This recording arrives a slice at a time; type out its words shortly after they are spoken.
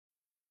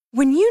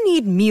When you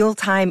need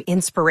mealtime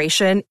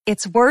inspiration,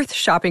 it's worth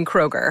shopping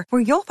Kroger,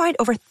 where you'll find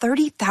over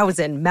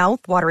 30,000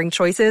 mouth-watering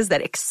choices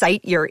that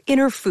excite your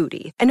inner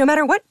foodie. And no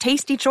matter what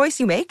tasty choice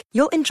you make,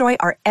 you'll enjoy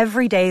our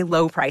everyday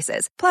low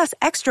prices, plus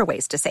extra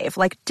ways to save,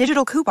 like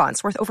digital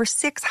coupons worth over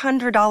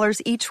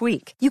 $600 each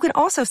week. You can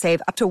also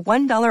save up to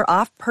 $1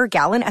 off per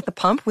gallon at the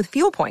pump with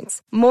fuel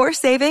points. More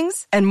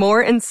savings and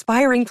more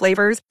inspiring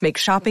flavors make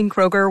shopping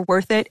Kroger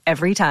worth it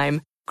every time.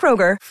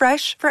 Kroger,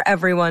 fresh for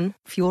everyone.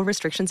 Fuel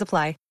restrictions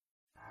apply.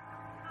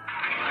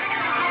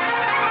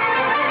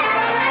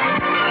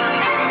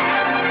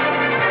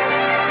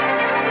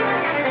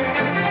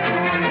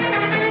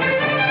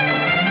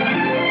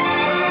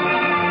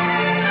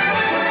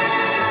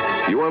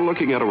 You are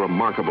looking at a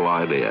remarkable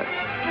idea.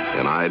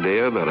 An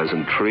idea that has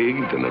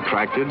intrigued and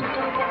attracted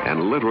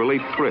and literally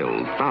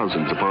thrilled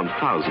thousands upon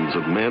thousands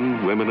of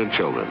men, women, and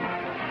children.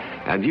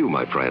 And you,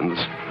 my friends,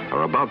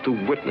 are about to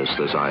witness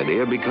this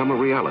idea become a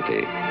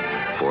reality.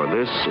 For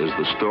this is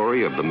the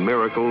story of the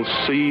miracle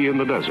sea in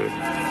the desert.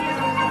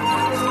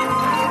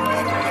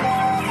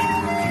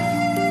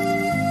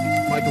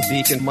 Michael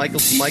Deacon. Michael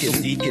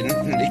Deacon.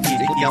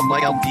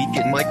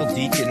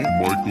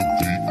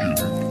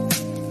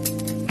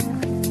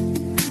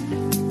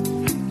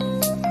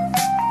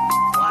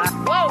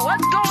 Whoa,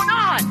 what's going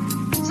on?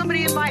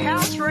 Somebody in my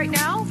house right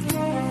now?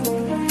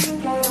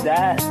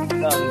 That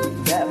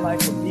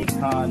Michael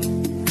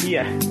Deacon, he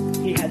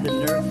had the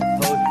nerve to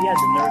post. He had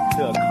the nerve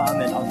to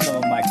comment on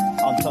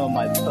some of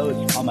my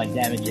posts on my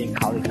Damaging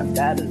Collie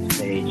Combatants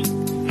page.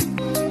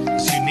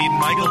 So you need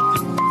Michael.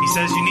 He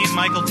says you need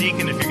Michael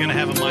Deacon if you're going to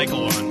have a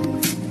Michael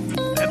on.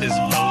 That is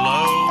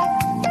below.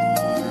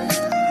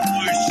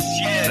 Oh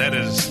shit! That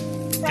is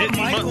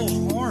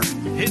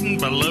hitting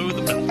below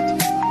the belt.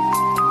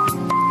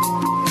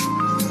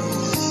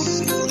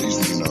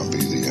 These may not be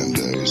the end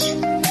days,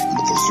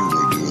 but they'll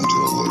certainly do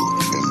until the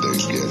end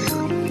days get here.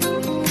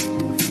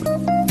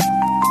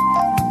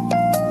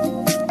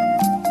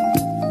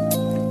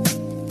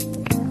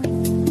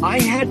 I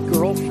had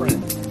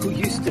girlfriends who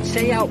used to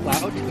say out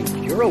loud to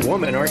me, "You're a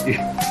woman, aren't you?"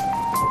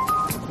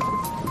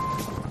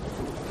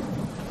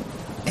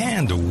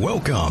 And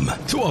welcome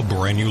to a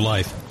brand new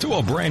life, to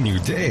a brand new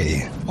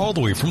day, all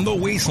the way from the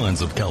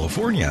wastelands of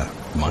California.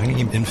 My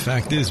name, in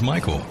fact, is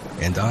Michael,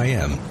 and I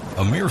am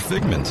a mere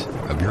figment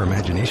of your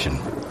imagination.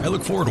 I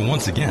look forward to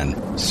once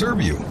again serve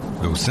you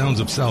those sounds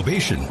of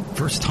salvation.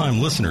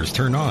 First-time listeners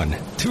turn on,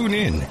 tune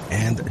in,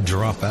 and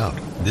drop out.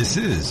 This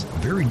is a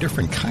very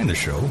different kind of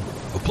show,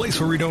 a place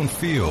where we don't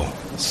feel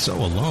so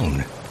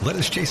alone. Let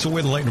us chase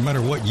away the light no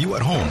matter what you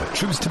at home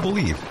choose to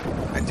believe.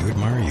 I do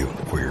admire you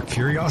for your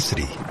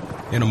curiosity.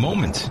 In a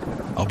moment,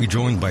 I'll be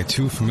joined by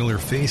two familiar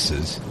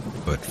faces,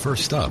 but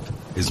first up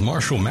is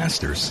Marshall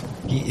Masters.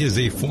 He is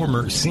a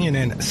former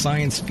CNN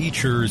Science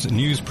Features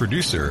news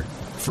producer,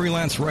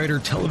 freelance writer,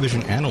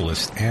 television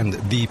analyst, and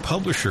the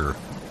publisher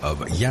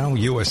of Yow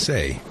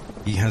USA.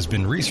 He has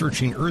been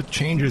researching Earth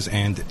changes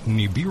and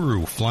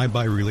Nibiru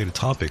flyby-related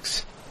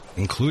topics,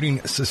 including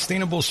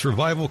sustainable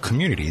survival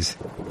communities,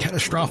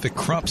 catastrophic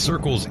crop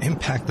circles,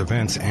 impact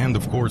events, and,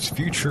 of course,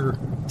 future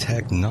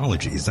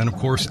technologies. And, of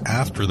course,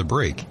 after the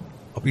break,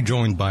 I'll be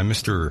joined by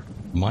Mr.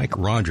 Mike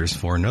Rogers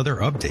for another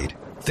update.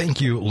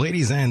 Thank you,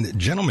 ladies and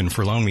gentlemen,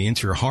 for allowing me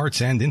into your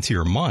hearts and into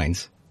your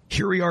minds.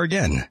 Here we are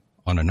again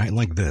on a night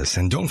like this.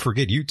 And don't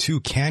forget, you too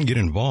can get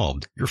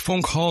involved. Your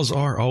phone calls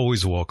are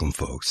always welcome,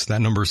 folks.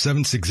 That number is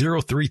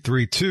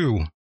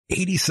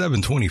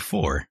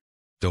 760-332-8724.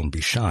 Don't be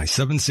shy.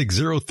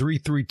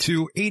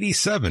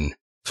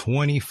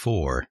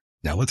 760-332-8724.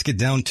 Now let's get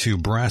down to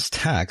brass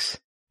tacks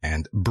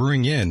and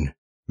bring in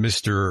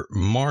Mr.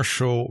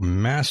 Marshall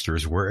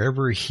Masters,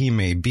 wherever he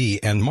may be.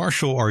 And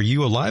Marshall, are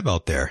you alive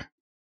out there?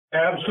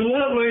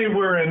 Absolutely.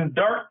 We're in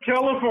dark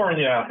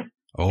California.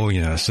 Oh,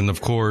 yes. And of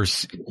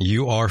course,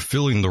 you are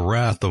feeling the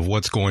wrath of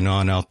what's going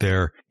on out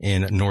there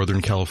in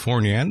Northern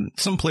California and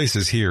some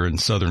places here in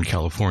Southern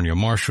California.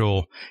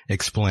 Marshall,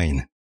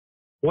 explain.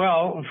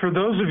 Well, for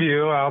those of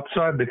you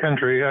outside the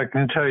country, I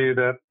can tell you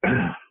that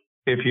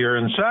if you're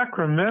in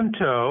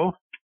Sacramento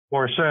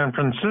or San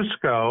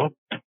Francisco,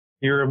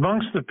 you're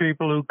amongst the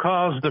people who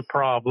caused the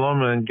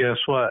problem, and guess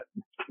what?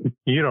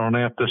 You don't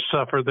have to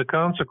suffer the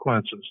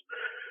consequences.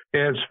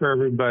 It's for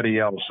everybody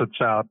else that's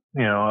out,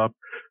 up,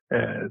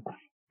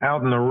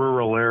 out in the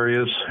rural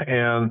areas.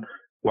 And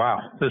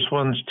wow, this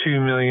one's 2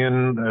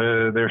 million.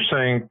 They're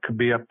saying it could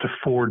be up to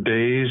 4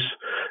 days.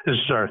 This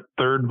is our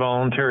third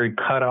voluntary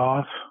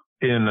cutoff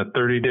in a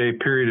 30-day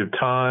period of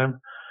time.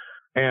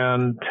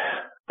 And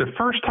the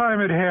first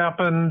time it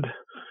happened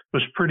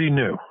was pretty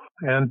new,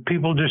 and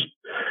people just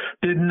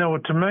didn't know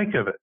what to make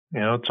of it.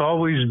 It's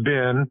always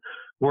been,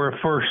 we're a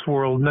first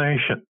world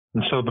nation.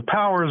 And so the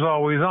power is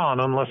always on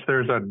unless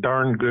there's a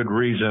darn good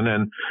reason,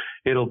 and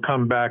it'll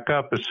come back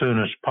up as soon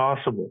as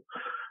possible.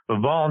 The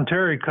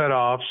voluntary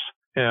cutoffs,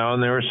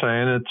 and they were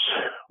saying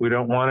we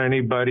don't want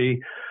anybody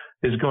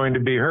is going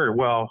to be hurt.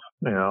 Well,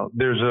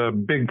 there's a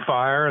big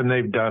fire and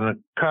they've done a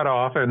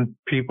cutoff and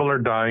people are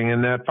dying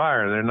in that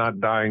fire. They're not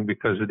dying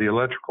because of the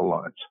electrical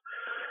lines.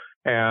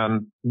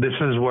 And this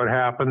is what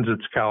happens.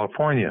 It's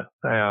California.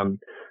 And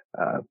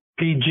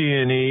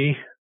PG&E,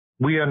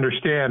 we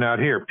understand out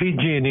here,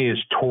 PG&E is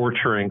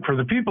torturing for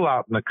the people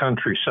out in the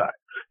countryside.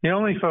 The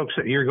only folks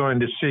that you're going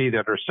to see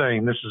that are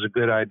saying this is a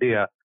good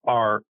idea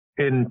are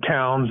in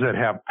towns that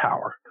have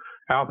power.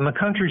 Out in the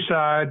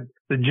countryside,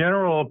 the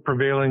general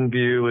prevailing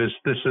view is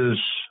this is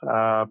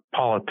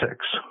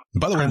politics.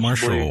 By the way,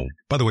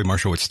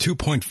 Marshall, it's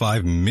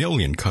 2.5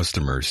 million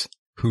customers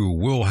who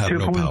will have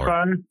no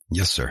power.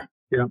 Yes, sir.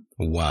 Yeah.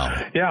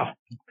 Wow. Yeah.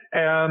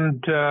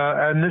 And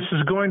this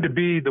is going to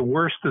be the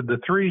worst of the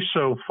three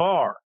so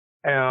far.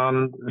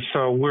 And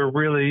so we're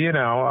really,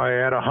 I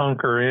had to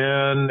hunker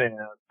in and,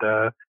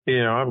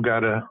 I've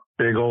got a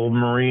big old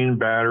marine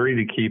battery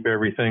to keep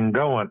everything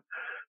going.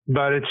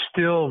 But it's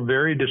still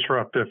very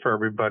disruptive for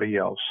everybody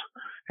else.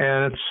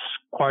 And it's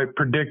quite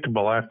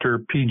predictable after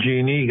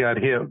PG&E got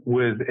hit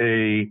with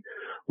a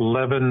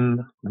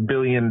 $11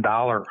 billion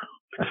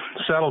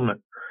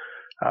settlement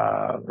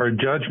or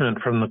judgment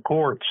from the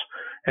courts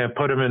and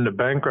put them into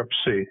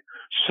bankruptcy.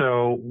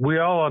 So we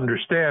all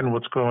understand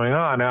what's going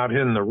on out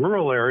in the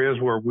rural areas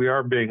where we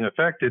are being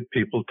affected.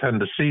 People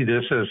tend to see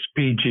this as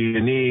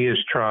PG&E is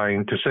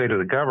trying to say to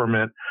the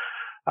government,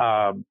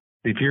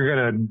 if you're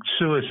going to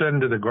sue us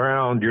into the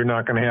ground, you're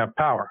not going to have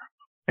power.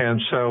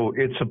 And so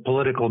it's a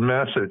political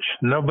message.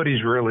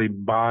 Nobody's really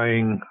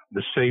buying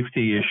the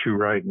safety issue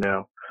right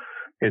now.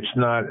 It's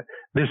not.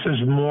 This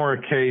is more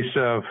a case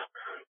of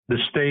the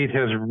state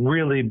has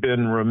really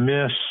been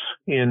remiss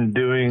in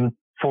doing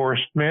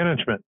forest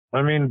management.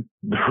 I mean,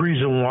 the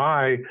reason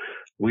why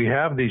we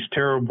have these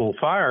terrible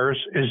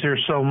fires is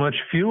there's so much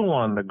fuel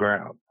on the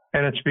ground.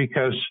 And it's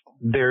because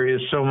there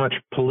is so much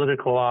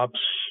political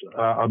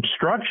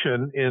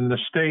obstruction in the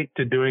state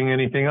to doing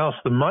anything else.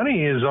 The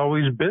money has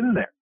always been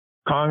there.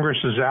 Congress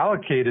has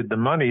allocated the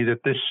money that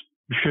this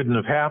shouldn't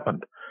have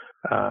happened.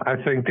 I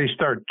think they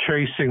start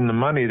chasing the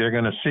money. They're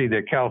going to see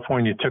that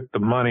California took the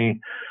money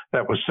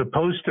that was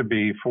supposed to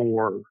be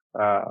for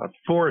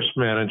forest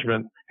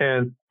management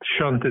and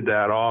shunted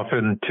that off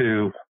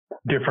into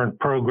different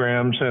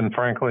programs and,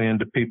 frankly,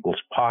 into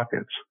people's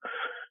pockets.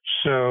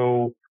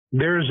 So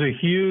there's a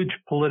huge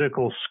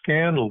political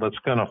scandal that's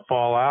going to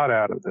fall out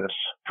of this.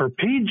 For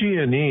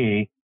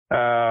PG&E,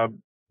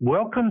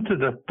 welcome to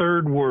the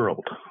third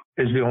world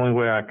is the only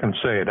way I can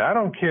say it. I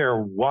don't care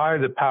why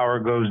the power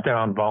goes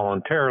down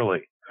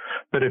voluntarily,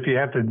 but if you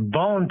have to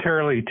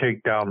voluntarily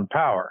take down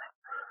power,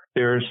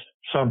 there's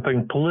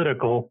something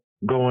political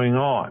going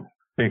on,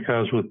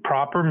 because with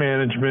proper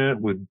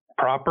management, with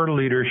proper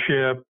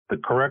leadership, the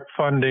correct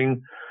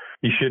funding,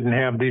 you shouldn't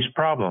have these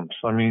problems.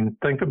 I mean,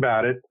 think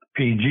about it.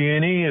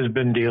 PG&E has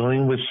been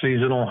dealing with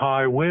seasonal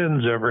high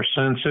winds ever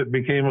since it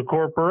became a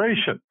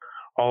corporation.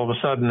 All of a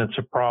sudden, it's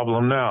a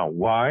problem now.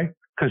 Why?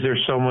 Because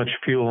there's so much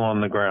fuel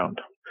on the ground.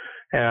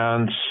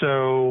 And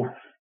so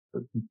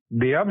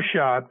the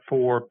upshot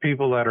for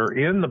people that are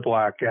in the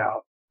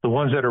blackout, the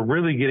ones that are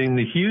really getting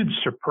the huge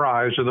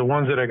surprise are the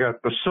ones that have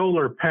got the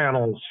solar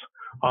panels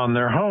on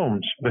their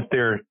homes, but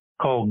they're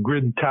called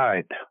grid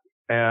tied.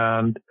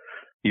 And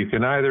you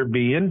can either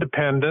be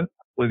independent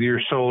with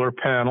your solar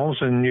panels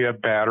and you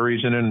have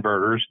batteries and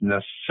inverters,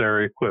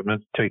 necessary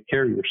equipment to take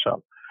care of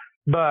yourself.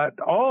 But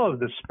all of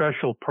the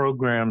special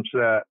programs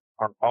that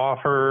are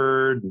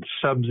offered and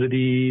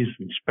subsidies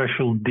and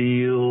special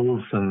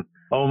deals and,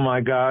 oh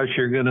my gosh,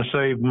 you're going to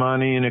save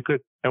money.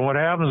 And what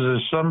happens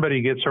is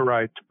somebody gets a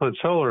right to put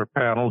solar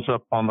panels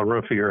up on the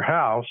roof of your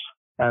house,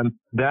 and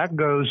that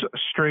goes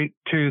straight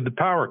to the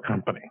power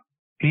company.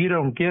 You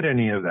don't get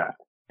any of that.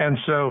 And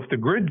so if the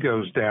grid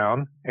goes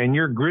down and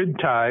you're grid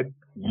tied,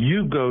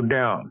 you go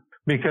down,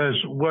 because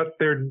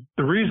the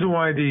reason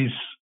why these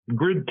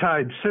grid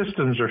tied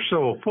systems are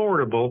so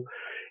affordable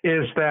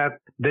is that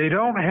they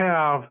don't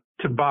have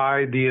to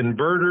buy the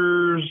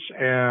inverters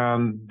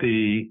and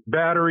the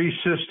battery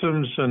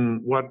systems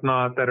and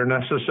whatnot that are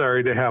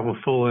necessary to have a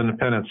full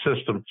independent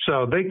system.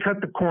 So they cut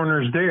the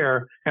corners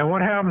there. And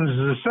what happens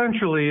is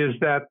essentially is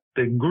that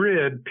the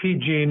grid,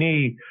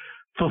 PG&E,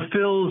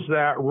 fulfills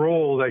that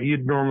role that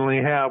you'd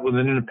normally have with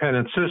an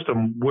independent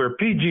system, where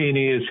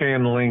PG&E is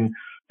handling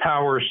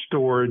power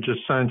storage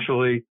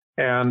essentially,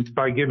 and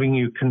by giving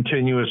you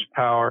continuous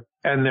power,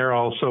 and they're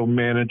also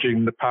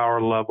managing the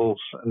power levels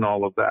and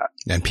all of that.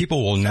 And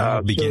people will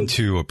now begin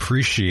to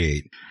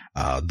appreciate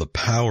the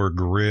power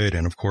grid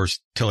and, of course,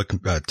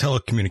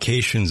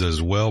 telecommunications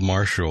as well,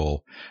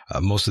 Marshall.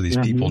 Most of these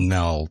people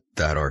now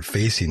that are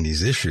facing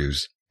these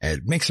issues,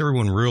 it makes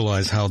everyone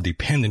realize how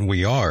dependent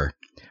we are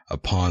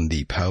upon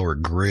the power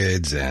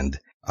grids and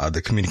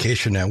the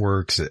communication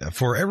networks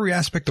for every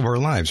aspect of our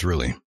lives,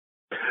 really.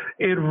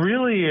 It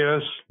really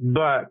is,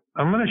 but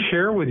I'm going to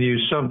share with you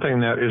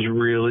something that is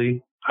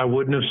really, I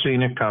wouldn't have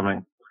seen it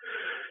coming.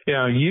 You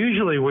know,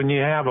 usually when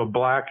you have a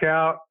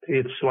blackout,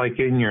 it's like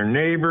in your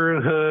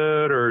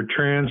neighborhood or a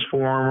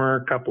transformer,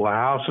 a couple of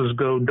houses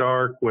go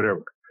dark,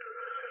 whatever.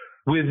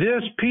 With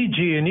this,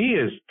 PG&E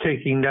is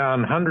taking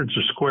down hundreds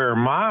of square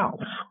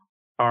miles,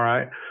 all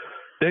right?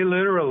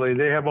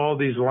 They have all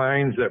these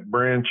lines that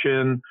branch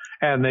in,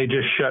 and they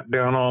just shut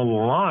down all the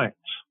lines.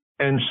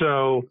 And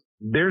so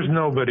there's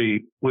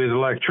nobody with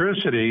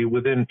electricity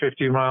within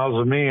 50 miles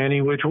of me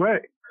any which way,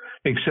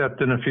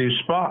 except in a few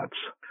spots.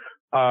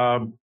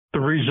 The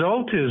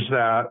result is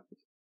that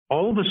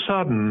all of a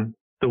sudden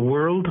the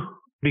world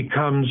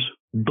becomes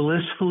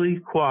blissfully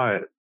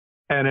quiet.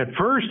 And at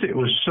first it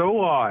was so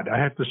odd. I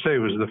have to say it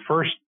was the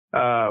first,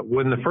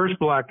 when the first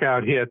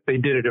blackout hit, they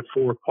did it at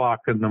 4:00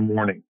 in the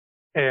morning.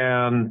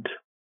 And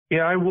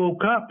yeah, I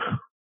woke up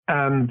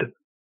and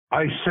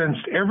I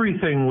sensed there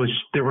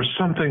was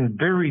something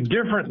very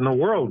different in the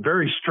world,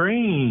 very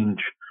strange.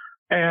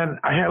 And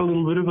I had a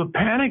little bit of a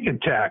panic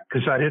attack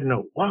because I didn't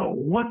know,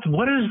 what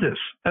is this?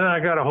 And I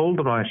got a hold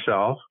of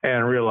myself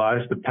and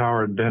realized the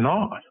power had been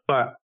off.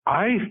 But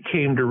I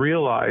came to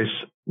realize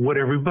what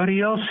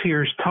everybody else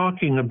here is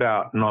talking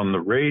about and on the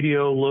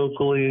radio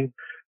locally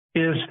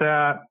is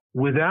that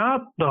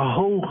without the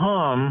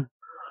ho-hum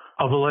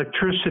of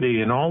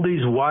electricity and all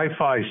these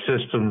Wi-Fi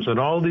systems and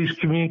all these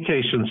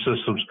communication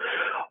systems,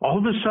 all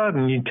of a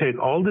sudden you take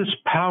all this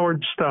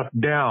powered stuff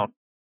down,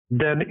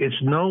 then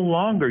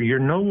you're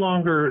no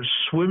longer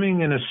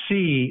swimming in a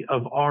sea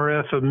of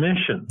RF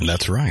emissions.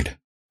 That's right.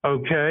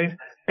 Okay.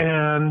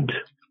 And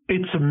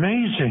it's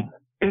amazing.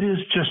 It is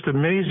just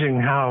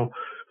amazing how,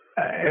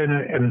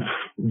 and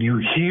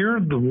you hear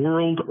the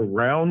world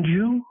around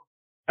you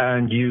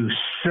and you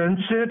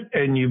sense it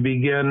and you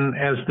begin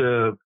as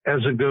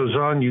it goes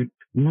on, you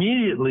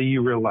immediately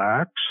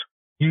relax,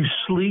 you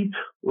sleep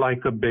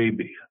like a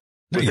baby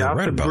without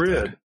the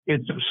grid.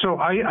 It's so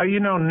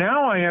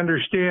now I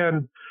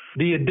understand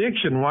the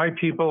addiction, why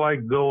people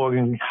like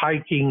going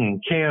hiking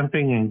and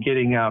camping and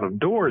getting out of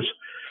doors,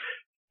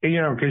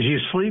 because you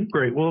sleep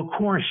great. Well, of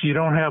course, you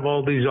don't have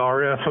all these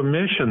RF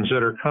emissions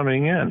that are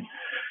coming in.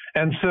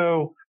 And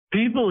so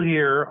people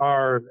here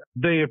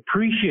they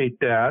appreciate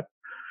that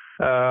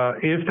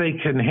if they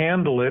can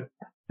handle it.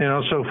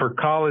 So for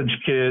college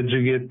kids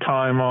who get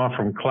time off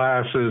from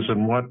classes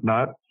and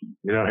whatnot,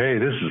 hey,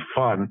 this is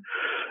fun.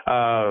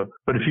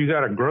 But if you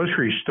got a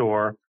grocery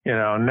store,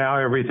 now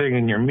everything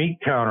in your meat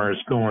counter is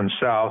going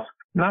south.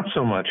 Not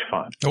so much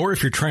fun. Or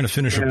if you're trying to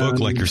finish a book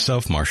like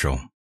yourself, Marshall.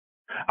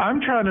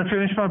 I'm trying to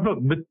finish my book,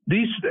 but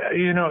these,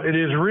 it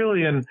is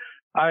really, and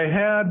I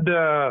had,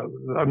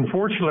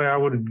 unfortunately, I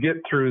would get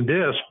through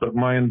this, but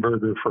my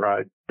inverter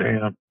fried.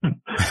 Damn.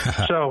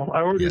 So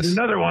I ordered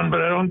another one,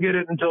 but I don't get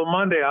it until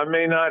Monday. I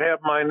may not have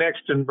my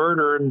next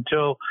inverter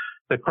until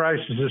the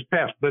crisis is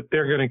past, but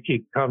they're going to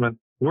keep coming.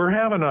 We're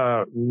having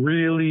a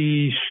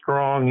really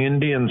strong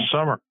Indian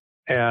summer,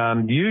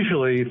 and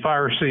usually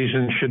fire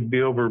season should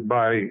be over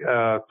by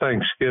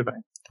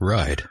Thanksgiving.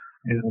 Right.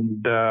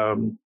 And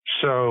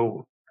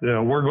so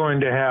we're going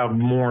to have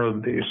more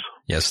of these.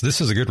 Yes, this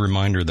is a good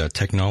reminder that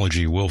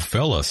technology will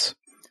fail us.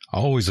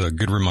 Always a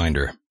good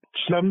reminder.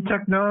 Some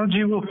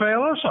technology will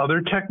fail us.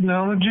 Other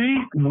technology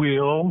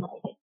will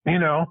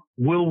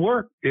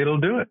work. It'll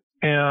do it.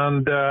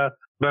 And,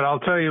 but I'll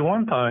tell you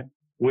one thing,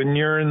 when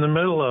you're in the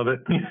middle of it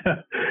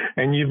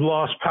and you've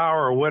lost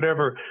power or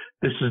whatever,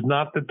 this is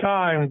not the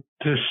time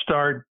to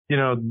start,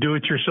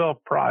 do-it-yourself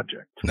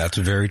project. That's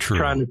very true.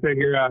 Trying to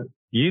figure out,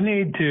 you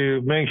need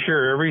to make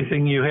sure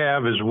everything you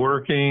have is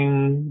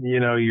working.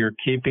 You're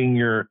keeping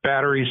your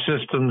battery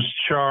systems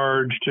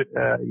charged.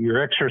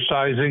 You're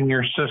exercising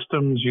your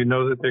systems. You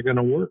know that they're going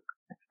to work.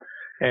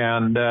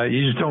 And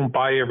you just don't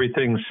buy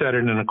everything, set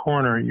it in a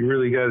corner. You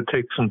really got to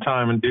take some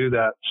time and do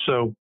that.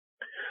 So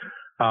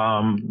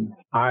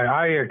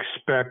I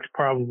expect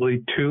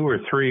probably 2 or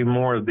 3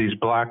 more of these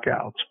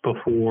blackouts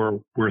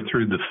before we're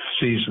through the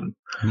season.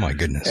 My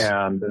goodness.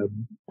 And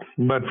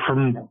but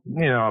from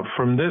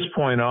this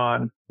point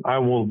on, I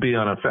will be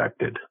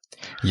unaffected.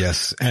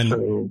 Yes.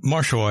 And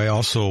Marshall, I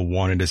also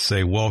wanted to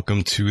say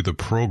welcome to the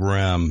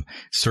program.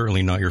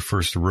 Certainly not your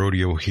first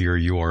rodeo here.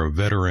 You are a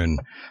veteran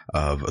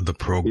of the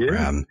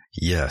program.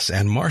 Yeah. Yes.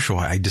 And Marshall,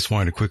 I just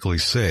wanted to quickly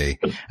say,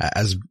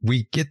 as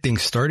we get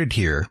things started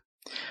here,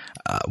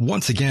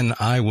 once again,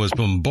 I was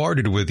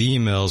bombarded with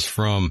emails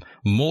from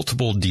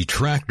multiple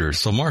detractors.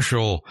 So,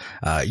 Marshall,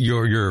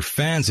 your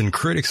fans and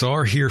critics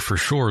are here for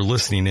sure,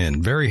 listening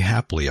in very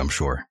happily, I'm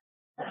sure.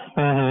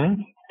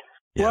 Mm-hmm.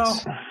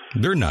 Yes. Well,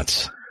 they're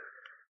nuts.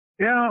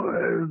 Yeah,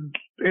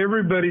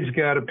 everybody's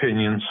got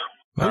opinions.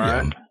 Oh,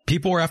 yeah. Right?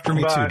 People are after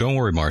me too. Don't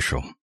worry,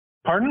 Marshall.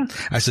 Pardon?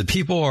 I said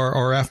people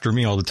are after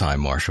me all the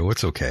time, Marshall.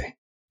 It's okay.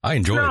 I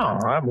enjoy it. No,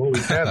 I've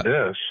always had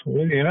this.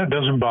 It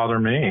doesn't bother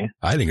me.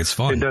 I think it's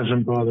fun. It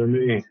doesn't bother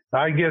me.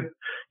 I get,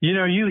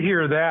 you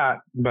hear that,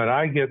 but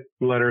I get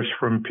letters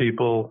from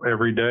people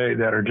every day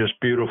that are just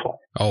beautiful.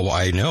 Oh,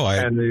 I know.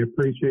 And they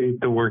appreciate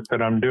the work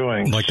that I'm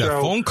doing. Like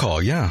that phone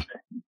call, yeah.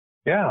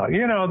 Yeah,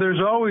 there's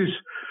always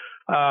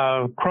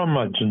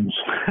curmudgeons.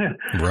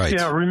 Right.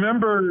 Yeah,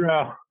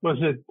 remember,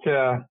 was it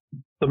the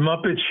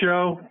Muppet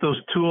Show?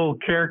 Those 2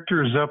 old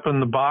characters up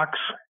in the box,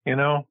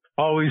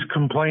 always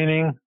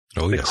complaining.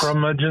 Oh, the yes.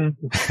 curmudgeon,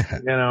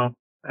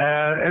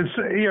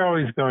 you're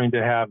always going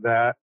to have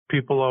that.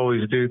 People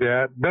always do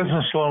that.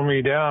 Doesn't slow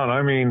me down.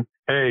 I mean,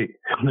 hey,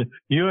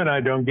 you and I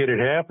don't get it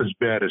half as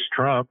bad as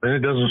Trump, and it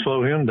doesn't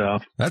slow him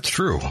down. That's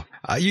true.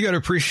 You got to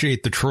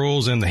appreciate the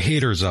trolls and the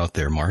haters out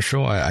there,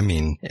 Marshall. I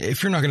mean,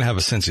 if you're not going to have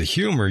a sense of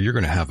humor, you're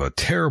going to have a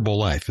terrible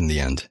life in the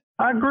end.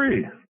 I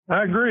agree.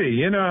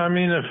 You know, I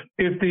mean,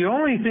 if the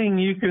only thing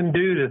you can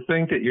do to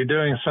think that you're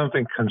doing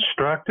something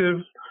constructive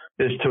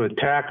is to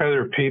attack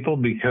other people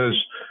because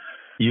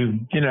you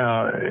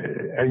know,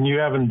 and you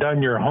haven't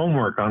done your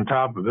homework on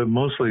top of it.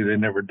 Mostly they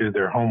never do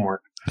their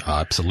homework.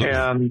 Absolutely.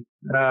 And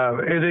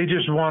they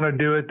just want to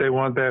do it. They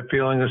want that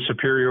feeling of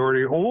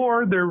superiority,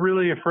 or they're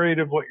really afraid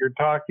of what you're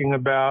talking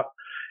about,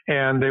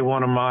 and they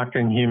want to mock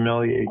and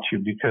humiliate you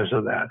because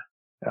of that.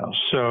 You know,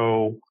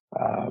 so,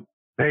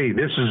 hey,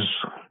 this is,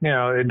 you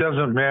know, it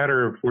doesn't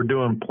matter if we're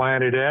doing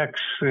Planet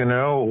X, you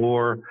know,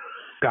 or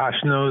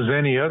gosh knows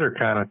any other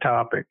kind of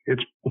topic.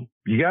 It's,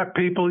 you got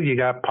people, you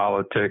got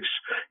politics,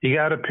 you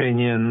got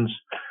opinions,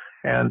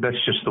 and that's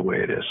just the way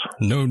it is.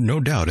 No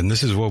doubt. And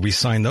this is what we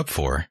signed up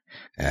for.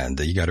 And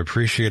you got to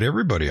appreciate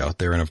everybody out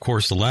there. And of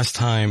course, the last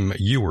time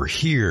you were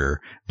here,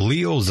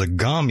 Leo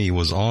Zagami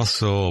was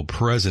also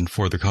present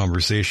for the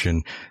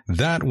conversation.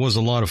 That was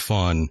a lot of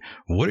fun.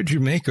 What did you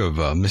make of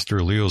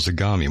Mr. Leo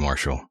Zagami,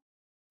 Marshall?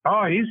 Oh,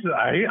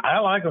 I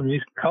like him. He's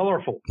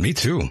colorful. Me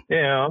too.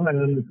 Yeah.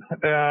 And,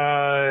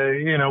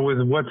 you know,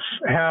 with what's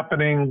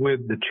happening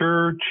with the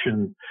church,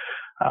 and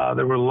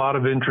there were a lot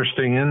of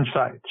interesting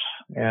insights.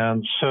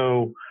 And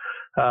so,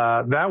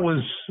 that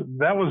was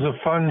a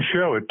fun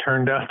show. It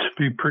turned out to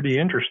be pretty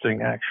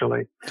interesting,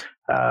 actually.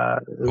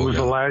 It was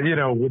a lot, you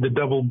know, with the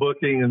double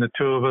booking and the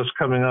two of us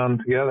coming on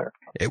together.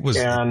 It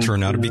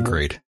turned out to be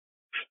great.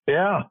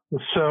 Yeah.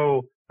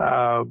 So,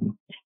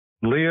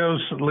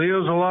 Leo's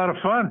a lot of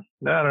fun.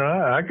 I don't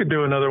know. I could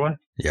do another one.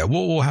 Yeah,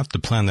 we'll have to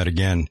plan that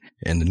again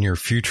in the near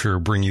future.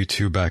 Bring you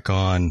two back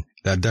on.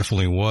 That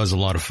definitely was a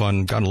lot of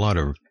fun. Got a lot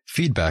of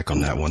feedback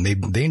on that one.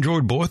 They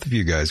enjoyed both of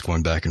you guys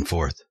going back and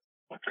forth.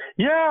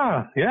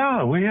 Yeah.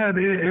 We had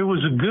it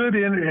was a good.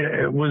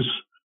 It was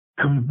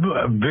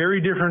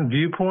very different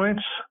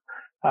viewpoints,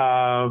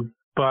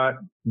 but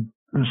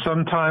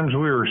sometimes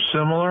we were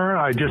similar.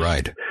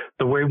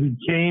 The way we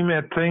came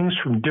at things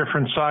from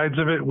different sides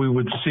of it, we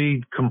would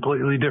see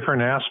completely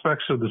different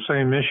aspects of the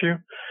same issue.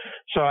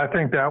 So I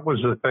think that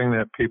was the thing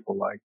that people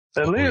liked.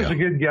 Leo's a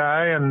good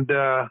guy, and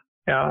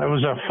yeah, it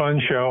was a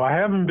fun show. I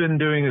haven't been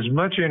doing as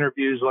much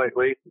interviews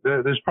lately.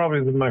 This is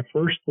probably my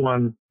first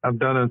one I've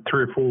done in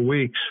 3 or 4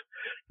 weeks,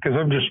 because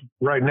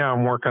right now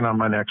I'm working on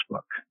my next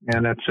book,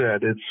 and that's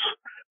it.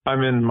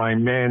 I'm in my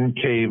man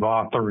cave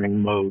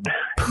authoring mode.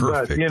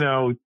 Perfect. But, you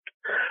know,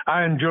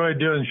 I enjoy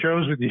doing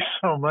shows with you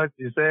so much.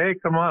 You say, hey,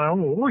 come on.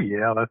 Oh,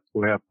 yeah, let's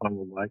go have fun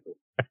with Michael.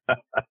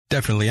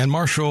 Definitely. And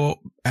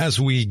Marshall, as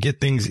we get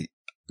things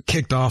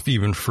kicked off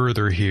even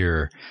further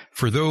here,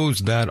 for those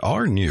that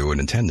are new in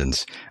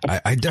attendance,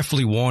 I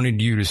definitely wanted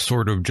you to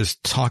sort of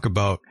just talk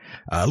about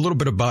a little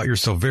bit about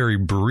yourself very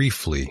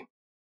briefly.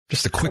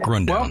 Just a quick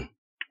rundown. Well,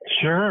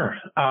 sure.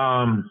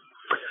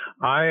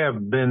 I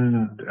have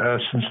been,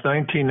 since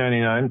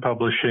 1999,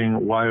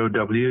 publishing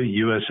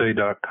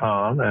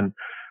YOWUSA.com, and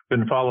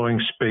been following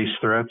space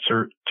threats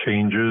or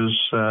changes,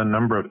 a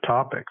number of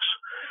topics.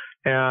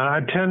 And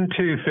I tend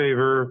to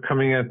favor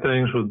coming at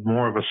things with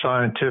more of a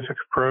scientific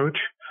approach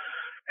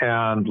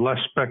and less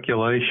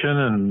speculation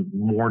and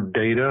more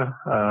data.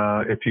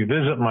 If you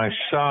visit my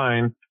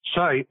site,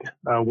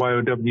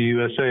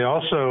 YOWUSA,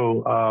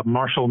 also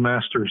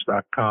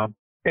marshallmasters.com,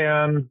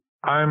 and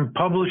I'm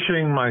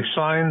publishing my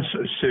science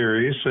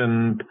series,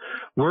 and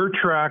we're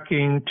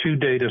tracking 2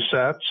 data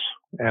sets.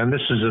 And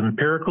this is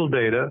empirical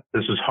data.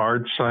 This is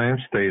hard science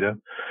data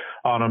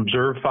on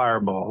observed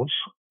fireballs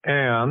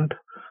and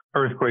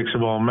earthquakes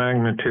of all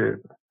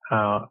magnitude.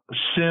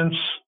 Since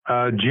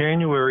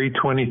January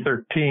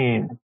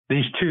 2013,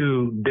 these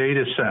 2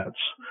 data sets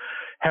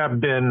have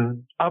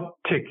been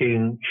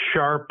upticking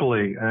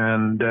sharply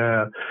and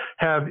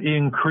have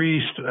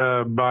increased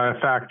by a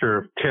factor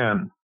of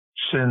 10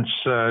 since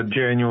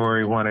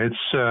January 1.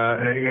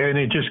 And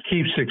it just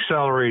keeps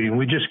accelerating.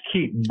 We just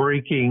keep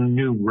breaking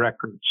new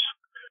records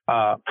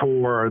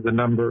for the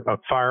number of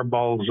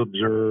fireballs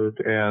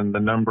observed and the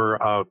number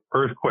of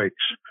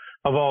earthquakes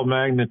of all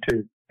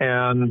magnitude.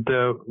 And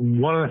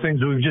one of the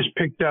things we've just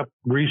picked up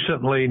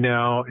recently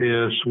now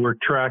is we're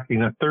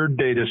tracking a 3rd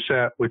data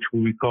set, which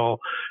we call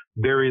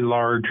very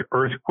large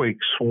earthquake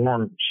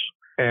swarms.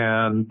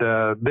 And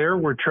there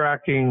we're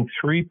tracking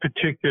 3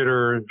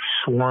 particular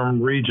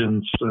swarm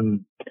regions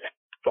on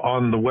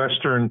the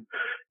western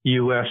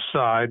U.S.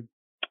 side.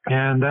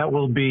 And that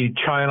will be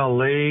China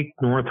Lake,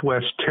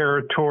 Northwest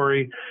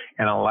Territory,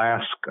 and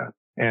Alaska.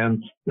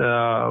 And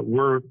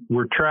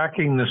we're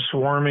tracking the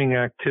swarming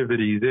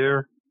activity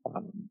there.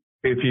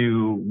 If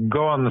you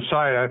go on the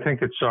site, I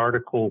think it's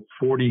Article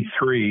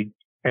 43,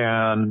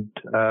 and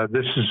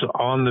this is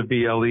on the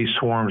VLE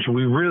swarms.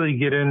 We really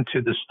get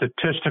into the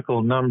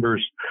statistical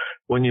numbers.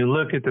 When you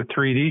look at the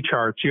 3D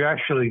charts, you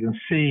actually can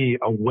see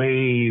a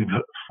wave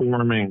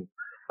forming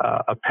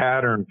a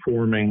pattern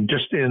forming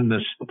just in the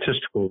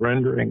statistical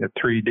rendering of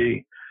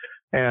 3D.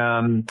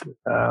 And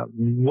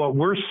what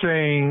we're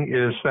saying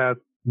is that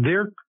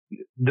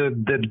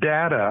the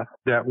data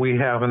that we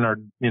have in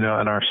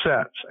our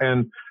sets,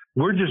 and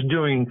we're just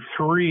doing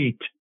 3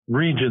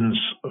 regions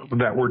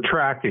that we're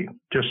tracking,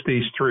 just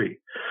these 3.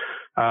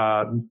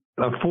 A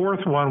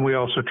 4th one we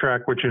also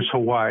track, which is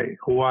Hawaii.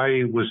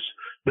 Hawaii was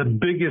the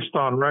biggest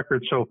on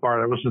record so far.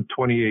 That was in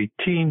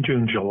 2018,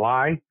 June,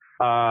 July.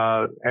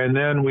 And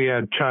then we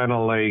had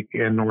China Lake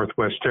and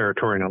Northwest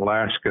Territory in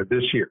Alaska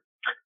this year.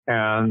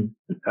 And,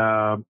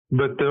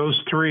 but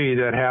those 3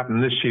 that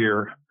happened this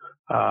year,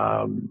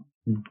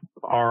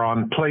 are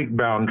on plate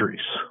boundaries,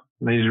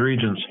 these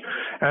regions.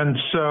 And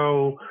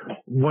so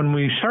when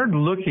we started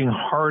looking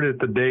hard at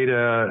the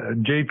data,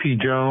 J.P.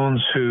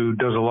 Jones, who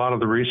does a lot of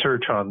the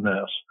research on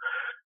this,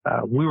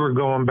 we were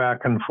going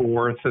back and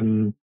forth,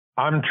 and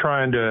I'm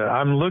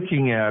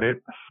looking at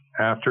it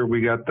after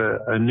we got the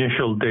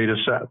initial data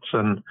sets,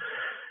 and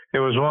it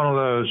was one of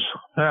those,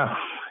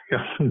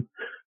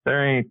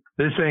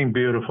 this ain't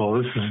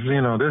beautiful. This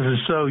is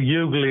so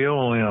ugly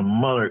only a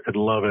mother could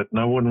love it, and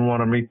I wouldn't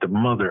want to meet the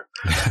mother.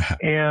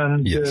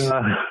 And,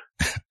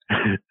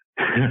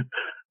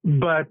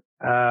 but,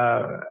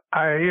 I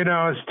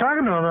was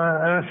talking to him,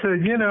 and I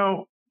said,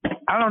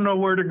 I don't know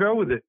where to go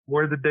with it,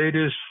 where the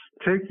data is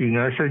taking.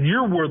 I said,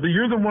 you're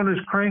the one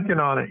who's cranking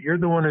on it. You're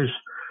the one who's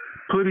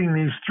putting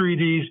these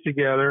 3Ds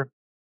together.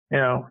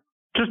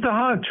 Just a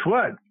hunch.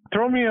 What?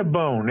 Throw me a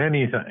bone,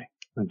 anything.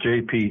 And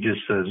JP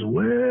just says,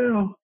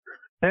 well,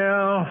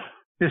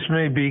 this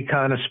may be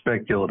kind of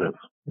speculative.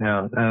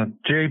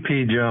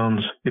 J.P.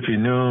 Jones, if you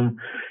knew him,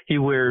 he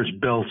wears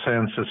belts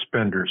and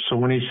suspenders. So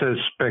when he says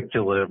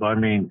speculative, I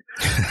mean,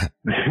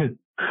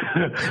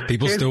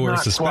 people still wear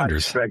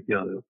suspenders.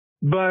 Speculative.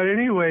 But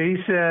anyway,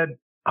 he said,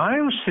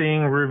 I'm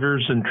seeing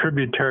rivers and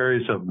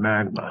tributaries of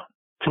magma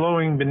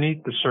flowing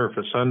beneath the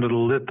surface under the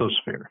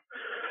lithosphere.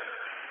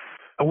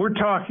 We're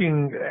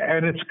talking,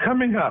 and it's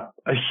coming up,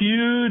 a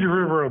huge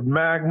river of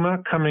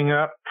magma coming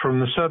up from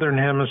the southern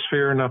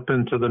hemisphere and up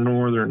into the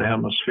northern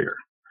hemisphere.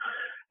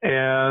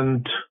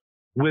 And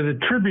with a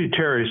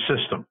tributary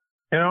system,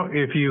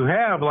 if you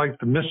have like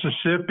the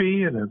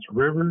Mississippi and its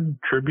river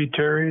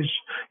tributaries,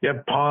 you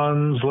have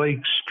ponds,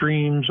 lakes,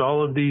 streams,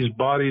 all of these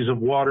bodies of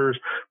waters,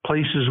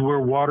 places where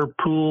water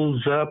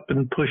pools up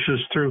and pushes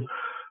through.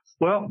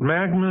 Well,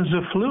 magma is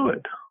a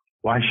fluid.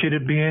 Why should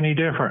it be any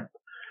different?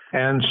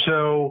 And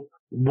so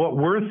what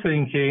we're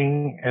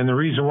thinking, and the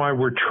reason why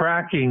we're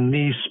tracking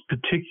these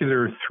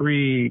particular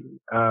 3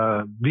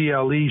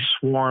 VLE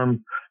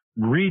swarm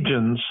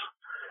regions,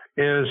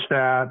 is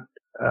that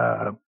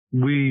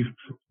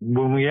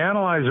when we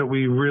analyze it,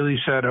 we really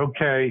said,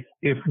 okay,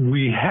 if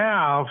we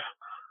have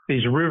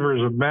these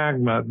rivers of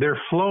magma,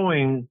 they're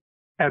flowing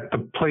at the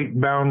plate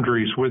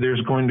boundaries where there's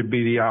going to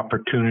be the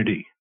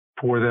opportunity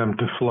for them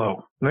to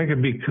flow. And they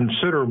could be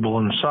considerable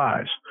in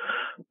size.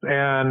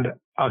 And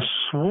a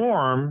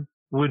swarm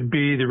would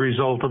be the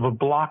result of a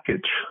blockage.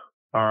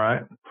 All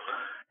right.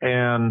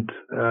 And,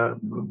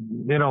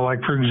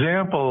 like, for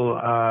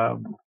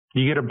example,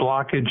 you get a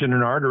blockage in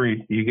an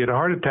artery, you get a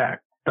heart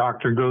attack.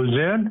 Doctor goes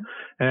in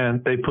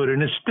and they put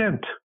in a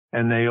stent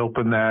and they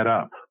open that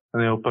up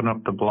and they open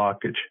up the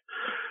blockage.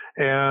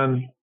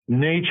 And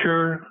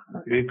nature,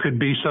 it could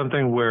be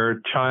something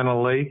where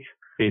China Lake,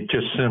 it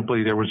just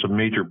simply, there was a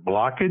major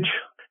blockage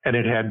and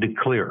it had to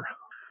clear.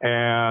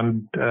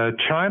 And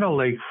China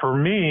Lake, for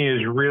me,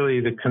 is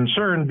really the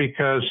concern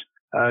because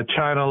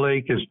China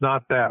Lake is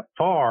not that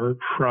far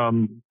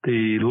from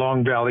the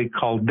Long Valley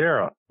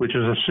Caldera, which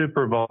is a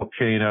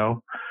supervolcano.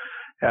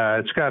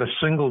 It's got a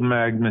single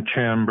magma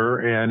chamber,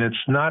 and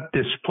it's not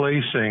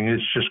displacing.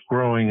 It's just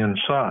growing in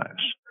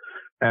size.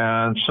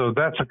 And so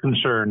that's a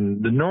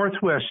concern. The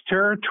Northwest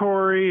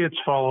Territory, it's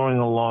following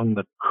along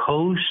the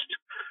coast,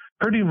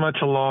 pretty much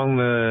along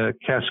the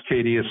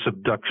Cascadia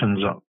subduction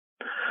zone.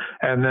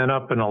 And then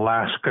up in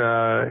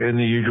Alaska in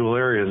the usual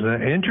areas.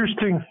 The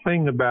interesting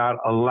thing about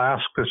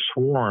Alaska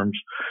swarms,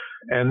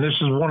 and this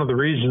is one of the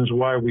reasons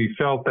why we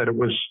felt that it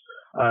was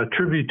a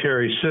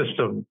tributary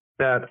system,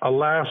 that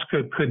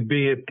Alaska could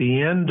be at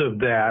the end of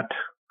that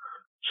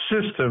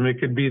system. It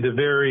could be the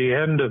very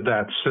end of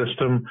that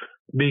system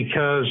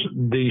because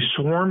the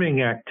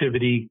swarming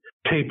activity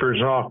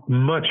tapers off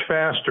much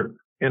faster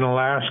in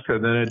Alaska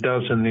than it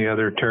does in the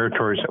other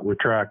territories that we're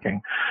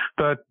tracking.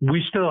 But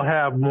we still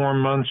have more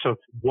months of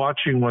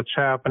watching what's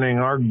happening.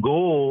 Our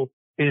goal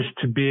is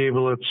to be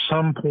able at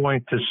some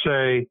point to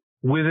say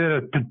within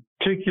a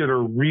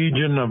particular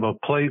region of a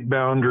plate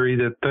boundary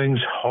that things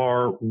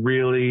are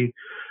really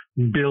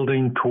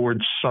building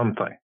towards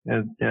something.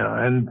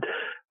 And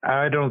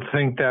I don't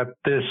think that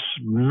this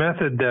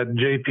method that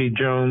J.P.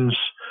 Jones,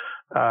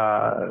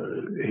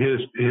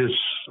 his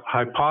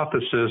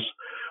hypothesis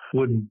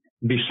would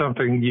be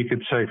something you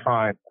could say,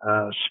 fine,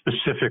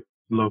 specific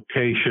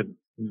location.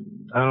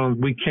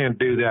 We can't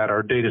do that.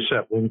 Our data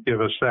set won't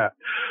give us that.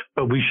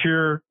 But we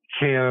sure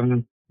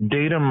can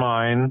data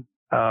mine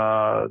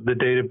the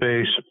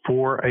database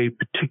for a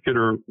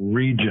particular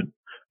region.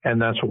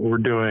 And that's what we're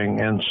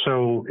doing. And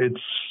so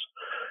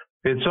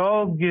it's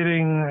all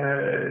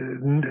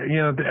getting,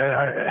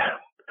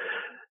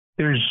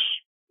 there's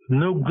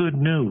no good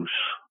news.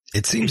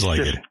 It seems like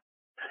it.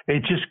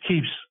 It just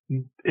keeps,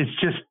 it's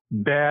just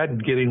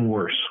bad getting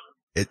worse.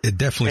 It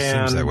definitely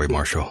seems that way,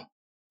 Marshall.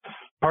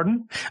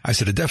 Pardon? I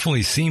said it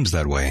definitely seems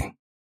that way.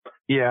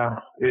 Yeah,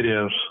 it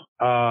is.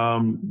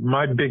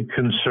 My big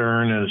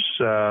concern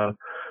is,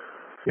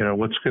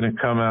 what's going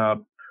to come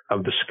out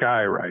of the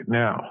sky right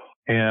now.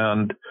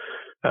 And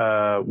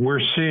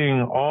we're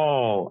seeing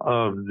all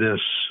of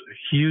this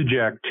huge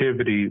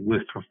activity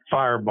with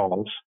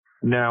fireballs.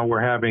 Now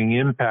we're having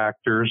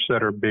impactors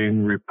that are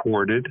being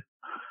reported.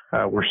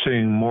 We're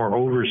seeing more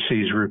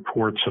overseas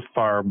reports of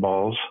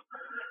fireballs.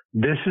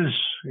 This is,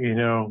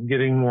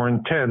 getting more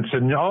intense.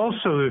 And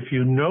also, if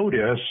you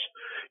notice,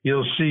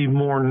 you'll see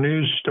more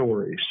news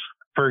stories.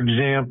 For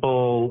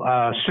example,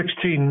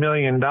 $16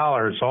 million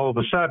all of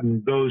a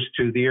sudden goes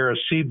to the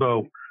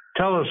Arecibo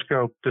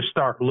telescope to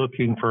start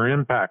looking for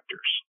impactors.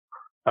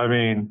 I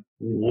mean,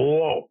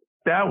 whoa,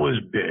 that was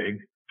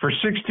big. For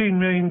 $16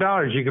 million,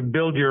 you could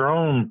build your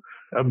own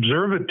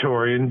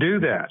observatory and do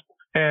that.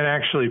 And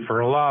actually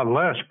for a lot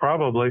less,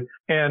 probably.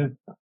 And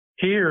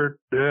here,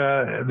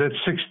 this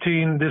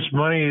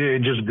money,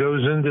 it just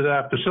goes into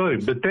that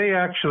facility. But they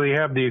actually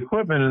have the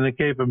equipment and the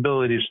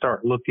capability to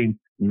start looking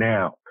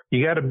now.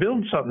 You got to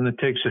build something that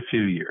takes a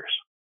few years.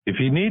 If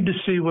you need to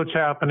see what's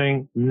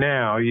happening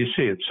now, you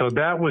see it. So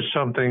that was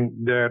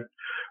something that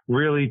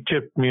really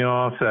tipped me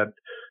off that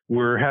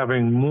we're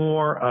having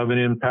more of an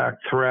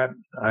impact threat.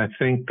 I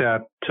think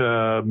that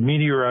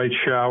meteorite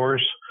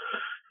showers,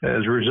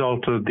 as a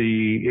result of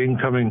the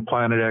incoming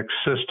Planet X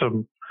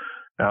system,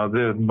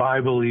 the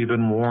Bible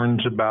even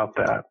warns about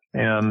that.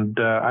 And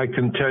I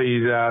can tell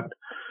you that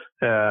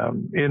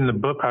in the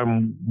book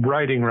I'm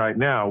writing right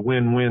now,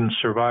 Win-Win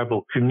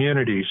Survival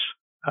Communities,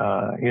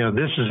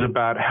 this is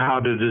about how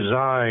to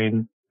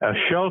design a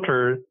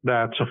shelter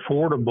that's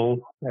affordable,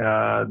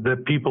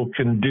 that people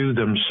can do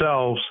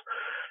themselves,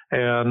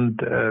 and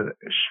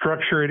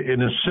structure it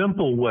in a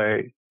simple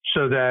way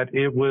so that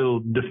it will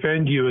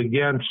defend you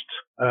against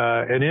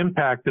an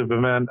impactive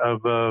event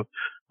of a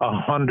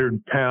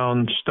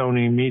 100-pound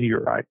stony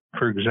meteorite,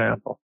 for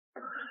example.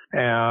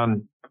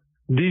 And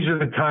these are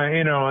the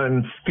kind,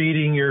 and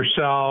feeding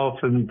yourself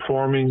and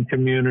forming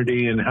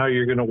community and how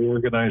you're going to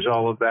organize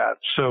all of that.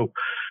 So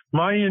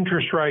my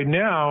interest right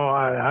now,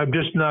 I'm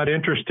just not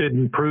interested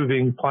in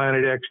proving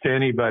Planet X to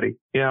anybody.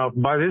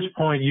 By this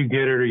point, you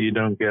get it or you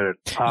don't get it.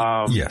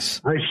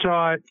 Yes. I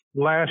saw it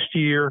last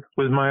year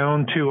with my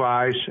own two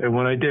eyes, and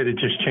when I did, it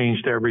just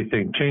changed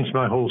everything, changed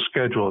my whole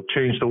schedule, it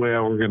changed the way I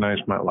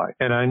organized my life.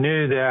 And I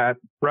knew that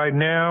right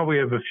now we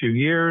have a few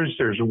years,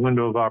 there's a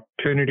window of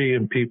opportunity,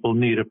 and people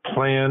need a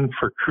plan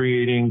for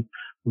creating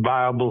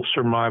viable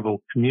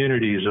survival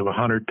communities of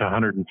 100 to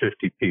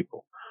 150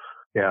 people.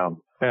 Yeah.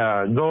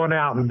 Going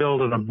out and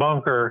building a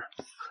bunker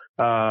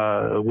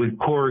with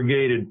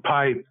corrugated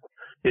pipe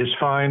is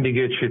fine to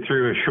get you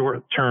through a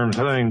short-term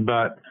thing,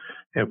 but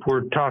if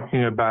we're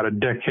talking about a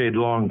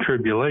decade-long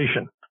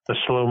tribulation, a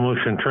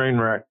slow-motion train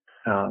wreck,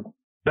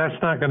 that's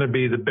not going to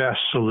be the best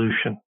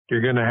solution.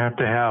 You're going to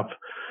have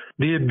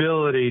the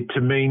ability to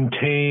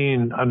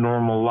maintain a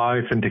normal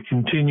life and to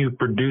continue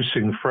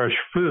producing fresh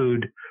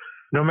food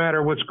no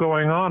matter what's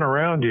going on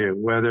around you,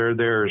 whether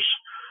there's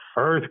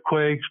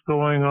earthquakes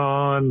going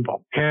on,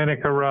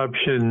 volcanic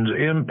eruptions,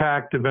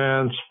 impact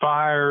events,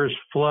 fires,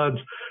 floods.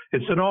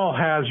 It's an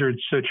all-hazard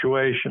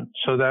situation.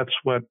 So that's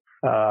what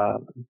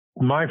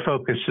my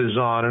focus is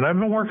on. And I've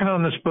been working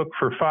on this book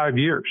for 5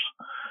 years,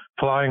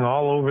 flying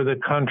all over the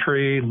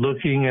country,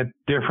 looking at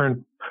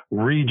different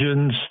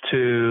regions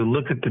to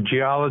look at the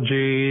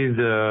geology,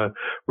 the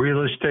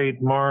real estate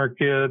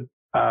market,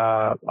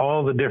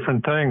 all the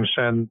different things.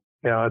 And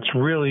it's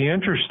really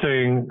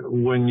interesting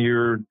when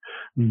you're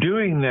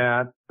doing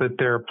that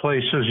there are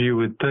places you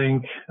would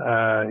think,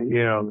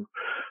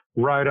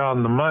 right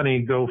on the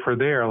money, go for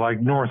there,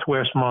 like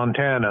Northwest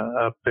Montana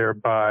up there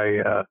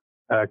by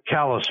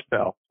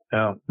Kalispell.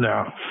 No,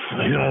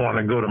 you don't want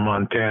to go to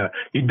Montana.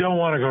 You don't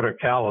want to go to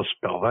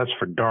Kalispell. That's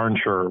for darn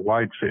sure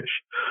whitefish.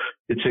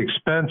 It's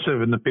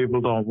expensive and the people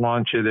don't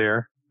want you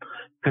there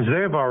because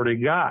they've already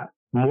got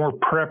more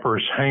preppers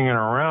hanging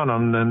around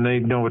them than they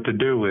know what to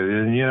do with it.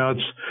 And,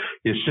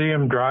 you see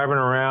them driving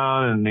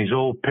around in these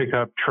old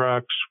pickup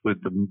trucks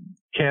with the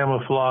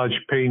camouflage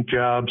paint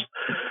jobs.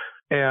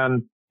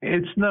 And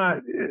it's not,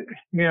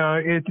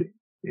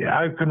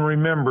 I can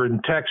remember in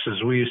Texas,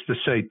 we used to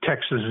say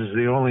Texas is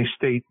the only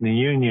state in the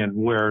union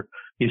where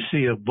you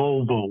see a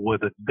Volvo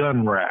with a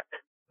gun rack.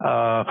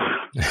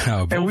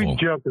 And we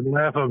joke and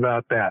laugh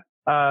about that.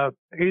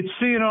 It's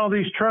seeing all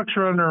these trucks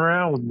running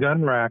around with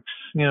gun racks.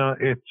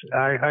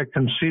 I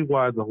can see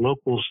why the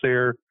locals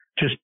there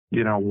just,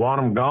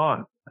 want them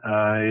gone.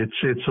 It's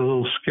a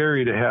little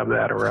scary to have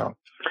that around.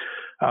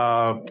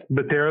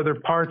 But there are other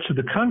parts of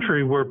the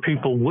country where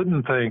people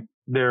wouldn't think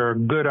there are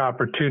good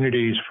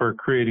opportunities for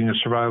creating a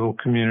survival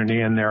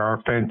community, and there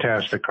are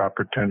fantastic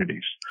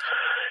opportunities.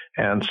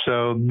 And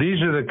so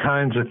these are the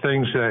kinds of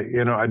things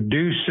that, I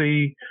do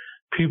see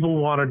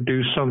people want to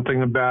do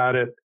something about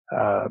it.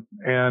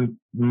 And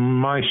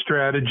my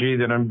strategy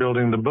that I'm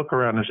building the book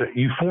around is that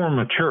you form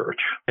a church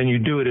and you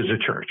do it as a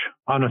church,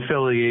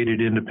 unaffiliated,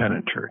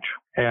 independent church,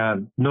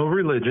 and no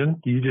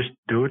religion. You just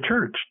do a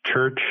church.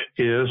 Church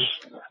is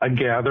a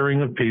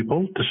gathering of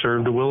people to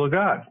serve the will of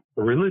God.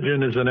 A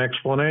religion is an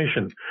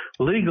explanation.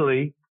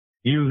 Legally,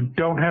 you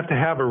don't have to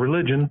have a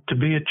religion to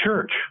be a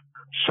church.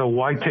 So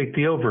why take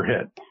the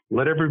overhead?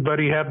 Let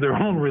everybody have their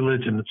own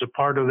religion. It's a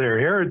part of their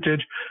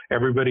heritage.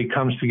 Everybody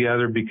comes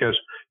together because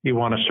you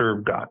want to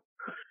serve God.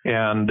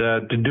 And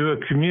to do a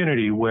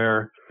community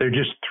where there are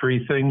just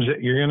three things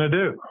that you're going to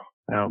do.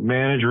 Now,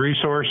 manage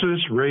resources,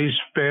 raise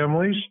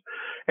families,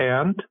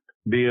 and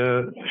be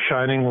a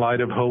shining light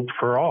of hope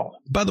for all.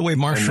 By the way,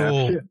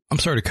 Marshall, I'm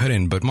sorry to cut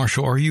in, but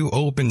Marshall, are you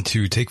open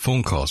to take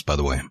phone calls, by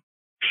the way?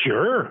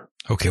 Sure.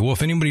 Okay, well,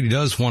 if anybody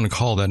does want to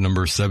call, that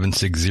number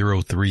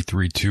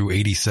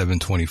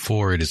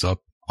 760-332-8724. It is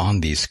up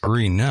on the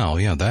screen now.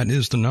 Yeah, that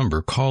is the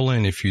number. Call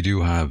in if you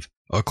do have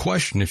a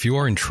question. If you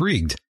are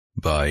intrigued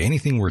by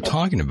anything we're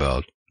talking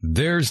about,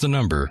 there's the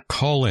number.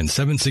 Call in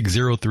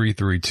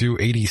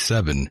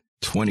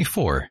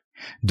 760-332-8724.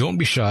 Don't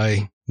be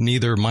shy.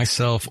 Neither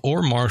myself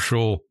or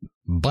Marshall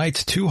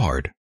bites too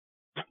hard.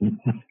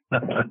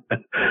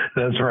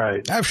 That's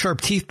right. I have sharp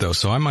teeth, though,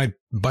 so I might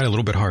bite a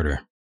little bit harder.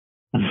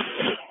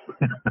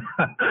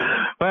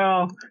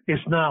 Well,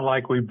 it's not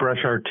like we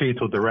brush our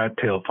teeth with the rat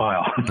tail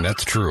file.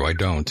 That's true. I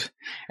don't.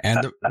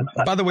 And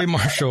by the way,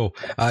 Marshall,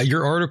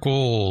 your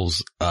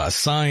articles,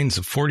 signs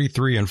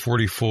 43 and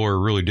 44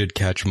 really did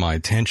catch my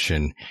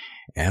attention.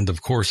 And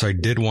of course, I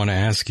did want to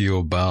ask you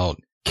about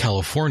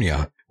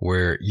California,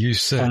 where you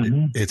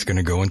said it's going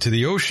to go into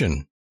the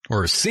ocean,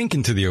 or sink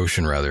into the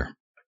ocean, rather.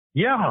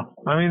 Yeah.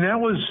 I mean,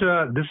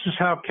 this is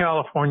how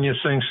California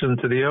sinks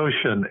into the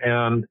ocean.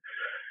 And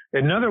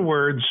in other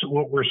words,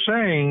 what we're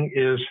saying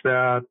is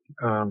that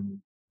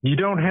you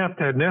don't have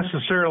to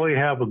necessarily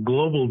have a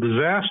global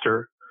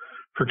disaster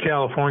for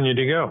California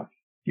to go.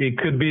 It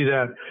could be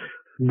that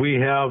we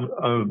have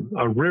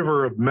a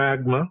river of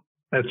magma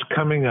that's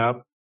coming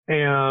up,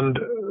 and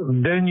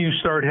then you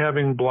start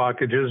having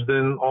blockages.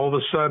 Then all of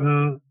a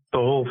sudden, the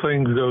whole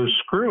thing goes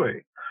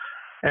screwy.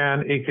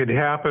 And it could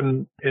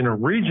happen in a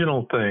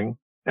regional thing.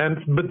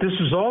 But this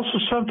is also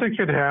something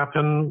could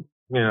happen,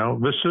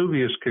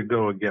 Vesuvius could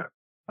go again.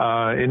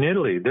 In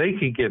Italy, they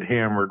could get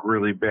hammered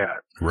really bad.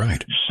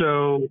 Right.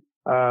 So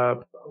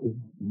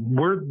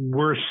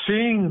we're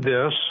seeing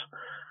this.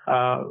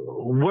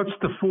 What's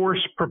the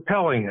force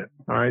propelling it?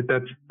 All right.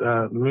 Let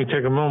me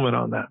take a moment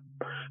on that.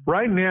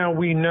 Right now,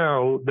 we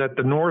know that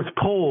the North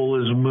Pole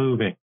is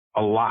moving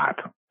a lot.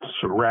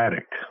 It's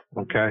erratic.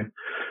 Okay.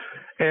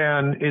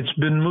 And it's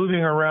been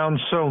moving around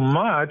so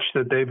much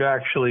that they've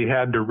actually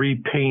had to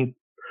repaint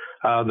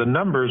the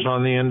numbers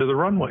on the end of the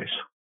runways.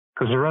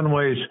 Because the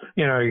runways,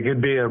 it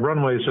could be a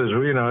runway says,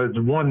 it's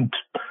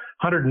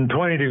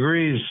 120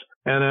 degrees,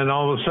 and then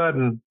all of a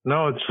sudden,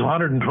 no, it's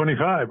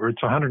 125 or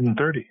it's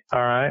 130. All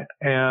right.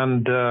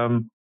 And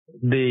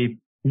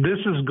this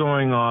is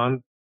going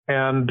on,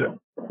 and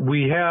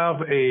we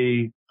have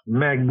a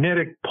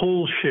magnetic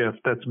pole shift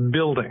that's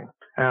building.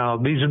 Now,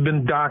 these have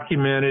been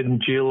documented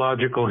in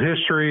geological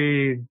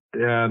history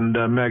and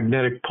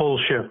magnetic pole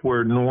shift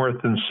where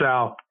north and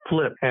south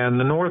flip, and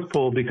the North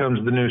Pole becomes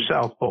the new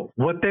South Pole.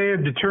 What they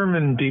have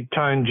determined in deep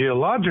time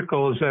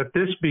geological is that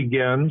this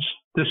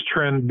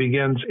trend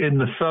begins in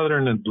the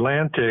southern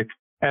Atlantic,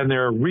 and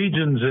there are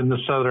regions in the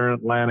southern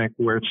Atlantic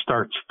where it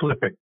starts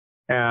flipping,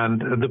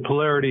 and the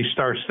polarity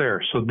starts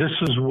there. So this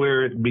is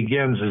where it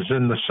begins, is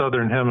in the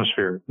southern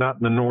hemisphere, not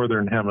in the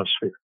northern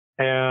hemisphere.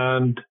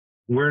 And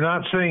we're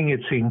not saying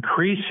it's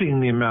increasing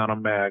the amount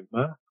of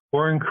magma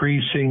or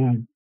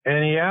increasing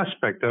any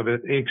aspect of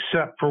it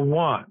except for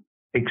one,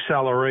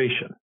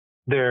 acceleration.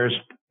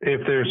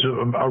 If there's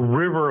a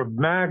river of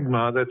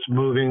magma that's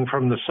moving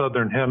from the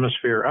southern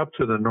hemisphere up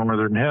to the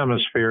northern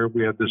hemisphere,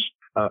 we have this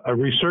a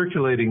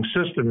recirculating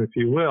system, if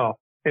you will.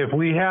 If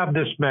we have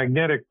this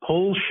magnetic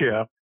pole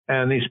shift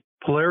and these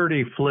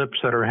polarity flips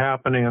that are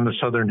happening in the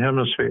southern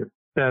hemisphere,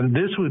 then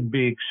this would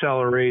be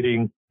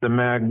accelerating the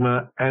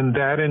magma, and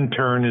that in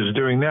turn is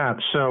doing that.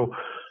 So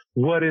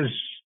what is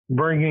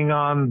bringing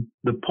on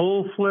the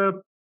pole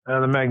flip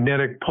and the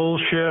magnetic pole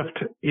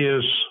shift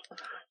is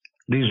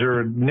these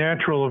are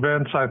natural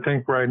events. I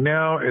think right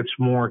now it's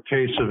more a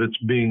case of it's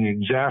being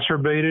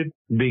exacerbated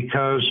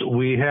because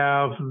we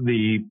have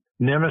the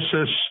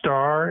Nemesis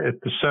star at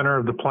the center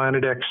of the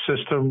Planet X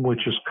system,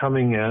 which is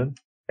coming in,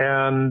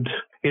 and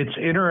it's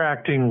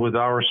interacting with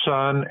our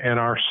sun, and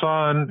our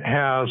sun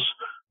has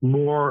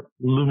more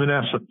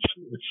luminescence.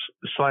 It's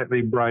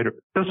slightly brighter.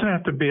 It doesn't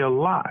have to be a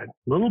lot. A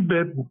little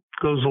bit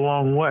goes a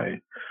long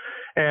way.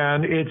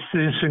 And it's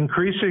this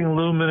increasing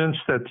luminance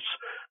that's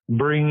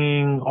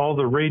bringing all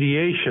the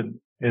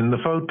radiation in the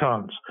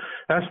photons.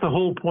 That's the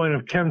whole point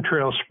of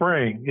chemtrail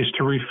spraying, is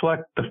to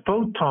reflect the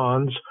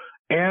photons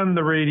and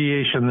the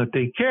radiation that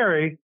they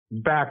carry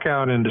back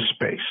out into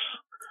space.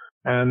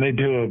 And they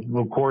do,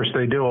 of course,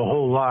 they do a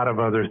whole lot of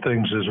other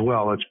things as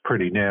well. It's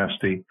pretty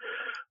nasty.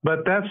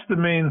 But that's the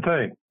main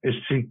thing, is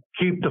to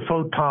keep the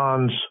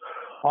photons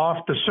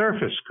off the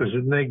surface, because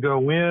then they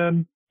go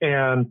in,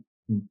 and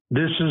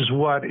this is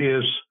what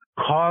is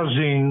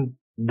causing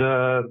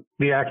the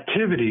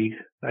activity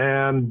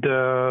and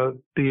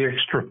the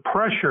extra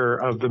pressure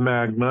of the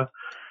magma.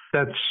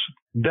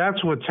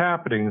 That's what's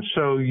happening.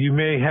 So you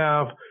may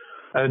have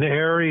an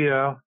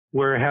area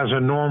where it has a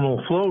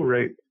normal flow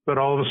rate, but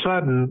all of a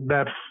sudden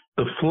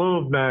the flow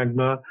of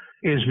magma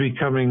is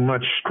becoming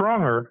much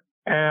stronger,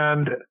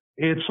 and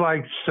it's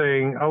like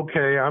saying,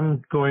 okay,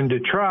 I'm going to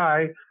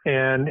try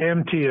and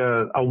empty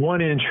a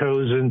 1-inch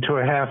hose into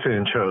a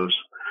 1/2-inch hose.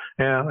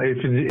 Now,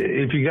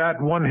 if you got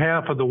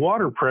 1/2 of the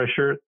water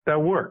pressure,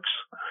 that works.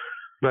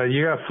 But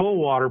you got full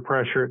water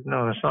pressure,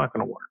 no, that's not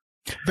going to work.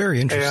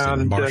 Very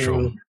interesting,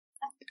 Marshall.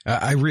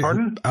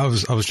 Pardon? I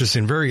was just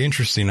saying, very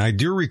interesting. I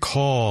do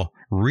recall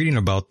reading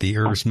about the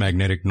Earth's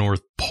magnetic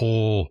North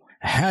Pole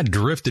had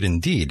drifted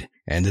indeed,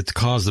 and it's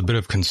caused a bit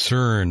of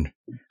concern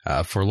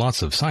for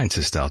lots of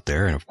scientists out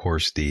there. And of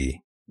course, the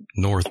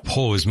North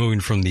Pole is moving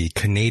from the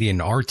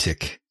Canadian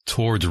Arctic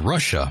towards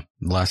Russia,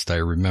 last I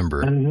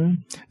remember. Mm-hmm.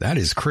 That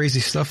is crazy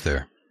stuff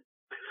there.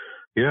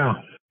 Yeah.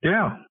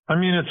 I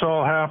mean, it's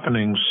all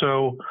happening.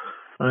 So,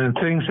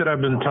 things that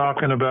I've been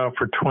talking about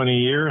for 20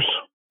 years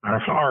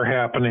are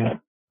happening.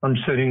 I'm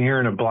sitting here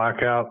in a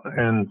blackout,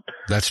 and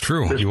that's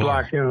true. This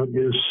blackout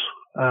is,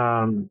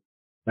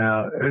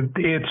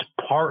 it's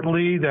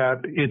partly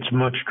that it's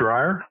much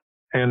drier,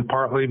 and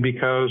partly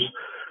because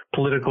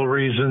political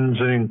reasons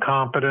and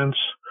incompetence.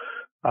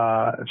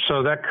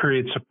 So that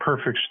creates a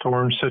perfect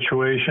storm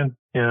situation.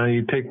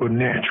 You take with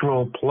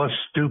natural plus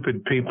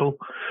stupid people,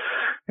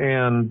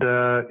 and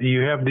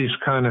you have these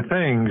kind of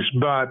things.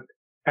 But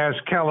as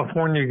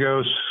California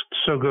goes,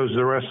 so goes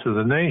the rest of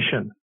the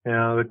nation.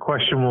 The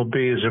question will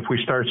be is if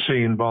we start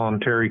seeing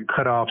voluntary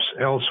cutoffs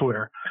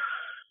elsewhere.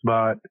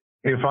 But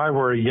if I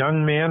were a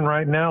young man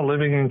right now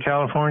living in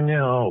California,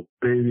 oh,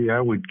 baby, I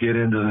would get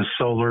into the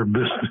solar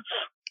business.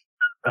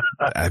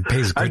 It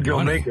pays good I'd go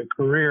money. make a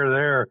career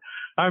there.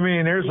 I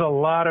mean, there's a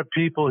lot of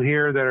people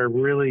here that are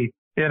really,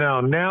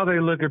 now they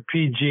look at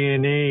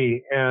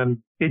PG&E, and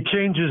it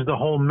changes the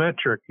whole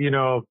metric,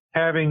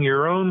 having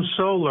your own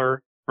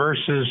solar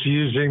versus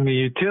using the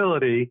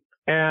utility.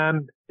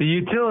 And the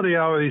utility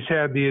always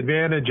had the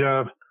advantage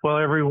of, well,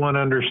 everyone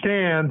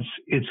understands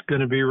it's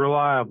going to be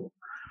reliable.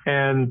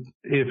 And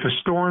if a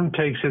storm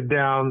takes it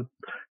down,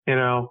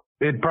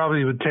 it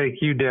probably would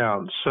take you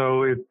down.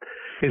 So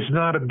it's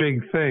not a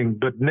big thing.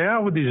 But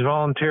now with these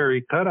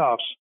voluntary cutoffs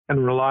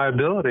and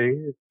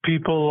reliability,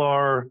 people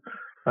are,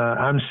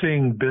 I'm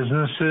seeing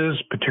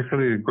businesses,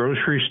 particularly the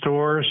grocery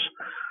stores,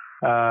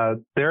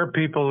 there are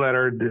people that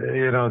are,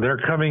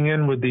 they're coming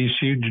in with these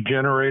huge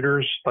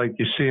generators like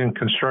you see in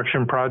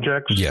construction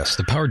projects. Yes,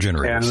 the power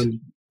generators. And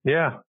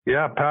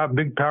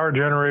big power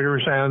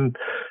generators, and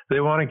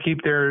they want to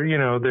keep their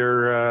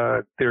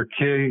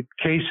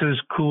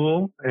cases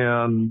cool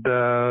and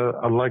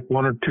like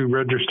 1 or 2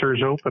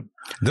 registers open.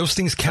 Those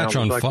things catch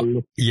on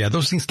fire. Yeah,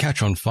 those things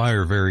catch on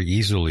fire very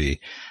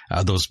easily.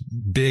 Those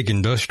big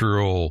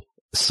industrial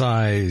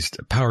sized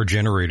power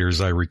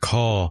generators, I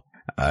recall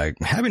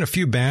having a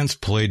few bands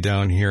played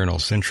down here in El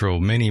Centro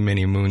many,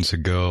 many moons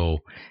ago,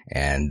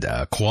 and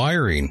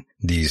acquiring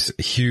these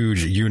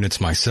huge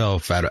units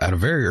myself at a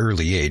very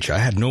early age. I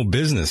had no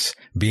business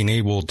being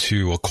able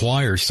to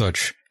acquire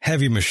such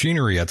heavy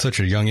machinery at such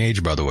a young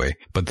age, by the way.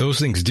 But those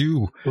things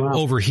do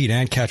overheat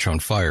and catch on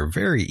fire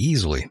very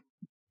easily.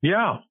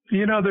 Yeah.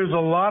 There's a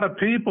lot of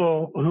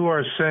people who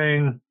are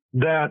saying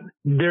that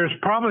there's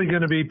probably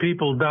going to be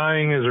people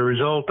dying as a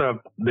result of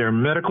their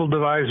medical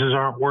devices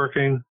aren't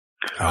working.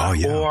 Oh,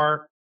 yeah.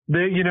 Or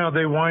they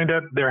wind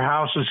up, their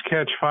houses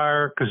catch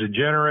fire because of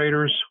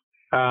generators.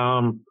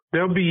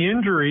 There'll be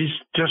injuries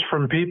just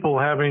from people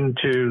having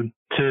to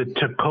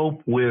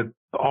cope with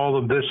all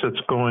of this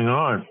that's going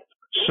on.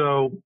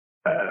 So,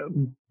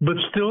 but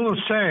still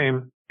the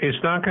same, this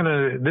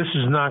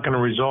is not going to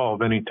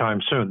resolve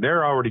anytime soon.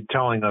 They're already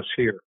telling us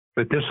here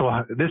that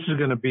this is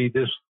going to be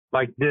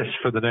like this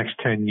for the next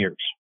 10 years.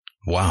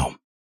 Wow.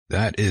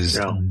 That is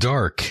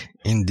dark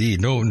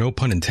indeed. No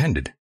pun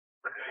intended.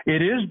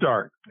 It is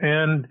dark.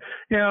 And,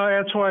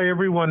 that's why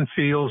everyone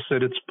feels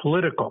that it's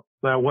political.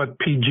 That what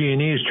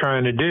PG&E is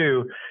trying to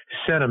do is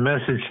send a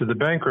message to the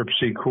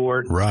bankruptcy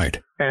court. Right.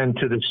 And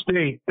to the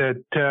state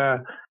that,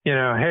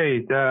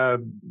 hey,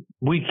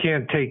 we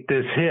can't take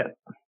this hit.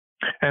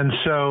 And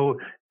so,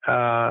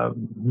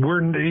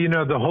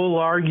 the whole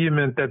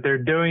argument that they're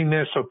doing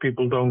this so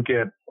people don't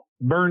get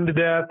burned to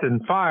death in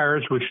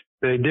fires, which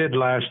they did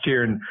last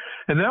year. And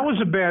that was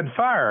a bad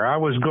fire. I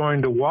was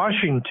going to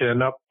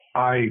Washington up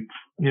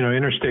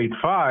Interstate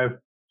 5,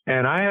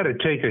 and I had to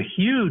take a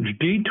huge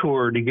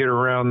detour to get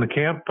around the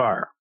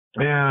campfire.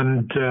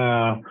 And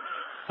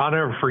I'll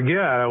never forget,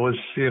 I was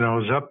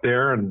up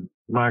there, and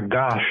my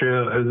gosh,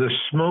 the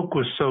smoke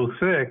was so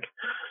thick,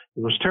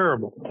 it was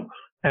terrible.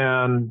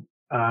 And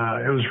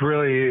it was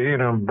really,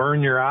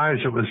 burn your eyes.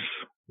 It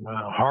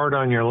hard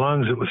on your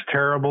lungs. It was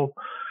terrible.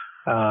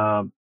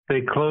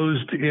 They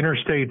closed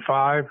Interstate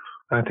 5.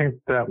 I think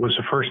that was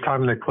the first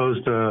time they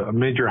closed a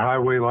major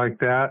highway like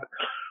that.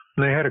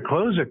 And they had to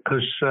close it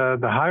because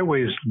the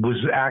highways was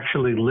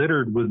actually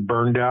littered with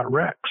burned out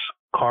wrecks,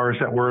 cars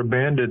that were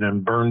abandoned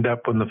and burned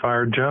up when the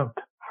fire jumped.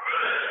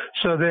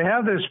 So they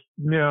have this,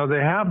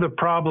 they have the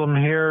problem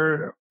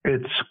here.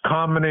 It's a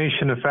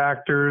combination of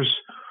factors,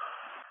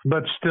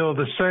 but still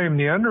the same.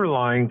 The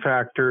underlying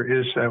factor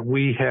is that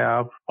we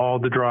have all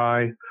the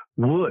dry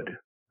wood.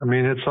 I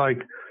mean, it's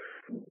like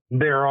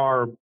there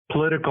are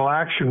political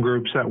action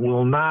groups that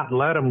will not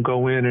let them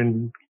go in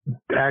and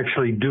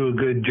actually do a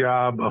good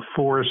job of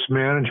forest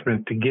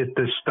management to get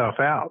this stuff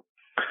out.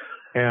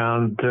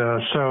 And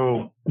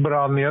but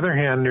on the other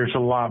hand, there's a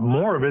lot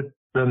more of it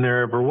than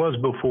there ever was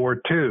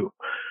before too.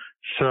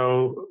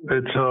 So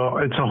it's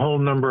a whole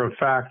number of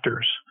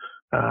factors.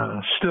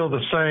 Still the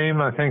same,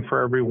 I think,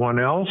 for everyone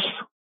else.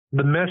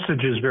 The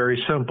message is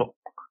very simple.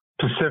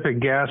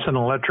 Pacific Gas and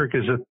Electric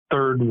is a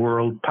third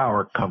world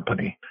power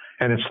company,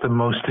 and it's the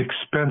most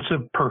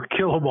expensive per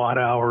kilowatt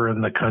hour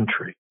in the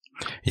country.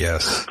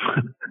 Yes.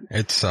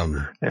 It's,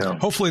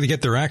 hopefully they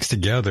get their acts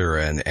together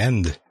and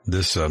end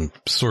this,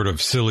 sort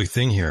of silly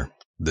thing here.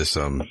 This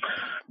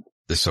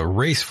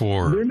race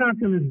for. They're not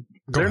going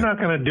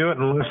to do it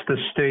unless the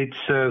state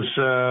says,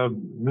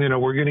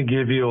 we're going to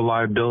give you a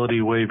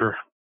liability waiver.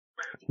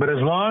 But as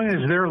long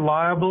as they're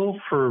liable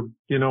for,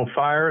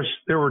 fires,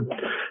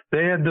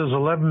 they had those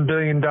 $11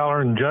 billion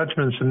in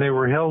judgments, and they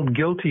were held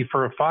guilty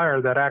for a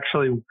fire that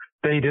actually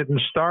they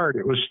didn't start.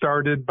 It was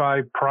started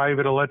by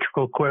private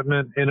electrical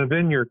equipment in a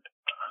vineyard,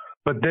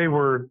 but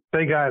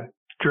they got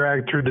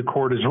dragged through the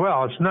court as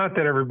well. It's not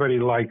that everybody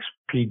likes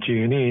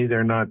PG&E.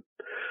 They're not,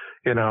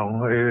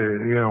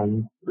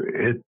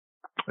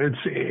 it's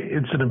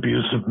an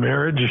abusive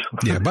marriage.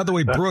 Yeah. By the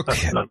way,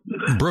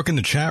 Brooke in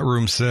the chat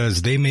room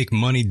says they make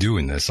money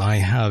doing this. I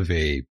have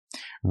a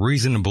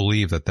reason to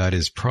believe that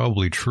is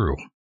probably true.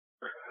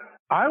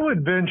 I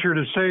would venture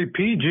to say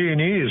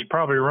PG&E is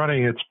probably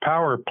running its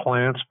power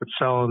plants, but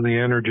selling the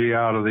energy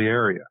out of the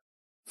area.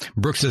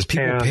 Brooke says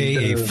people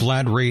pay a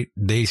flat rate.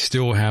 They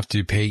still have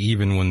to pay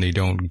even when they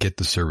don't get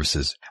the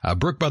services.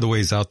 Brooke, by the way,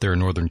 is out there in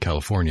Northern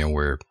California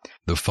where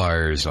the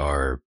fires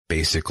are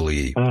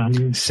basically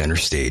center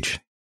stage.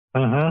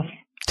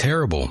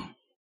 Terrible.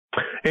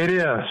 It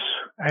is.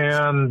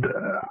 And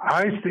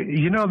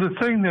the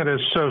thing that is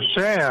so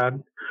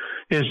sad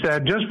is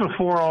that just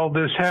before all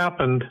this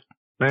happened,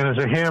 and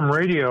as a ham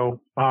radio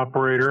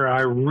operator,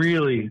 I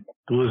really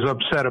was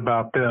upset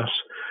about this.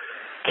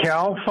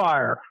 CAL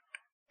FIRE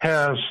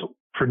has,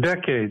 for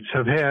decades,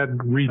 have had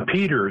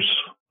repeaters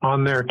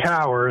on their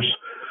towers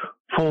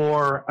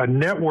for a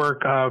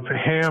network of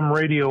ham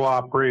radio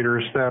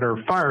operators that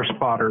are fire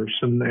spotters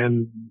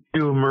and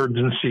do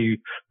emergency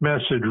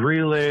message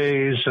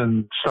relays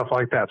and stuff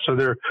like that. So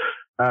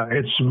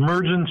it's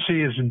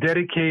a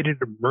dedicated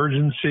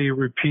emergency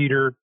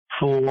repeater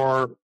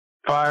for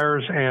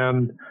fires.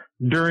 And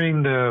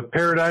during the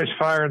Paradise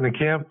Fire and the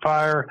Camp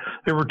Fire,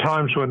 there were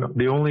times when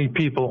the only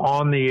people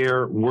on the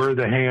air were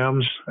the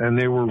hams, and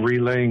they were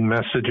relaying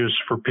messages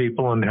for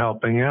people and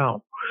helping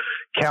out.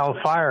 CAL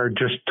FIRE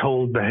just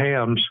told the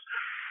hams,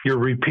 your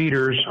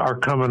repeaters are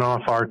coming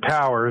off our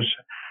towers.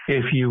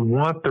 If you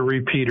want the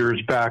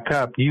repeaters back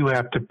up, you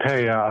have to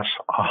pay us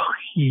a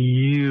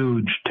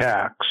huge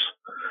tax,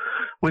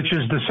 which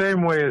is the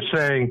same way as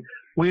saying,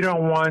 we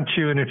don't want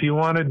you, and if you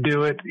want to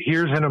do it,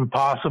 here's an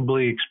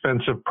impossibly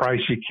expensive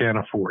price you can't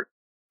afford.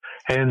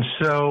 And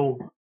so,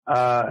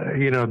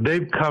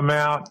 they've come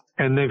out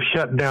and they've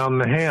shut down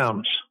the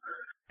hams.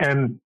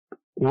 And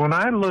when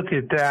I look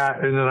at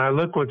that, and then I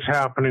look what's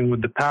happening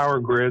with the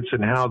power grids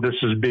and how this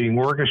is being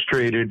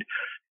orchestrated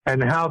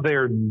and how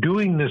they're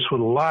doing this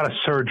with a lot of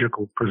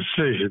surgical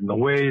precision, the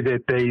way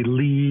that they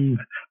leave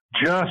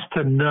just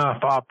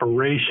enough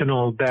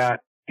operational that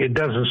it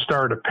doesn't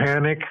start a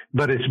panic,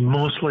 but it's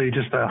mostly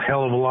just a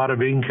hell of a lot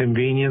of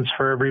inconvenience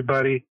for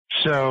everybody.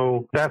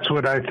 So that's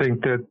what I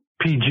think that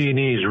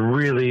PG&E is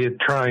really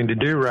trying to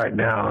do right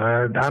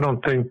now. I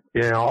don't think,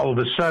 all of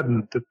a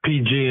sudden the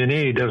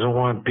PG&E doesn't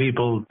want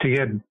people to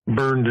get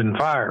burned in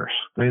fires.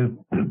 I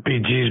mean,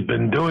 PG's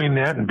been doing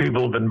that, and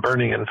people have been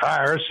burning in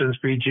fires since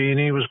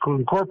PG&E was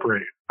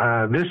incorporated.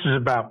 This is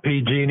about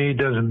PG&E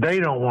they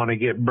don't want to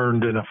get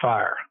burned in a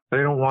fire. They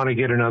don't want to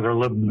get another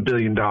 $11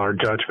 billion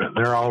judgment.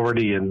 They're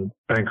already in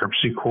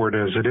bankruptcy court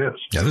as it is.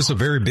 Yeah, this is a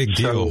very big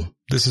deal.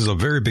 This is a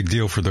very big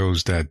deal for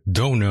those that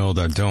don't know,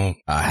 that don't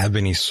have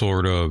any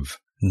sort of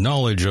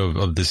knowledge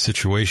of this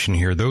situation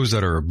here. Those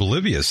that are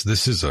oblivious,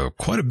 this is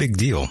quite a big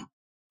deal.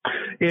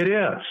 It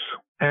is.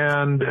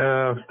 And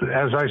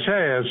as I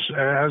say,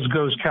 as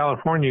goes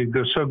California,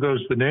 so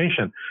goes the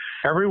nation.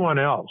 Everyone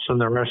else in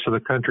the rest of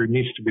the country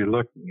needs to be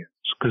looking at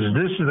this, because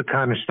this is the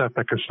kind of stuff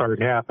that can start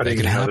happening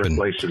in other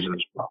places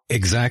as well.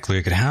 Exactly.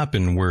 It could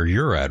happen where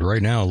you're at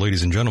right now,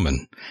 ladies and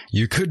gentlemen.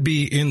 You could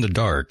be in the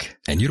dark,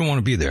 and you don't want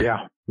to be there.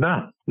 Yeah.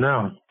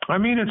 No. I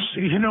mean, it's,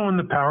 when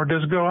the power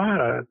does go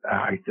out,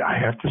 I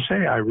have to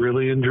say, I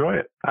really enjoy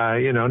it.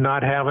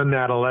 Not having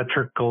that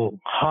electrical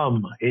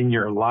hum in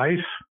your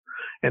life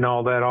and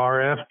all that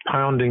RF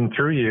pounding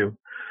through you,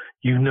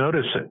 you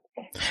notice it.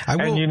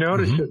 And you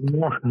notice it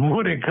more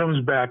when it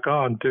comes back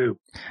on, too.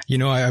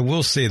 I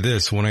will say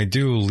this. When I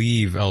do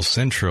leave El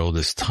Centro,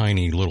 this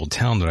tiny little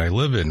town that I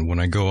live in, when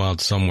I go out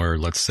somewhere,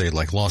 let's say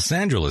like Los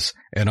Angeles,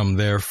 and I'm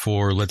there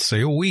for, let's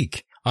say, a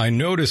week, I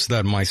notice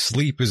that my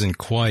sleep isn't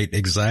quite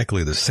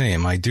exactly the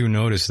same. I do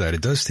notice that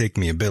it does take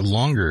me a bit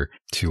longer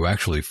to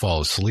actually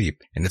fall asleep.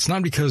 And it's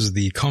not because of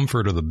the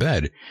comfort of the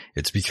bed.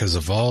 It's because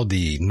of all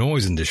the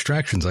noise and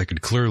distractions I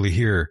could clearly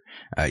hear,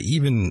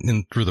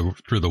 even through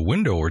the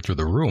window or through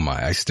the room.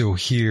 I still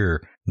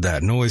hear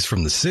that noise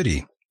from the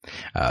city.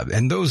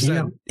 And those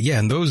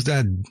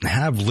that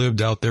have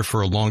lived out there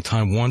for a long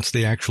time, once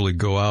they actually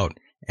go out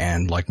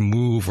and like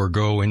move or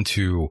go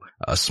into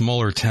a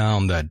smaller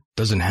town that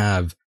doesn't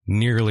have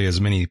nearly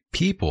as many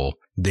people,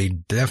 they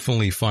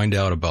definitely find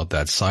out about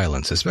that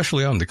silence,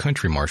 especially out in the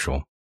country,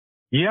 Marshall.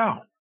 Yeah.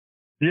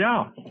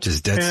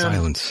 Just dead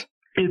silence.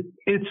 It's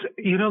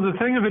the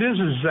thing of it is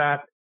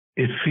that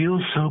it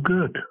feels so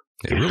good.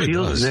 It really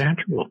feels does.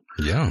 natural.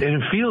 Yeah.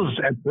 And it feels,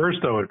 at first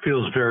though, it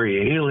feels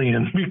very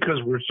alien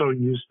because we're so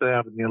used to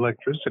having the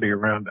electricity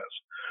around us.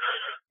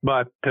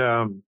 But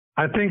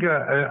I think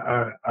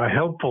a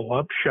helpful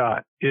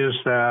upshot is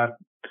that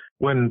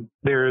when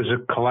there is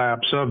a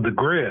collapse of the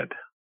grid,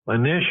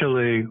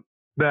 initially,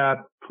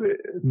 that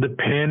the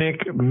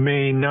panic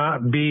may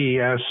not be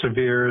as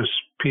severe as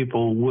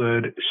people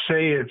would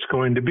say it's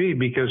going to be,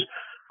 because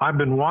I've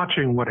been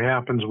watching what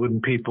happens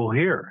when people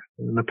hear.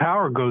 The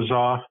power goes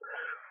off,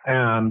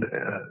 and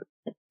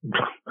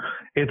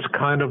it's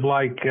kind of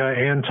like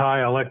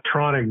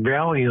anti-electronic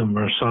Valium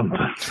or something.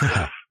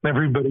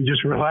 Everybody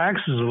just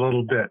relaxes a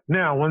little bit.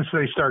 Now, once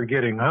they start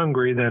getting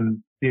hungry,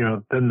 then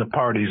the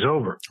party's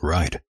over.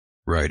 Right.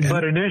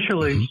 But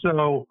initially,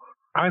 so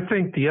I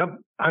think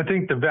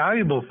the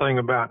valuable thing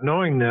about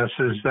knowing this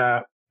is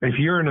that if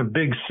you're in a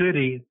big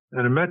city,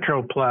 in a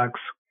metroplex,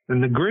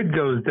 and the grid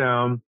goes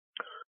down,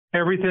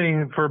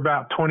 everything for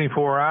about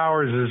 24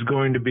 hours is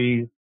going to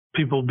be,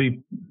 people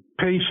be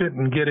patient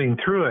in getting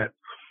through it.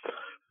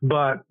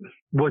 But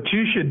what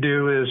you should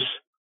do is,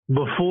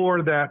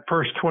 before that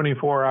first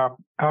 24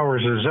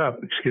 hours is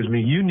up,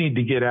 you need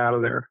to get out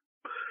of there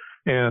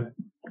and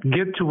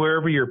get to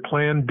wherever your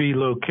plan B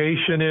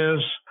location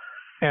is.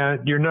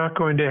 And you're not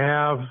going to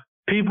have,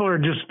 people are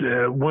just,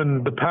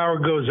 when the power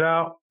goes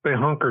out, they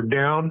hunker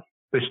down.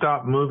 They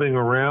stop moving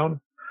around.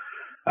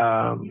 They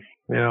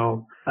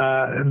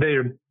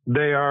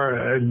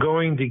are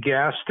going to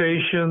gas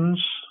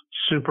stations,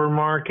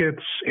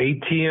 supermarkets,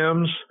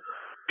 ATMs.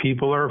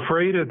 People are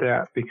afraid of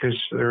that because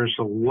there's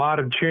a lot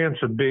of chance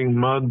of being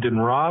mugged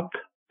and robbed.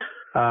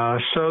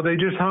 So they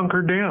just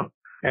hunker down.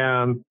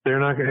 And they're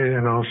not,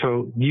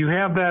 so you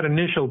have that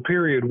initial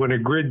period when a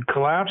grid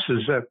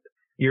collapses that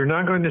you're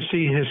not going to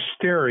see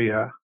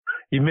hysteria.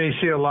 You may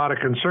see a lot of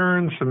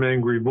concerns, some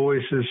angry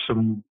voices,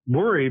 some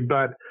worry,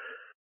 but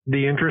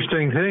the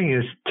interesting thing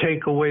is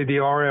take away the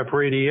RF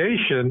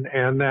radiation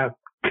and that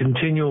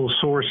continual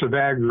source of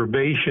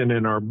aggravation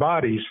in our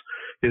bodies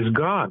is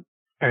gone.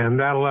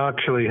 And that'll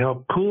actually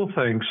help cool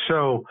things.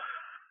 So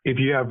if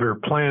you have your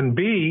plan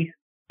B,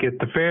 get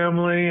the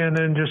family and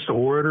then just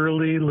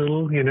orderly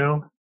little,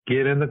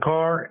 get in the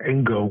car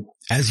and go.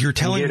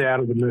 Get out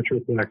of the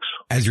metroplex.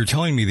 As you're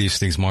telling me these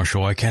things,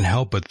 Marshall, I can't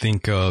help but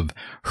think of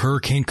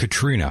Hurricane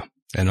Katrina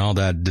and all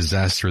that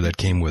disaster that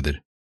came with it.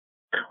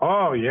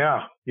 Oh,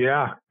 yeah.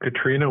 Yeah.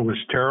 Katrina was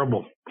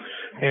terrible.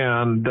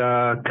 And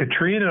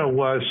Katrina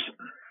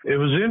it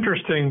was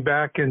interesting.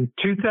 Back in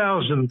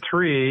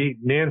 2003,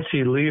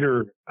 Nancy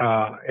Leader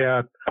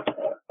at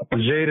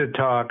Zeta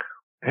Talk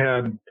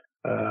had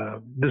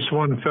this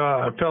one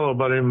fellow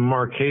by the name of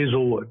Mark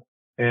Hazelwood.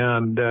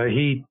 And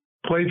he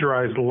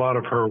plagiarized a lot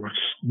of her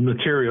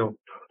material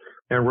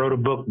and wrote a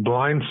book,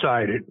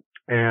 Blindsided.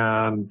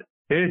 And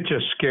it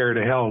just scared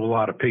the hell of a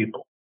lot of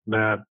people.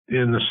 That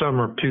in the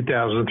summer of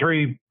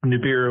 2003,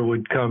 Nibiru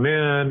would come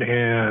in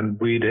and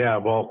we'd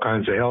have all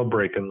kinds of hell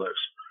breaking loose.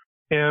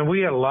 And we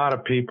had a lot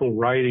of people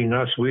writing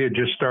us. We had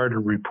just started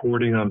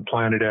reporting on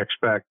Planet X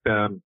back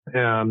then.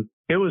 And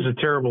it was a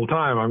terrible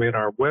time. I mean,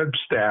 our web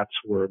stats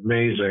were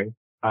amazing.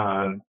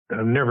 I've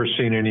never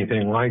seen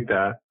anything like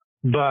that.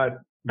 But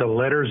the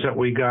letters that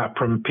we got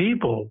from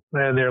people,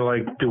 and they're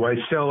like, do I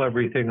sell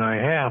everything I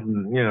have?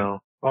 And,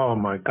 oh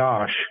my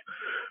gosh.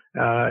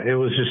 It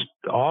was just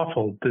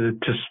awful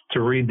to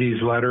read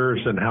these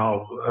letters and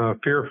how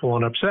fearful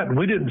and upset. And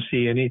we didn't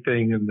see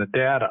anything in the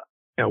data.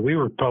 We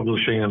were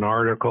publishing an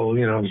article,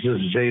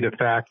 just Zeta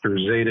factor,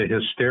 Zeta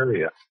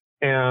hysteria.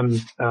 And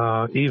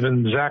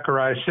even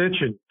Zachariah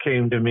Sitchin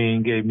came to me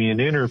and gave me an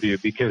interview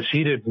because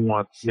he didn't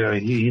want,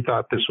 he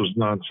thought this was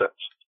nonsense.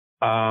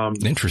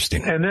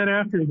 Interesting. And then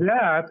after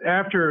that,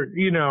 after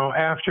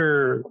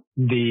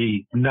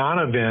the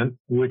non-event,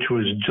 which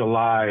was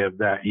July of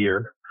that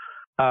year,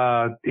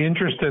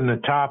 interest in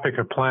the topic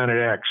of Planet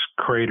X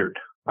cratered.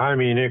 I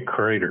mean, it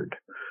cratered.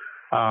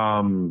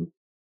 And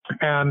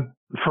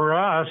for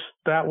us,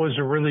 that was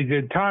a really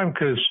good time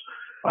because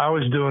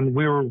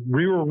we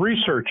were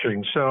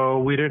researching, so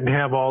we didn't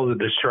have all the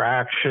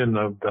distraction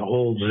of the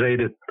whole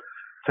Zeta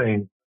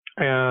thing.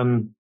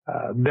 And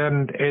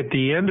then at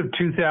the end of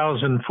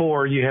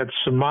 2004, you had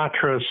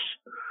Sumatras,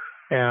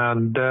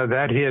 and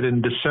that hit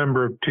in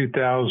December of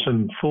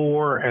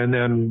 2004, and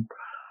then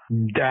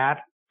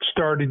that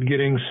started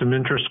getting some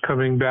interest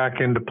coming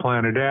back into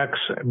Planet X,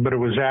 but it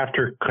was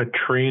after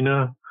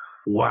Katrina.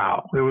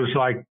 Wow. It was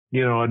like,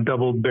 a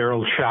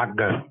double-barrel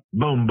shotgun.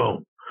 Boom,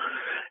 boom.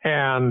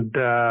 And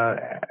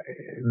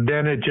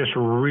then it just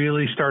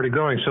really started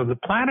going. So the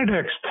Planet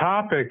X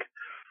topic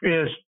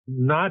is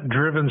not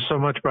driven so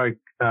much by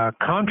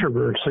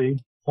controversy.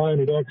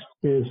 Planet X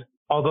is,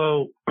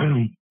 although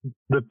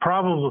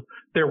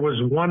there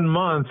was 1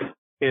 month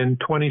in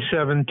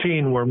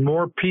 2017 where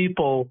more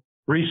people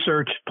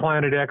researched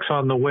Planet X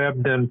on the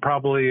web than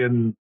probably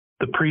in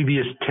the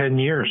previous 10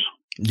 years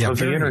of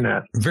the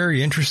internet.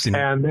 Very interesting,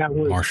 and that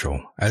was,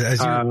 Marshall.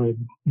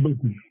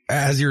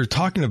 As you're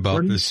talking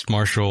about this,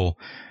 Marshall,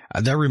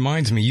 that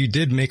reminds me, you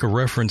did make a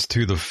reference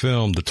to the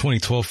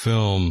 2012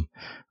 film,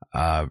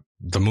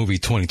 the movie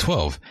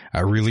 2012,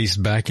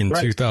 released back in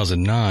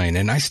 2009.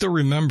 And I still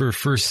remember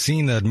first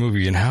seeing that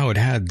movie and how it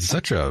had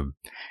such a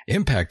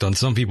impact on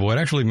some people. It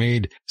actually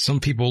made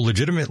some people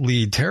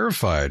legitimately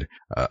terrified.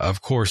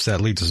 Of course,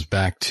 that leads us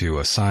back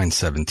to Sign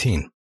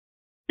 17.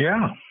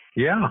 Yeah.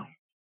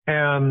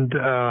 And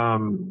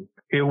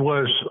it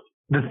was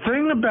the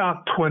thing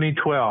about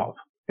 2012,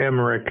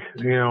 Emmerich,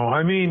 there's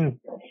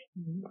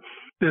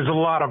a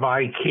lot of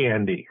eye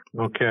candy,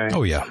 okay?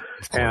 Oh, yeah,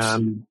 of course.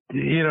 And,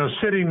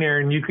 sitting there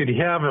and you could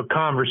have a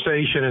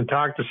conversation and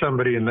talk to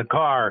somebody in the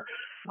car,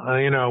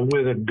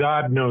 with a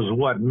God knows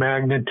what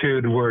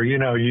magnitude where,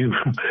 the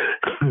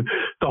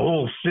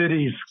whole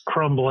city's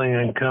crumbling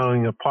and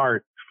coming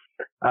apart.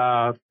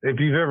 If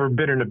you've ever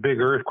been in a big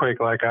earthquake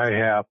like I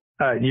have,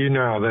 you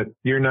know that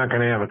you're not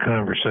going to have a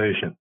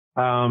conversation.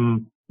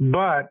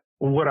 But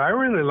what I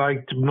really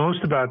liked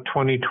most about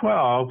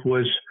 2012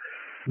 was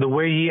the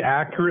way he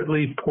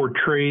accurately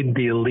portrayed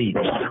the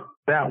elites.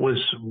 That was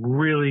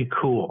really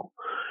cool.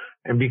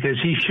 And because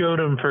he showed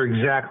them for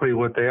exactly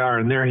what they are,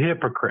 and they're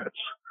hypocrites.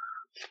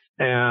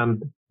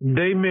 And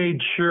they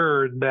made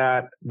sure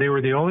that they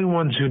were the only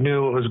ones who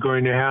knew what was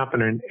going to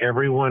happen, and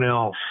everyone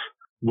else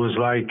was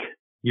like,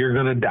 you're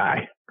going to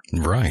die.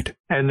 Right.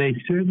 And they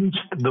sentenced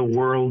the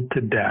world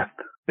to death.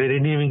 They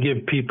didn't even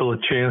give people a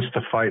chance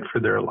to fight for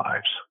their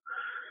lives.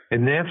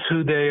 And that's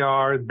who they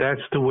are.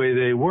 That's the way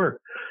they work.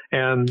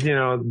 And,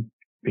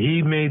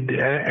 he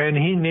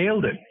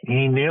nailed it.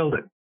 He nailed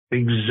it.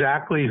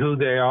 Exactly who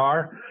they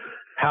are,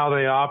 how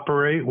they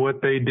operate,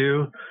 what they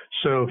do.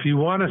 So if you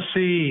want to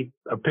see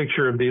a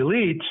picture of the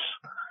elites,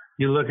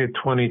 you look at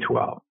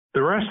 2012.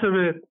 The rest of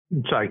it,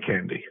 it's eye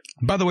candy.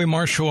 By the way,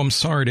 Marshall, I'm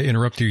sorry to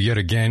interrupt you yet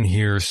again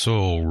here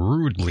so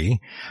rudely.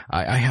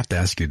 I have to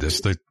ask you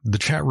this. The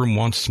chat room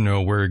wants to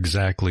know, where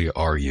exactly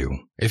are you?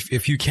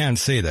 If you can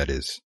say, that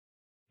is.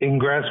 In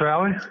Grass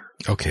Valley?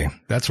 Okay.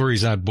 That's where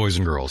he's at, boys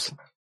and girls.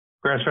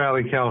 Grass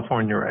Valley,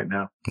 California right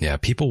now. Yeah,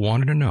 people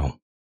wanted to know.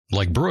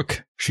 Like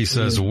Brooke, she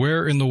says,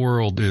 where in the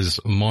world is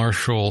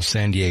Marshall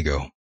San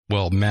Diego?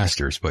 Well,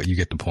 Masters, but you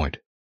get the point.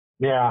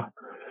 Yeah.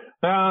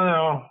 No,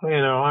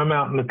 I'm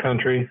out in the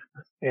country.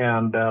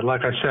 And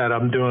like I said,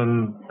 I'm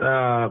doing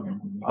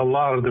a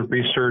lot of the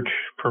research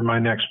for my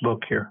next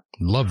book here.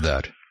 Love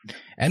that.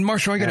 And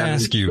Marshall, I got to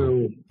ask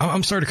you,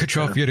 I'm sorry to cut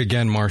you off yet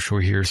again, Marshall,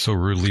 here so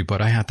rudely,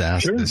 but I have to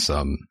ask this.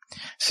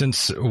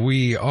 Since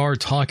we are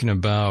talking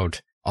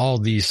about all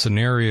these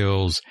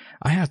scenarios,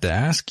 I have to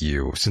ask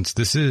you, since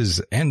this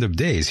is end of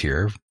days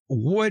here,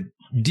 what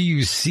do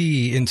you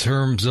see in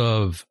terms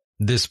of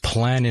this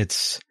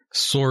planet's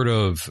sort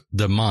of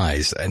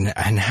demise,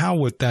 and how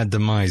would that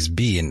demise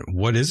be, and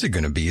what is it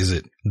going to be? Is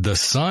it the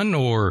sun,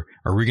 or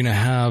are we going to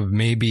have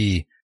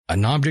maybe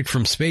an object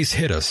from space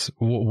hit us?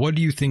 What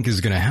do you think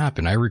is going to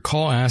happen? I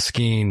recall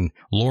asking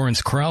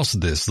Lawrence Krauss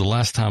this the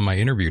last time I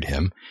interviewed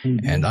him,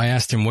 and I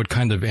asked him what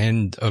kind of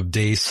end of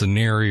day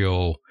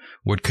scenario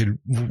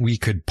we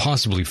could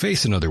possibly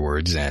face, in other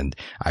words, and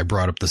I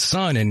brought up the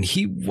sun, and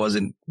he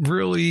wasn't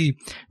really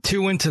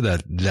too into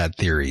that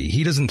theory.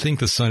 He doesn't think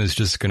the sun is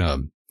just going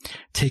to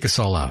take us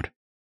all out.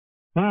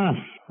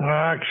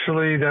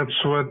 Actually, that's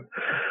what,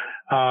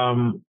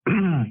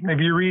 if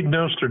you read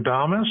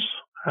Nostradamus,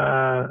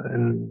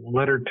 in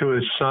Letter to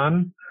His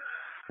Son,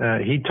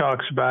 he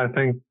talks about, I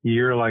think,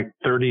 year like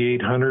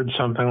 3800,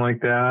 something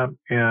like that.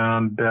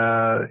 And,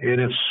 it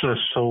is a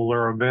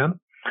solar event,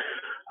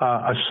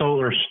 a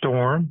solar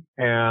storm.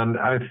 And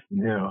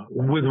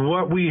with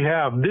what we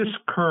have, this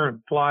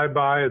current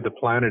flyby of the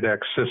Planet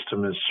X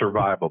system is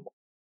survivable.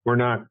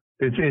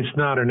 It's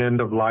not an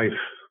end of life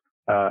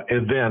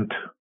event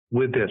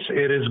with this.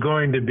 It is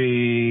going to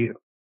be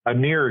a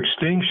near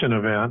extinction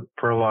event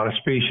for a lot of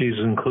species,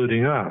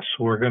 including us.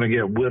 We're going to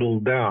get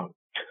whittled down,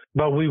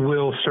 but we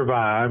will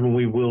survive and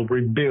we will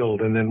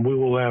rebuild, and then we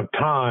will have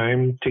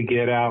time to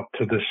get out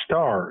to the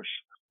stars.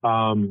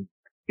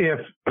 if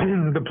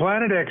the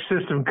Planet X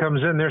system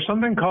comes in, there's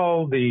something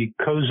called the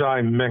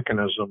Kozai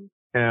mechanism.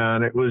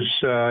 And it was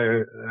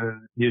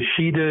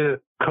Yoshida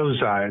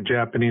Kozai, a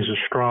Japanese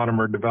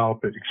astronomer,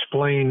 developed it,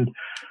 explained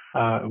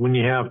when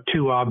you have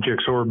two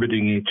objects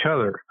orbiting each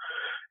other.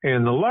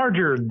 And the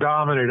larger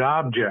dominant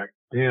object,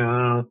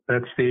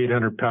 that's the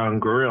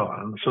 800-pound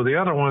gorilla. So the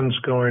other one's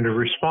going to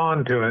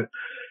respond to it.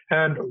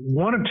 And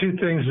one of two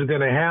things is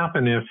going to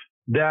happen if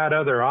that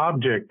other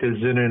object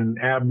is in an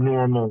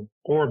abnormal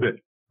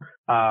orbit,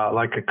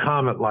 like a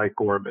comet-like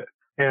orbit.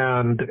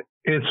 And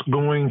it's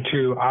going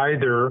to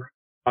either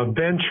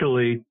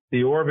eventually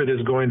the orbit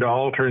is going to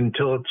alter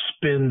until it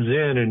spins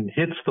in and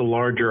hits the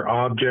larger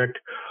object,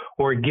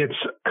 or it gets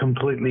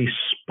completely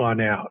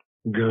spun out,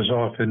 goes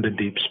off into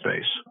deep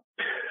space.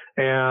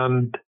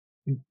 And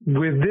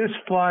with this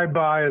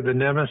flyby of the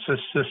Nemesis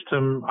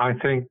system, I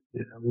think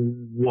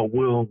what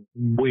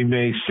we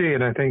may see,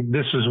 and I think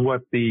this is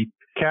what the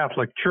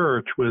Catholic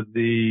Church with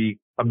the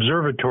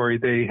observatory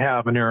they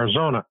have in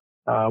Arizona.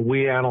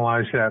 We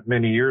analyzed that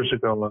many years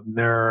ago, and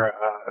their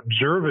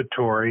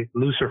observatory,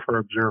 Lucifer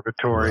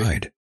Observatory,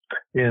 right,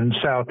 in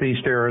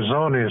southeast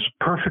Arizona is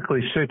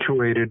perfectly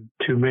situated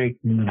to make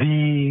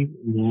the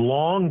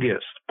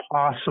longest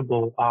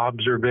possible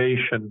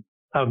observation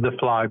of the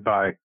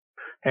flyby.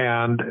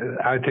 And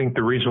I think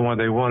the reason why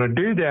they want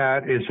to do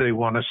that is they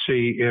want to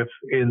see if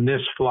in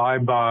this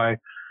flyby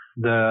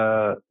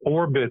the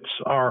orbits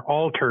are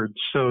altered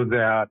so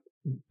that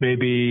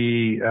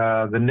maybe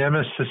the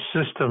Nemesis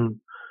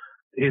system,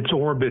 its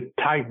orbit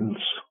tightens.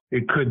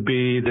 It could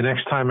be the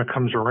next time it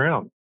comes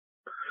around.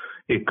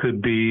 It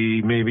could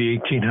be maybe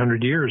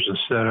 1,800 years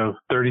instead of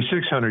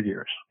 3,600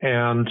 years.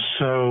 And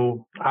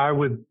so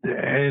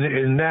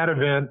in that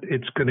event,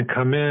 it's going to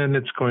come in,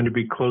 it's going to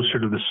be closer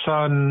to the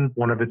sun.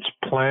 One of its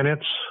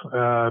planets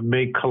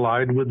may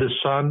collide with the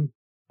sun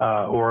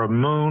or a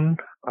moon,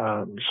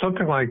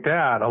 something like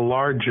that. A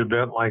large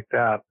event like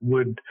that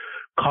would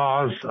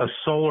cause a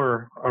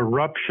solar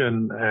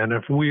eruption, and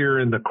if we're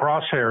in the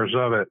crosshairs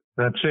of it,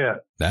 that's it.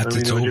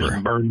 It's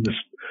over. Just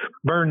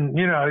burn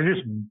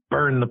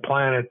the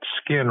planet's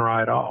skin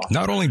right off.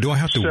 Not only do I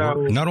have to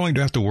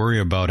worry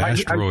about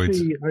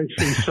asteroids. I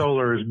see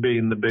solar as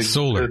being the big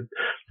solar.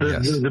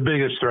 The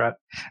biggest threat.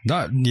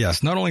 Not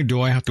only do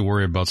I have to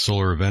worry about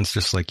solar events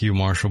just like you,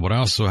 Marshall, but I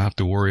also have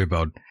to worry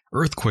about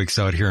earthquakes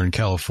out here in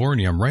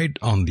California. I'm right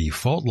on the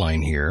fault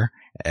line here,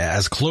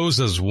 as close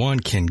as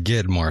one can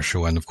get,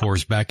 Marshall. And of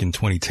course, back in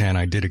 2010,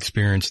 I did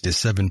experience the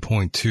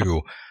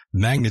 7.2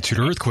 magnitude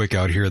earthquake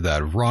out here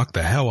that rocked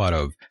the hell out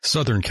of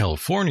Southern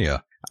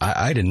California.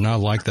 I did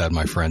not like that,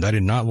 my friend. I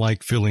did not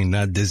like feeling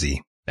that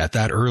dizzy at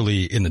that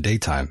early in the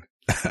daytime.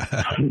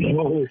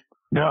 No.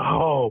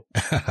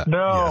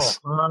 Yes.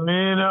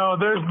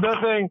 There's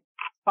nothing.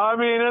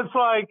 It's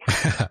like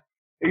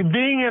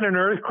being in an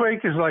earthquake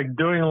is like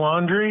doing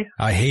laundry.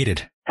 I hate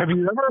it. Have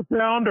you ever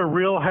found a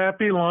real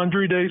happy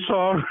laundry day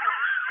song?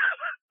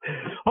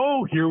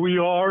 Oh, here we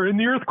are in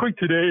the earthquake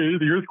today.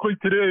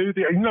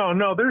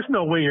 No, there's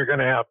no way you're going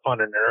to have fun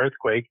in an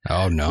earthquake.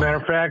 Oh, no. Matter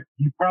of fact,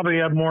 you probably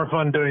have more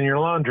fun doing your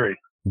laundry.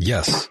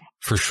 Yes,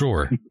 for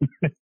sure.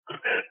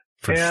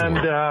 Did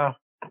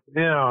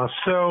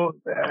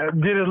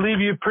it leave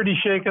you pretty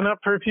shaken up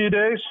for a few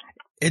days?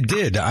 It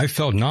did. I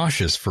felt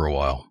nauseous for a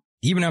while.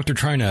 Even after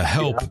trying to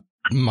help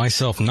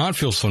myself not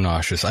feel so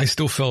nauseous, I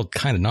still felt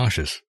kind of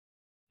nauseous.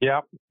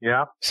 Yep.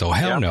 So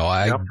hell no,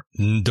 I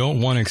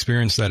don't want to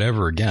experience that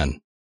ever again.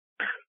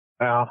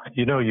 Well,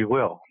 you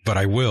will. But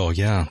I will,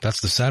 yeah. That's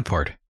the sad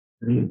part.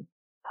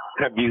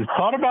 Have you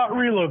thought about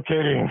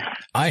relocating?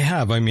 I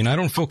have. I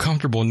don't feel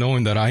comfortable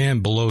knowing that I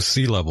am below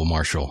sea level,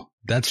 Marshall.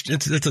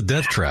 It's a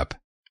death trap.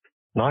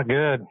 Not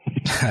good.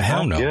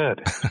 Hell no.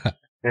 Good.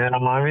 And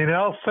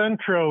El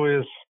Centro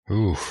is.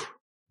 Oof.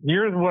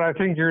 You're at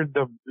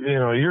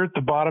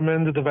the bottom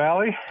end of the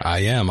valley. I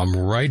am. I'm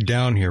right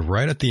down here,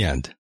 right at the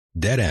end.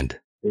 Dead end.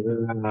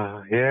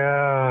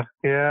 Yeah,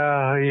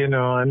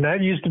 and that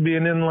used to be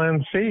an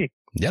inland sea.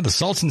 Yeah, the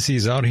Salton Sea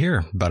is out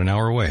here, about an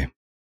hour away.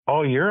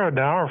 Oh, you're an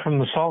hour from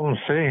the Salton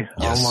Sea.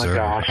 Yes, oh my sir.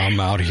 gosh. I'm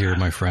out here,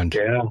 my friend.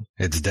 Yeah.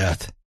 It's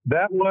death.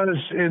 That was,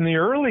 in the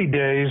early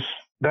days,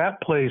 that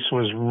place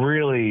was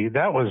really,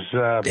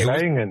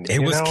 banging. It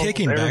was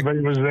kicking back.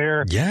 Everybody was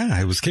there.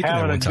 Yeah, it was kicking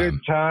at one time. Having a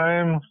good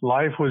time.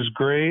 Life was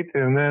great,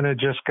 and then it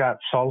just got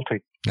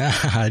salty.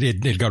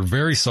 It got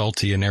very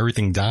salty, and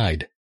everything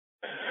died.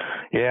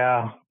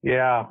 Yeah,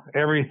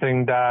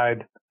 everything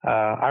died.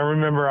 I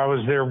remember I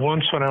was there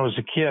once when I was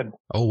a kid.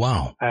 Oh,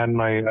 wow. And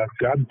my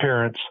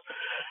godparents.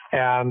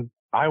 And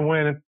I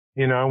went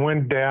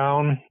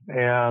down,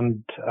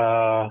 and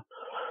the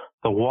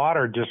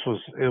water just was,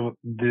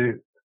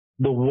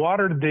 the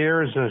water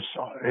there is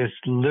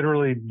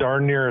literally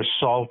darn near as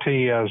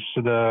salty as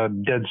the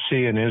Dead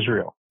Sea in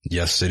Israel.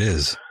 Yes, it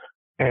is.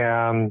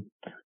 And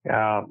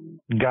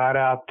got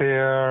out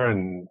there,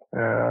 and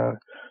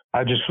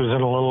I just was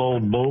in a little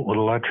old boat with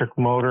electric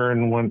motor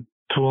and went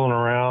tooling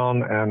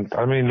around. And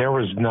there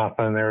was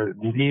nothing there.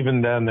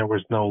 Even then, there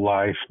was no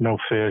life, no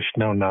fish,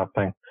 no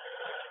nothing.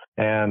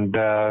 And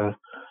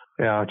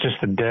Yeah,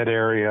 just a dead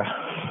area.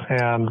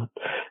 And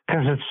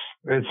because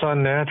it's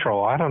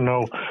unnatural. I don't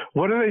know.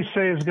 What do they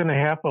say is going to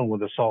happen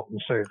with the Salton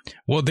Sea?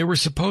 Well, they were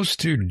supposed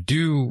to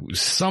do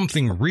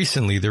something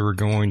recently. They were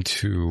going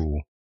to,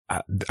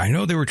 I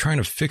know they were trying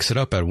to fix it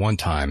up at one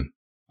time.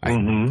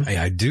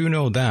 I do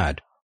know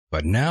that.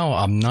 But now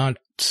I'm not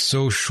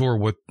so sure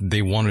what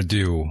they want to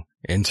do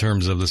in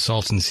terms of the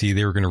Salton Sea.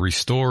 They were going to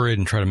restore it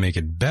and try to make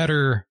it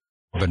better.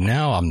 But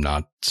now I'm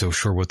not so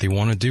sure what they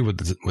want to do with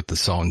the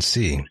Salton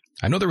Sea.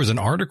 I know there was an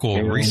article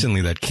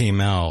recently that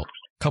came out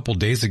a couple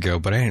days ago,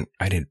 but I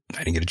didn't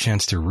get a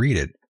chance to read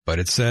it. But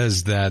it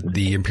says that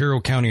the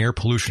Imperial County Air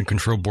Pollution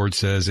Control Board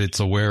says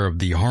it's aware of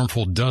the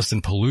harmful dust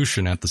and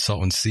pollution at the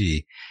Salton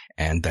Sea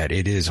and that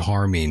it is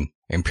harming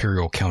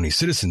Imperial County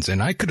citizens.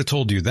 And I could have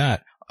told you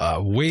that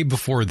way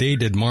before they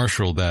did,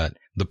 Marshall, that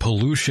the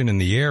pollution in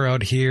the air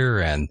out here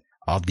and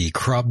the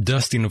crop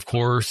dusting, of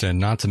course, and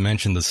not to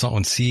mention the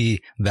Salton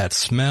Sea, that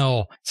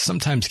smell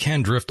sometimes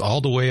can drift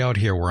all the way out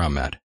here where I'm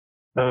at.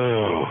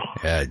 Oh.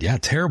 Yeah,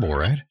 terrible,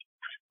 right?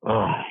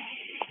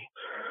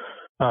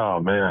 Oh,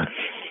 man.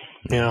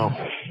 You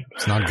know,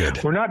 it's not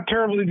good. We're not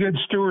terribly good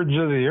stewards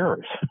of the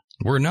earth.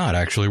 We're not,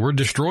 actually. We're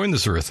destroying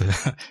this earth,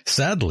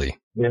 sadly.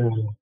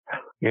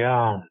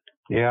 Yeah.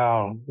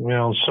 You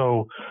know,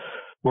 so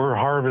we're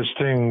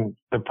harvesting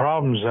the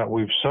problems that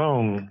we've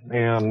sown.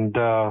 And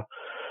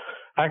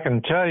I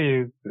can tell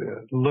you,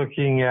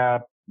 looking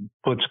at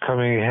what's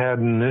coming ahead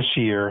in this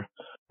year,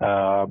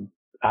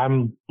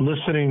 I'm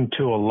listening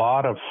to a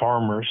lot of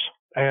farmers,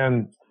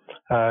 and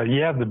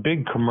you have the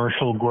big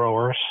commercial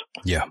growers.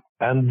 Yeah.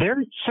 And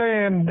they're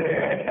saying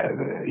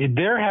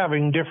they're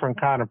having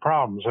different kind of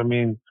problems. I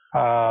mean,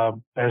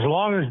 as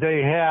long as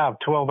they have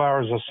 12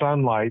 hours of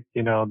sunlight,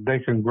 you know, they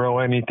can grow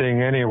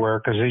anything anywhere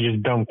because they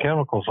just dump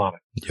chemicals on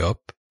it. Yep.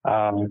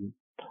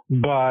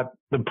 But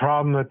the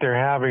problem that they're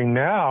having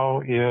now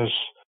is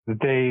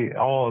that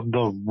all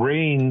the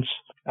rains,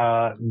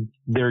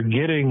 they're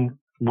getting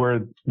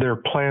where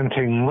they're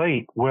planting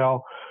late.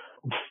 Well,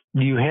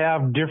 you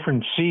have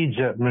different seeds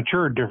that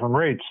mature at different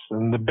rates,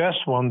 and the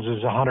best ones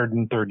is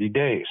 130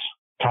 days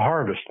to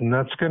harvest, and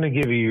that's going to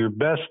give you your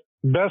best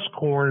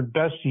corn,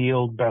 best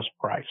yield, best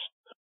price.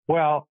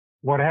 Well,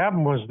 what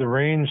happened was the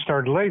rain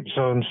started late,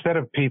 so instead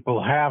of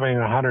people having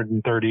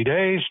 130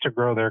 days to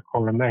grow their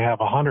corn, they have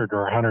 100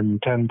 or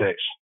 110 days.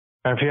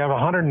 And if you have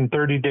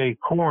 130-day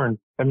corn,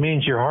 that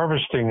means you're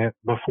harvesting it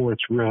before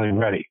it's really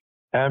ready.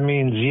 That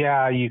means,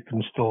 yeah, you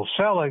can still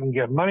sell it and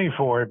get money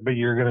for it, but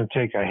you're going to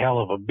take a hell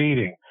of a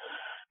beating.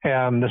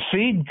 And the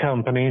seed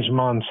companies,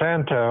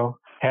 Monsanto,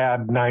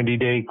 had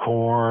 90-day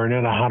corn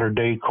and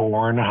 100-day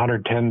corn,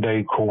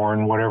 110-day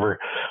corn, whatever.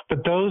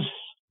 But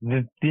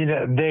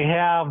they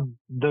have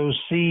those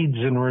seeds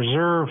in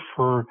reserve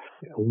for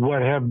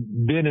what have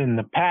been in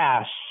the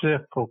past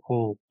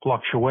cyclical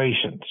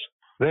fluctuations.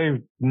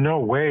 No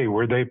way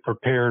were they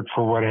prepared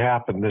for what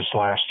happened this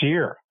last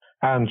year.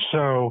 And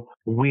so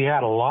we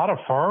had a lot of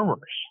farmers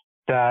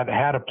that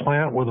had to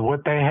plant with what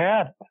they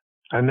had.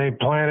 And they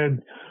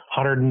planted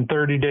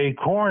 130-day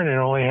corn and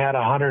only had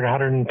 100,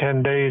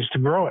 110 days to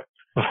grow it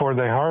before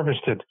they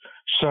harvested.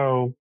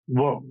 So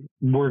what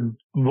we're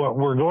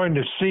going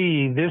to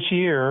see this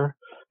year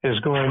is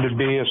going to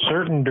be a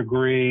certain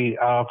degree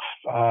of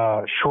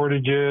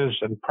shortages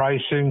and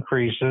price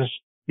increases.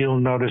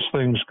 You'll notice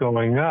things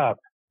going up.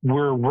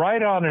 We're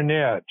right on an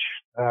edge.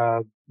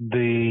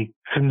 The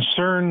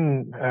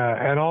concern,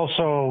 and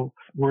also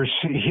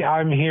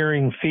I'm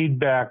hearing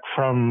feedback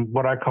from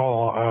what I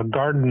call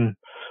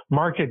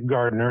market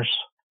gardeners.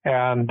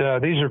 And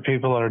these are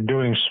people that are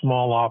doing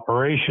small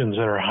operations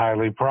that are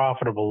highly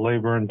profitable,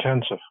 labor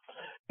intensive.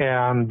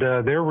 And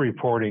they're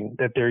reporting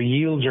that their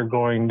yields are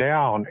going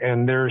down.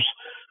 And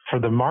for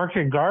the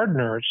market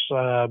gardeners,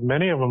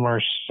 many of them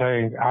are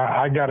saying,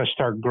 I got to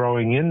start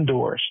growing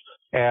indoors.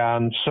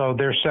 And so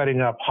they're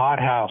setting up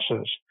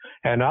hothouses,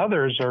 and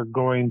others are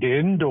going to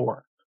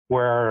indoor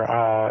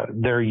where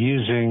they're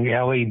using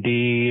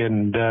LED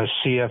and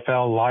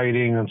CFL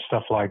lighting and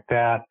stuff like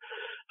that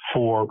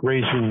for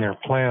raising their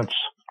plants.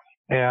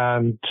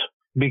 And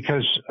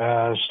because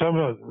some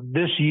of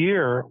this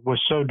year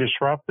was so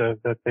disruptive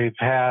that they've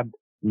had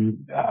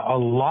a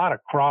lot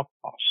of crop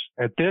loss.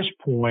 At this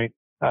point,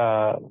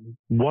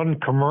 one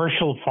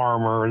commercial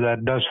farmer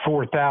that does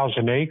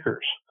 4,000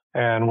 acres,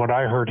 and what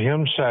I heard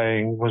him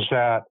saying was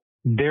that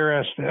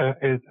there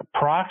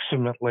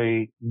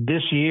approximately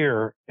this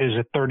year is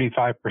a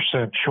 35%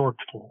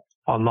 shortfall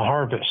on the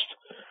harvest.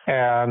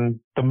 And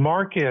the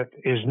market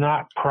is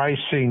not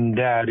pricing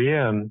that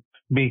in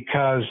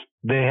because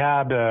they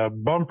had a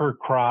bumper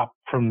crop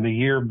from the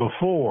year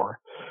before.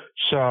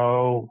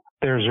 So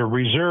there's a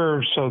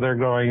reserve. So they're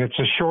going, it's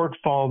a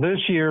shortfall this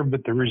year,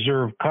 but the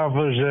reserve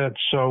covers it.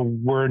 So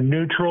we're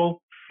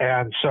neutral.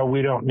 And so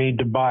we don't need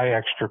to buy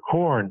extra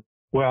corn.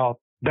 Well,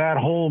 that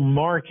whole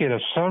market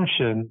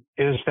assumption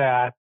is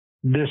that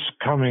this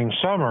coming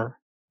summer,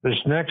 this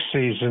next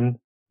season,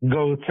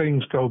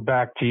 things go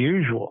back to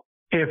usual.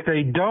 If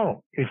they don't,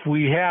 if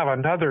we have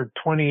another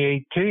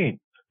 2018,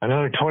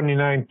 another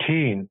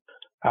 2019,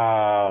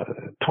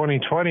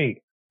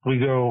 2020, we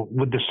go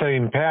with the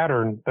same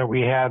pattern that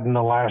we had in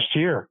the last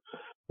year.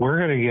 We're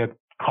going to get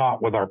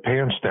caught with our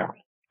pants down.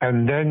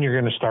 And then you're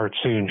going to start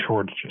seeing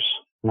shortages,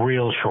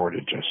 real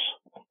shortages.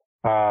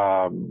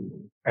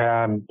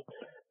 And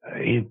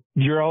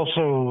you're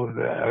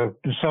also,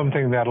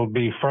 something that'll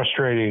be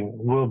frustrating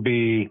will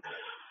be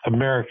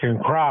American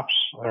crops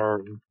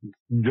are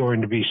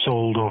going to be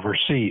sold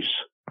overseas.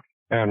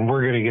 And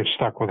we're going to get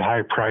stuck with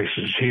high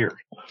prices here.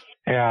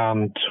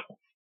 And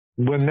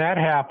when that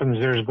happens,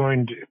 there's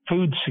going to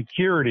food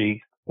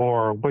security,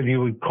 or what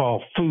you would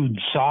call food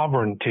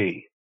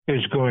sovereignty,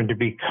 is going to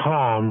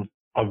become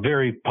a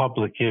very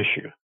public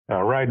issue.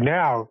 Now, right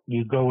now,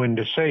 you go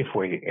into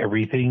Safeway,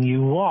 everything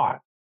you want,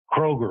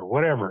 Kroger,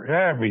 whatever,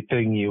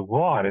 everything you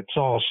want, it's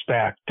all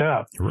stacked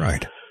up.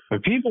 Right.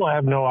 But people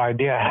have no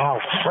idea how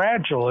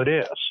fragile it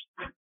is.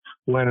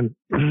 When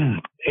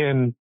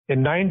in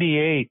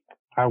 98,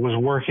 I was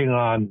working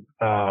on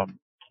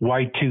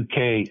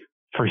Y2K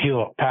for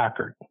Hewlett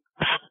Packard.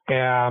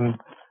 And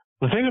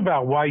the thing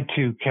about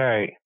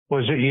Y2K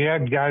was that you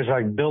had guys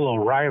like Bill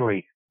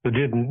O'Reilly who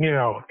didn't,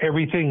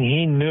 everything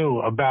he knew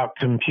about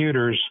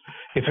computers,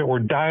 if it were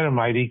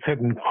dynamite, he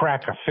couldn't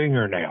crack a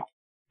fingernail.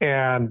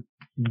 And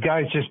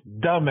guys just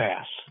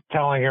dumbass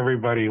telling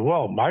everybody,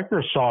 well,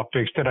 Microsoft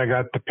fixed it. I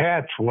got the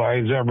patch. Why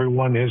is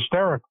everyone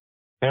hysterical?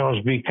 And it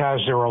was because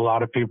there were a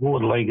lot of people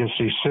with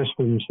legacy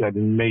systems that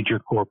in major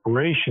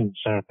corporations,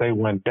 and if they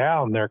went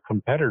down, their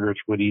competitors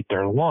would eat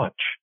their lunch.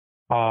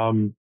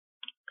 And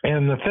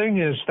the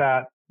thing is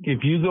that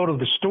if you go to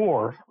the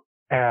store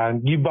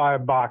and you buy a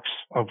box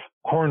of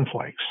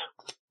cornflakes,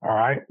 all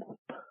right,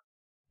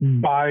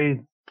 by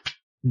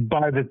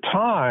the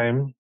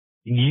time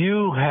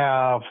you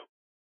have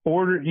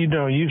ordered,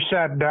 you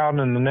sat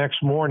down in the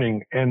next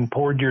morning and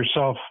poured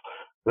yourself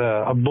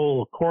a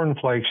bowl of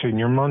cornflakes and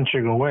you're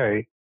munching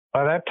away.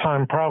 By that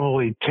time,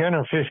 probably 10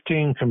 or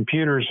 15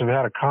 computers have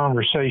had a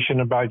conversation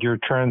about your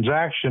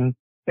transaction,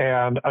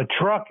 and a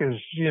truck is,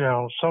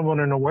 someone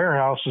in a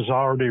warehouse is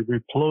already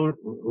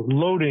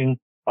loading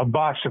a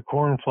box of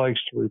cornflakes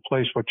to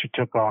replace what you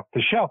took off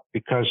the shelf,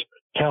 because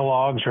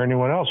Kellogg's or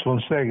anyone else,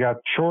 once they got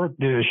short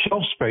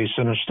shelf space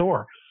in a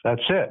store,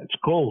 that's it. It's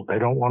gold. They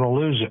don't want to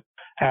lose it.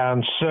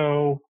 And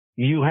so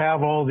you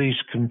have all these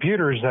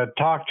computers that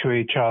talk to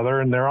each other,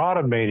 and they're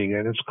automating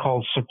it. It's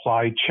called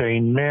supply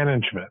chain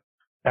management.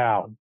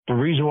 Now, the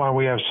reason why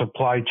we have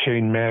supply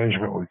chain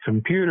management with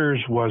computers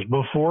was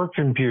before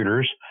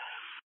computers,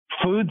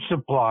 food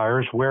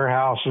suppliers,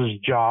 warehouses,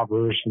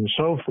 jobbers, and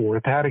so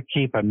forth had to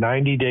keep a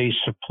 90-day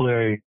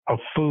supply of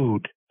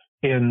food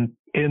in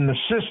the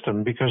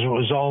system because it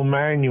was all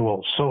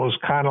manual. So it was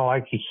kind of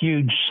like a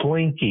huge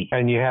slinky,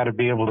 and you had to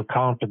be able to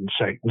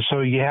compensate. And so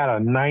you had a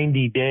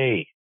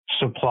 90-day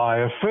supply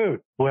of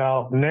food.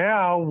 Well,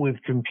 now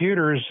with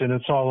computers and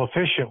it's all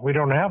efficient, we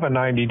don't have a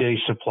 90-day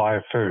supply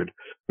of food.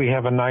 We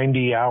have a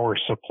 90-hour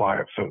supply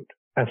of food.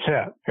 That's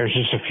it. There's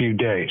just a few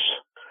days.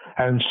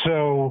 And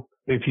so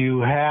if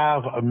you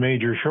have a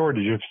major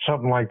shortage, if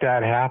something like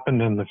that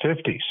happened in the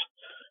 50s,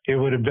 it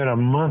would have been a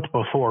month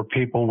before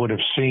people would have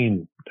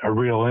seen a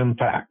real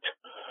impact.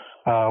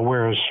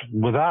 Whereas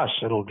with us,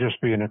 it'll just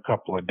be in a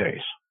couple of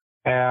days.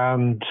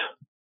 And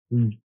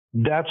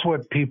that's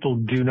what people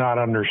do not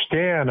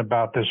understand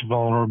about this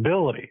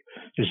vulnerability,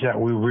 is that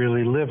we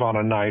really live on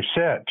a knife's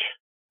edge.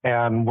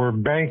 And we're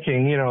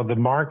banking, the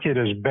market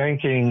is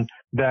banking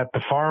that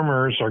the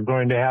farmers are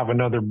going to have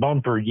another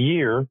bumper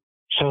year.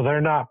 So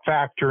they're not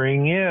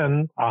factoring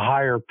in a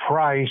higher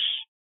price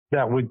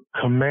that would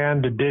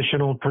command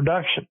additional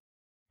production,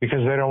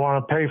 because they don't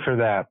want to pay for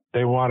that.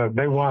 They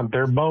want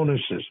their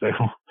bonuses.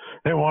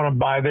 They want to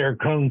buy their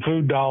kung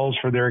fu dolls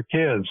for their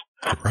kids,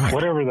 right,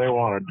 whatever they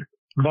want to do.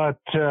 But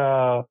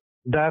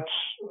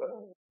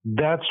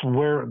that's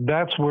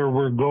where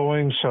we're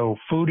going. So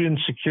food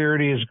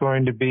insecurity is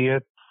going to be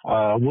it.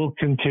 We'll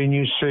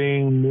continue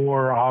seeing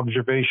more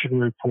observation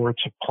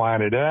reports of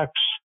Planet X,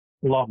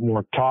 a lot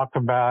more talk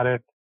about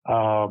it.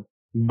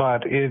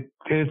 But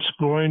it's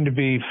going to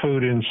be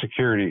food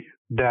insecurity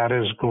that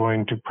is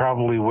going to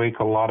probably wake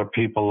a lot of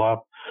people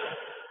up.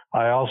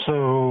 I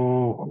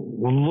also,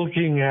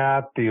 looking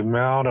at the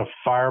amount of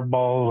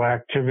fireball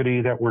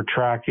activity that we're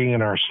tracking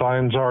in our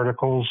science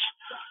articles,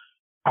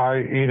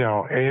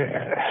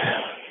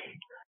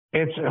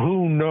 it's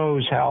who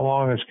knows how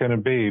long it's going to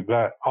be,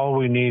 but all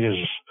we need is,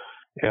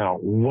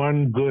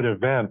 one good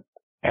event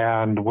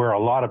and where a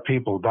lot of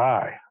people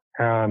die.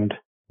 And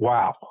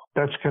wow,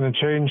 that's going to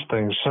change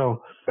things.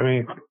 So,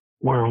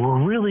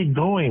 we're really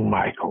going,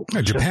 Michael.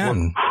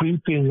 Japan. We're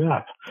creeping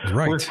up.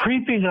 Right. We're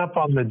creeping up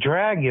on the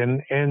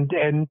dragon and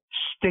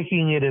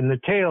sticking it in the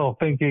tail,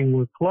 thinking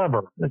we're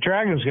clever. The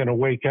dragon's going to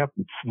wake up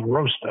and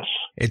roast us.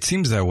 It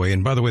seems that way.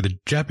 And by the way, the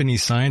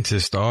Japanese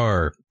scientists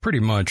are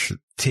pretty much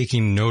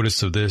taking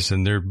notice of this,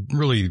 and they're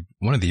really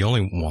one of the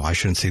only, well, I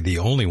shouldn't say the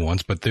only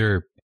ones, but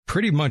they're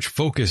pretty much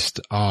focused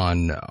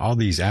on all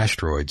these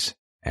asteroids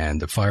and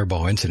the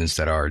fireball incidents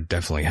that are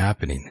definitely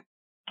happening.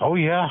 Oh,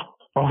 yeah.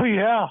 Oh,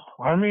 yeah.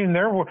 I mean,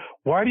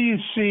 why do you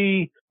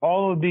see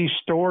all of these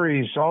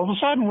stories? All of a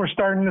sudden, we're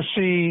starting to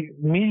see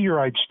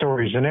meteorite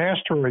stories and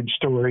asteroid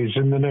stories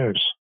in the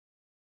news.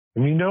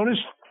 Have you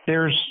noticed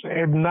there's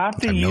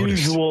not the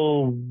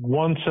usual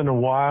once in a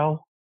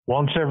while,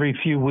 once every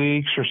few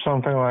weeks or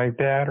something like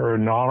that, or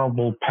an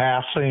honorable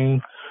passing,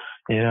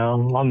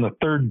 on the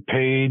third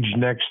page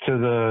next to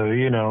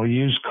the,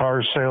 used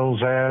car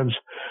sales ads.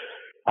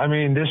 I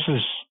mean, this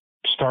is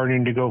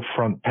starting to go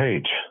front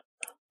page.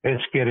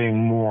 It's getting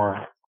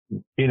more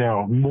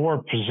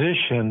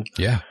position.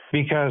 Yeah.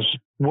 Because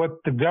what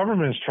the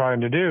government's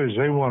trying to do is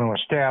they want to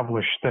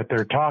establish that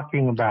they're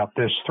talking about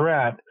this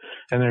threat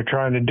and they're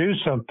trying to do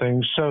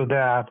something so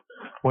that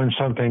when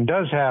something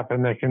does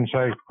happen, they can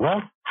say,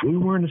 well, we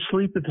weren't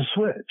asleep at the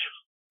switch,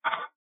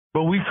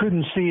 but we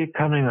couldn't see it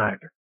coming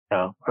either.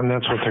 And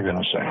that's what they're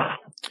going to say.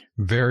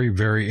 Very,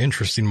 very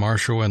interesting,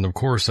 Marshall. And of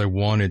course, I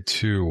wanted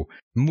to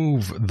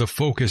move the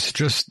focus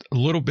just a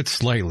little bit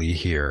slightly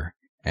here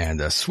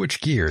and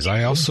switch gears.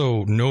 I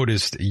also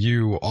noticed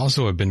you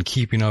also have been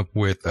keeping up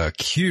with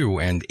Q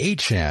and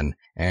 8chan,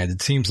 and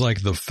it seems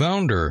like the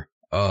founder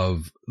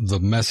of the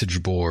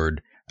message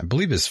board, I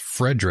believe, is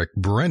Frederick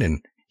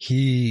Brennan.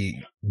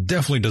 He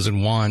definitely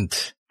doesn't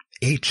want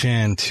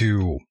 8chan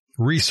to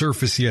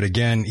resurface yet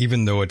again,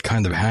 even though it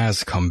kind of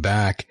has come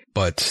back,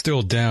 but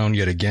still down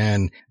yet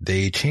again.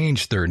 They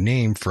changed their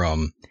name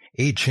from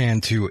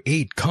 8chan to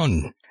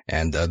 8kun.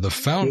 And the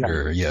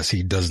founder, yes,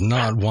 he does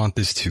not want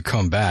this to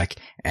come back.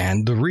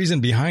 And the reason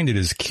behind it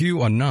is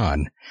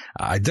QAnon.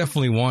 I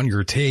definitely want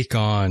your take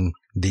on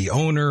the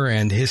owner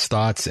and his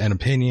thoughts and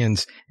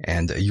opinions,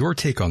 and your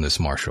take on this,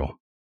 Marshall.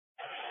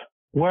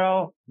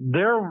 Well, if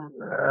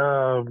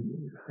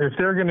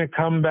they're going to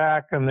come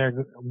back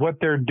and what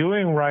they're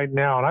doing right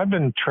now, and I've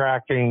been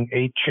tracking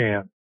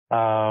 8chan.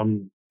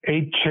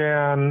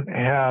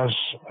 8chan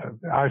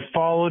I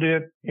followed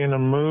it in a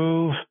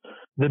move.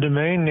 The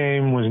domain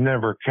name was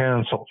never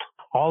canceled.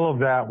 All of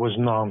that was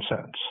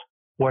nonsense.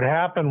 What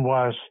happened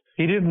was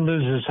he didn't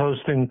lose his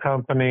hosting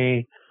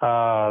company.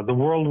 The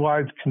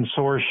Worldwide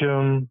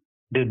Consortium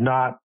did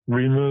not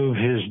remove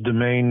his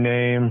domain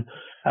name.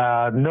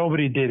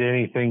 Nobody did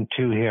anything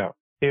to him.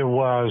 It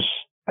was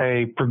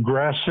a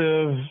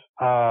progressive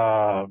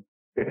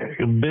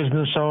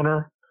business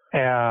owner,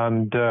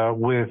 and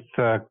with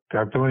I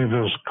believe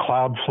it was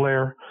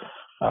Cloudflare.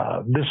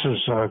 This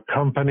is a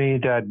company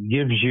that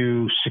gives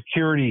you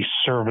security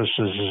services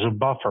as a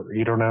buffer.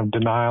 You don't have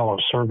denial of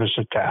service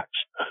attacks.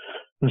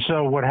 And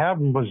so what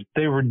happened was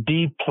they were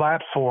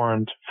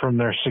deplatformed from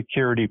their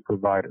security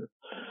provider.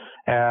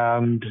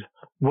 And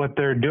what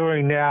they're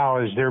doing now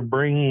is they're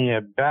bringing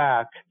it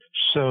back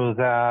so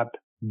that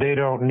they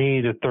don't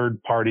need a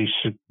third-party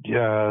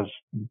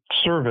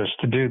service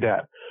to do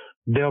that.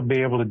 They'll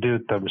be able to do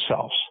it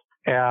themselves.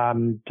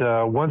 And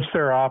once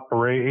they're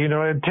operating,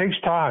 it takes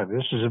time.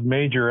 This is a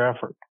major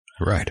effort.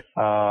 Right.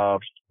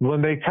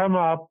 When they come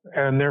up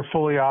and they're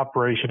fully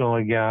operational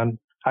again,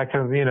 I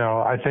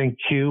think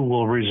Q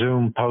will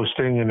resume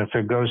posting. And if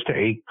it goes to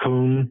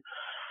 8kun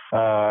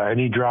and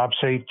he drops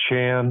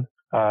 8chan,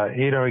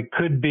 it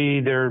could be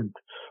there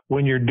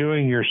when you're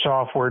doing your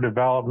software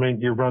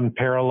development, you run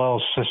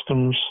parallel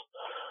systems.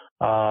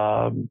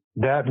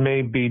 That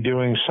may be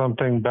doing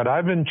something, but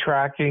I've been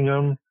tracking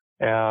them,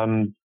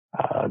 and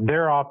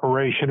they're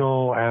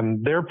operational,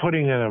 and they're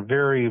putting in a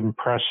very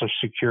impressive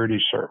security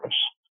service.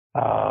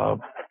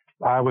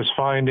 I was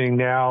finding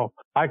now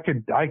I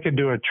could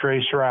do a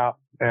trace route,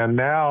 and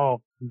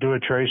now do a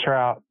trace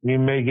route. You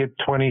may get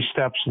 20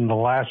 steps in the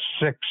last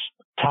 6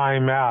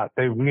 time out.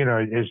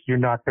 You're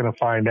not going to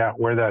find out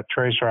where that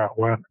trace route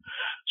went.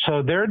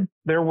 So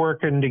they're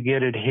working to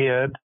get it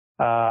hid.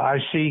 I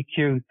see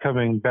Q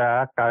coming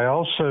back. I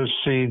also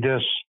see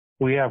this.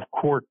 We have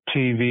Court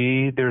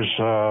TV. There's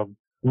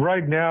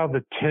right now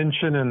the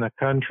tension in the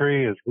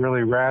country is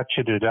really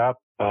ratcheted up.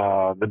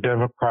 The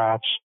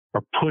Democrats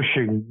are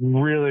pushing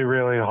really,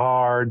 really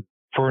hard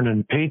for an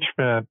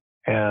impeachment,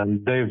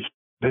 and it's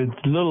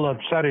a little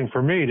upsetting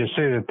for me to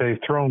see that they've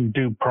thrown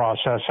due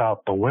process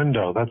out the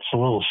window. That's a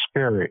little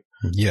scary.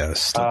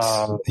 Yes.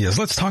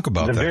 Let's talk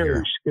about that very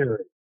here.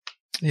 Scary.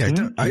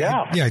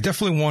 I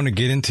definitely want to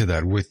get into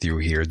that with you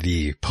here,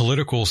 the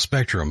political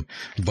spectrum.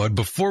 But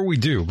before we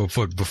do,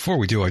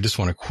 I just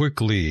want to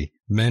quickly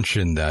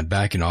mention that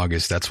back in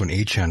August, that's when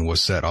 8chan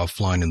was set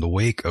offline in the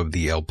wake of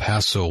the El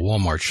Paso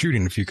Walmart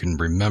shooting, if you can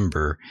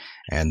remember.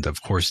 And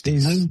of course,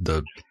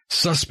 the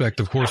suspect,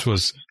 of course,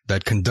 was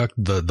that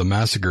conducted the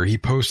massacre. He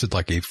posted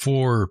like a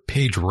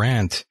 4-page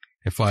rant,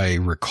 if I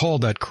recall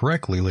that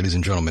correctly, ladies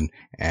and gentlemen.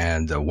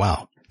 And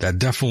wow, that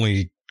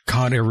definitely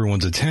caught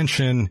everyone's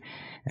attention.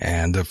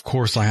 And of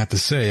course, I have to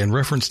say, in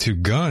reference to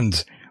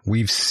guns,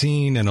 we've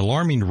seen an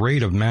alarming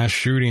rate of mass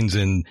shootings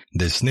in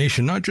this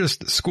nation, not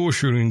just school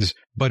shootings,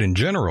 but in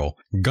general.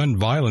 Gun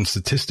violence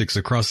statistics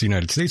across the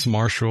United States,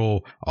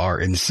 Marshall, are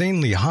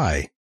insanely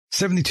high.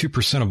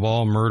 72% of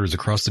all murders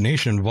across the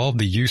nation involve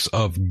the use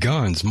of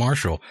guns.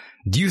 Marshall,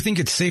 do you think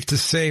it's safe to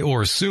say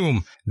or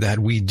assume that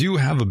we do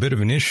have a bit of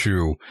an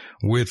issue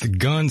with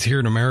guns here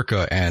in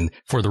America? And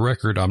for the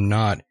record, I'm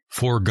not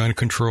for gun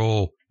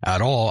control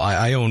at all.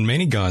 I own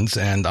many guns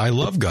and I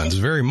love guns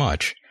very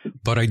much,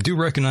 but I do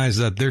recognize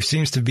that there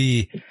seems to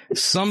be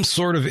some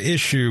sort of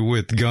issue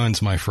with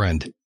guns, my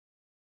friend.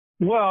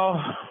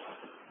 Well,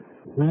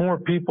 more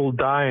people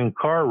die in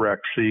car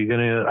wrecks. So you're going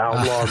to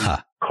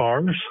outlaw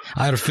cars?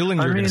 I had a feeling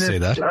you were going to say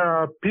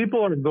that.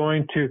 People are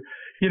going to,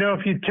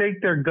 if you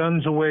take their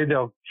guns away,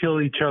 they'll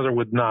kill each other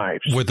with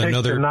knives. With take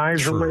another their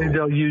knives true. away,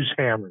 they'll use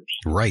hammers.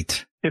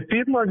 Right. If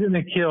people are going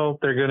to kill,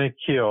 they're going to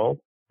kill.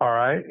 All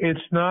right. It's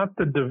not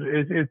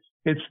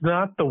it's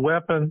not the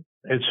weapon.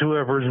 It's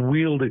whoever's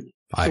wielding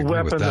the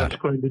weapon that's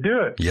going to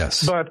do it.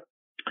 Yes. But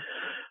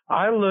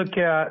I look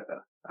at,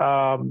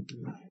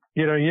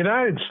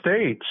 United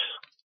States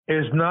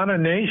is not a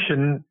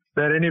nation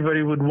that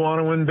anybody would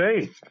want to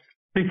invade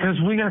because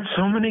we got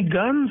so many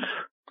guns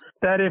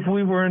that if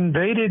we were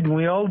invaded and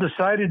we all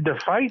decided to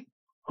fight,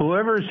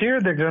 whoever's here,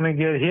 they're going to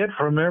get hit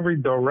from every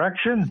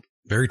direction.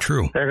 Very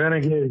true. They're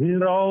going to get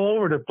hit all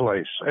over the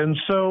place. And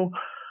so,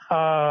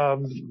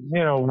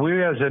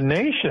 we as a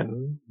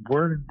nation,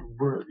 we're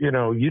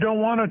you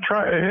don't want to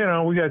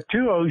try, we got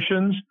 2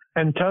 oceans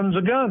and tons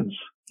of guns.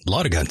 A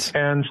lot of guns.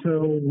 And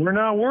so we're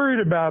not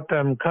worried about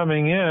them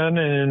coming in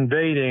and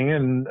invading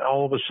and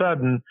all of a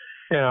sudden,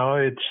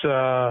 it's,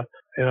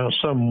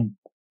 some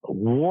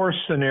war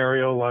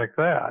scenario like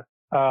that.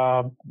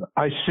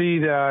 I see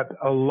that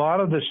a lot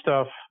of the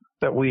stuff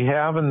that we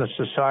have in the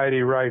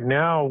society right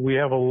now, we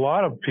have a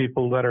lot of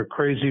people that are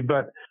crazy,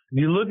 but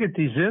you look at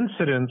these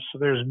incidents,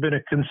 there's been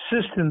a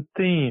consistent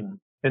theme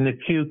in the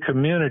Q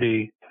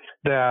community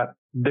that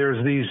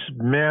there's these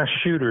mass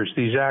shooters,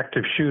 these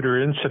active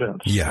shooter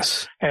incidents.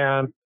 Yes.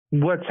 And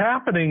what's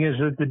happening is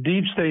that the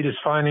deep state is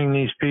finding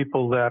these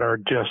people that are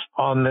just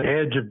on the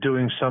edge of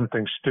doing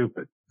something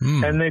stupid.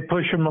 And they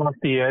push them off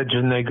the edge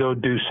and they go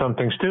do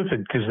something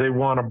stupid because they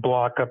want to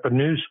block up a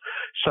news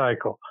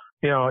cycle.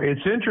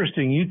 It's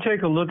interesting. You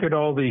take a look at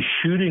all these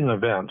shooting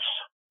events,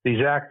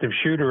 these active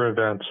shooter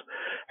events,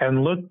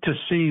 and look to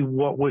see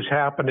what was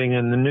happening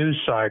in the news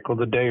cycle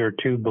the day or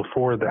two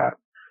before that.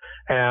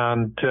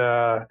 And,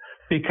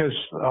 because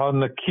on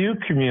the Q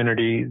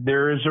community,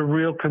 there is a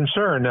real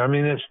concern. I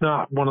mean, it's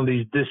not one of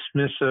these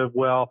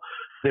dismissive,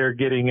 they're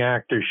getting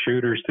active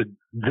shooters.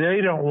 They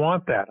don't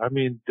want that. I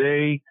mean,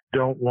 they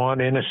don't want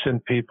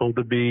innocent people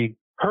to be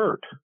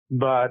hurt.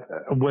 But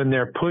when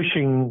they're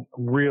pushing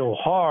real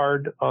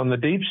hard on the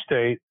deep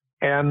state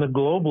and the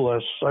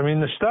globalists, I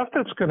mean, the stuff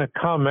that's going to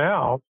come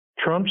out,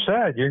 Trump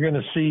said, you're going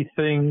to see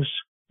things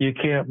you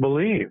can't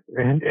believe,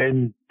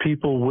 and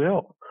people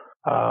will.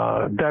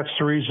 That's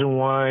the reason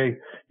why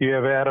you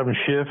have Adam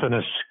Schiff in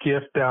a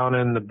skiff down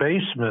in the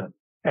basement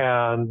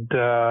and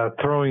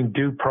throwing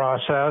due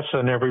process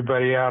and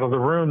everybody out of the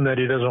room that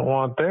he doesn't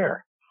want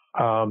there.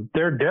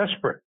 They're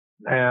desperate,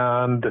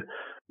 and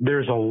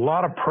there's a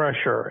lot of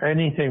pressure.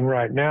 Anything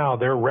right now,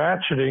 they're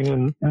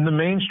ratcheting, and the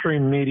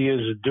mainstream media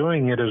is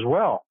doing it as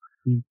well.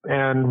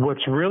 And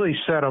what's really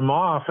set them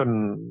off,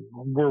 and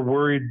we're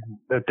worried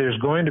that there's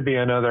going to be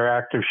another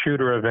active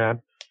shooter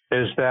event,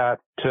 is that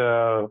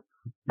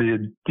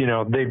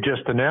they've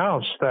just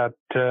announced that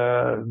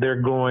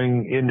they're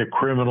going into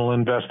criminal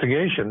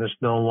investigation. It's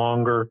no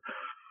longer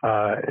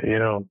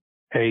an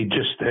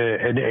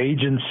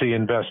agency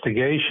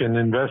investigation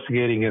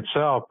investigating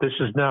itself. This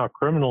is now a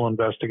criminal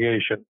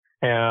investigation,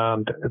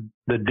 and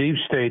the deep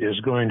state is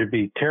going to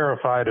be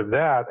terrified of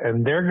that,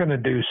 and they're going to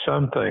do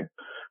something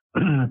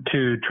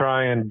to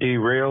try and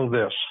derail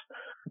this.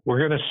 We're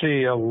going to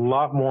see a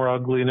lot more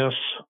ugliness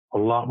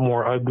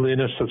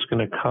that's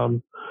going to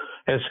come.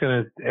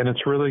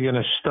 It's really going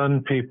to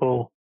stun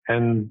people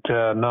and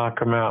knock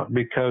them out,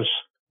 because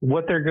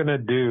what they're going to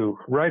do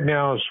right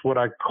now is what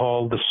I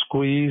call the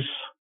squeeze,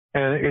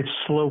 and it's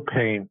slow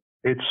pain.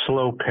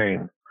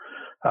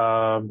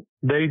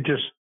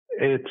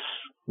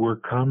 We're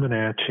coming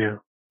at you.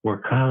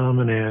 We're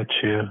coming at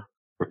you.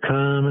 We're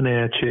coming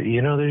at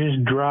you. They're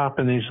just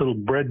dropping these little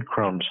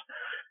breadcrumbs.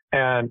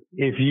 And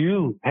if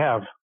you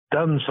have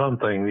done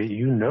something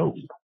that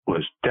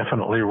was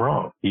definitely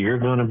wrong, you're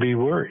going to be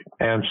worried.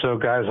 And so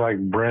guys like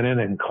Brennan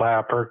and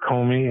Clapper,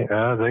 Comey,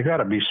 they got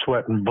to be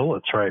sweating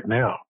bullets right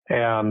now.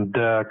 And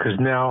because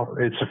now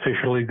it's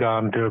officially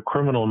gone to a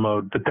criminal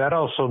mode. But that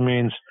also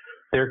means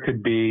there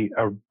could be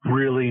a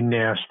really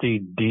nasty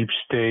deep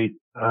state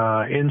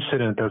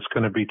incident that's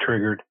going to be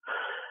triggered.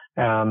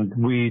 And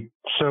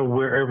so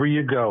wherever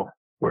you go,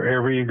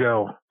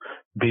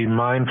 be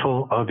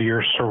mindful of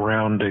your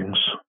surroundings.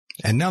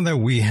 And now that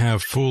we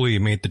have fully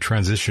made the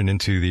transition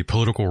into the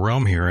political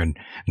realm here, and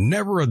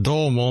never a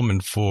dull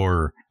moment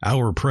for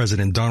our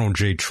president, Donald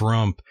J.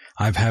 Trump,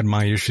 I've had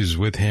my issues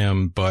with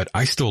him, but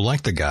I still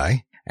like the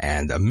guy,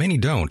 and many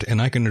don't,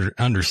 and I can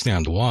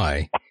understand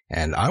why.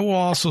 And I will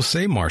also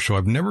say, Marshall,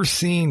 I've never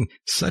seen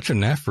such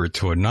an effort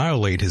to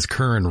annihilate his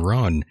current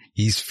run.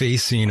 He's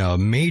facing a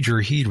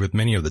major heat with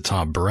many of the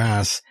top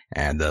brass,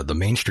 and the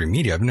mainstream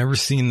media. I've never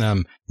seen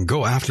them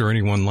go after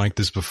anyone like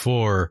this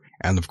before.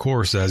 And of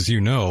course, as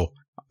you know,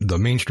 the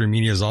mainstream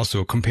media is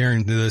also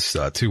comparing this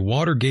to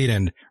Watergate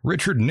and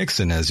Richard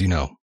Nixon, as you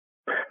know.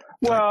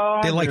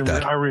 Well, they like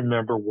that. I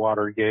remember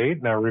Watergate,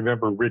 and I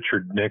remember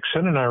Richard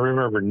Nixon, and I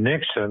remember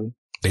Nixon.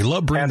 They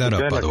love bringing that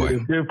up, by the way.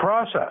 Due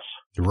process.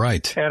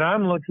 Right. And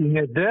I'm looking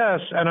at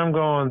this, and I'm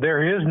going,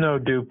 there is no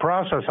due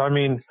process. I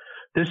mean,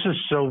 this is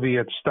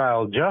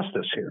Soviet-style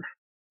justice here.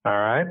 All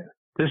right?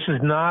 This is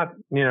not,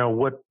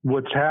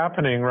 what's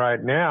happening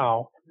right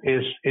now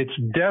is it's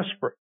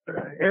desperate.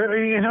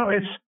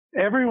 It's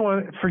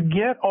everyone,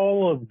 forget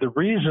all of the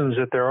reasons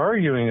that they're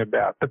arguing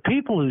about. The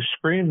people who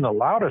scream the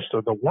loudest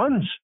are the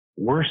ones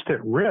worst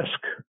at risk.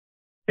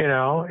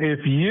 If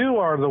you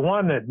are the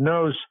one that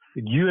knows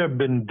that you have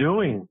been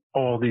doing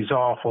all these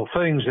awful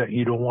things that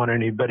you don't want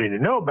anybody to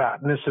know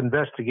about, and this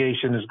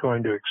investigation is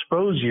going to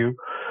expose you,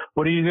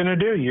 what are you going to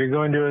do? You're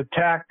going to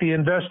attack the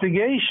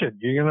investigation.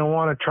 You're going to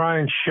want to try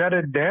and shut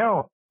it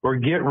down or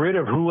get rid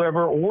of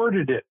whoever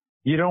ordered it.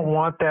 You don't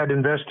want that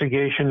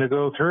investigation to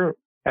go through.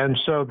 And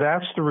so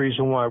that's the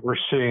reason why we're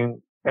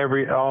seeing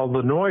all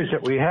the noise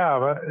that we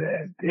have.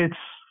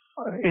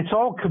 It's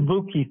all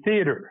kabuki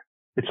theater.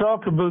 It's all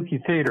kabuki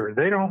theater.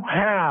 They don't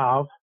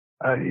have,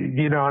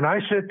 and I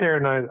sit there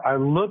and I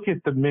look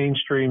at the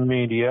mainstream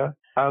media.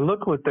 I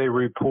look what they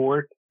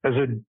report. I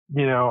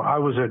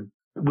was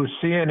with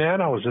CNN.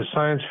 I was a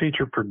science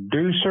feature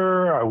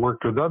producer. I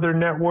worked with other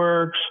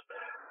networks.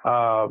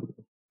 I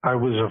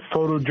was a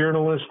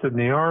photojournalist in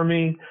the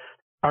Army.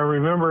 I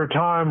remember a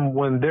time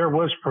when there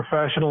was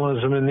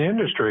professionalism in the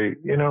industry.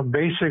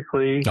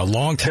 Basically a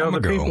long time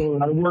ago. The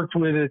people I worked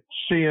with at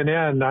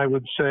CNN, I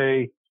would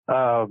say,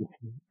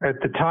 at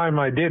the time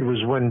I did was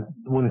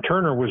when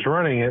Turner was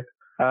running it.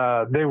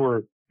 They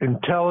were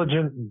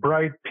intelligent,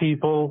 bright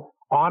people,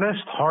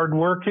 honest,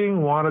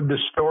 hardworking, wanted the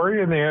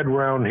story, and they had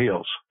round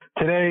heels.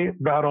 Today,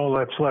 about all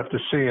that's left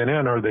of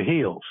CNN are the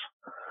heels.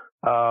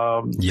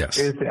 Yes.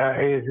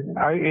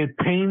 It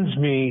pains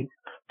me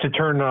to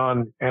turn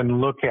on and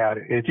look at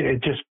it.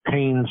 It just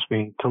pains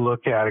me to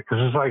look at it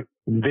because it's like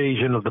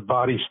invasion of the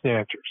body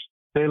snatchers.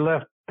 They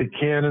left the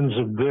canons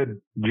of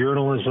good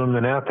journalism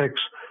and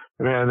ethics.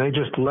 Man, they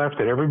just left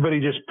it. Everybody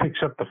just picks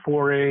up the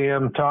 4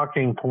 a.m.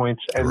 talking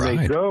points and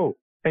they go.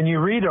 And you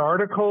read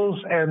articles,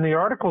 and the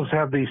articles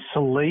have these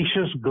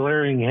salacious,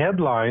 glaring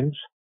headlines.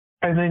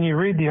 And then you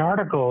read the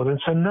article, and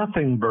it's a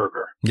nothing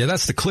burger. Yeah,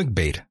 that's the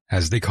clickbait,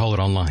 as they call it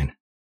online.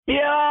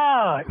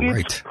 Yeah, right.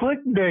 It's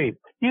clickbait.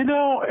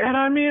 And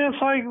I mean,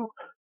 it's like,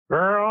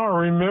 girl,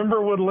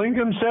 remember what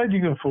Lincoln said? You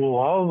can fool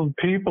all the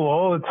people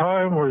all the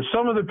time, or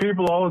some of the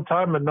people all the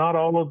time, but not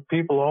all of the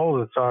people all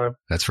the time.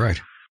 That's right.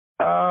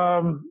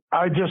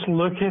 I just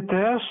look at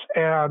this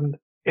and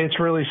it's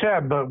really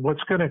sad, but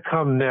what's going to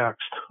come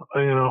next?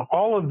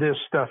 All of this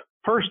stuff.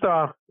 First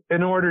off,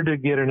 in order to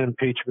get an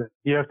impeachment,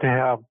 you have to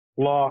have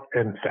law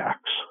and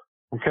facts.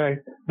 Okay?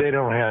 They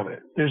don't have it.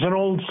 There's an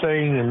old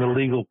saying in the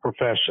legal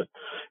profession.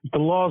 If the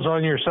law's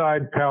on your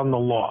side, pound the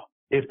law.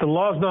 If the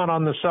law's not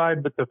on the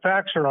side, but the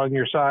facts are on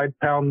your side,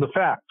 pound the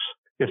facts.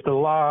 If the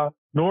law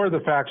nor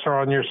the facts are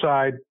on your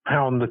side,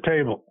 pound the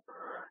table.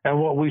 And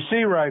what we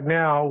see right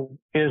now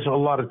is a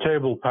lot of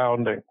table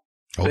pounding.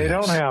 They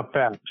don't have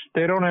facts.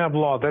 They don't have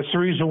law. That's the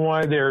reason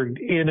why they're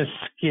in a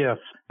skiff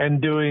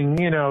and doing,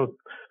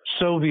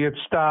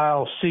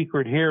 Soviet-style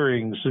secret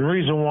hearings. The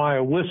reason why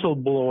a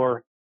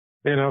whistleblower,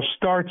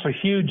 starts a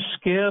huge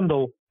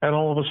scandal and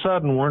all of a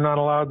sudden we're not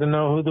allowed to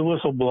know who the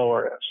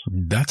whistleblower is.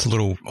 That's a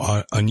little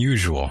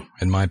unusual,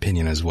 in my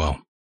opinion, as well.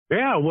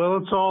 Yeah, well,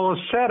 it's all a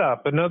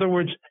setup. In other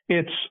words,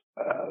 it's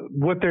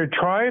what they're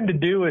trying to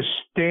do is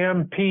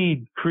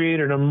create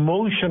an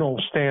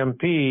emotional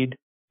stampede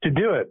to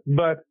do it.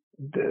 But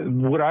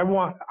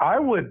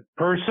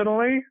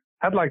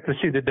I'd like to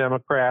see the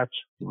Democrats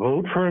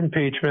vote for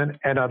impeachment,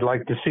 and I'd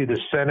like to see the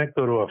Senate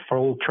go to a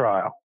full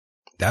trial.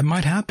 That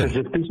might happen.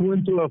 Because if this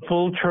went to a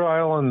full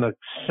trial in the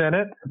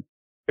Senate,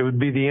 it would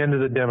be the end of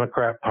the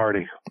Democrat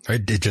Party.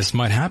 It just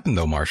might happen,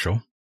 though,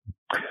 Marshall.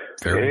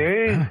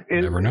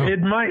 Never know.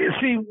 It might.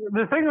 See,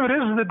 the thing of it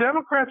is, the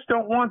Democrats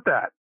don't want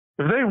that.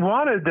 If they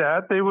wanted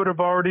that, they would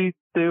already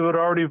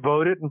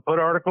voted and put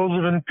articles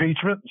of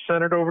impeachment and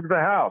sent it over to the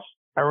House.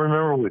 I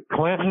remember with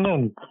Clinton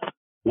and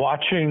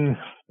watching,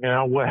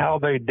 how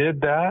they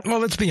did that. Well,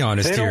 let's be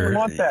honest here. They don't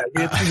want that.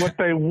 What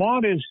they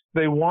want is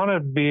they want to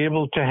be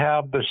able to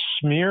have the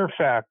smear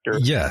factor.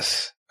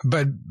 Yes.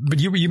 But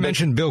you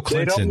mentioned Bill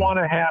Clinton. They don't want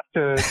to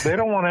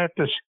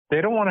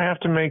have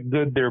to make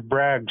good their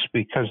brags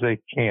because they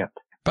can't.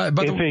 But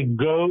if it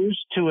goes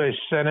to a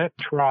Senate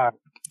trial,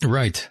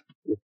 right,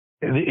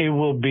 it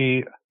will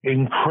be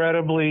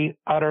incredibly,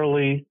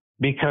 utterly,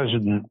 because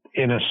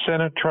in a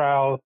Senate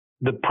trial,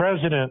 the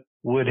president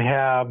would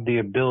have the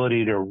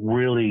ability to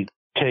really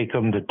take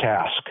them to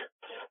task.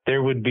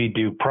 There would be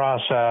due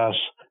process.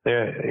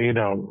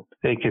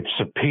 They could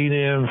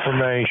subpoena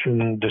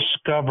information,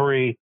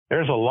 discovery.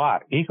 There's a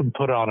lot. He can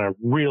put on a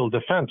real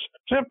defense.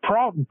 The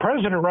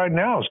president right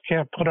now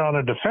can't put on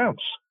a defense.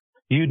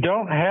 you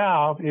don't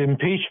have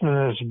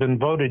impeachment has been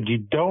voted. You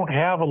don't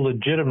have a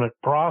legitimate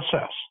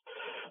process.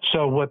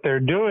 So what they're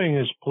doing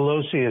is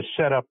Pelosi has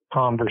set up a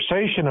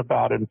conversation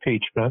about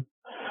impeachment,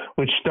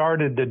 which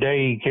started the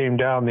day he came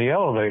down the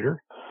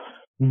elevator.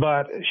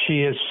 But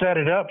she has set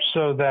it up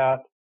so that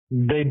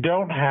they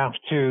don't have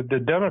to, the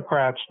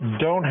Democrats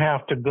don't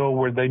have to go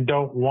where they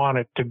don't want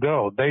it to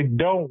go. They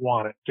don't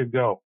want it to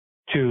go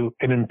to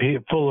an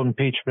full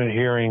impeachment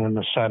hearing in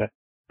the Senate.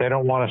 They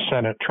don't want a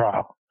Senate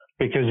trial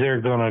because they're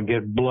going to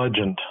get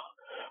bludgeoned.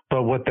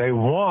 But what they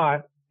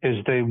want is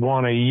they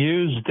want to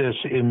use this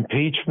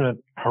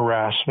impeachment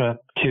harassment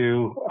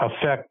to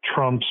affect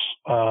Trump's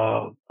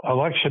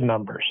election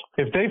numbers.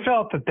 If they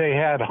felt that they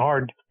had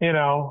hard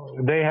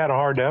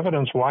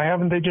evidence, why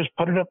haven't they just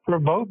put it up for a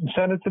vote and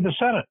sent it to the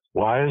Senate?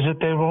 Why is it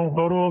they won't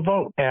go to a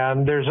vote?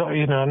 And there's,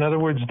 in other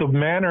words, the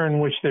manner in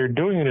which they're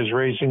doing it is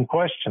raising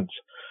questions.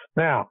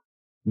 Now,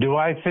 do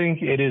I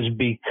think it is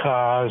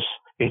because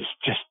it's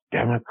just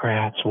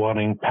Democrats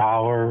wanting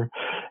power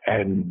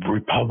and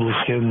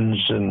Republicans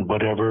and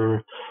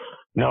whatever?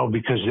 No,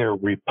 because they're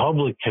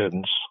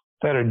Republicans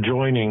that are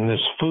joining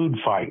this food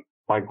fight,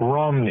 like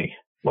Romney.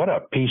 What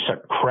a piece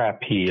of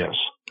crap he is.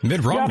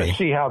 Mitt Romney. You got to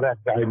see how that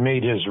guy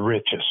made his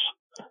riches.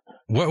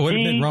 What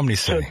did Mitt Romney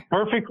say? Took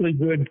perfectly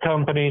good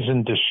companies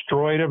and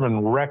destroyed them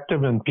and wrecked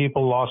them, and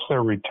people lost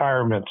their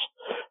retirements.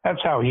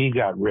 That's how he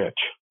got rich.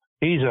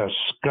 He's a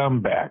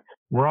scumbag.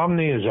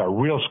 Romney is a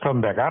real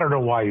scumbag. I don't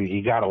know why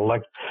he got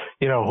elected.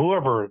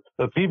 Whoever,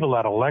 the people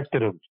that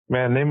elected him,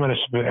 man,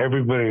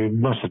 everybody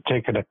must have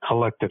taken a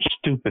collective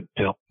stupid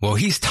pill. Well,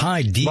 he's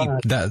tied deep.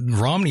 That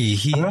Romney,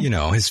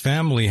 his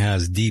family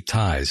has deep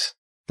ties.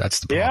 That's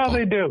the problem. Yeah,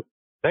 they do.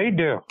 They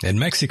do. In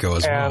Mexico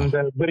as well.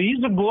 But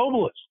he's a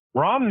globalist.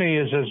 Romney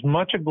is as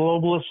much a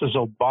globalist as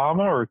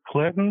Obama or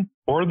Clinton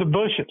or the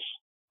Bushes.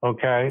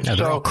 Okay? Yeah,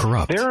 they're all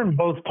corrupt. They're in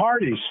both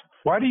parties.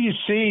 Why do you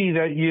see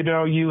that,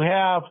 you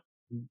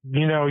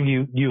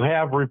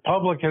have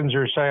Republicans who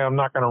are saying, I'm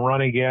not going to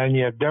run again.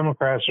 You have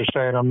Democrats who are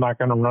saying, I'm not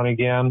going to run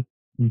again.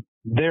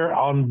 They're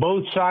on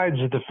both sides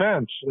of the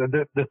fence.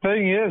 The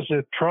thing is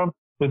that Trump,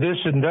 with this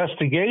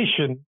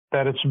investigation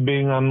that it's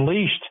being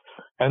unleashed,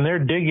 and they're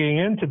digging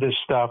into this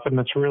stuff, and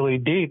it's really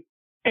deep,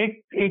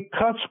 it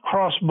cuts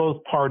across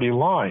both party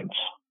lines.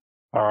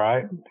 All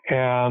right.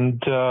 And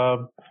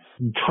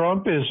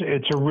Trump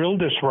it's a real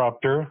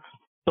disruptor.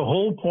 The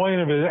whole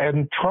point of it,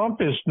 and Trump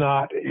is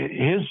not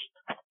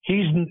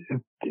he's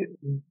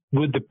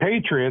with the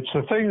Patriots.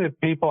 The thing that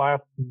people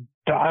have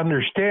to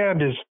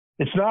understand is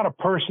it's not a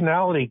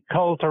personality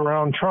cult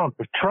around Trump.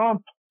 If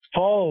Trump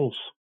falls,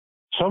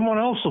 someone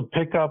else will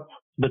pick up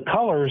the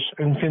colors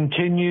and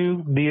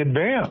continue the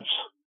advance.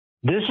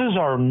 This is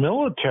our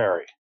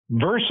military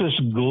versus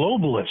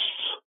globalists.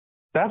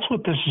 That's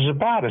what this is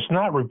about. It's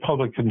not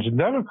Republicans and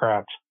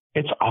Democrats.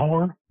 It's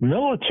our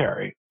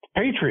military,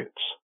 Patriots.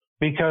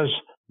 Because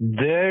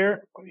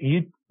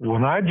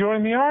when I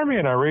joined the Army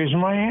and I raised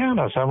my hand,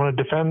 I said, I'm going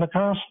to defend the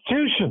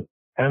Constitution.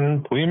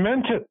 And we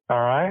meant it, all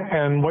right?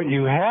 And what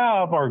you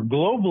have are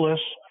globalists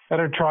that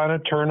are trying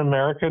to turn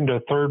America into a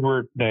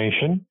third-world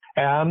nation,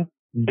 and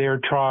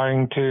they're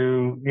trying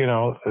to,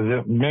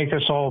 make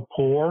us all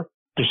poor,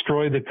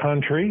 destroy the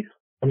country.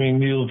 I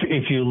mean,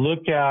 if you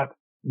look at,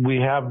 we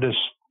have this,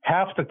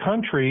 half the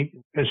country,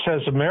 it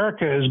says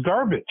America is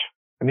garbage.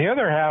 And the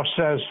other half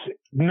says,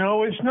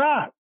 no, it's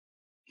not.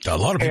 A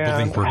lot of people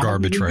think we're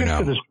garbage right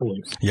now.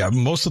 Yeah,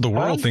 most of the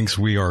world thinks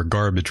we are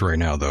garbage right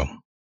now, though.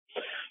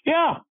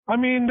 Yeah, I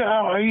mean,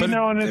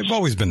 and it's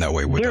always been that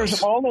way with us.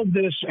 There's all of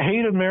this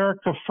hate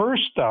America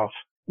first stuff.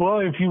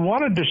 Well, if you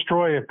want to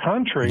destroy a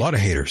country, a lot of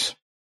haters.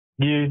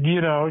 You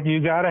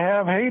got to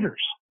have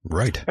haters.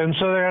 Right. And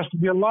so there has to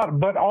be a lot.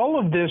 But all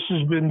of this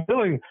has been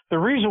doing. The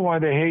reason why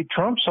they hate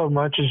Trump so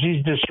much is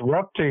he's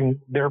disrupting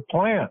their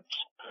plans.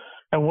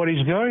 And what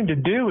he's going to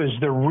do is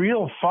the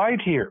real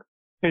fight here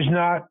is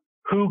not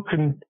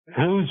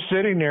who's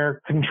sitting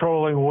there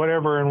controlling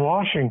whatever in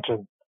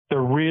Washington. The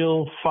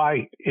real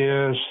fight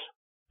is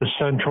the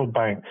central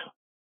bank.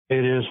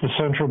 The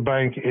central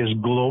bank is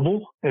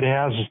global. It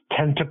has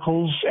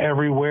tentacles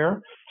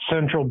everywhere.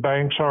 Central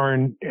banks are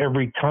in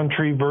every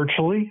country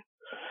virtually.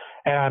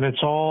 And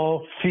it's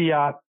all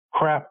fiat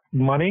crap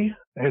money.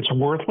 It's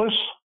worthless.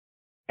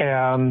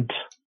 And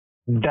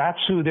that's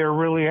who they're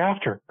really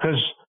after.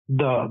 Because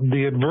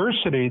the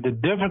adversity, the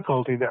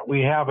difficulty that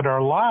we have in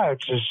our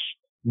lives is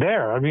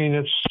there. I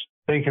mean,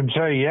 they can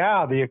say,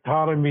 yeah, the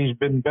economy's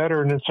been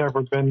better than it's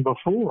ever been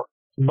before.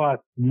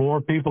 But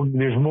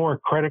there's more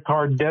credit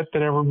card debt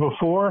than ever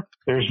before.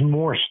 There's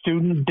more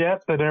student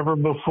debt than ever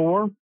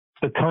before.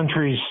 The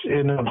country's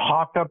in a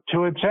hawk up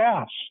to its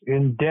ass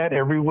in debt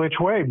every which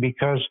way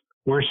because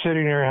we're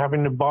sitting there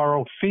having to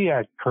borrow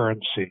fiat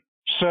currency.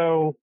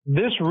 So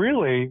this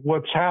really,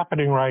 what's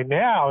happening right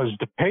now is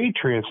the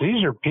Patriots.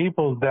 These are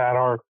people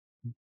that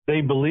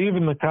they believe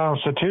in the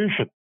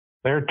Constitution.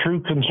 They're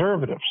true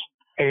conservatives.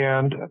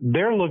 And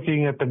they're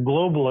looking at the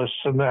globalists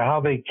and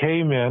how they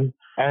came in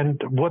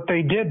and what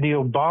they did. The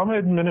Obama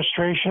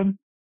administration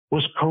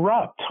was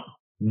corrupt.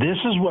 This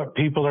is what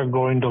people are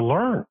going to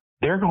learn.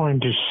 they're going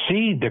to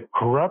see the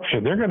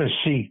corruption. They're going to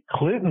see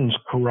Clinton's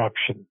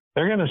corruption.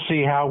 They're going to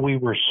see how we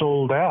were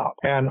sold out.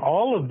 And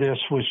all of this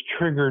was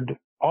triggered,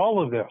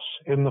 all of this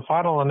in the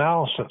final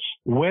analysis.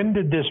 When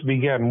did this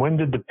begin? When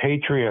did the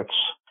Patriots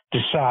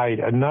decide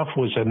enough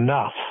was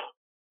enough?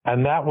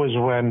 And that was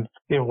when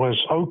it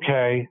was,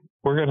 okay,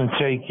 we're going to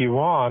take you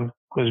on,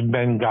 was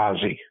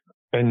Benghazi.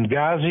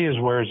 Benghazi is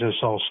where this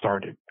all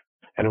started.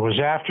 And it was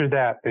after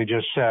that they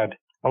just said,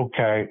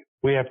 okay,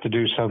 we have to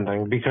do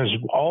something, because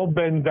all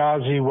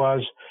Benghazi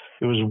was,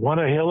 it was one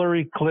of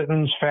Hillary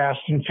Clinton's Fast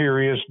and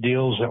Furious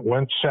deals that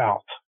went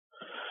south.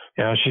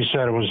 You know, she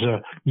said it was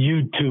a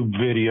YouTube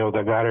video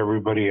that got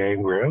everybody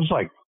angry. I was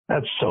like,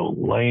 that's so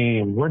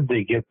lame. Where'd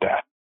they get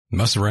that?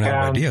 Must have run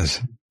out of ideas.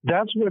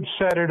 That's what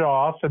set it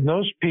off, and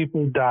those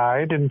people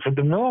died. And for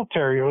the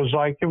military, it was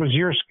like, it was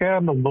your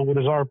scandal, but it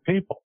was our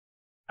people.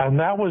 And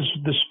that was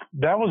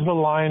the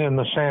line in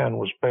the sand,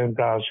 was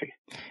Benghazi.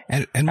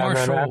 And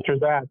Marshall, and then after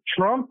that,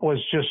 Trump was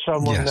just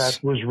someone that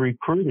was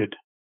recruited,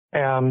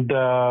 and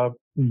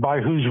by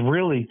who's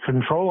really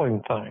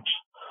controlling things.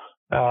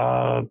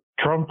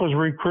 Trump was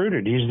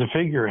recruited. He's the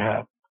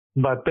figurehead,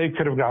 but they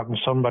could have gotten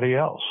somebody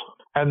else,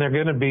 and they're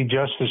going to be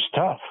just as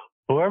tough.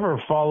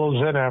 Whoever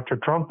follows in after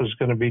Trump is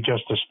going to be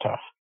just as tough.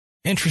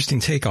 Interesting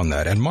take on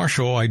that. And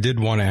Marshall, I did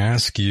want to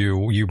ask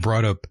you, you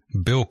brought up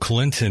Bill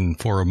Clinton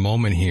for a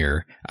moment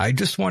here. I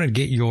just want to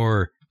get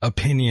your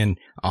opinion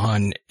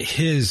on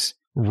his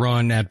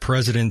run at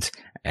president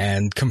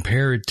and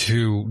compare it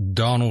to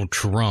Donald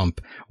Trump.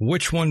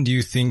 Which one do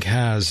you think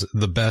has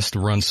the best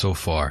run so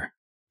far?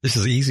 This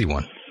is an easy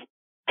one.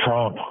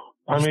 Trump.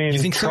 I mean, you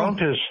think Trump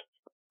so? is,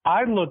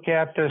 I look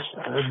at this,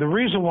 the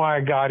reason why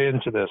I got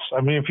into this,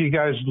 I mean, if you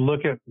guys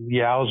look at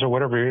Yao's or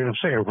whatever you're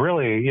saying,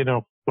 really, you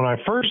know, when I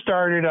first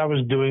started, I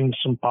was doing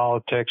some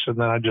politics, and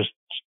then I just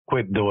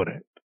quit doing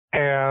it.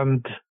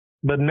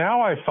 But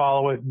now I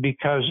follow it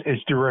because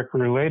it's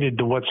directly related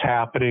to what's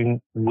happening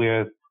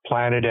with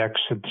Planet X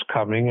that's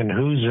coming and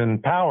who's in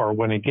power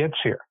when it gets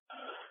here.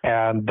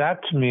 And that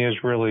to me is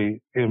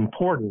really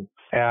important.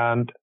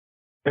 And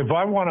if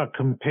I want to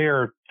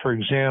compare, for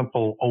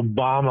example,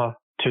 Obama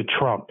to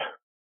Trump,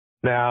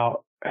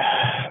 now,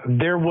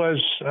 there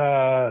was,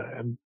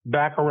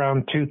 back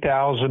around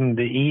 2000,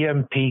 the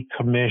EMP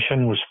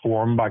Commission was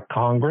formed by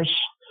Congress,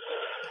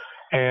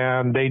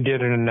 and they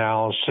did an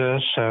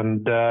analysis.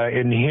 And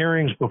in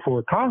hearings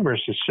before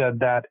Congress, it said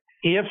that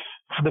if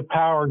the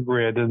power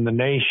grid in the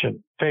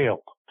nation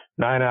failed,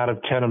 9 out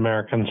of 10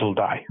 Americans will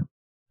die.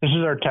 This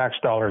is our tax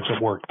dollars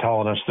at work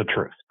telling us the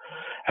truth.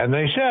 And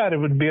they said it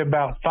would be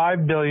about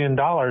 $5 billion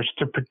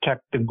to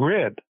protect the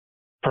grid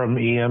from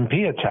EMP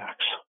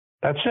attacks.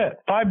 That's it.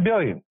 $5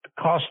 billion,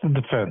 cost of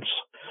defense.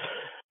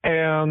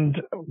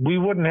 And we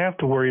wouldn't have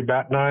to worry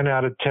about 9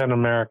 out of 10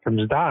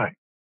 Americans dying.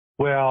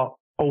 Well,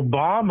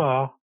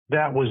 Obama,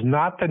 that was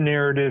not the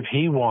narrative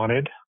he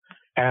wanted.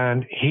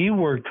 And he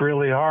worked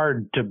really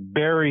hard to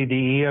bury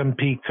the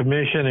EMP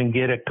Commission and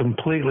get it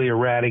completely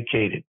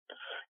eradicated.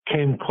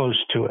 Came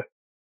close to it.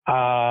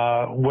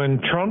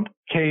 When Trump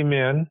came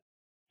in,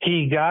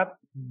 he got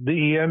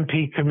the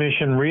EMP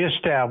Commission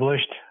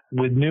reestablished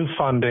with new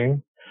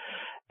funding.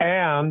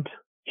 And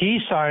he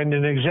signed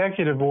an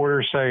executive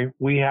order saying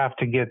we have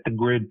to get the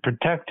grid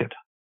protected.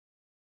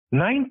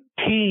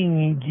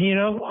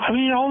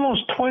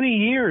 almost 20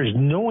 years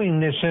knowing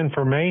this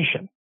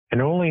information.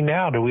 And only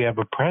now do we have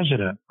a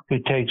president who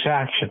takes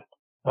action.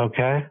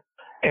 Okay?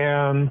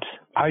 And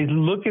I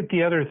look at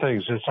the other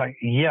things. It's like,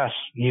 yes,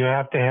 you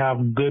have to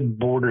have good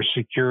border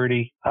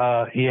security.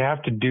 You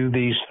have to do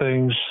these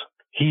things.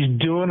 He's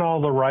doing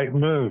all the right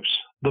moves.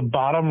 The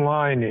bottom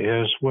line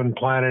is when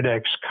Planet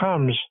X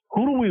comes,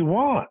 who do we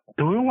want?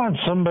 Do we want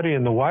somebody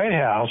in the White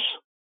House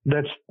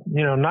that's,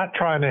 not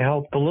trying to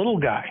help the little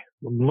guy?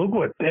 Look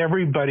what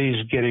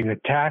everybody's getting a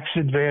tax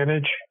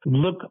advantage.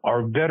 Look,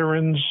 our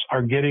veterans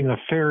are getting a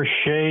fair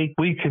shake.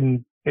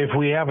 If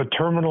we have a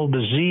terminal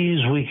disease,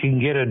 we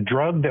can get a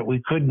drug that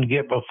we couldn't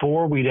get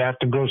before. We'd have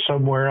to go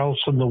somewhere else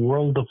in the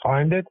world to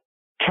find it.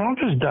 Trump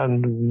has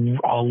done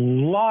a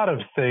lot of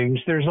things.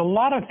 There's a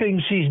lot of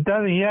things he's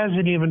done he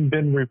hasn't even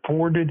been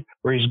reported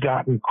or he's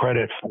gotten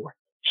credit for.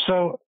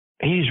 So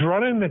he's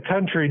running the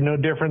country no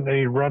different than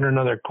he'd run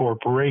another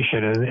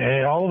corporation.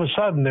 And all of a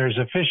sudden there's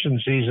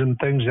efficiencies and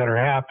things that are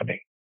happening.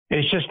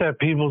 It's just that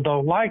people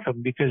don't like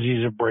him because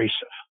he's abrasive.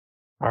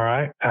 All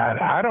right.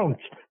 I don't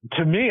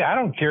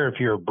care if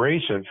you're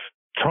abrasive.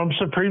 Trump's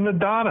a prima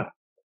donna.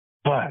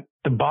 But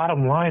the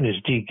bottom line is,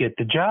 do you get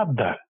the job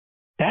done?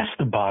 That's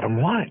the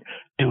bottom line.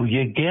 Do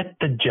you get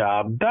the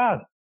job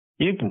done?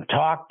 You can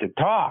talk the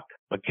talk,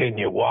 but can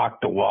you walk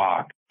the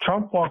walk?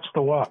 Trump walks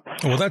the walk.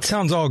 Well, that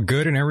sounds all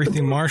good and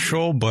everything,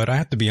 Marshall, but I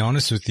have to be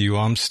honest with you.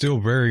 I'm still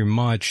very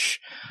much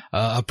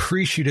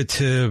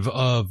appreciative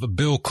of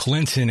Bill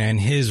Clinton and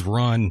his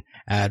run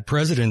at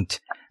president.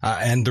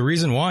 And the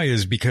reason why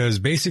is because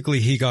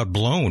basically he got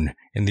blown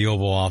in the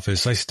Oval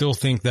Office. I still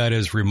think that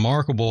is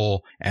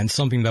remarkable and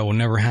something that will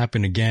never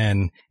happen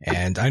again.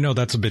 And I know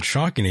that's a bit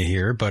shocking to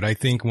hear, but I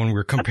think when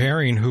we're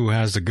comparing who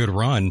has a good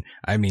run,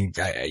 I mean,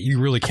 you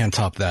really can't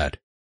top that.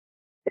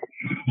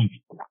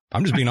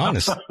 I'm just being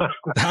honest.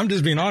 I'm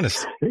just being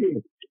honest.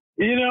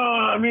 You know,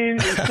 I mean,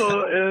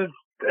 so,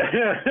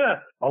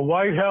 a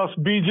White House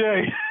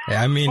BJ.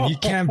 I mean, you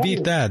can't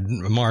beat that,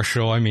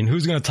 Marshall. I mean,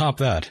 who's going to top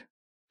that?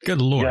 Good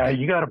Lord. Yeah,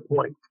 you got a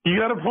point. I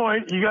got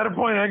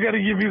to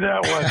give you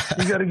that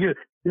one. You got to give.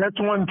 That's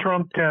one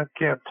Trump can't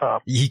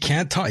top. He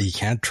can't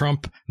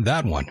trump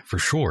that one for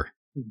sure.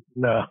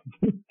 No.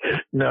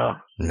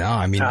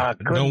 I mean,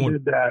 Clinton no one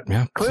did that.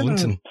 Yeah,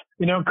 Clinton.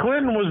 You know,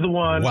 Clinton was the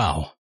one.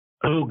 Wow.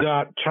 Who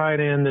got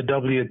China in the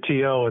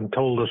WTO and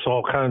told us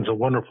all kinds of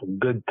wonderful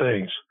good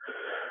things.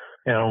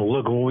 And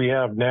look what we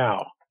have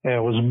now. And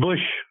it was Bush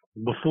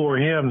before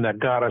him that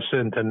got us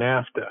into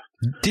NAFTA.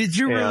 Did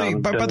you really?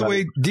 By the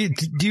way, do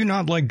you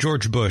not like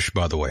George Bush,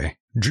 by the way,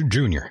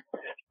 Jr.?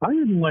 I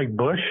didn't like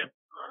Bush.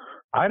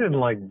 I didn't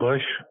like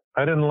Bush.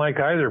 I didn't like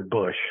either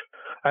Bush.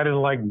 I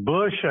didn't like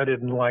Bush. I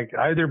didn't like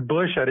either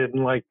Bush. I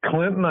didn't like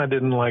Clinton. I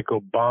didn't like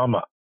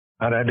Obama.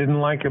 And I didn't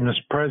like him as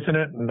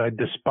president, and I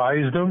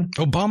despised him.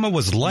 Obama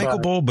was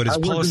likable, but his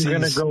policies...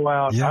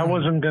 I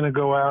wasn't going to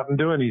go out and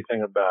do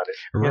anything about it.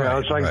 Right,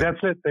 it's like, that's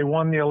it. They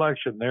won the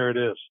election. There it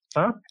is.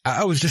 Huh?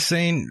 I was just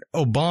saying,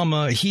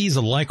 Obama, he's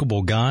a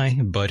likable guy,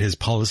 but his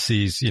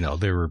policies,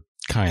 they were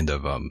kind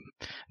of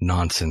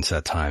nonsense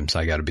at times.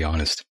 I got to be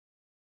honest.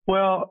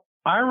 Well,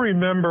 I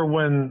remember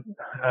when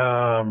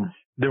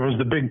there was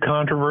the big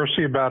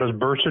controversy about his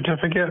birth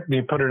certificate, and he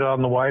put it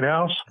on the White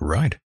House.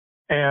 Right.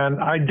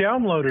 And I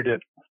downloaded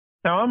it.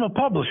 Now, I'm a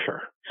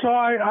publisher, so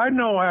I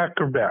know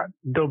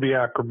Adobe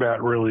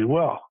Acrobat really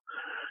well.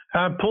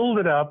 I pulled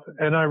it up,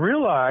 and I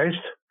realized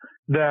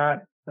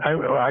that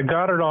I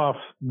got it off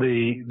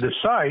the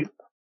site,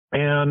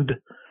 and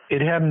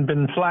it hadn't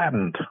been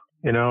flattened.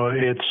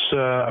 It's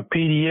a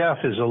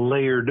PDF is a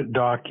layered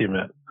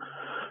document,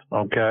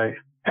 okay?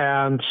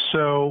 And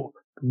so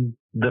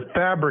the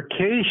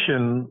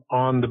fabrication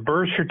on the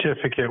birth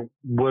certificate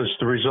was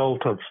the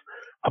result of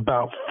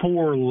about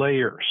 4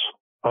 layers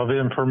of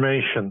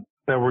information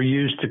that were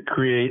used to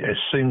create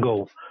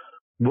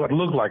what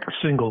looked like a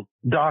single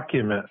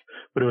document,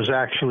 but it was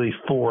actually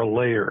 4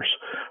 layers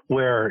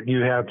where you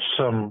had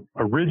some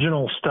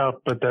original stuff,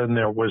 but then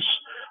there was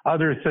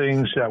other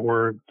things that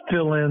were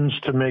fill-ins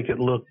to make it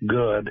look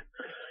good.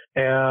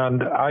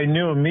 And I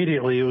knew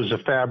immediately it was a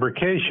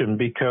fabrication,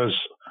 because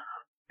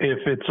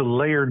if it's a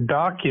layered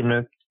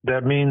document,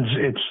 that means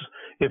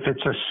if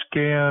it's a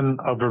scan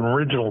of an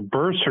original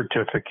birth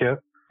certificate,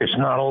 it's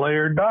not a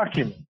layered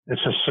document.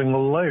 It's a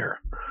single layer.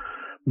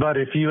 But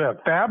if you have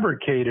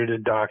fabricated a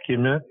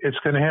document, it's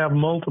going to have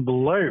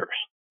multiple layers.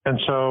 And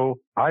so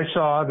I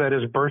saw that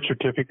his birth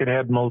certificate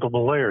had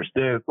multiple layers.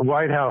 The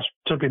White House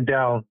took it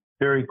down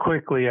very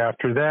quickly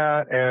after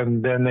that,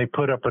 and then they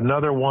put up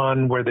another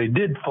one where they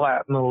did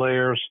flatten the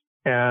layers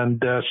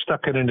and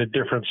stuck it in a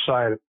different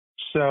site.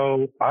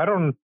 So I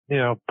don't,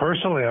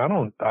 personally,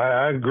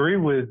 I agree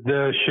with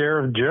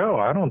Sheriff Joe.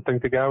 I don't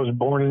think the guy was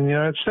born in the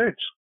United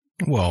States.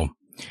 Well,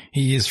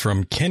 he is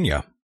from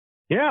Kenya.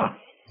 Yeah.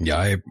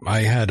 Yeah,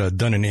 I had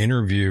done an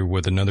interview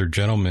with another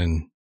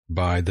gentleman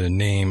by the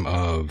name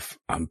of,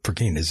 I'm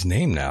forgetting his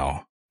name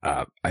now.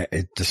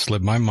 It just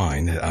slipped my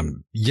mind.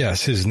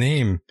 Yes, his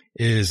name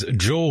is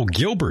Joel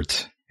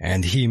Gilbert,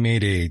 and he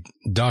made a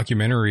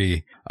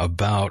documentary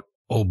about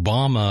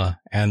Obama.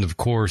 And of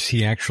course,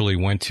 he actually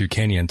went to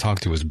Kenya and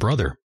talked to his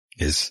brother,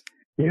 his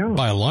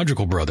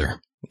biological brother.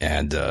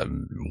 And,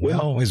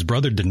 his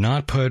brother did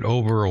not put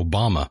over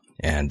Obama,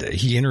 and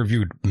he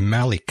interviewed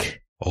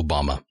Malik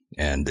Obama.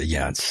 And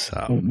it's,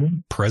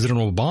 President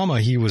Obama,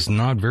 he was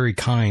not very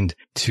kind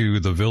to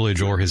the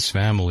village or his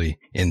family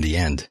in the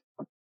end.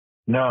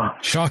 No.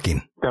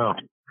 Shocking. No.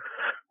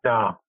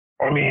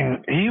 I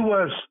mean, he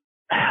was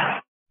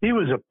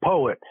a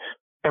poet.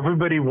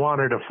 Everybody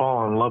wanted to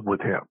fall in love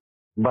with him,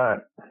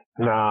 but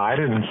no, I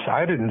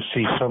didn't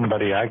see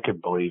somebody I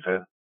could believe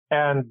in.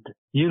 And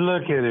you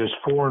look at his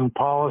foreign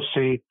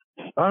policy.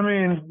 I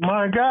mean,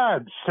 my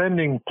God,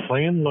 sending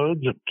plane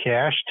loads of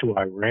cash to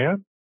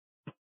Iran.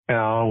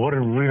 That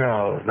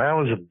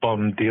was a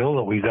bum deal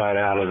that we got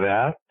out of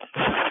that.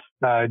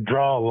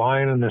 Draw a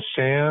line in the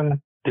sand,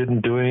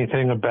 didn't do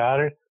anything about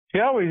it. He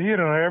always,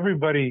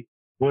 everybody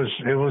he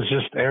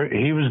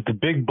was the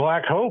big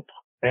black hope.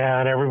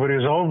 And everybody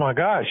was, oh my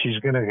gosh, he's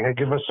going to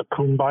give us a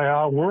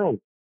kumbaya world.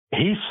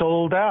 He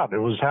sold out. It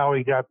was how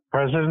he got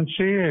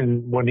presidency.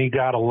 And when he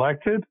got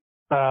elected,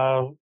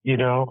 it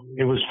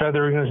was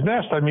feathering his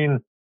nest. I mean,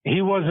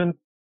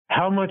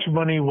 how much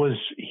money was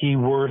he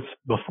worth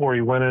before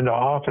he went into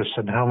office,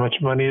 and how much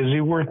money is he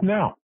worth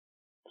now?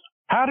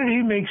 How did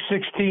he make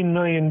 $16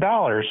 million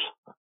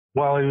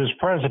while he was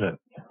president?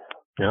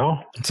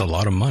 It's a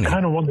lot of money. I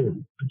kind of wonder.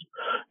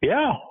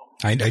 Yeah.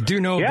 I do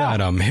know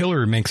that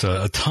Hillary makes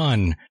a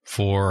ton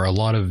for a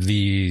lot of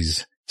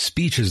these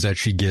speeches that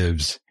she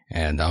gives,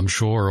 and I'm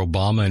sure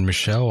Obama and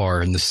Michelle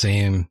are in the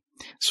same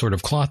sort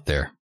of cloth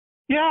there.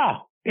 Yeah,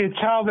 it's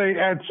how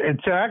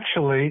it's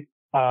actually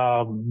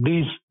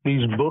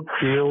these book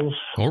deals,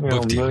 or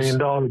book deals. $1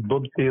 million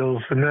book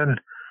deals, and then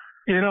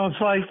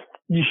it's like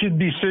you should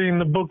be seeing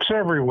the books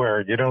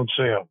everywhere. You don't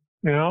see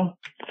them.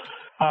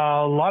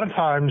 a lot of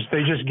times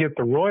they just get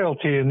the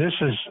royalty, and this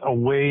is a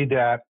way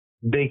that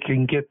they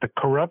can get the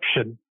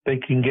corruption. They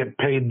can get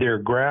paid their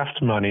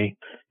graft money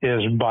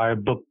is by a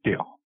book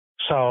deal.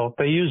 So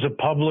they use a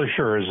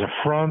publisher as a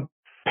front,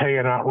 pay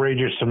an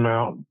outrageous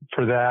amount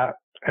for that,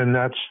 and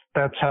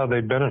that's how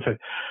they benefit.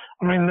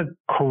 I mean, the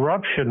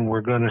corruption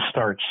we're going to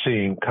start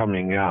seeing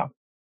coming up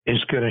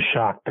is going to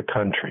shock the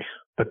country.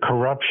 The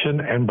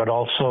corruption, but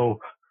also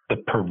the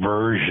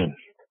perversion.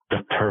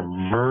 The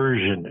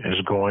perversion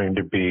is going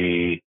to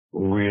be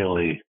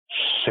really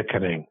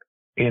sickening.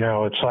 You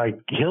know, it's like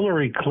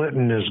Hillary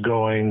Clinton is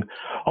going,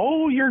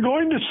 oh, you're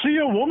going to see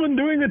a woman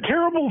doing a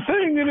terrible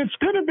thing, and it's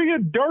going to be a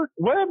dark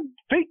web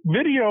fake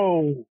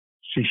video.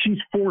 See, she's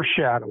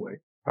foreshadowing,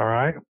 all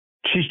right?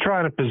 She's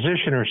trying to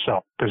position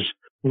herself, because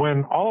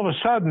when all of a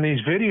sudden these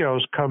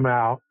videos come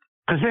out,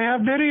 because they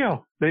have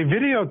video, they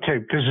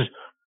videotape, because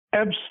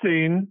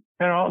Epstein,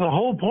 you know, the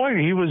whole point,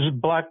 he was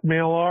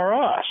blackmailer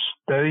us,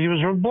 that he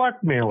was a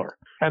blackmailer.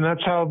 And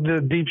that's how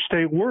the deep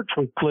state works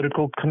with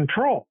political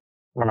control.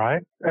 All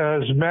right.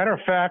 As a matter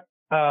of fact,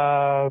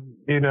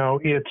 you know,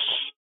 it's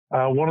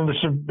one of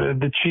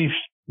the chief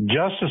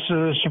justices of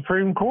the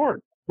Supreme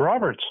Court,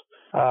 Roberts,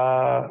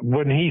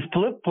 when he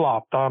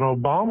flip-flopped on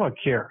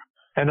Obamacare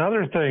and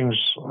other things,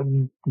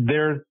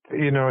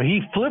 you know,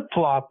 he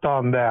flip-flopped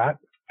on that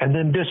and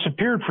then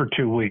disappeared for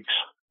 2 weeks,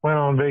 went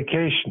on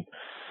vacation.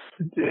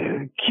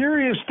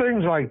 Curious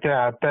things like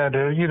that,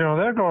 you know,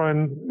 they're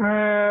going,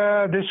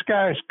 this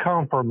guy's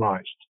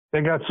compromised.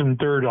 They got some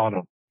dirt on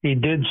him. He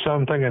did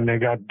something and they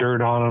got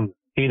dirt on him.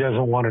 He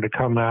doesn't want it to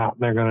come out.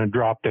 They're going to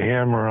drop the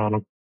hammer on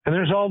him. And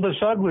there's all this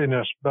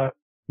ugliness, but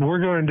we're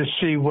going to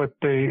see what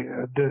they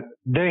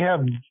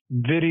have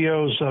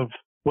videos of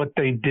what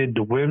they did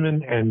to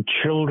women and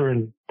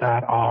children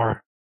that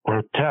are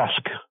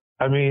grotesque.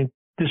 I mean,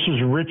 this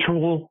is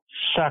ritual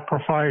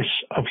sacrifice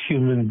of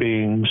human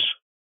beings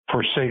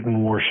for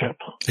Satan worship.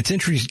 It's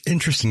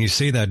interesting you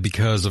say that,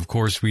 because, of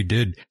course, we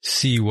did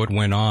see what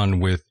went on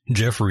with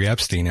Jeffrey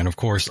Epstein, and, of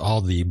course,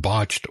 all the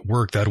botched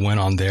work that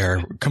went on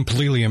there.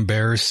 Completely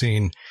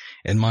embarrassing,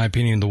 in my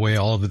opinion, the way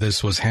all of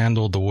this was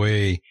handled, the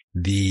way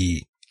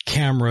the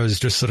cameras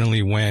just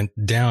suddenly went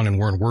down and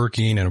weren't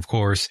working, and, of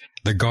course,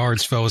 the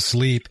guards fell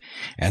asleep,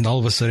 and all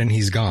of a sudden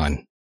he's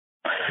gone.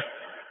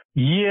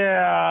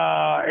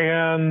 Yeah,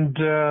 and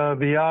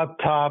the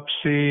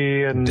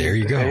autopsy, and there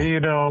you go. You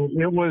know,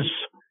 it was...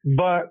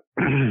 But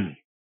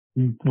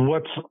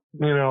what's,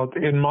 you know,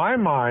 in my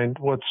mind,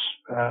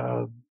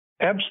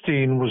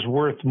 Epstein was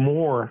worth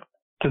more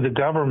to the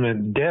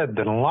government dead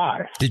than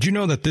alive. Did you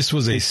know that this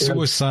was a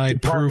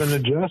suicide proof? Department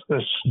of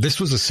Justice. This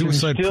was a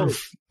suicide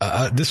proof.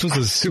 This was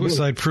a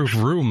suicide proof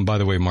room, by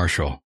the way,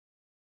 Marshall.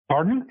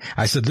 Pardon?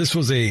 I said this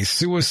was a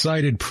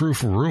suicided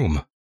proof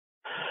room.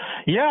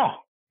 Yeah.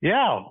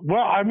 Yeah.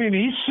 Well, I mean,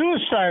 he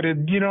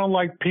suicided, you know,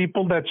 like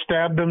people that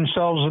stab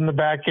themselves in the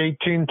back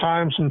 18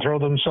 times and throw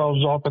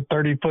themselves off a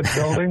 30-foot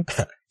building.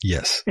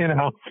 Yes. You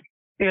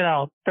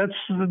know, that's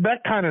that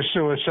kind of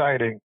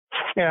suiciding.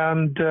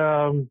 And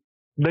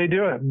they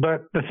do it.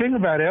 But the thing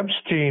about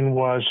Epstein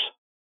was,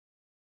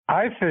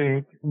 I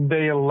think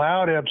they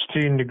allowed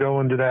Epstein to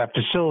go into that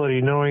facility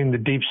knowing the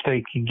deep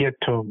state could get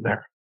to him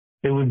there.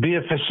 It would be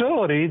a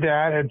facility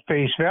that at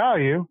face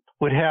value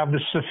would have the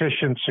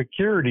sufficient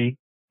security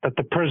that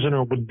the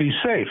prisoner would be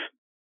safe.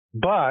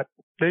 But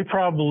they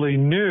probably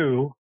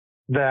knew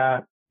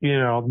that, you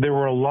know, there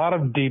were a lot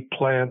of deep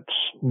plants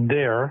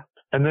there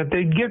and that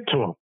they'd get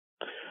to him.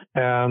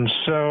 And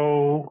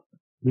so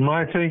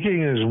my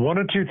thinking is one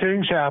of two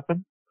things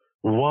happened.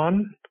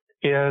 One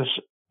is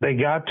they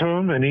got to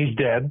him and he's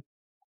dead,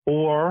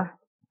 or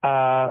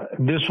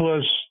this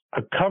was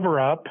a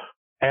cover-up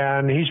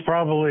and he's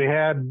probably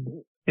had,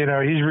 you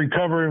know, he's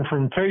recovering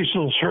from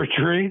facial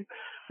surgery,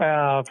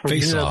 from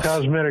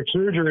cosmetic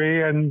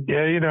surgery, and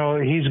you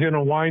know, he's going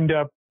to wind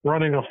up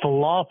running a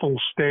falafel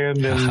stand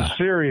in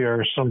Syria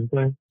or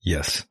something.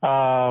 Yes.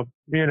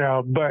 You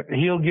know, but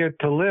he'll get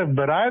to live.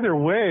 But either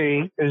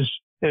way, is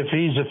if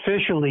he's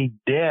officially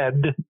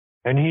dead,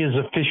 and he is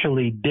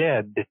officially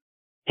dead,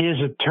 his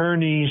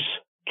attorneys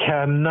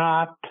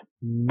cannot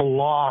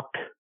block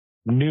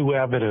new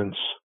evidence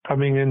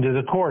coming into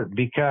the court,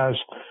 because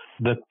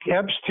the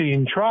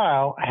Epstein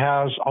trial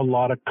has a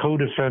lot of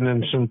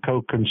co-defendants and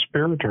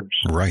co-conspirators.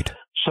 Right.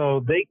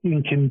 So they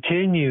can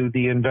continue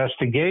the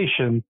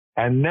investigation.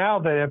 And now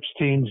that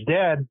Epstein's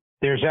dead,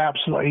 there's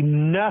absolutely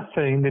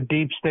nothing the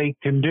deep state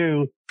can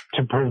do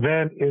to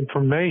prevent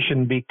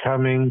information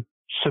becoming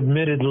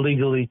submitted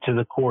legally to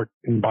the court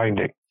in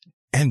binding.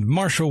 And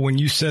Marshall, when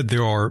you said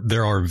there are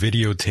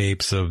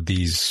videotapes of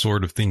these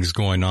sort of things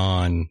going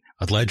on,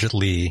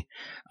 allegedly,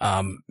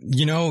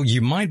 you know,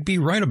 you might be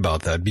right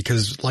about that,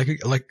 because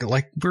like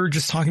we're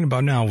just talking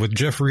about now with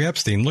Jeffrey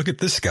Epstein, look at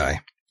this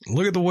guy.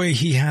 Look at the way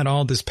he had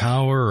all this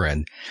power,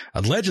 and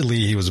allegedly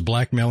he was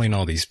blackmailing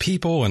all these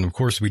people. And of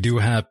course we do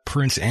have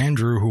Prince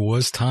Andrew, who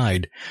was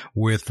tied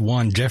with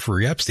one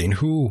Jeffrey Epstein,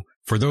 who,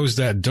 for those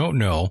that don't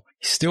know,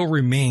 still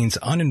remains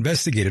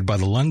uninvestigated by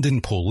the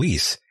London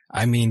police.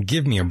 I mean,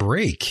 give me a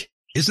break.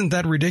 Isn't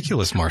that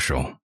ridiculous,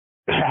 Marshall?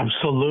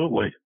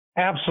 Absolutely.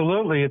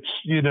 Absolutely. It's,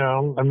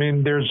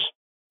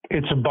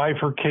 it's a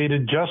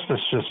bifurcated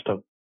justice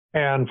system.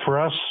 And for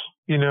us,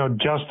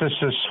 justice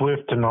is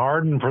swift and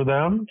hard, and for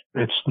them,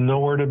 it's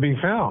nowhere to be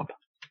found.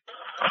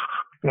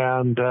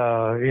 And,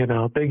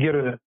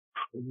 they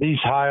these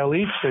high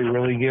elites, they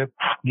really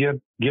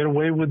get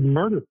away with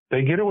murder.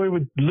 They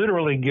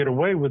literally get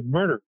away with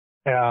murder.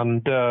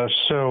 And,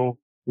 so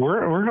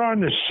we're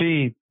going to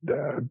see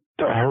the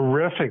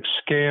horrific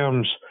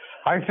scams.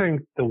 I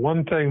think the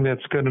one thing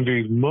that's going to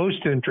be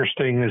most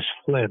interesting is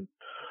Flynn.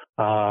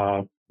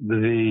 I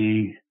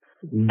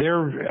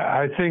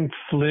think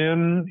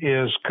Flynn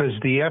is, because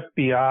the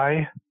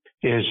FBI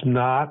is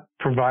not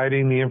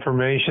providing the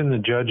information the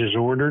judge has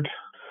ordered.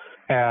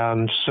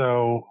 And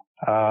so,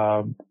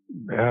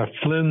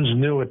 Flynn's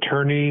new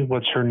attorney,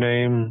 what's her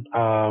name?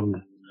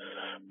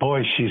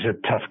 Boy, she's a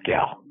tough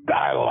gal.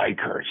 I like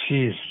her.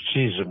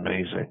 She's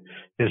amazing,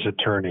 his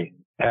attorney.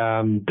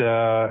 And,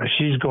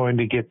 she's going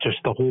to get just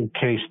the whole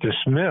case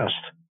dismissed.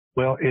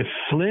 Well, if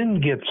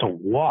Flynn gets a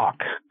walk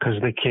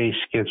because the case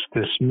gets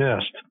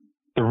dismissed,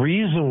 the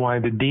reason why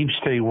the deep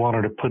state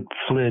wanted to put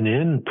Flynn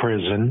in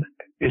prison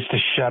is to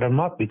shut him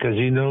up because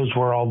he knows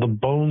where all the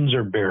bones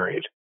are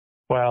buried.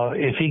 Well,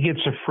 if he gets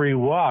a free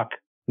walk,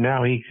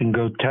 now he can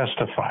go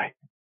testify.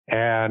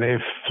 And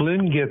if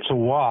Flynn gets a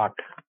walk,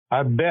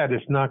 I bet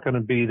it's not going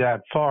to be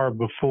that far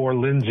before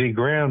Lindsey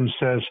Graham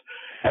says,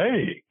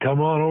 hey,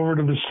 come on over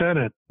to the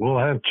Senate. We'll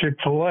have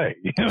Chick-fil-A.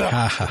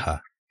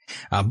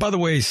 By the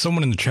way,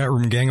 someone in the chat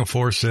room, Gang of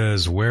Four,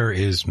 says, where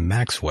is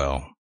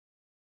Maxwell?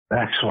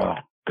 Maxwell.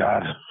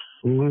 God,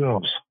 who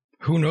knows?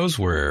 Who knows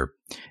where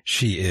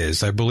she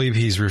is? I believe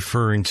he's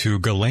referring to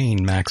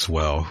Ghislaine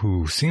Maxwell,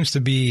 who seems to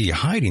be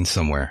hiding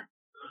somewhere.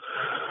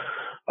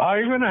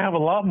 You're going to have a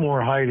lot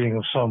more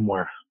hiding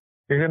somewhere.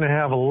 You're going to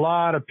have a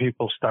lot of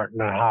people starting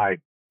to hide.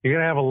 You're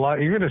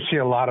going to see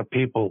a lot of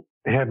people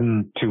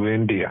heading to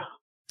India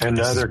and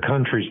other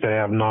countries that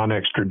have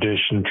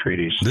non-extradition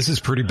treaties. This is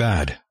pretty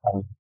bad.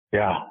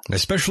 Yeah.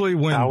 Especially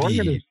when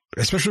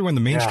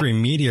the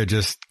mainstream media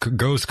just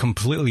goes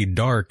completely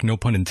dark, no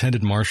pun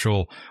intended,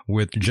 Marshall,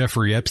 with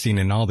Jeffrey Epstein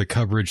and all the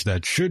coverage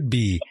that should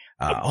be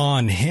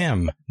on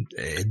him.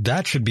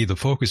 That should be the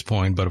focus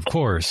point. But of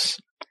course,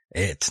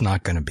 it's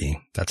not going to be.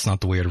 That's not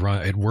the way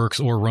it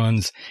works or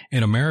runs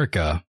in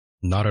America.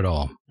 Not at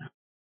all.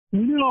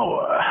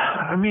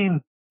 I mean,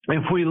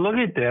 if we look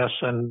at this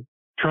and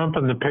Trump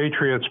and the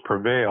Patriots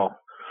prevail,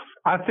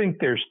 I think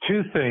there's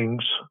two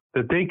things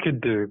that they could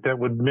do that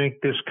would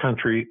make this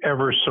country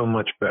ever so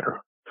much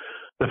better.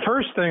 The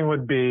first thing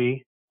would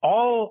be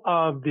all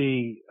of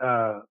the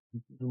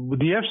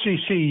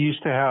FCC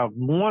used to have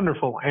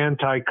wonderful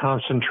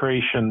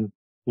anti-concentration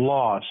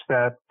laws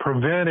that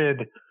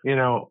prevented,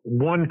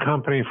 one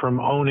company from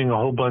owning a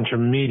whole bunch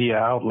of media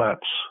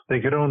outlets. They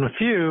could own a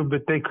few,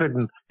 but they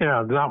couldn't,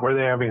 not where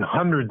they're having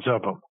hundreds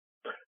of them.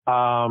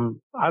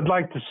 I'd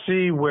like to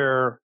see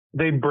where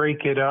they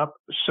break it up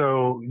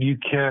so you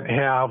can't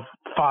have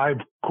 5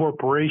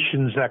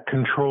 corporations that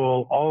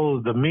control all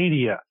of the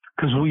media,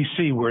 because we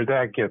see where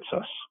that gets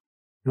us.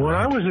 When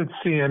I was at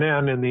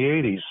CNN in the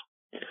 80s,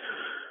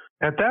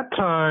 at that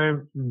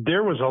time,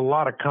 there was a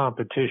lot of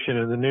competition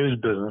in the news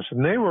business,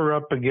 and they were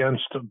up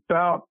against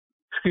about,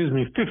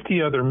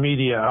 50 other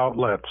media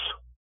outlets.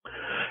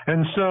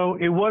 And so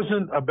it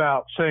wasn't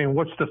about saying,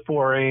 what's the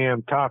 4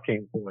 a.m.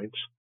 talking points?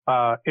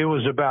 It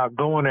was about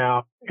going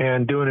out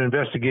and doing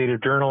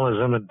investigative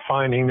journalism and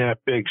finding that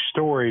big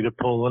story to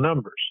pull the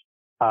numbers.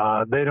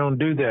 They don't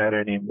do that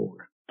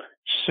anymore.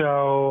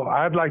 So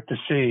I'd like to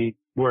see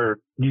where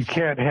you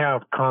can't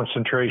have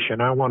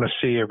concentration. I want to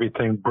see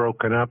everything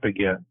broken up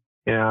again.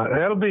 Yeah,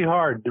 that'll be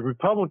hard. The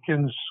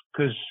Republicans,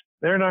 because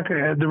they're not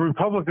going to, the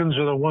Republicans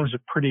are the ones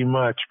that pretty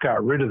much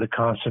got rid of the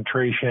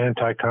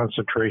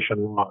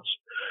anti-concentration laws.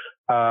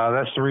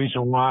 That's the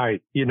reason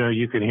why,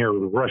 you can hear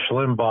Rush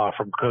Limbaugh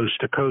from coast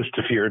to coast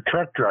if you're a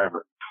truck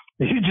driver.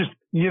 You just,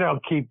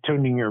 keep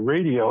tuning your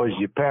radio as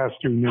you pass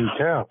through new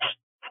towns.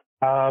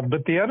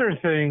 But the other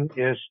thing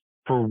is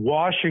for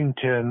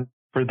Washington,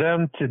 for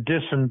them to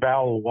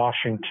disembowel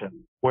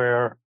Washington,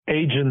 where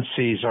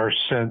agencies are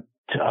sent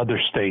to other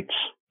states,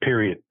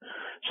 period.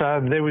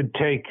 So they would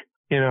take,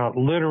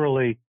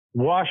 literally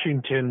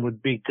Washington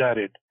would be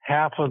gutted.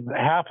 Half of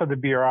the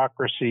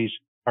bureaucracies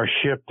are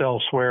shipped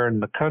elsewhere in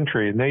the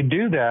country. And they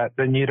do that,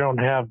 then you don't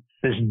have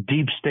this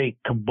deep state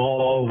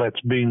cabal that's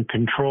being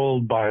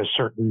controlled by a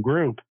certain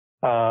group.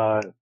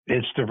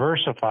 It's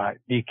diversified.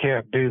 You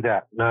can't do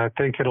that. And I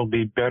think it'll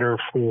be better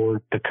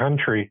for the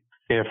country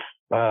if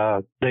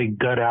they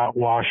gut out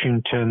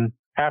Washington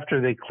after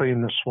they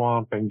clean the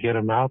swamp and get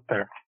them out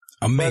there.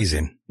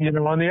 Amazing. But,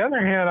 on the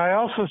other hand, I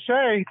also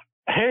say,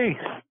 hey,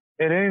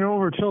 it ain't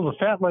over till the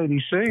fat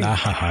lady sings.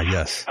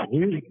 Yes.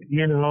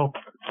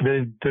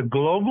 The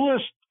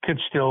globalists could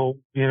still,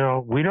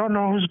 we don't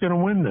know who's going to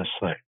win this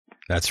thing.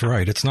 That's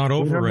right. It's not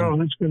over. We don't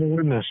know who's going to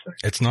win this thing.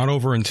 It's not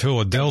over until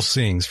Adele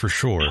sings, for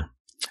sure.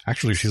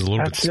 Actually, she's a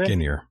little bit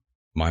skinnier.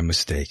 My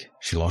mistake.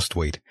 She lost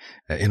weight.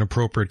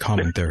 Inappropriate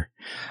comment there.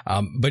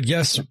 But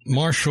yes,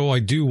 Marshall, I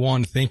do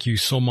want to thank you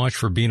so much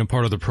for being a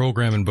part of the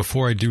program. And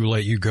before I do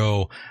let you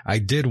go, I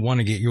did want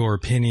to get your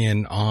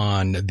opinion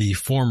on the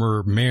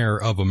former mayor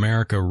of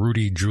America,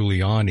 Rudy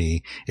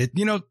Giuliani.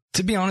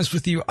 To be honest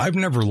with you, I've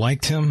never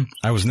liked him.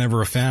 I was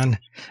never a fan.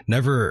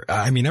 Ever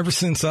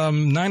since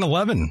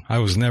 9/11, I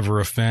was never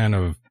a fan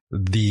of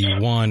the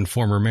one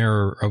former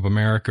mayor of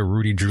America,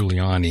 Rudy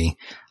Giuliani.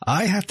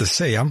 I have to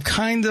say, I'm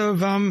kind of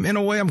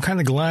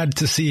glad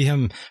to see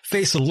him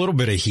face a little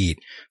bit of heat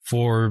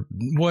for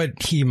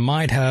what he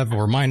might have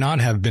or might not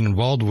have been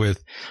involved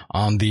with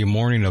on the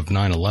morning of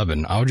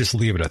 9/11. I'll just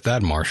leave it at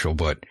that, Marshall,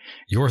 but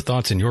your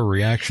thoughts and your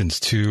reactions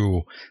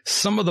to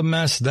some of the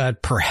mess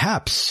that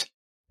perhaps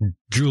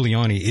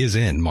Giuliani is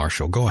in,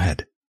 Marshall. Go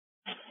ahead.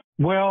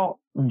 Well,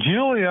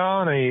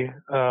 Giuliani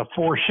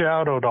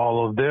foreshadowed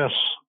all of this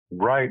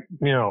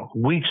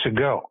weeks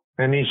ago.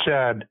 And he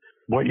said,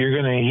 what you're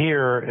going to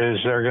hear is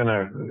they're going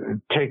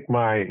to take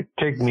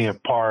me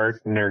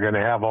apart, and they're going to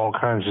have all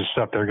kinds of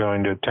stuff. They're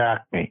going to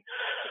attack me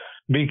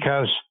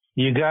because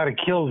you got to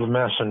kill the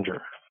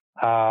messenger.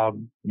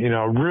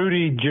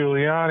 Rudy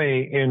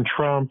Giuliani and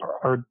Trump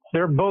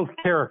they're both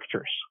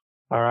characters.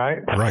 All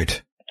right.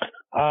 Right.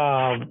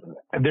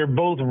 They're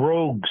both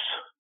rogues,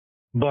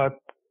 but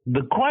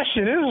the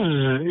question is,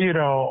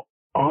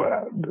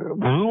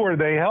 who are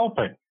they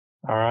helping?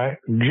 All right.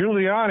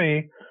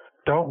 Giuliani,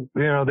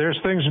 there's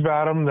things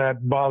about him that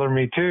bother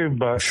me too,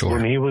 but sure.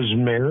 When he was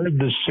mayor,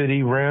 the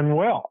city ran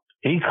well.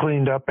 He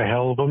cleaned up a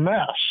hell of a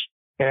mess.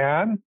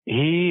 And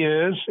he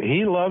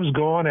loves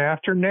going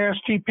after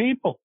nasty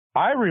people.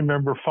 I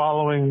remember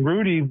following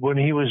Rudy when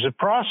he was a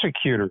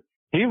prosecutor.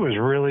 He was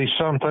really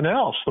something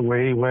else, the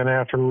way he went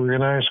after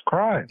organized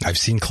crime. I've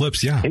seen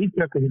clips, yeah. He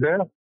took him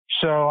down.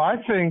 So I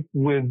think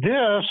with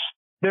this,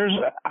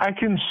 I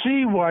can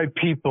see why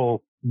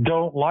people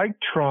don't like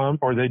Trump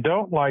or they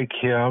don't like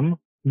him,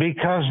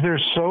 because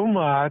there's so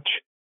much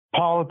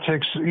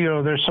politics,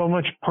 there's so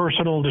much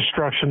personal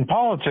destruction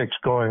politics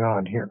going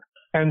on here.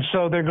 And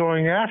so they're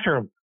going after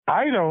him.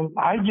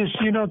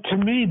 To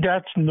me,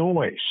 that's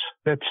noise.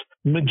 That's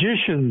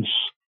magicians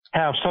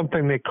have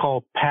something they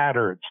call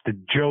patterns, the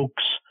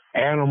jokes,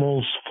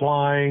 animals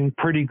flying,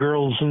 pretty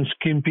girls in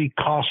skimpy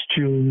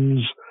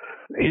costumes,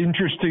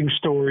 interesting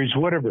stories,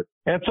 whatever.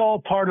 That's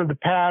all part of the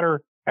pattern.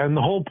 And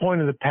the whole point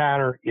of the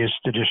pattern is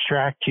to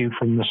distract you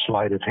from the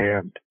sleight of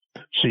hand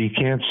so you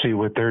can't see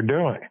what they're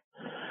doing.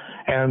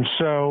 And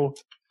so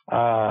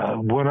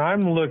when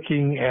I'm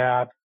looking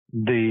at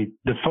the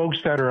folks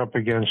that are up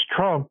against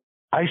Trump,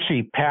 I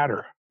see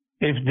pattern.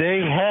 If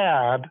they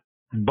had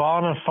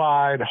bona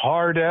fide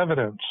hard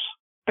evidence,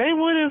 they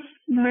would have,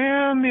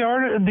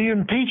 the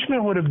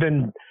impeachment would have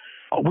been,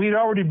 we'd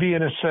already be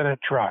in a Senate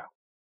trial.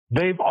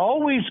 They've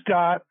always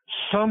got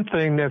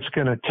something that's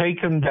going to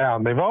take them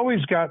down. They've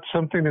always got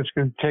something that's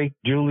going to take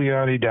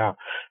Giuliani down.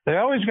 They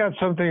always got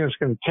something that's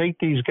going to take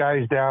these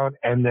guys down,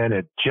 and then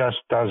it just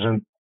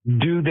doesn't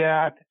do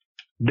that.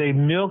 They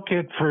milk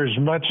it for as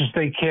much as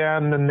they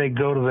can, then they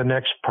go to the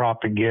next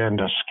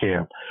propaganda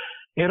scam.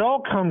 It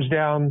all comes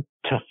down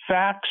to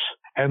facts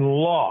and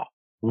law.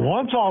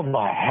 Once all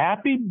the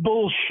happy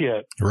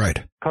bullshit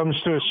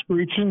comes to a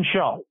screeching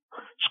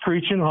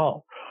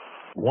halt,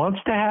 once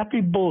the happy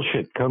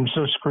bullshit comes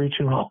to a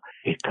screeching halt,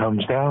 it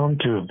comes down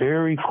to a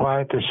very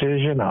quiet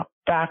decision of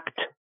fact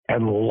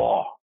and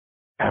law.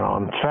 And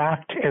on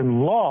fact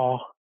and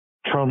law,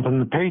 Trump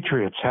and the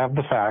Patriots have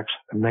the facts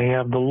and they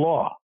have the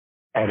law.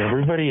 And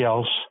everybody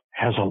else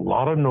has a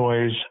lot of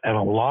noise and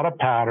a lot of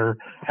patter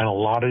and a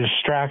lot of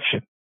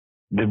distraction.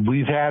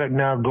 We've had it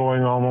now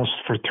going almost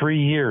for 3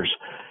 years.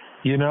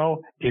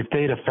 If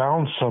they'd have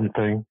found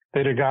something,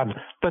 they'd have gotten.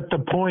 But the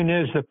point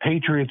is, the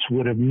Patriots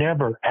would have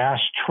never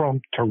asked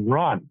Trump to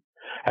run,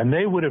 and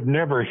they would have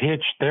never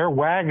hitched their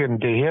wagon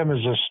to him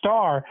as a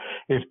star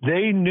if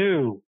they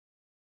knew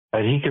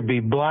that he could be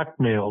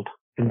blackmailed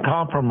and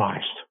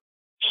compromised.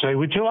 Say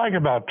what you like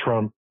about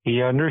Trump.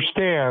 He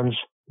understands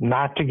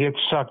not to get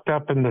sucked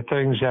up into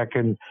things that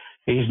can.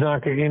 He's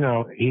not going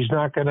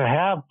to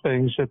have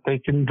things that they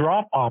can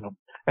drop on him,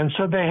 and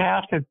so they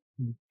have to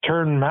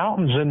turn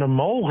mountains into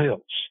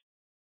molehills.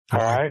 All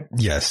right.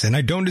 Yes, and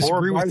I don't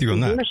disagree with you on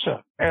that.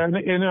 Versa. And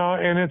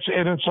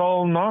it's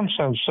all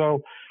nonsense.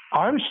 So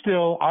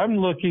I'm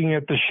looking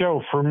at the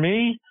show. For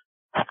me,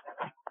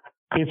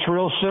 it's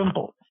real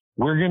simple.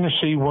 We're going to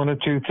see one of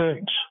two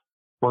things.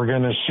 We're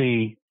going to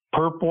see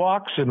perp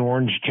walks in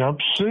orange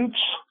jumpsuits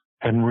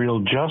and real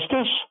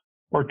justice,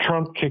 or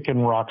Trump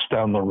kicking rocks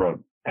down the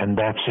road, and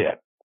that's it.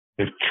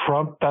 If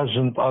Trump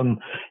doesn't,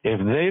 if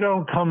they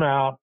don't come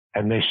out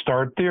and they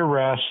start the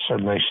arrests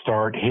and they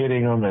start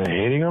hitting them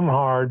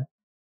hard,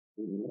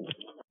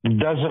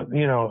 doesn't,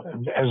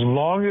 as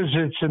long as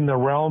it's in the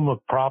realm of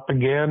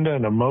propaganda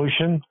and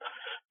emotion,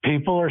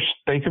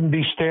 they can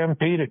be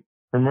stampeded.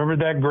 Remember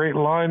that great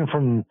line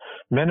from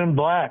Men in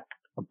Black?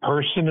 A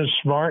person is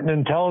smart and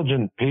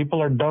intelligent.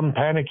 People are dumb,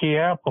 panicky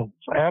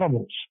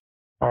animals.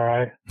 All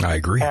right. I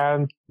agree.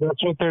 And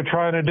that's what they're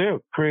trying to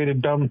do, create a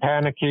dumb,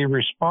 panicky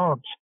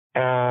response.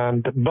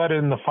 But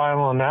in the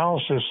final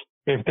analysis,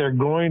 if they're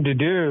going to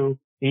do,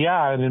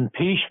 an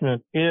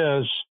impeachment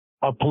is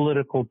a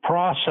political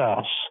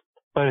process.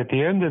 But at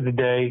the end of the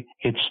day,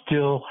 it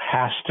still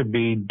has to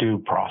be due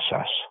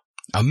process.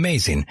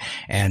 Amazing.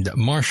 And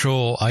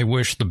Marshall, I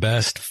wish the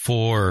best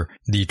for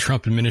the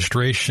Trump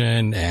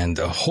administration, and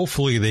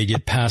hopefully they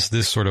get past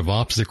this sort of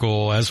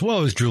obstacle, as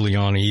well as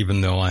Giuliani,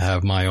 even though I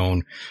have my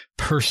own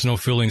personal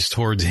feelings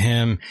towards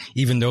him,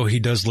 even though he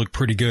does look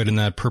pretty good in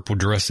that purple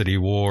dress that he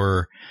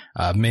wore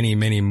many,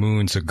 many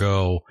moons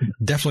ago.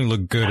 Definitely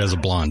looked good as a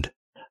blonde.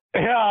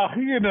 Yeah,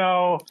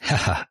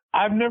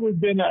 I've never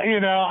been,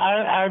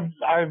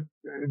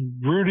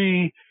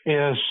 Rudy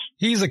is.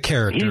 He's a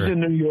character. He's a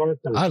New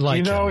Yorker. I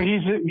like him.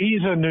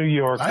 He's a New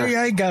Yorker.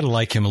 I gotta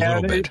like him a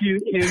little bit.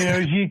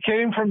 If you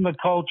came from the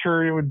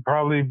culture, it would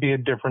probably be a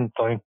different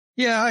thing.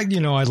 Yeah,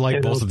 I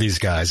like both of these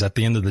guys. At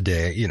the end of the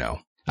day,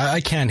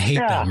 I can't hate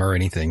them or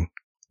anything.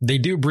 They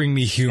do bring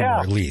me humor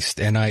at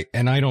least, and I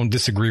don't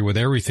disagree with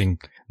everything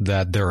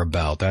that they're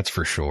about. That's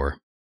for sure.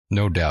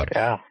 No doubt.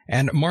 Yeah.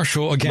 And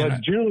Marshall, again. But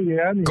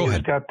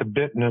Giuliani's got the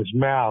bit in his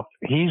mouth.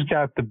 He's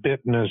got the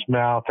bit in his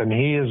mouth, and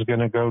he is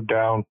going to go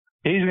down.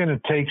 He's going to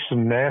take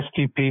some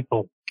nasty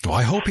people. Well,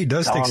 I hope he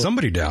does take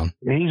somebody down.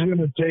 He's going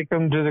to take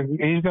them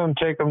he's going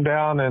to take them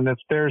down. And if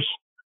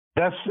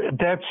that's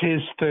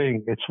his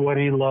thing. It's what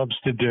he loves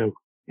to do.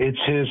 It's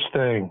his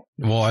thing.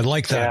 Well, I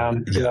like that.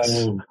 And, yes.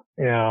 So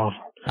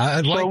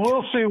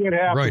we'll see what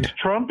happens. Right.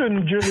 Trump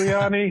and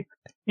Giuliani,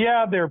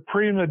 they're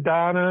prima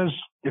donnas.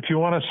 If you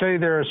want to say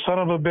they're a son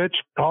of a bitch,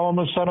 call them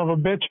a son of a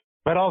bitch.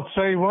 But I'll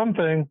say one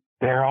thing,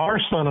 they're our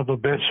son of a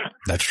bitch.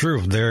 That's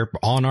true. They're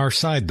on our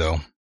side, though.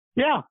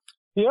 Yeah.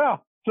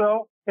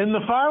 So in the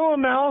final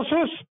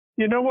analysis,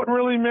 you know what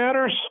really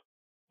matters?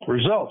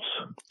 Results.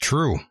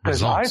 True.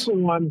 Because I, for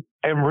one,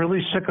 am really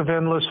sick of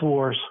endless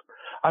wars.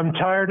 I'm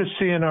tired of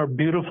seeing our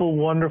beautiful,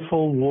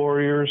 wonderful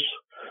warriors,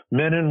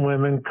 men and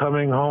women,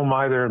 coming home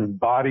either in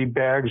body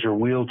bags or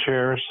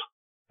wheelchairs.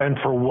 And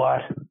for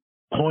what?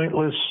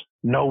 Pointless,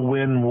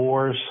 no-win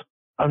wars.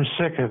 I'm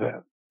sick of it.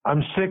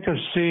 I'm sick of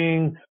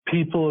seeing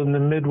people in the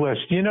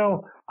Midwest.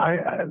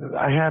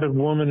 I had a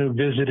woman who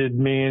visited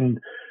me, and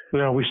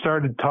we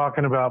started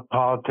talking about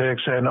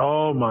politics, and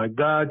oh my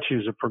God, she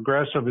was a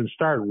progressive and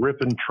started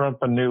ripping Trump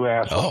a new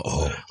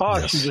asshole.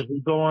 She just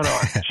was going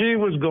on. She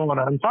was going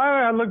on.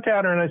 Finally, I looked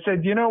at her and I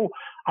said,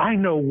 I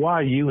know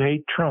why you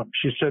hate Trump.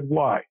 She said,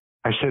 why?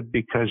 I said,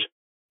 because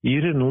you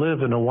didn't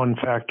live in a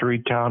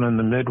one-factory town in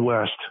the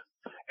Midwest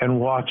and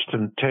watched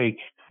him take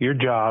your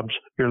jobs,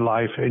 your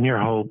life, and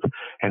your hope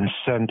and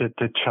send it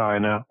to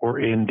China or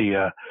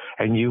India,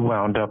 and you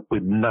wound up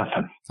with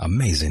nothing.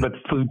 Amazing. But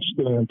food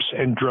stamps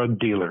and drug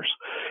dealers.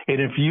 And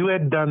if you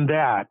had done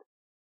that,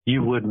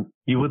 you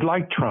would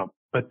like Trump.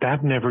 But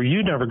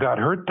you never got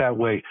hurt that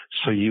way.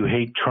 So you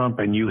hate Trump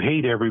and you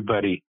hate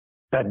everybody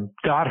that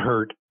got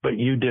hurt, but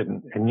you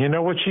didn't. And you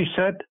know what she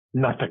said?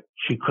 Nothing.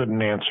 She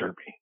couldn't answer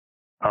me.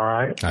 All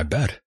right? I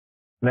bet.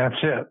 That's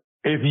it.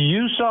 If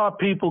you saw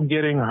people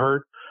getting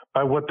hurt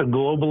by what the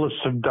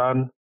globalists have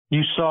done,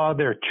 you saw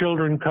their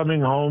children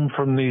coming home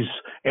from these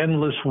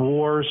endless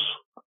wars,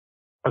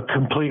 a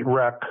complete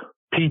wreck,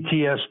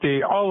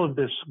 PTSD, all of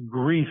this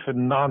grief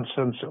and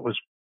nonsense. It was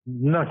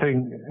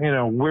nothing,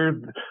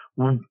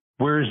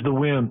 where's the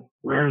win?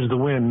 Where's the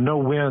win? No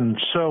win.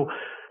 So,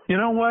 you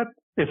know what?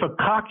 If a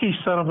cocky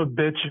son of a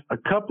bitch, a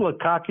couple of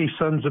cocky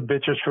sons of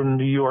bitches from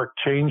New York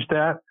change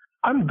that,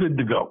 I'm good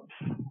to go.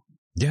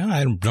 Yeah,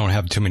 I don't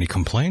have too many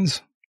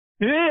complaints.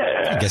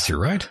 Yeah. I guess you're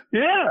right.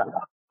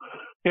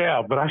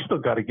 Yeah, but I still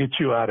got to get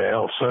you out of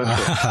El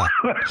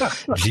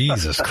Centro.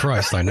 Jesus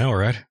Christ, I know,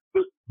 right?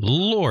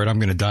 Lord, I'm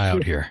going to die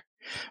out here.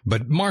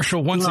 But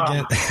Marshall, once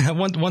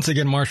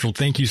again, Marshall,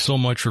 thank you so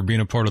much for being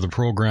a part of the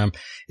program.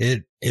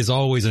 It is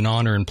always an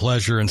honor and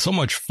pleasure and so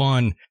much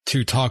fun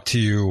to talk to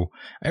you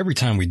every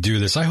time we do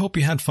this. I hope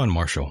you had fun,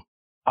 Marshall.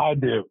 I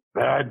do.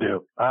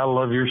 I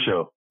love your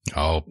show.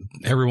 Oh,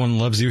 everyone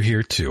loves you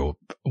here too.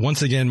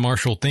 Once again,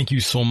 Marshall, thank you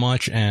so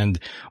much, and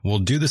we'll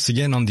do this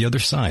again on the other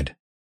side.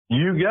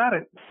 You got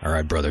it. All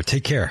right, brother.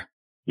 Take care.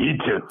 You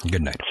too.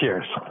 Good night.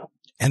 Cheers.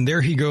 And there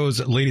he goes,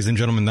 ladies and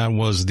gentlemen. That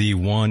was the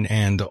one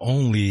and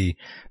only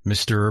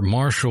Mr.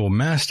 Marshall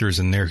Masters,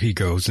 and there he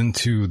goes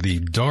into the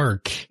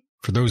dark.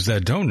 For those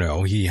that don't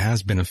know, he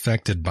has been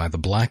affected by the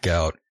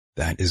blackout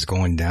that is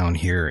going down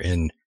here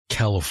in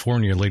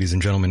California, ladies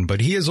and gentlemen,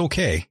 but he is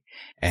okay.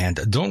 And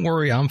don't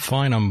worry, I'm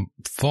fine. I'm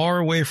far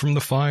away from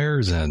the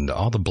fires and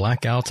all the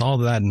blackouts, all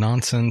that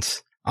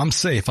nonsense. I'm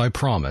safe, I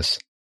promise.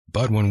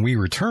 But when we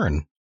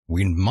return,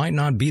 we might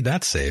not be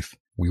that safe.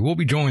 We will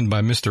be joined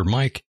by Mr.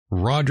 Mike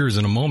Rogers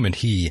in a moment.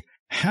 He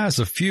has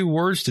a few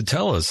words to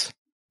tell us.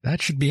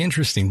 That should be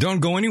interesting. Don't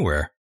go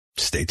anywhere.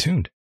 Stay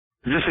tuned.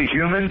 Is this a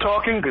human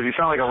talking? Because you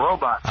sound like a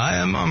robot.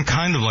 I'm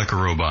kind of like a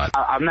robot.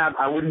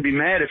 I wouldn't be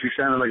mad if you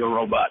sounded like a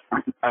robot.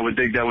 I would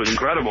think that was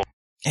incredible.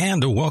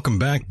 And welcome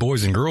back,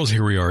 boys and girls.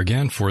 Here we are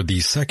again for the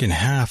second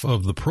half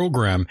of the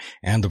program.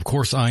 And of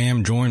course, I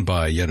am joined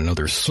by yet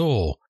another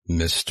soul,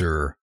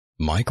 Mr.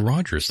 Mike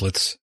Rogers.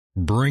 Let's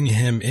bring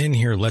him in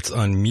here. Let's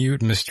unmute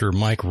Mr.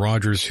 Mike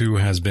Rogers, who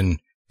has been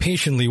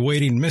patiently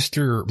waiting.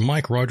 Mr.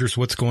 Mike Rogers,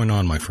 what's going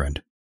on, my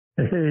friend?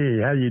 Hey,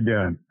 how you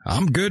doing?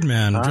 I'm good,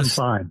 man. I'm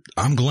fine.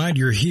 I'm glad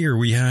you're here.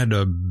 We had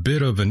a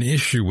bit of an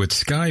issue with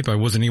Skype. I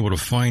wasn't able to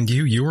find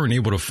you. You weren't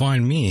able to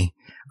find me.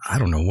 I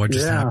don't know what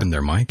just happened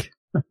there, Mike.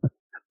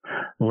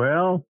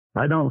 Well,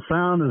 I don't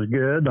sound as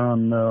good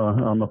on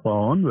the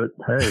phone, but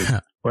hey,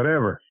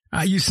 whatever.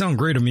 You sound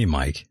great to me,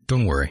 Mike.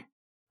 Don't worry.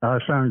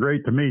 Sound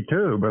great to me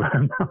too, but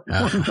I'm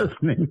not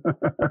listening.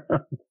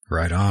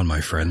 Right on,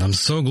 my friend. I'm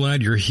so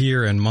glad you're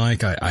here. And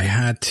Mike, I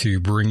had to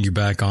bring you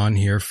back on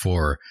here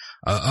for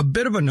a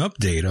bit of an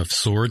update of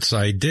sorts.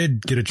 I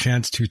did get a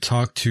chance to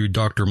talk to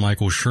Dr.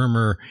 Michael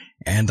Shermer,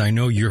 and I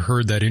know you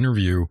heard that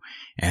interview.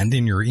 And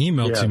in your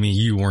email to me,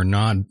 you were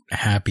not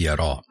happy at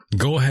all.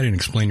 Go ahead and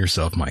explain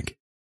yourself, Mike.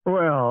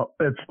 Well,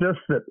 it's just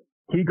that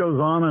he goes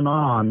on and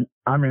on.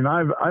 I mean,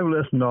 I've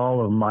listened to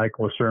all of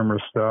Michael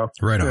Shermer's stuff,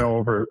 right on.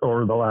 Over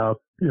the last,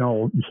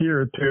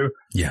 year or two.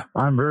 Yeah.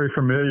 I'm very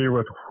familiar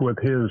with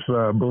his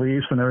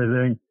beliefs and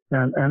everything.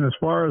 And as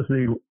far as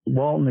the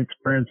Walton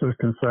experience is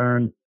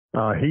concerned,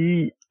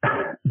 he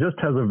just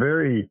has a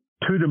very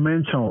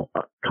two-dimensional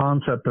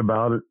concept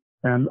about it.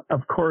 And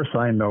of course,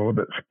 I know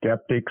that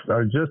skeptics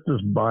are just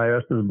as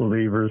biased as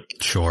believers.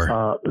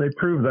 Sure. They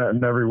prove that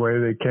in every way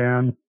they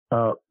can.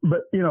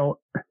 But,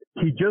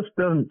 he just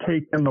doesn't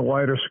take in the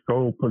wider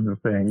scope of the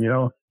thing.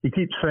 He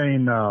keeps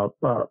saying,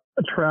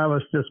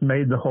 Travis just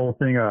made the whole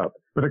thing up.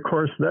 But of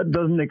course, that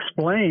doesn't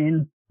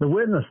explain the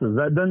witnesses.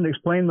 That doesn't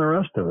explain the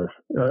rest of us.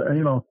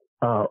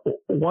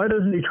 Why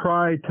doesn't he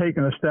try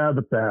taking a stab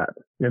at that?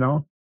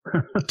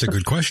 It's a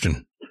good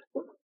question.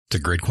 It's a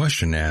great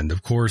question. And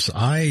of course,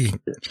 I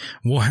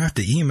will have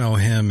to email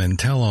him and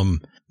tell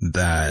him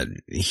that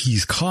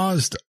he's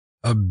caused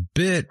a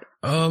bit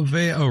of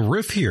a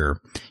riff here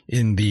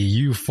in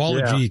the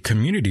ufology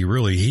community.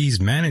 Really,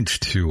 he's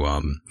managed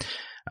to,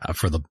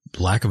 for the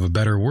lack of a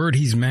better word,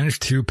 he's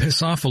managed to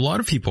piss off a lot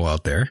of people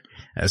out there,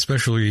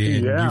 especially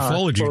in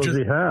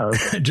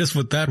ufology. Just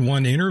with that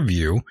one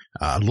interview,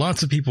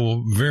 lots of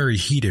people very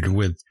heated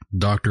with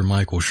Dr.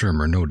 Michael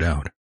Shermer, no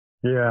doubt.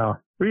 Yeah.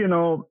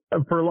 Well,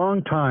 for a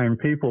long time,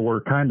 people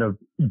were kind of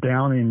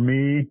downing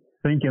me,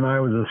 thinking I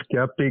was a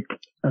skeptic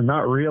and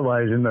not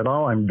realizing that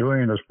all I'm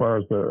doing as far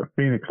as the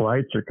Phoenix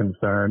Lights are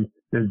concerned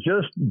is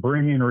just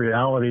bringing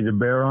reality to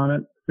bear on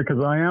it,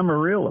 because I am a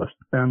realist.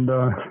 And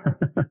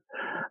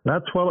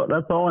that's all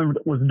I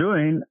was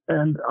doing.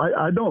 And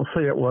I don't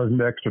say it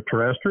wasn't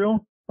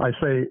extraterrestrial. I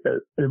say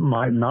it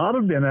might not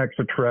have been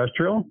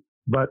extraterrestrial,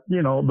 but,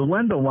 the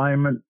wind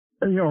alignment,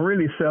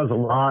 really says a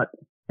lot.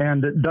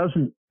 And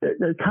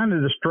it kind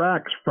of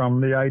distracts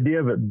from the idea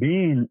of it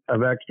being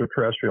of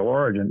extraterrestrial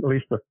origin, at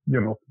least the,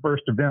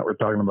 first event we're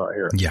talking about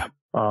here. Yeah.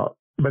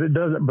 But it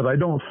doesn't, but I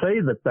don't say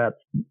that that's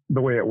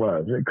the way it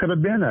was. It could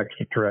have been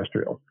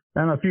extraterrestrial.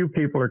 And a few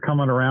people are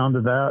coming around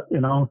to that,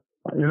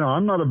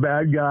 I'm not a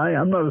bad guy.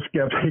 I'm not a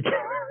skeptic.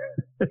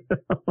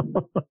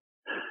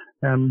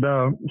 And,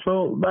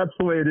 so that's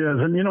the way it is.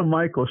 And,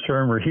 Michael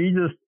Shermer, he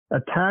just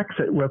attacks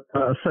it with,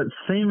 such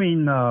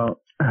seeming,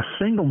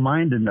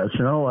 single-mindedness,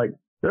 like,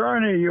 there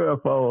aren't any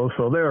UFOs,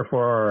 so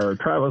therefore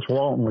Travis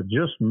Walton was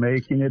just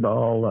making it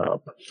all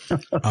up.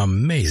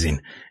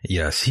 Amazing.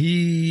 Yes,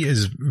 he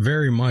is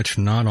very much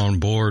not on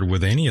board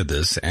with any of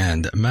this.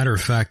 And matter of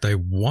fact, I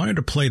wanted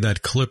to play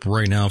that clip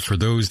right now for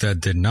those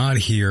that did not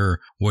hear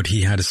what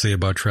he had to say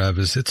about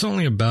Travis. It's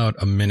only about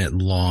a minute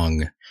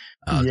long,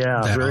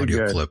 that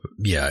audio clip.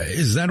 Yeah.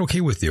 Is that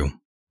okay with you?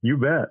 You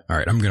bet. All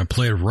right. I'm going to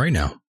play it right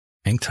now.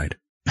 Hang tight.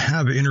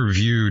 Have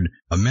interviewed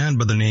a man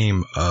by the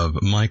name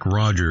of Mike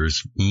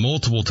Rogers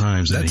multiple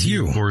times. That's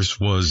you. Of course,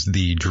 was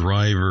the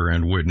driver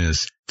and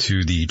witness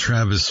to the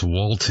Travis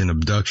Walton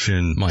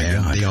abduction. My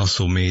God. They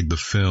also made the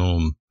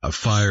film A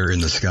Fire in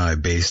the Sky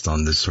based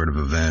on this sort of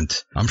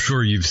event. I'm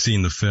sure you've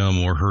seen the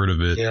film or heard of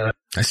it. Yeah.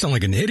 I sound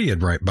like an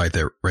idiot right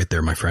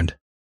there, my friend.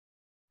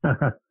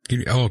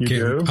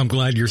 Okay. I'm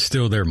glad you're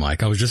still there,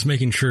 Mike. I was just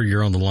making sure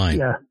you're on the line.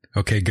 Yeah.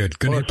 Okay, good.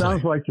 Well, it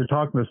sounds like you're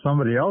talking to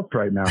somebody else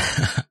right now.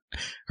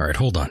 All right,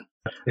 hold on.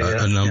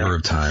 A number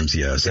of times,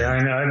 yes. Yeah,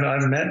 I know.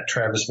 I've met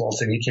Travis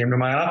Walton. He came to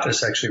my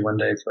office actually one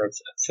day for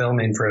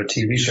filming for a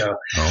TV show.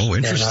 Oh,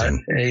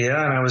 interesting. And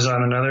I was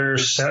on another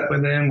set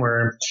with him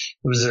where it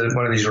was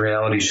one of these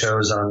reality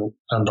shows on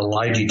the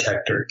lie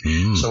detector.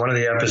 So one of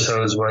the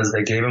episodes was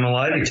they gave him a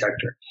lie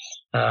detector.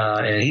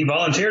 And he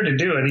volunteered to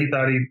do it. He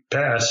thought he'd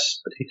pass.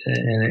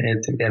 And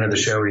at the end of the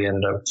show, he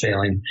ended up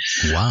failing.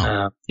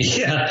 Wow.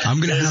 Yeah. I'm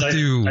going to have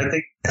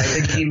to. I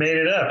think he made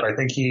it up. I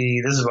think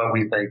this is what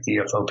we think the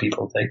UFO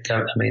people think.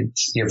 I mean,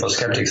 UFO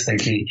skeptics think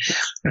he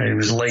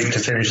was late to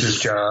finish this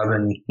job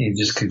and he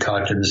just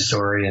concocted the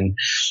story. And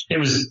it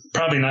was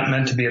probably not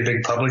meant to be a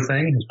big public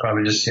thing. It was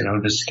probably just,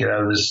 just to get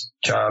out of this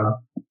job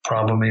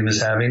problem he was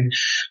having.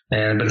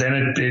 But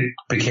then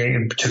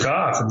it took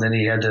off, and then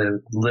he had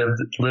to live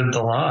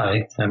the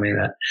lie. I mean,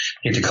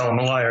 you hate to call him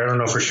a liar. I don't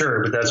know for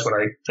sure, but that's what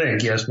I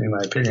think. He asked me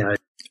my opinion.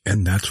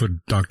 And that's what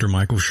Dr.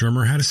 Michael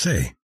Shermer had to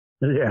say.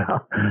 Yeah.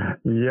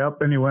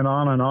 Yep. And he went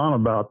on and on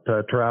about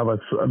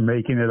Travis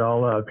making it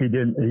all up. He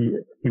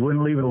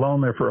wouldn't leave it alone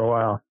there for a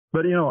while.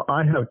 But,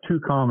 I have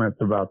two comments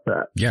about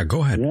that. Yeah,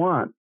 go ahead.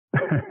 One,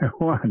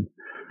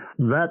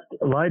 that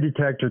lie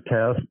detector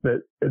test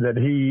that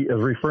he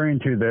is referring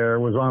to there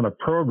was on a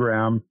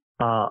program,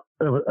 a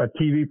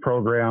TV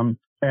program,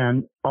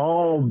 and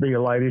all the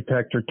lie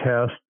detector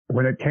tests,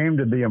 when it came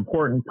to the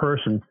important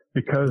person,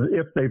 because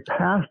if they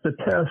passed the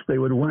test, they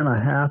would win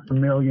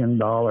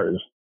 $500,000.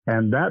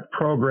 And that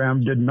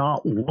program did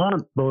not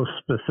want those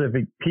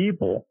specific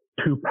people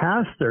to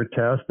pass their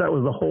test. That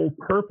was the whole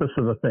purpose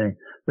of the thing.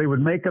 They would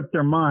make up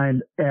their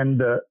mind, and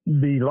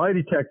the lie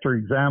detector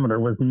examiner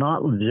was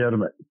not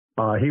legitimate.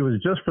 He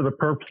was just for the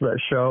purpose of that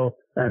show,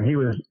 and he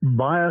was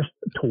biased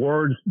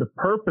towards the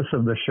purpose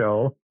of the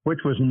show,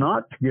 which was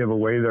not to give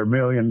away their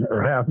 $1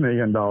 or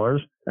 $500,000,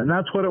 and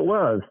that's what it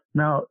was.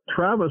 Now,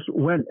 Travis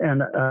went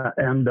and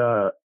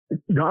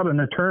got an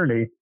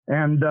attorney,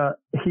 and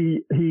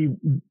he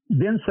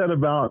then set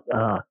about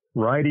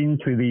writing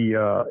to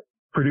the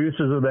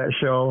producers of that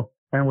show,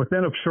 and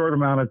within a short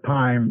amount of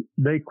time,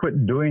 they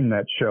quit doing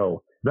that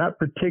show. That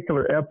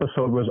particular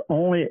episode was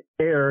only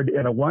aired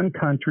in one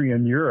country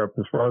in Europe,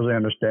 as far as I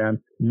understand,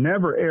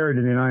 never aired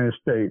in the United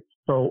States.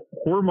 So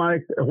where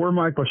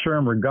Michael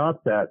Shermer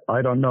got that,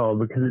 I don't know,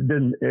 because it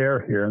didn't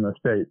air here in the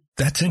States.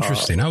 That's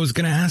interesting. I was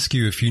going to ask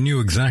you if you knew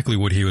exactly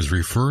what he was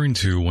referring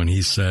to when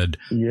he said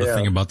the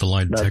thing about the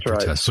lie detector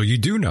test. So you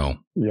do know.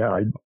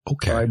 Yeah.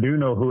 I do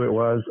know who it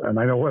was, and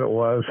I know what it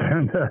was,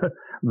 and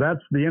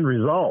that's the end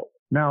result.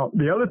 Now,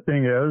 the other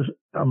thing is,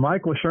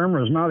 Michael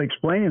Shermer is not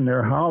explaining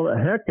there how the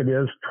heck it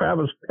is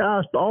Travis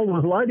passed all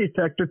those lie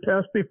detector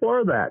tests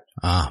before that.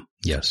 Ah,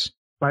 yes.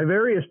 By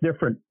various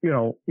different,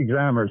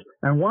 examiners.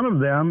 And one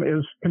of them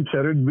is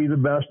considered to be the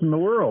best in the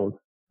world.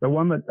 The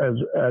one that has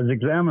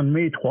examined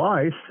me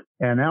twice,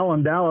 and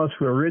Alan Dallas,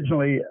 who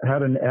originally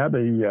had an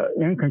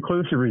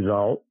inconclusive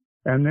result,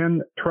 and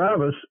then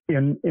Travis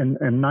in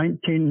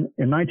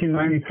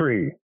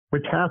 1993.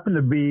 Which happened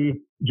to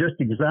be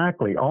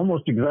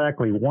almost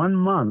exactly 1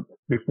 month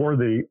before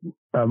the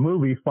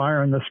movie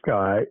Fire in the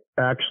Sky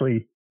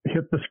actually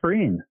hit the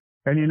screen.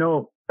 And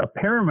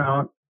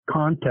Paramount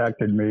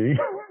contacted me.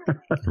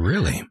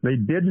 Really? They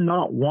did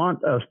not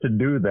want us to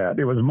do that.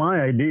 It was my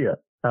idea.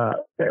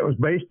 It was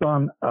based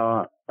on,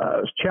 it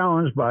was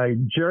challenged by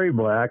Jerry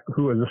Black,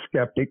 who was a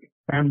skeptic.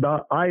 And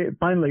I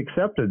finally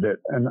accepted it.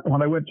 And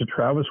when I went to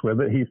Travis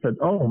with it, he said,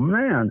 "Oh,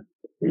 man,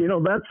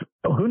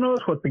 who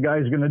knows what the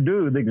guy's going to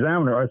do, the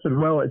examiner." I said,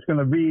 "Well, it's going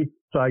to be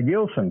Cy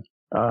Gilson.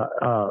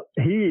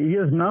 He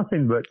is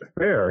nothing but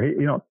fair.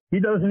 He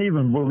doesn't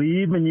even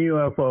believe in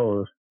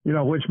UFOs,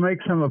 which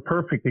makes him a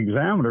perfect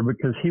examiner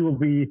because he will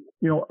be,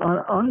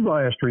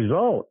 unbiased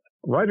result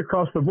right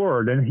across the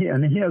board. And he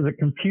has a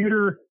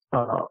computer,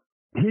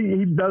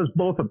 he does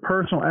both a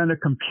personal and a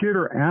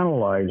computer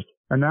analyzed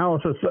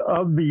analysis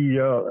of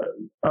the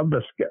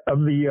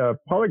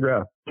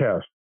polygraph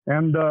test.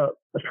 And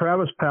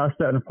Travis passed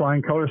that in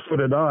flying colors, so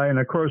did I. And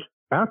of course,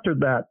 after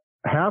that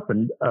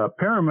happened,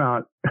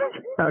 Paramount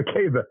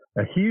gave a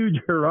huge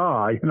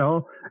hurrah.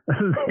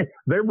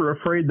 They were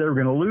afraid they were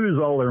going to lose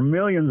all their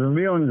millions and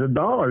millions of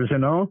dollars,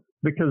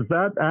 because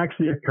that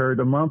actually occurred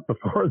a month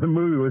before the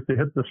movie was to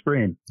hit the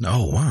screen.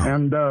 Oh, wow.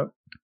 And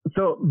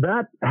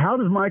how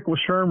does Michael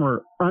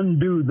Shermer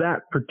undo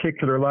that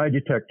particular lie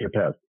detector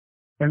test?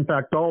 In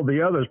fact, all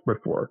the others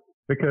before,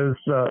 because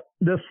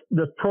this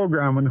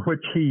program in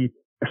which he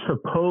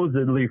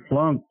supposedly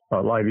flunked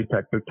a lie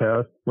detector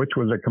test, which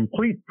was a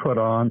complete put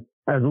on,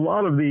 as a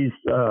lot of these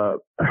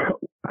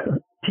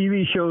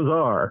TV shows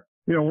are,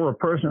 where a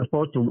person is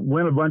supposed to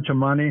win a bunch of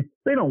money.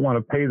 They don't want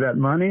to pay that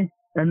money.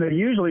 And they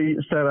usually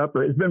set up,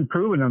 it's been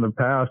proven in the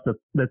past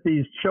that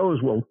these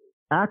shows will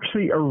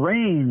actually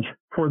arrange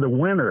for the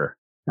winner.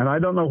 And I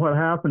don't know what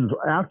happens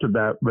after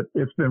that, but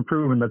it's been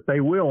proven that they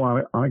will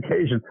on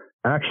occasion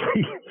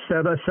actually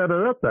set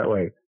it up that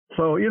way.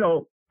 So,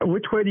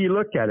 which way do you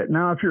look at it?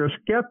 Now, if you're a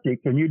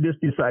skeptic and you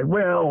just decide,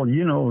 well,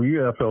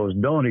 UFOs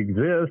don't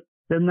exist,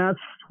 then that's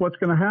what's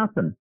going to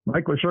happen.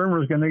 Michael Shermer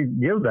is going to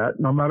give that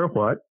no matter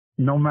what,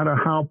 no matter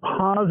how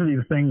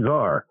positive things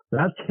are.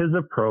 That's his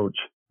approach.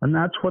 And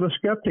that's what a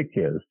skeptic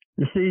is.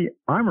 You see,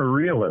 I'm a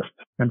realist.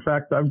 In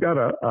fact, I've got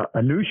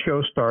a new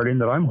show starting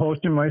that I'm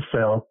hosting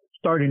myself,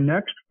 starting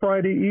next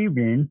Friday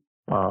evening,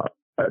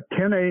 at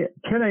 10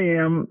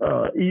 a.m.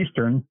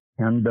 Eastern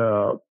and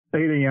 8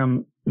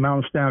 a.m.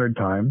 Mountain Standard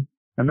Time.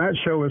 And that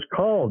show is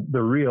called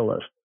The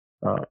Realist.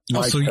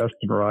 Mike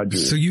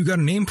Rogers. So you got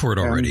a name for it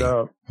already.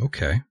 And,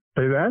 okay.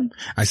 Say that?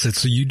 I said,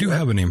 so you do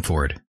have a name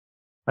for it.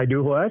 I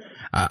do what?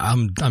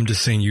 I'm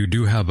just saying you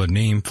do have a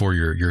name for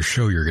your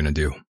show you're going to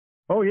do.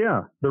 Oh,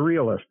 yeah. The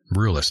Realist.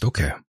 Realist.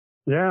 Okay.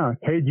 Yeah.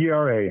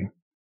 KGRA.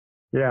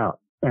 Yeah.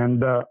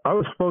 And I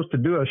was supposed to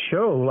do a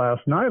show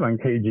last night on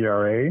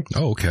KGRA.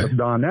 Oh, okay. With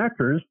Don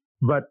Eckers,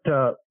 but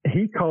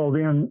he called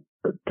in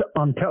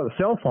on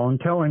cell phone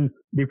telling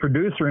the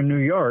producer in New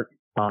York,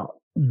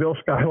 Bill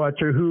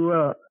Skywatcher,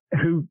 who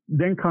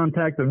then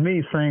contacted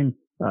me saying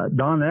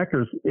Don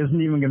Eckers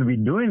isn't even going to be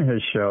doing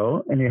his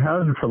show, and he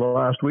hasn't for the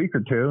last week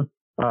or two.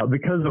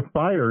 because of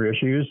fire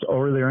issues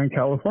over there in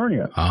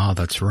California. Ah,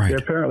 that's right. They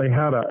apparently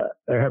had a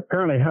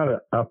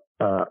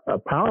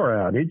power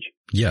outage.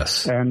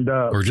 Yes. And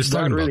we're just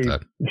talking really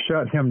about that.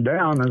 Shut him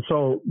down, and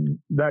so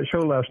that show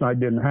last night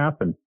didn't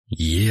happen.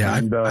 Yeah,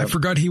 and, I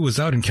forgot he was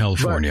out in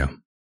California.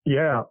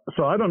 Yeah,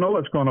 so I don't know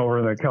what's going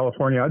over in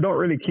California. I don't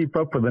really keep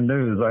up with the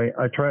news.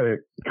 I try to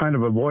kind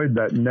of avoid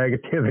that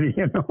negativity,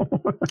 you know.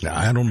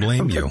 I don't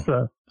blame you.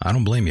 I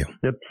don't blame you.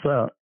 It's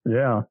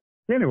yeah.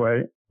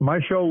 Anyway, my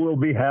show will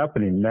be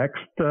happening next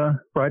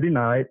Friday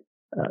night,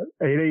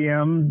 8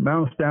 a.m.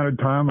 Mountain Standard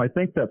Time. I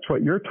think that's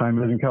what your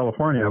time is in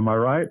California. Am I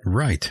right?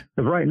 Right.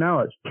 Because right now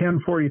it's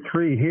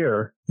 10:43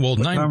 here. Well,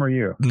 what time are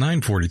you?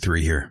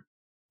 9:43 here.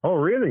 Oh,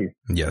 really?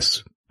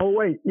 Yes. Oh,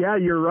 wait. Yeah,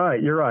 you're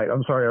right.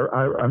 I'm sorry.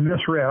 I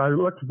misread. I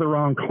looked at the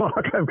wrong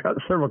clock. I've got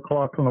several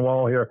clocks on the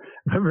wall here.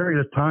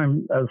 Various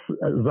time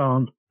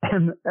zones.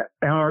 And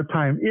our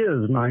time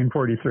is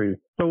 9:43.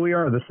 So we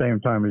are the same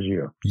time as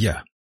you.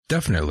 Yeah,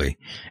 definitely.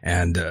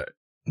 And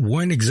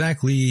when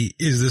exactly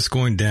is this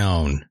going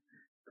down?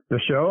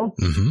 The show?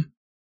 Mm-hmm.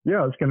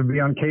 Yeah, it's going to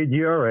be on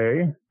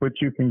KGRA, which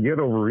you can get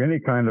over any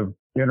kind of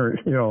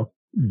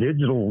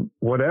digital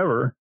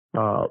whatever.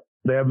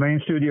 They have main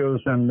studios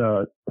in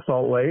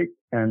Salt Lake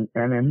and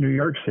in New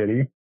York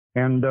City.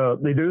 And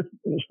they do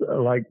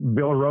like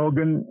Bill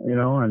Rogan,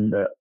 and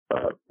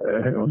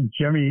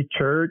Jimmy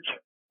Church,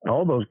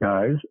 all those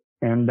guys.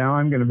 And now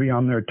I'm going to be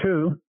on there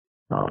too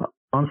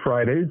on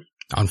Fridays.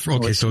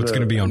 Okay, so it's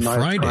going to be on nice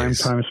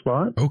Fridays. Time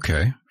spot.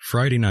 Okay,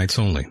 Friday nights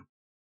only.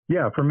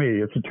 Yeah, for me,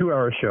 it's a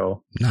 2-hour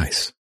show.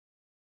 Nice.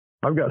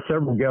 I've got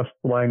several guests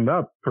lined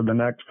up for the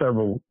next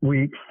several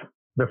weeks.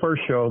 The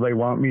first show, they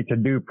want me to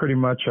do pretty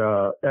much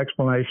a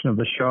explanation of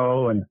the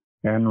show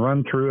and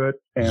run through it.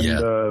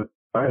 And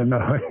I don't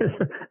know,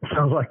 it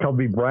sounds like I'll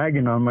be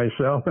bragging on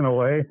myself in a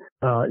way,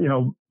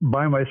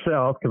 by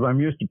myself, because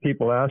I'm used to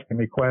people asking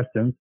me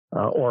questions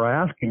or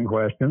asking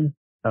questions.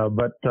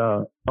 But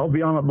I'll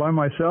be on it by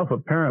myself,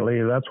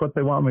 apparently. That's what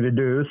they want me to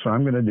do, so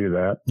I'm going to do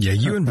that. Yeah,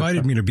 you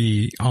invited me to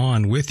be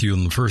on with you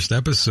in the first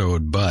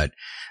episode, but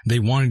they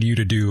wanted you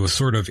to do a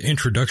sort of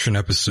introduction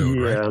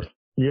episode, right?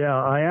 Yeah,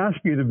 I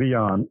asked you to be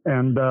on,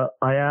 and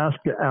I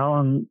asked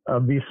Alan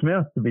B.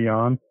 Smith to be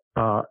on,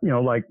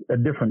 like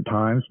at different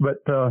times.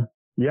 But,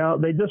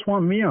 they just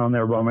want me on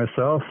there by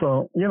myself,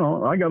 so,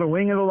 I got to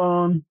wing it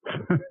alone.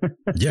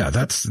 Yeah,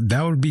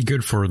 that would be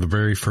good for the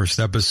very first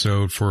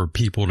episode for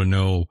people to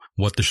know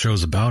what the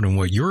show's about and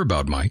what you're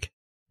about, Mike.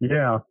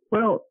 Yeah,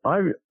 well,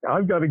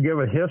 I've got to give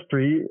a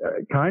history,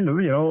 kind of,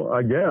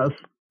 I guess.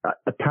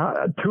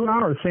 2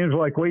 hours seems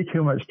like way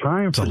too much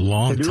time to do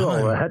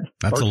all that.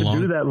 That's or a to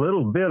long do that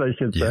little bit, I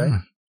should say.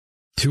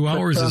 2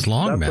 hours is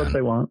long, that's man. That's what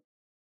they want.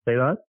 Say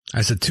that? I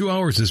said 2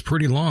 hours is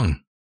pretty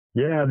long.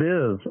 Yeah, it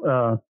is.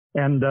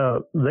 And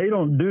they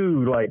don't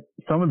do like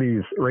some of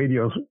these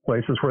radio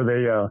places where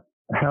they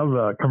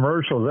have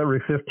commercials every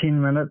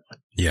 15 minutes.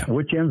 Yeah.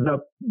 Which ends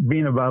up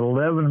being about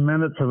 11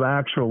 minutes of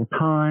actual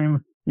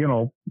time,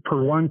 per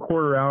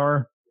 1/4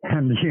 hour.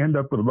 And you end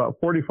up with about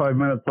 45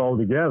 minutes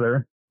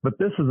altogether. But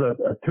this is a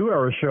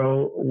 2-hour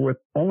show with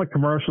only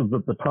commercials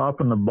at the top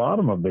and the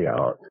bottom of the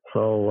hour.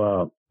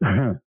 So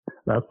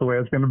that's the way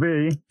it's going to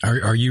be.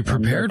 Are you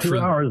prepared for 2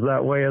 hours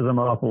that way is an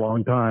awful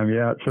long time.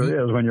 Yeah, it sure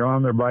is. When you're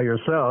on there by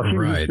yourself,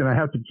 you're just going to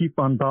have to keep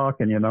on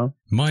talking,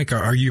 Mike,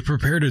 are you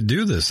prepared to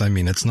do this? I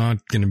mean, it's not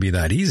going to be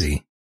that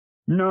easy.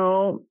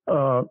 No.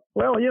 Well,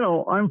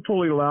 I'm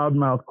fully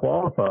loudmouth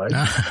qualified,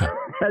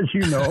 as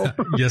you know.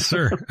 Yes,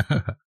 sir.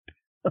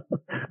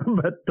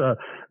 But,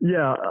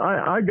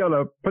 I got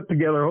to put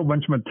together a whole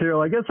bunch of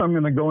material. I guess I'm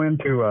going to go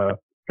into,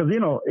 because,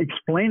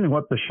 explaining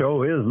what the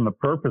show is and the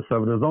purpose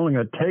of it is only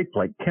going to take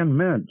like 10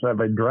 minutes if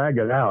I drag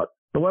it out.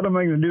 So what am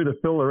I going to do to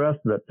fill the rest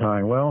of that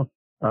time? Well,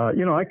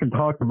 I can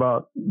talk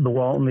about the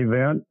Walton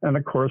event. And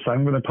of course,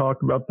 I'm going to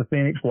talk about the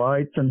Phoenix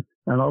Lights and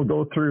I'll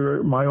go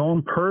through my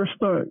own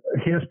personal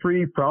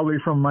history, probably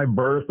from my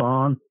birth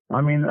on. I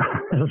mean,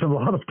 there's a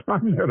lot of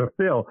time there to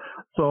fill.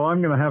 So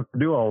I'm going to have to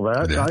do all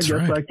that. That's I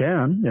guess right. I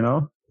can,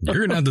 You're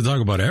going to have to talk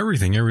about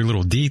everything, every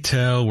little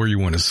detail, where you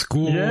went to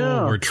school,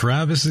 where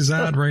Travis is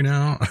at right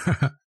now.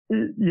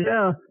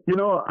 Yeah.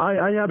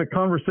 I had a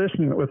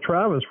conversation with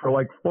Travis for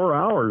like 4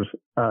 hours,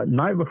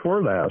 night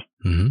before last.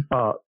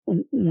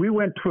 Mm-hmm. We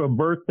went to a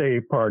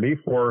birthday party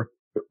for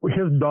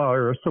his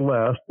daughter,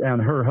 Celeste,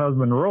 and her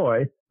husband,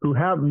 Roy, who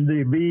happened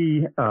to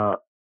be,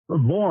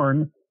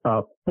 born,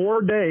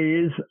 4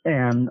 days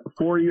and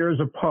 4 years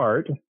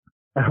apart,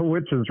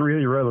 which is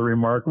really rather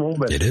remarkable.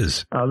 But it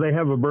is. They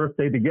have a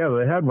birthday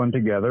together. They had one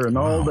together, and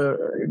all the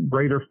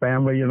greater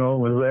family,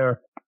 was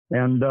there.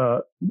 And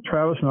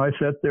Travis and I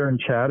sat there and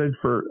chatted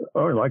for,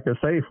 like I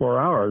say, 4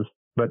 hours.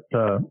 But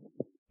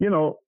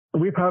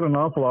we've had an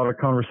awful lot of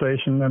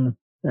conversation,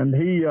 and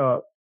he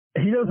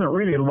doesn't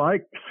really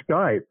like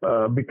Skype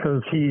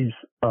because he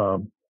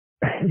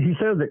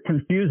says it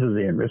confuses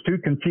him. It's too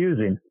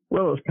confusing.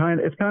 Well, it's kind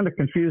of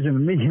confusing to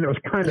me. It's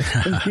kind of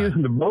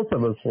confusing to both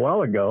of us a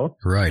while ago.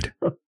 Right.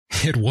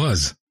 It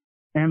was.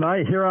 And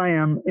here I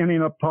am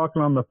ending up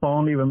talking on the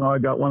phone, even though I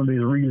got one of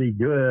these really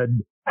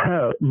good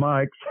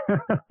Mike.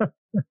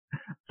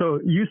 So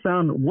you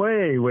sound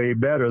way, way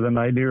better than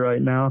I do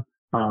right now.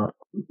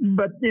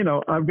 But, you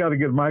know, I've got a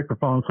good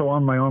microphone, so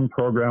on my own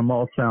program,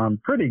 I'll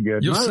sound pretty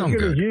good. You'll Not sound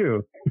as good as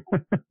you.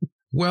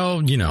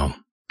 Well, you know,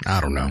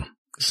 I don't know.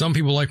 Some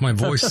people like my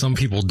voice, some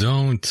people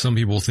don't. Some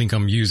people think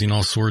I'm using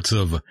all sorts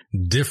of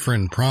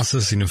different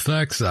processing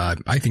effects. I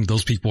think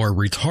those people are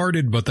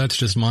retarded, but that's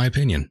just my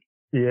opinion.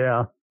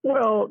 Yeah.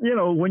 Well, you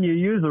know, when you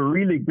use a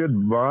really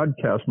good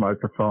broadcast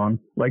microphone,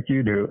 like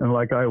you do, and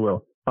like I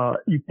will,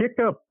 you pick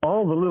up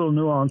all the little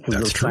nuances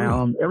of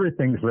sound.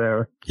 Everything's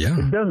there. Yeah.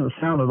 It doesn't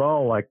sound at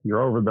all like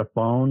you're over the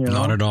phone. You know?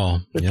 Not at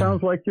all. It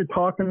sounds like you're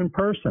talking in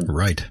person.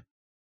 Right.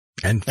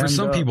 And for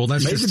some people,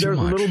 that's just too much.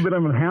 Maybe there's a little bit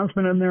of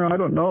enhancement in there. I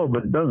don't know,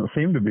 but it doesn't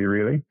seem to be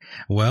really.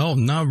 Well,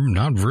 not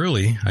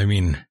really. I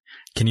mean,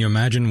 can you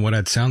imagine what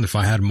I'd sound if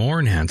I had more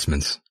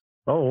enhancements?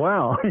 Oh,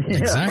 wow. Yeah.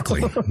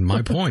 Exactly.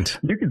 My point.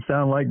 You could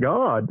sound like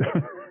God.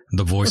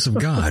 The voice of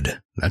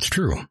God. That's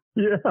true.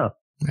 Yeah.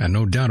 And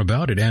no doubt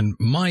about it. And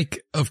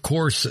Mike, of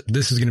course,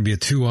 this is going to be a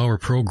 2-hour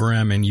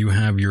program and you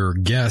have your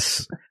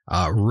guests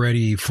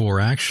ready for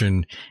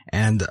action.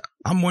 And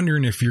I'm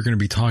wondering if you're going to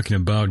be talking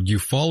about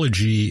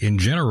ufology in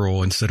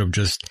general instead of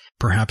just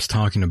perhaps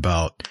talking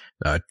about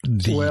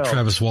the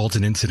Travis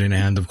Walton incident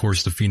and, of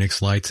course, the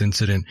Phoenix Lights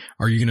incident.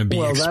 Are you going to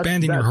be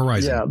expanding your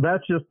horizon? Yeah,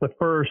 that's just the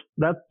first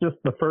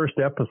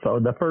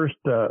episode, the first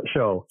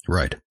show.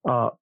 Right.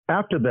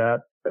 After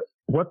that,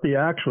 what the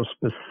actual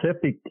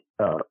specific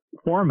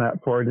format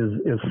for it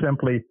is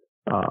simply,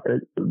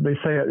 they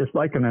say it's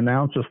like an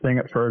announcer's thing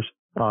at first.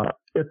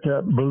 It's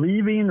a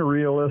believing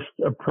realist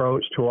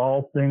approach to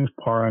all things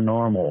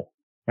paranormal.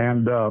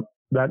 And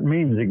that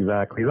means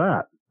exactly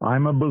that.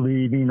 I'm a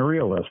believing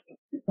realist.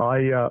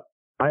 I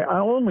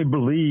only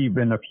believe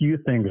in a few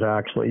things,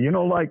 actually. You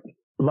know, like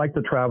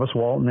the Travis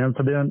Walton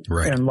incident,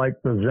 right, and like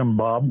the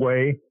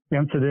Zimbabwe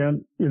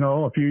incident, you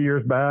know, a few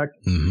years back.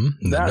 Mm-hmm.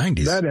 In the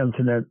 90s. That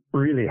incident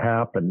really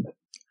happened.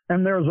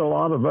 And there's a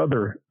lot of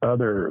other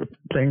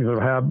things that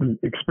have happened,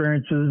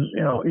 experiences,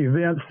 you know,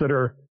 events that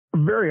are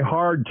very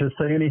hard to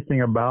say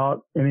anything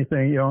about,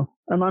 anything, you know.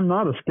 And I'm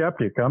not a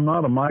skeptic. I'm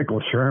not a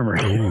Michael Shermer.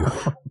 You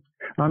know?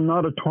 I'm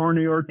not a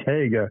Tony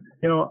Ortega.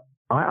 You know,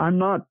 I'm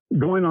not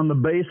going on the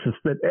basis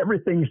that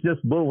everything's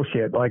just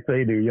bullshit like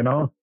they do, you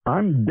know.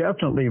 I'm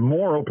definitely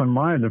more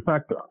open-minded. In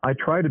fact, I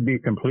try to be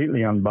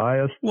completely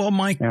unbiased. Well,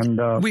 Mike,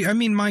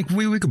 Mike,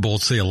 we could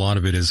both say a lot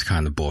of it is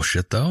kind of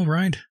bullshit, though,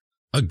 right?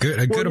 A good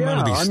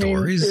amount of these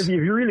stories. If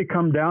you really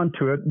come down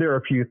to it, there are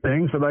a few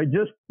things that I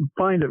just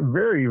find it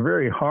very,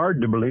 very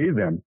hard to believe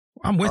in.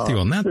 I'm with you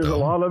on that, there's though.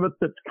 There's a lot of it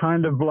that's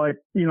kind of like,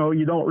 you know,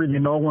 you don't really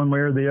know one way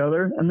or the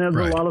other. And there's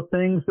a lot of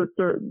things that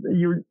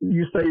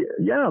you say,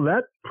 yeah,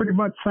 that pretty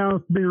much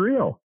sounds to be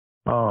real.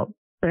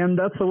 And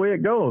that's the way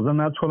it goes. And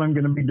that's what I'm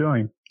going to be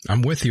doing.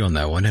 I'm with you on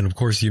that one. And of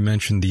course, you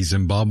mentioned the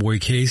Zimbabwe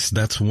case.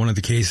 That's one of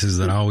the cases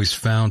that I always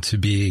found to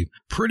be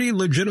pretty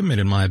legitimate,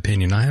 in my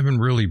opinion. I haven't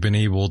really been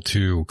able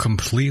to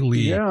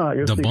completely debunk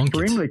it. Yeah, it's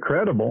extremely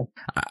credible.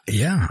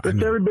 It's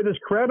every bit as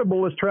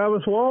credible as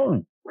Travis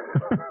Walton.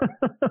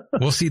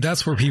 Well, see,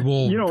 that's where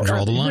people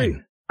draw the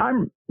line.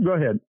 Go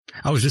ahead.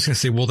 I was just going to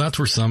say, well, that's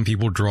where some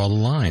people draw the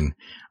line.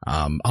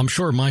 I'm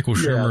sure Michael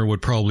Shermer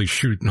would probably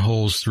shoot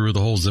holes through the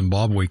whole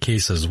Zimbabwe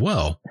case as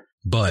well.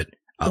 But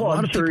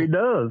I'm sure he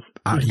does.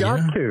 He's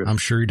got to. I'm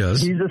sure he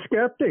does. He's a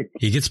skeptic.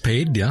 He gets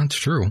paid. Yeah, it's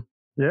true.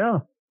 Yeah.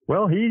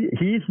 Well,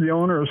 he's the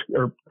owner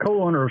or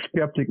co-owner of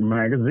Skeptic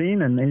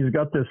Magazine, and he's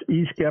got this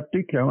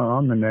e-skeptic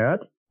on the net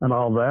and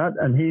all that.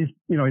 And he's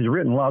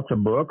written lots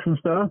of books and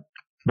stuff,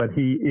 but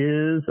he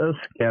is a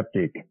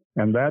skeptic.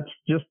 And that's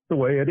just the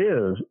way it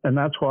is. And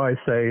that's why I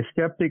say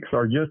skeptics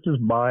are just as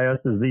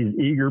biased as these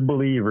eager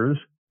believers,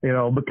 you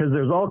know, because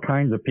there's all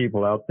kinds of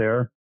people out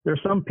there.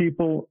 There's some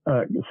people,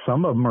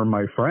 some of them are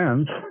my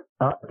friends.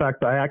 In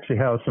fact, I actually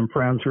have some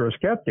friends who are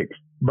skeptics,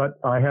 but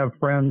I have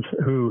friends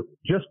who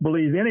just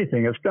believe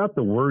anything. It's got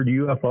the word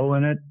UFO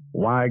in it.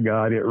 Why,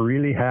 God, it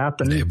really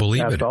happened. They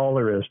believe That's it. all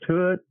there is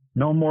to it.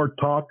 No more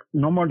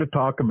to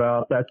talk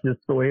about. That's just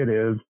the way it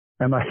is.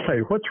 And I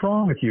say, what's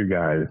wrong with you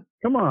guys?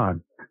 Come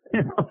on.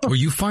 You know? Well,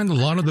 you find a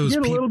lot of those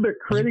people. Get a little bit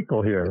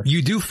critical here.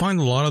 You do find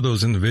a lot of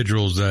those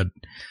individuals that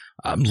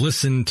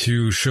listen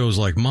to shows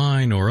like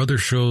mine or other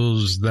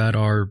shows that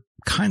are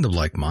kind of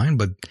like mine,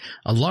 but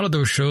a lot of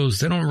those shows,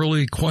 they don't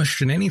really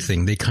question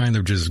anything. They kind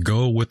of just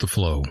go with the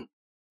flow.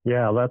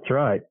 Yeah, that's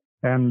right.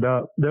 And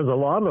there's a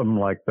lot of them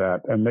like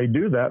that. And they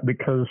do that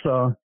because,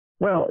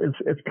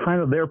 it's kind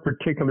of their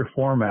particular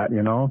format,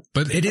 you know.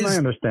 But it is, I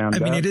understand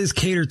that. I mean, it is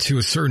catered to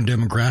a certain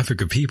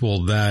demographic of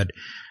people that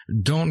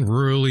don't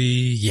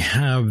really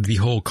have the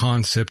whole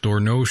concept or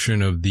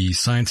notion of the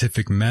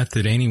scientific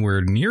method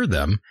anywhere near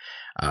them.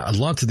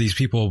 Lots of these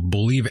people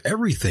believe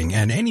everything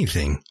and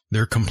anything.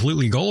 They're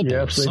completely gullible,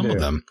 yes, some of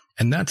them.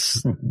 And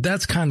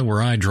that's kind of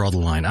where I draw the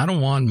line. I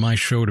don't want my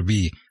show to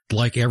be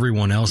like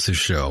everyone else's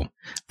show.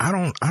 I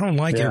don't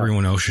like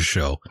everyone else's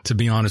show, to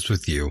be honest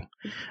with you.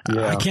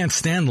 I can't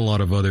stand a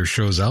lot of other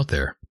shows out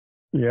there.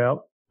 Yeah.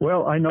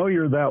 Well, I know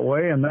you're that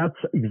way, and that's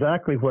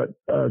exactly what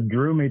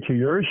drew me to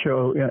your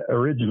show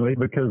originally,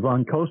 because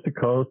on Coast to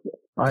Coast,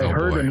 I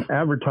heard an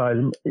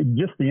advertisement,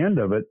 just the end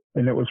of it,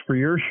 and it was for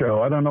your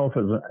show. I don't know if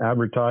it was an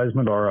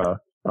advertisement or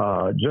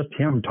just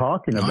him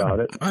talking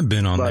about it. I've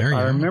been on there.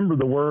 I remember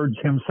the words,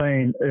 him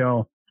saying,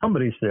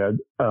 somebody said,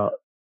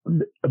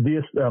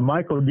 this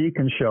Michael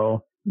Deacon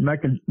show,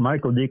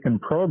 Michael Deacon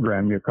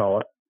program, you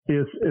call it,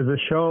 is a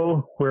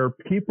show where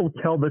people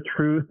tell the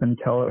truth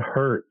until it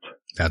hurts.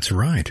 That's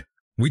right.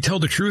 We tell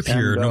the truth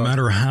here, no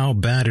matter how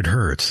bad it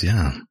hurts.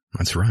 Yeah,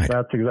 that's right.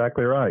 That's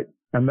exactly right.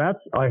 And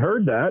I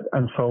heard that.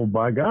 And so,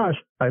 by gosh,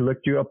 I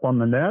looked you up on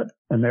the net,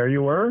 and there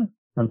you were.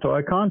 And so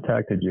I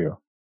contacted you.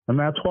 And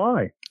that's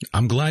why.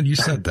 I'm glad you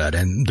said that.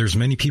 And there's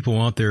many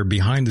people out there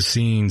behind the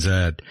scenes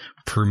at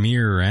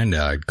Premiere and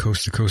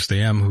Coast to Coast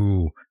AM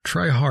who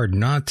try hard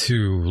not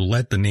to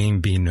let the name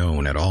be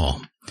known at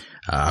all.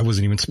 I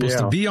wasn't even supposed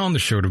to be on the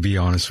show, to be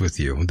honest with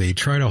you. They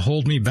try to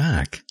hold me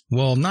back.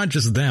 Well, not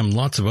just them,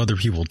 lots of other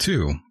people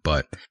too,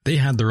 but they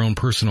had their own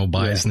personal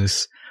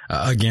biasness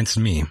against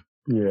me.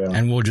 Yeah.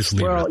 And we'll just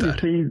leave it at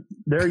that. Well, you see,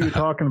 there you're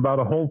talking about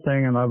a whole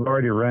thing, and I've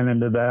already ran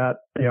into that,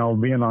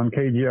 being on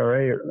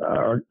KGRA,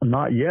 or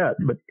not yet,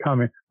 but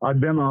coming.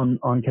 I've been on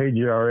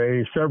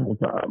KGRA several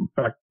times, in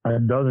fact, a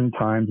dozen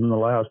times in the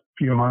last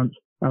few months,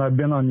 and I've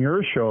been on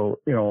your show,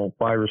 5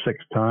 or 6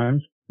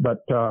 times, but,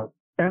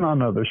 and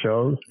on other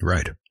shows.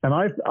 Right. And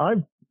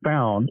I've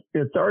found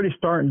it's already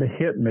starting to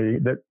hit me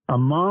that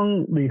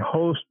among the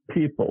host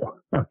people,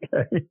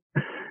 okay,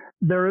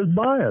 there is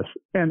bias,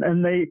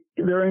 and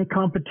they're in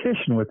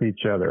competition with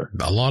each other.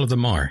 A lot of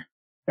them are.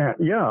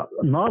 Yeah,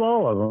 not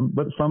all of them,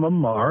 but some of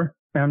them are.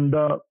 And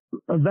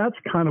that's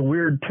kind of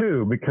weird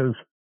too, because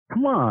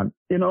come on,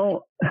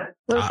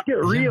 let's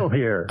get real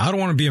here. I don't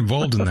want to be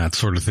involved in that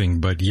sort of thing,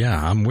 but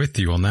yeah, I'm with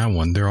you on that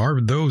one. There are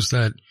those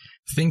that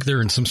think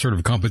they're in some sort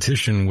of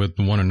competition with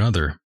one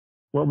another.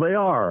 Well, they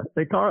are.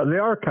 They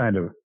are kind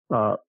of.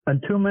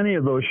 And too many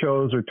of those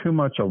shows are too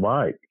much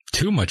alike.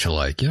 Too much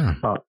alike, yeah.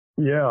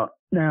 Yeah.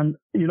 And,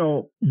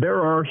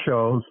 there are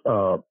shows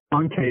on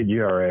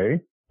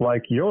KGRA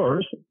like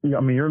yours. I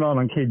mean, you're not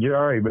on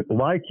KGRA, but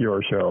like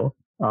your show,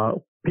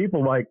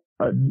 people like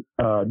Don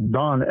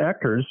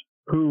Eckers,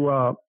 who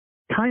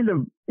kind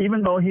of,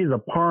 even though he's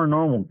a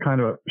paranormal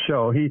kind of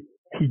show, he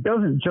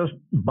doesn't just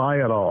buy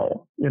it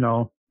all.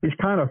 He's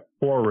kind of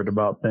forward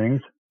about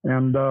things.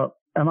 And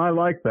I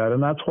like that.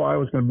 And that's why I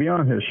was going to be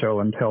on his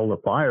show until the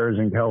fires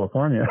in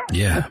California.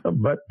 Yeah.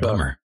 But,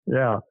 bummer.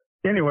 Yeah.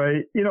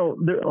 Anyway,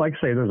 like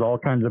I say, there's all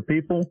kinds of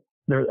people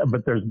there,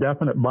 but there's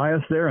definite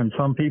bias there. And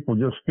some people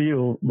just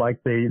feel like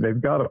they've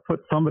got to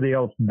put somebody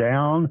else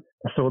down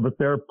so that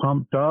they're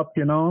pumped up,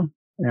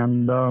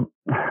 and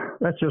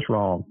that's just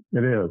wrong.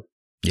 It is.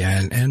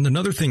 Yeah. And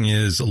another thing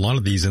is, a lot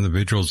of these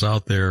individuals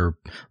out there,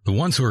 the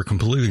ones who are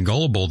completely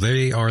gullible,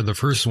 they are the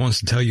first ones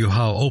to tell you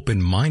how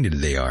open-minded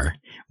they are,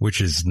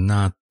 which is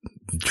not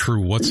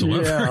true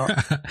whatsoever.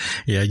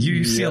 Yeah.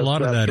 You see a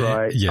lot of that.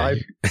 Right. Yeah.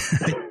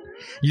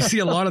 You see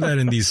a lot of that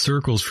in these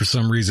circles for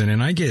some reason.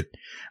 And I get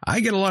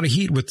a lot of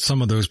heat with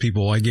some of those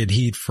people. I get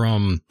heat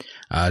from,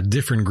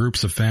 different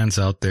groups of fans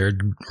out there,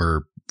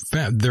 or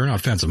they're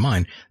not fans of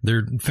mine.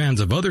 They're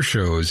fans of other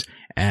shows.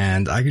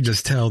 And I could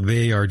just tell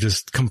they are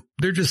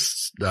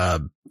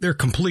they're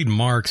complete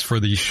marks for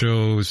these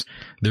shows.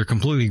 They're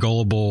completely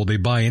gullible. They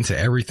buy into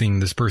everything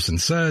this person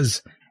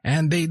says,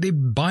 and they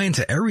buy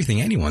into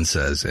everything anyone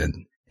says.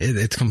 And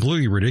it's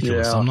completely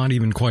ridiculous. Yeah. I'm not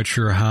even quite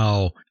sure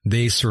how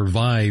they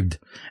survived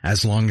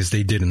as long as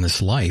they did in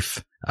this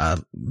life,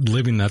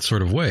 living that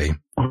sort of way.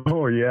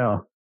 Oh, yeah.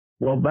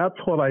 Well, that's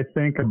what I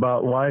think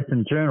about life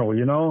in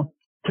general.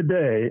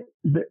 Today,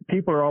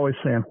 people are always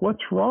saying,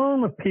 what's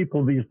wrong with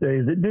people these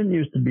days? It didn't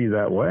used to be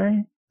that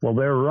way. Well,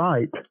 they're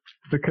right.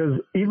 Because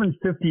even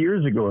 50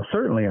 years ago,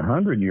 certainly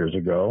 100 years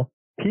ago,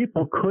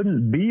 people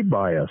couldn't be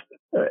biased.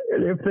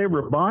 If they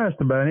were biased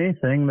about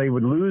anything, they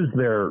would lose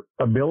their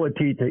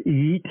ability to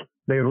eat.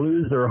 They would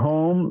lose their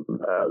home.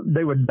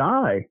 They would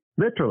die,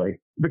 literally.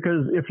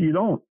 Because if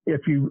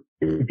you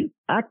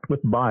act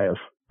with bias,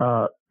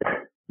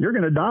 you're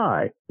going to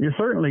die. You're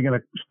certainly going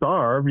to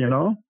starve,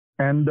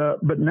 And,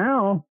 but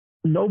now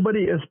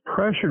nobody is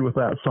pressured with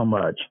that so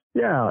much.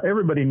 Yeah,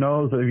 everybody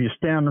knows that if you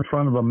stand in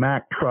front of a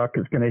Mack truck,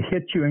 it's going to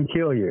hit you and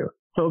kill you.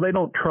 So they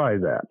don't try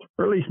that,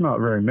 or at least not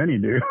very many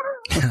do.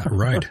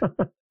 Right.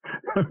 But,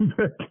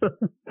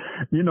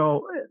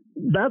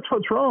 that's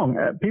what's wrong.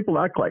 People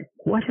act like,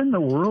 what in the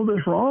world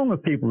is wrong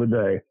with people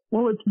today?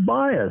 Well, it's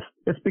bias.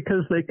 It's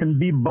because they can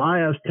be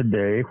biased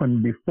today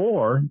when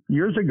before,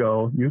 years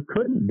ago, you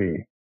couldn't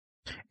be.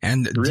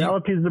 And the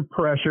reality is the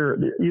pressure,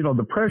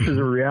 the pressures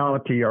of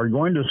reality are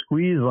going to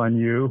squeeze on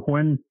you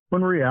when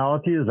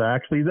reality is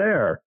actually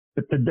there.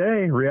 But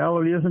today,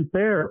 reality isn't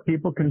there.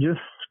 People can just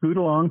scoot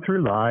along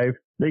through life.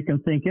 They can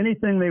think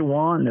anything they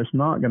want, and it's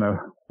not going to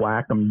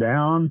whack them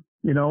down.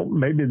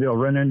 Maybe they'll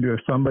run into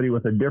somebody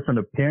with a different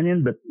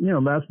opinion, but,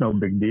 that's no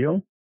big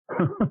deal.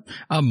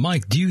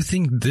 Mike, do you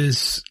think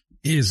this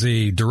is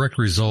a direct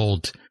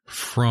result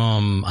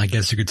from, I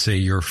guess you could say,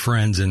 your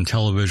friends in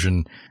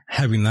television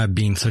having that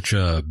being such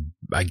a,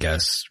 I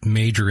guess,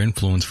 major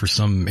influence for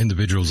some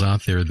individuals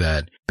out there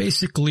that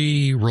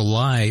basically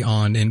rely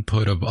on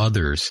input of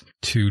others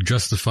to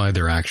justify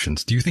their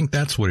actions. Do you think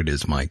that's what it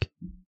is, Mike?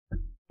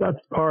 That's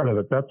part of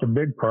it. That's a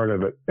big part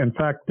of it. In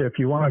fact, if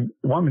you want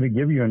me to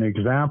give you an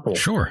example.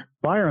 Sure.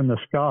 Fire in the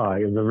Sky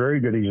is a very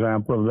good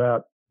example of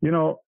that. You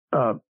know,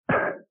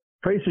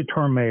 Tracy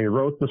Torme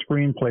wrote the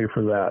screenplay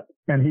for that,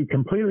 and he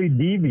completely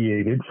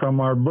deviated from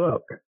our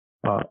book,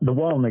 The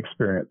Walton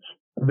Experience.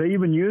 They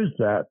even used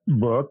that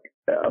book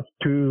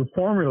to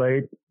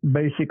formulate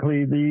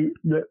basically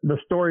the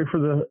story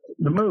for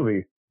the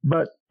movie.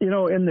 But, you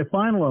know, in the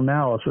final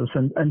analysis,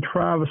 and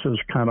Travis is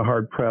kind of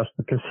hard pressed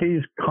because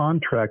he's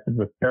contracted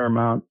with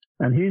Paramount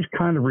and he's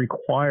kind of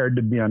required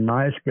to be a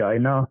nice guy.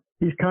 Now,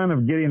 he's kind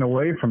of getting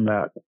away from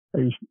that.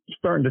 He's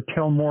starting to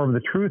tell more of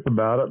the truth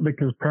about it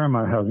because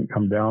Paramount hasn't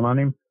come down on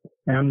him.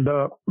 And,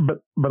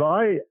 but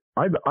I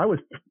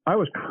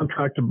was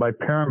contracted by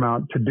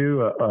Paramount to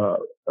do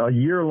a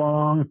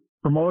year-long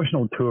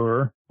promotional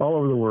tour all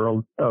over the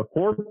world,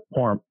 for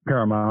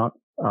Paramount,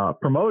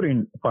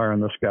 promoting Fire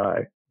in the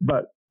Sky.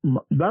 But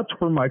that's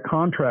where my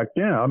contract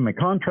ended. My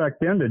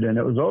contract ended and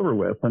it was over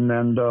with. And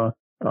then,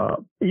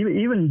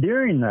 even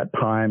during that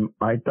time,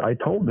 I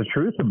told the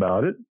truth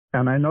about it.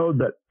 And I know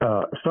that,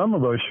 some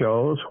of those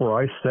shows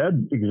where I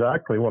said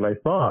exactly what I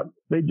thought,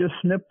 they just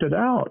snipped it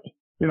out.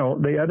 You know,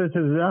 they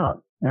edited it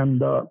out.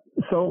 And,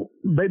 so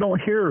they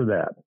don't hear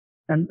that.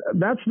 And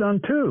that's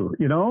done too,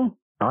 you know.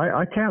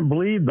 I can't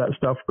believe that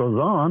stuff goes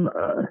on.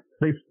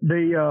 They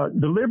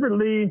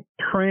deliberately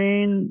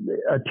train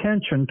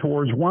attention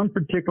towards one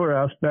particular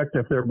aspect.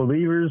 If they're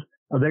believers,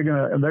 they're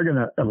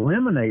gonna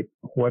eliminate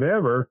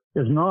whatever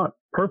is not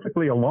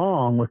perfectly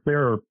along with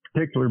their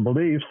particular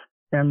beliefs.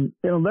 And,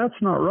 you know,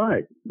 that's not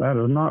right. That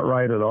is not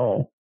right at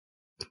all.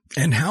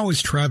 And how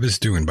is Travis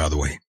doing, by the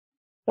way?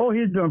 Oh,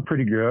 he's doing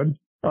pretty good.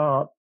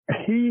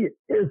 He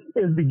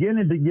is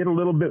beginning to get a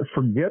little bit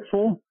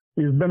forgetful.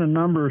 There's been a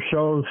number of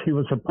shows he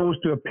was supposed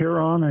to appear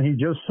on, and he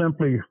just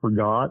simply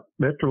forgot,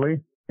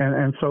 literally.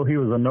 And so he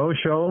was a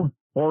no-show,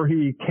 or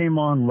he came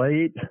on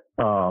late.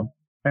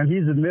 And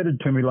he's admitted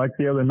to me, like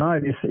the other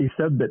night, he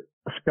said that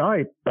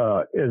Skype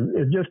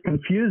is just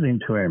confusing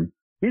to him.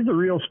 He's a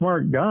real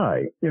smart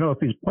guy. You know, if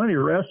he's plenty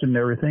rested and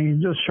everything,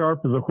 he's just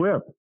sharp as a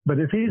whip. But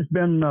if he's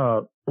been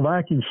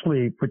lacking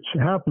sleep, which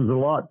happens a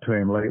lot to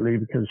him lately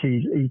because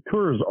he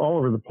tours all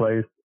over the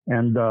place,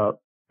 and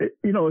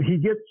you know, he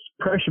gets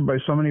pressured by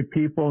so many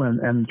people,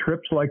 and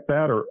trips like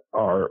that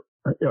are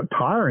you know,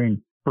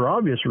 tiring for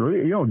obvious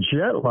reasons. You know,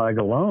 jet lag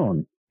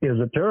alone is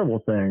a terrible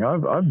thing.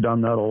 I've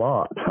done that a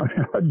lot.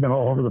 I've been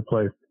all over the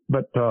place,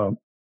 but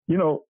you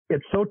know,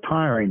 it's so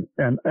tiring,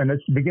 and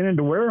it's beginning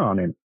to wear on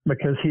him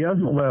because he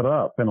hasn't let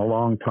up in a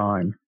long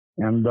time,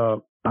 and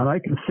I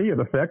can see it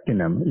affecting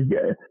him.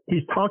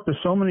 He's talked to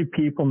so many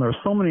people, and there's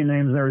so many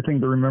names and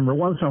everything to remember.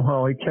 Once in a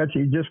while, he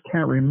just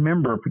can't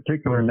remember a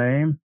particular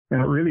name,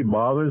 and it really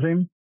bothers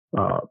him.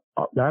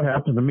 That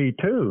happens to me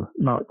too.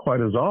 Not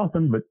quite as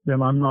often, but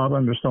then I'm not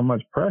under so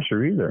much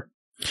pressure either.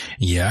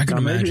 Yeah, I can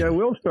imagine. Maybe I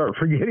will start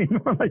forgetting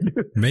when I do.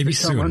 Maybe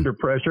become soon. Under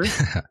pressure.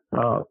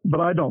 But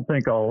I don't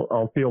think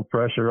I'll feel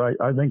pressure.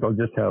 I think I'll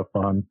just have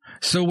fun.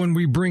 So when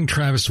we bring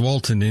Travis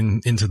Walton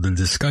into the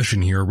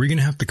discussion here, are we going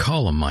to have to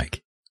call him,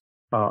 Mike?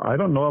 I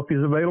don't know if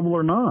he's available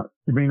or not.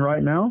 You mean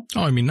right now?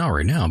 Oh, I mean, not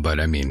right now, but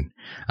I mean,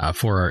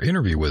 for our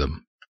interview with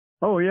him.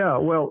 Oh, yeah.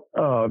 Well,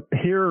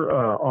 here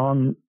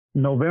on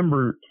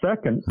November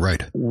 2nd,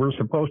 right, we're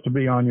supposed to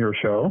be on your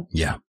show.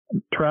 Yeah.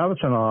 Travis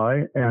and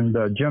I and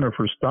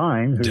Jennifer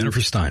Stein, who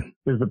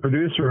is the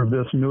producer of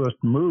this newest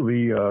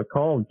movie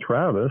called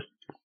Travis,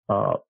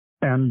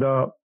 and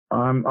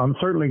I'm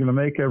certainly going to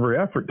make every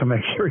effort to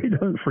make sure he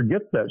doesn't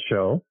forget that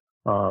show.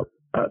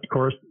 Of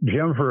course,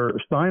 Jennifer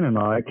Stein and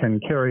I can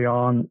carry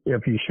on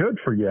if he should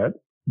forget,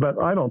 but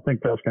I don't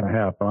think that's going to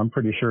happen. I'm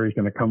pretty sure he's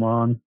going to come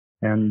on.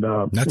 And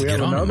we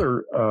have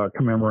another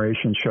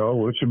commemoration show,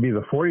 which would be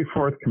the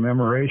 44th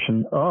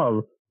commemoration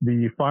of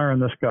the Fire in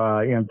the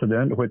Sky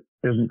incident, which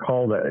isn't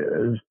called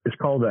that, is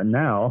called that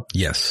now.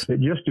 Yes. It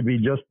used to be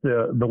just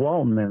the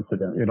Walton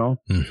incident, you know.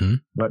 Mm-hmm.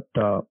 But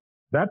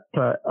that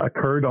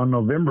occurred on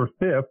November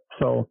 5th.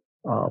 So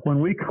when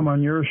we come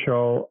on your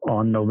show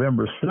on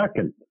November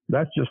 2nd,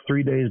 that's just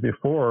 3 days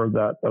before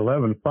that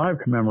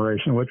 11/5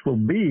 commemoration, which will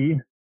be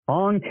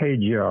on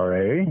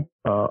KGRA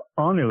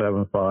on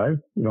 11/5,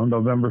 you know,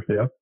 November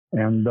 5th.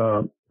 And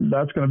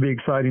that's going to be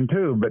exciting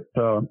too. But,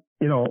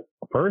 you know,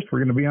 first we're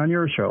going to be on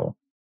your show.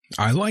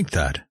 I like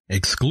that.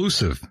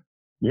 Exclusive.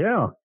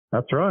 Yeah,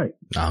 that's right.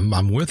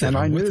 I'm with it. And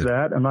I knew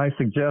that, and I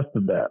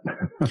suggested that.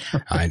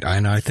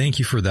 I thank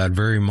you for that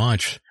very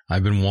much.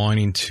 I've been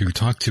wanting to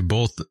talk to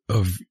both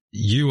of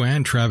you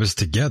and Travis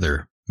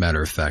together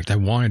Matter of fact, I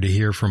wanted to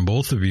hear from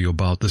both of you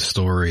about the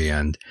story,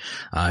 and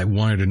I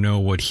wanted to know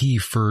what he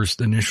first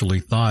initially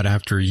thought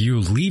after you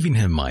leaving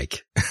him,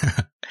 Mike.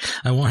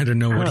 I wanted to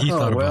know what he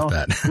thought about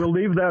that. We'll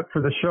leave that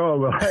for the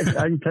show.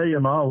 I can tell you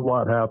now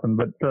what happened,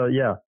 but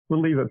yeah,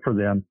 we'll leave it for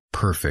then.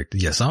 Perfect.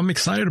 Yes, I'm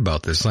excited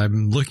about this.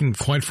 I'm looking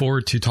quite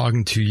forward to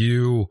talking to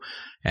you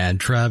and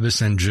Travis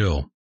and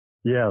Jill.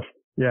 Yes.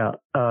 Yeah.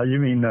 You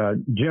mean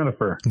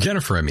Jennifer?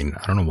 Jennifer, I mean.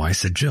 I don't know why I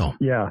said Jill.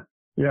 Yeah.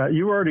 Yeah.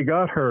 You already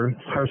got her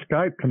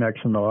Skype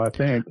connection, though, I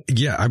think.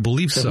 Yeah, I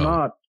believe so.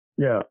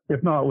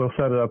 If not, we'll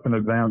set it up in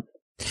advance.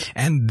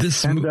 And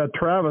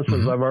Travis,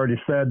 as I've already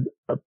said,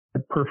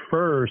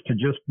 prefers to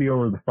just be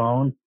over the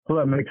phone. So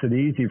that makes it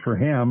easy for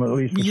him, at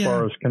least as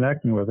far as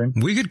connecting with him.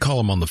 We could call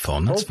him on the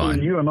phone. That's Hopefully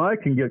fine. You and I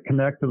can get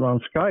connected on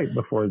Skype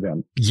before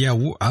then. Yeah,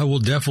 I will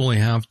definitely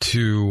have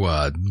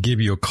to give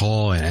you a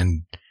call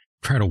and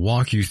try to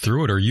walk you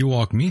through it, or you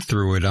walk me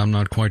through it. I'm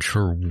not quite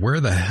sure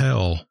where the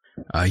hell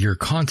your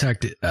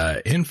contact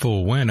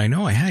info went. I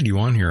know I had you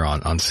on here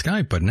on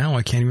Skype, but now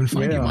I can't even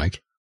find you,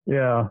 Mike.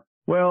 Yeah.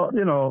 Well,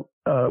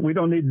 we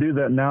don't need to do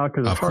that now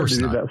because it's hard to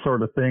do that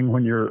sort of thing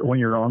when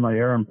you're on the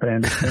air and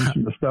paying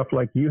attention to stuff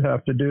like you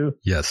have to do.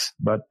 Yes.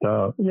 But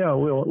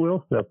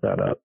we'll set that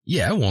up.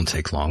 Yeah, it won't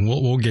take long.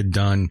 We'll get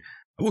done.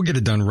 We'll get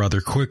it done rather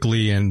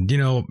quickly. And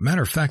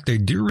matter of fact, I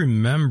do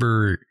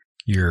remember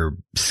your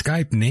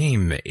Skype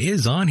name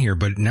is on here,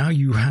 but now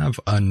you have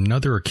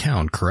another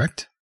account,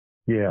 correct?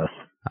 Yes.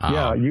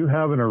 Yeah, you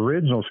have an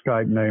original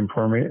Skype name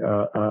for me,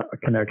 a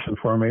connection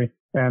for me.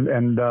 And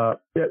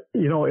it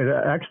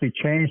actually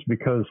changed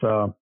because,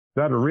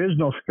 that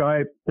original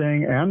Skype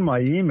thing and my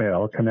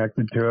email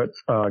connected to it,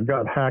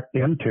 got hacked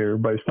into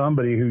by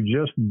somebody who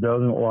just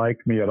doesn't like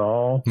me at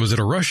all. Was it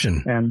a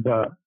Russian? And,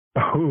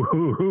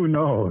 who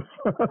knows?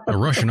 A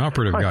Russian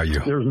operative got you.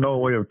 There's no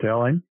way of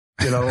telling,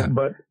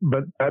 but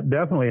that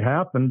definitely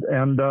happened.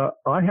 And,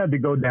 I had to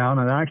go down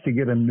and actually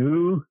get a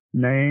new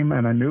name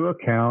and a new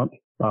account.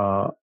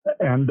 Once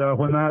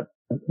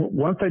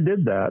I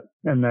did that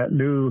and that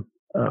new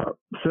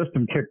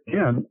system kicked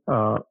in,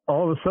 all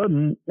of a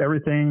sudden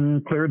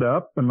everything cleared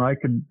up and I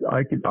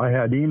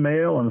had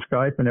email and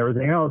Skype and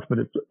everything else, but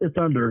it's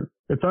under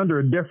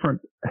a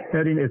different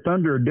heading. It's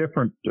under a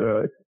different,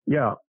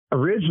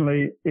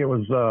 originally it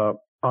was,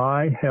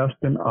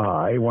 Heston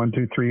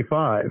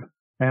 1235.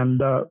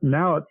 And,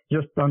 now it's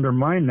just under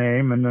my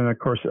name. And then of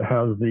course it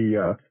has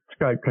the,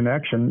 Skype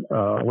connection,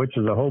 which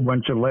is a whole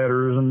bunch of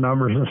letters and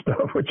numbers and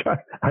stuff, which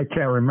I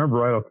can't remember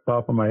right off the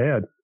top of my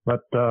head.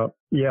 But,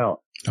 yeah.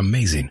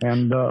 Amazing.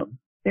 And,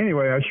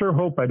 anyway, I sure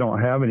hope I don't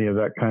have any of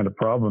that kind of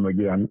problem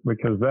again,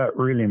 because that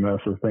really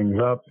messes things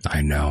up.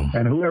 I know.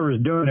 And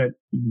whoever's doing it,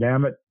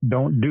 damn it,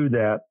 don't do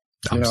that.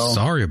 I'm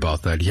sorry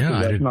about that.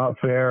 Yeah. That's not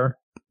fair.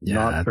 Yeah,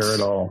 not fair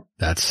at all.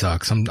 That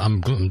sucks.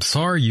 I'm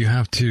sorry you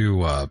have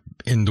to,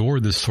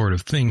 endure this sort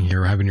of thing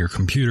here, having your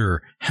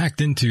computer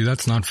hacked into.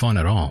 That's not fun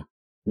at all.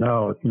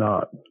 No, it's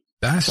not.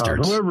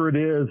 Bastards. Whoever it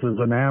is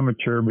an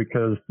amateur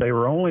because they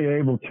were only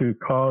able to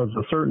cause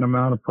a certain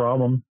amount of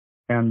problem.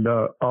 And,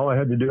 all I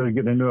had to do was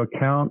get a new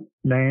account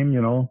name,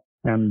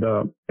 and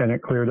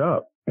it cleared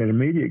up. It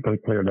immediately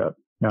cleared up.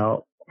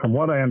 Now, from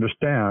what I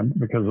understand,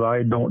 because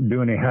I don't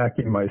do any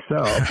hacking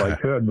myself, I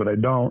could, but I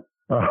don't.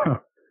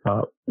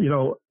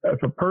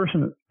 If a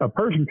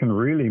person can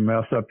really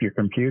mess up your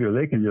computer,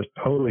 they can just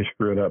totally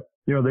screw it up.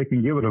 They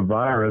can give it a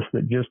virus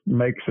that just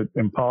makes it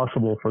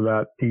impossible for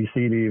that PC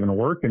to even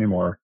work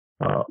anymore.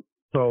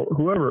 So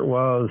whoever it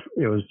was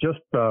just,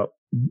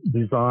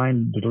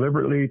 designed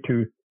deliberately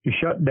to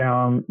shut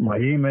down my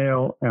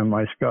email and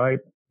my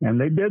Skype.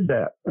 And they did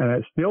that. And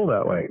it's still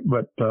that way.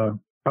 But,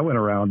 I went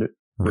around it.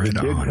 But it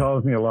did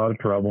cause me a lot of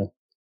trouble.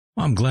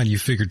 Well, I'm glad you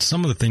figured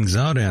some of the things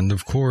out. And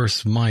of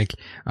course, Mike,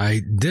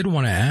 I did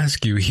want to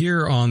ask you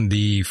here on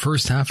the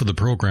first half of the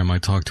program, I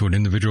talked to an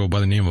individual by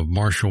the name of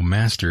Marshall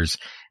Masters,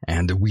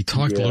 and we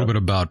talked a little bit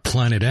about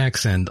Planet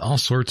X and all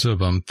sorts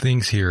of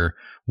things here.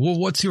 Well,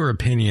 what's your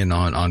opinion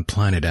on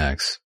Planet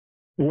X?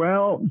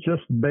 Well,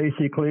 just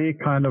basically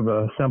kind of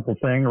a simple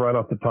thing right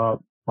off the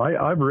top.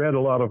 I've read a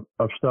lot of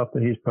stuff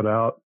that he's put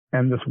out.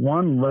 And this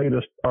one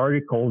latest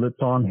article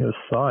that's on his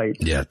site.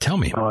 Yeah, tell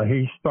me.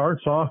 He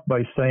starts off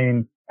by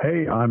saying,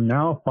 hey, I'm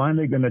now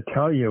finally going to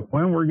tell you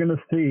when we're going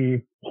to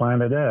see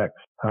Planet X.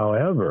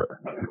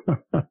 However,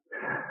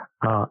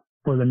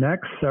 for the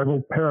next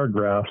several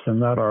paragraphs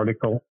in that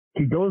article,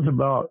 he goes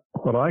about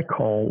what I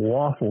call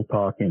waffle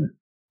talking,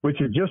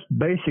 which is just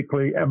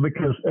basically,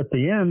 because at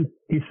the end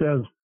he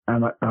says,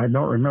 and I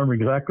don't remember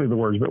exactly the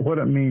words, but what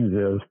it means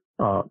is,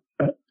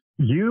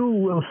 you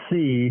will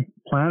see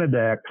Planet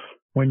X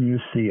when you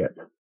see it.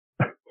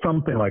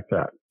 Something like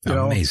that.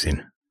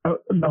 Amazing.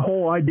 The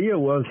whole idea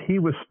was he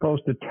was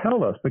supposed to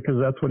tell us because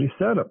that's what he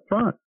said up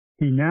front.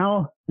 He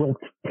now will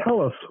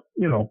tell us,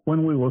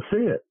 when we will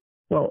see it.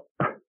 Well,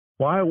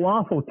 why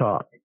waffle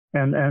talk?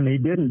 And he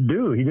didn't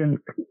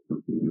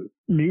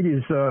meet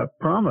his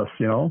promise,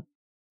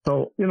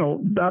 So,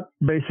 that's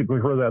basically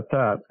where that's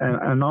at.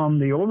 And on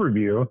the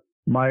overview,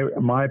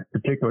 my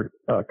particular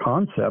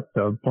concept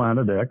of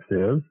Planet X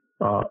is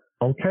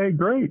okay,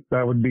 great.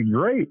 That would be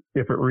great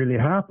if it really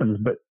happens.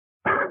 But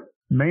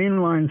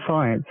mainline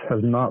science has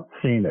not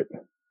seen it.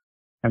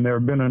 And there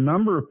have been a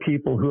number of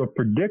people who have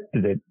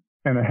predicted it,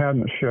 and it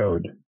hadn't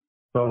showed.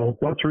 So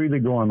what's really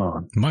going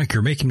on? Mike,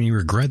 you're making me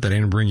regret that I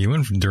didn't bring you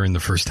in during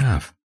the first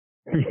half.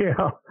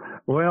 Yeah.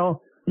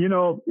 Well,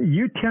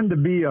 you tend to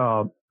be,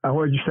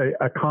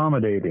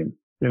 accommodating,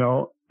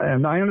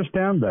 and I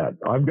understand that.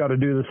 I've got to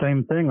do the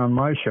same thing on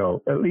my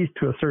show, at least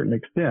to a certain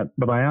extent,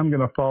 but I am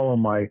going to follow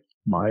my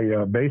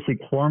basic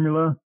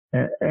formula,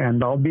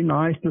 and I'll be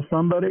nice to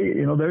somebody.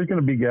 There's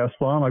going to be guests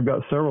on. I've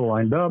got several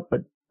lined up,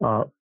 but,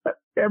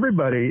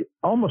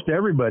 almost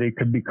everybody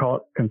could be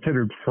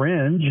considered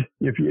fringe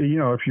if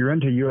you're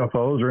into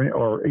UFOs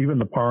or even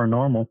the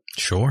paranormal.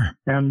 Sure.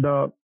 And,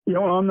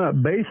 on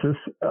that basis,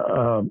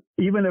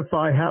 even if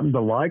I happen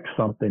to like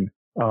something,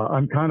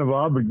 I'm kind of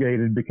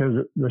obligated,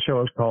 because the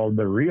show is called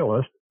The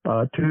Realist,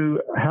 to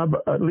have,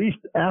 at least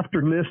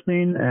after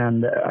listening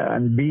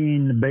and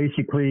being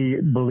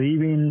basically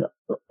believing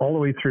all the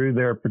way through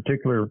their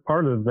particular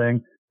part of the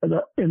thing,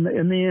 in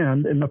the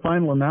end, in the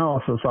final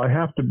analysis, I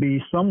have to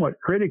be somewhat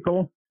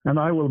critical, and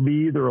I will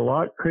be either a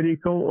lot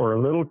critical or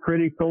a little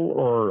critical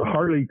or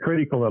hardly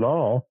critical at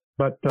all.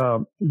 But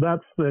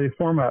that's the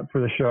format for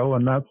the show,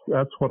 and that's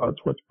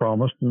what's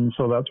promised, and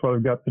so that's what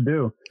I've got to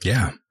do.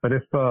 Yeah. But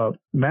if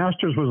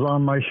Masters was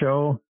on my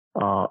show,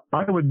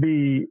 I would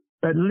be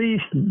at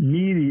least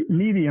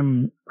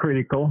medium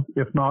critical,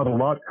 if not a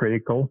lot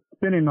critical,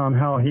 depending on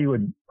how he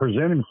would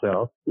present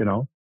himself,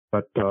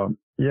 But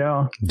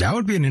yeah, that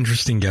would be an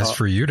interesting guest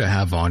for you to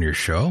have on your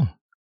show.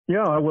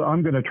 Yeah,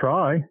 I'm going to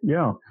try.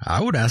 Yeah,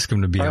 I would ask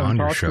him to be on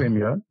your show. I haven't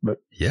talked to him yet, but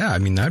yeah, I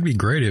mean, that'd be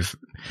great if,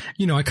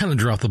 I kind of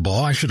dropped the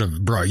ball. I should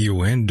have brought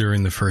you in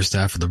during the first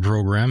half of the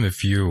program.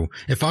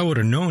 If I would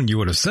have known you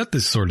would have said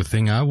this sort of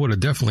thing, I would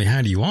have definitely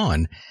had you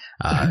on.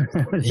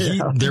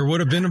 There would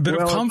have been a bit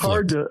of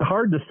conflict. It's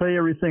hard to say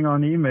everything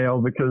on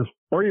email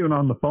or even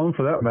on the phone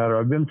for that matter.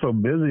 I've been so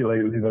busy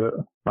lately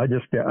that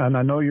and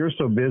I know you're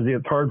so busy,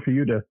 it's hard for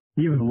you to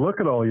even look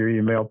at all your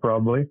email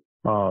probably.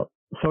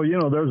 So,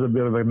 there's a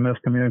bit of a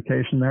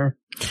miscommunication there.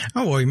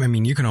 Oh, well, I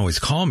mean, you can always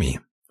call me,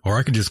 or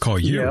I could just call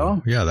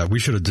you. Yeah, that we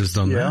should have just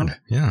done that.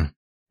 Yeah.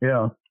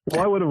 Yeah.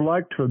 Well, I would have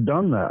liked to have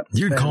done that.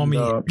 You can call me.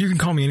 You can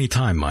call me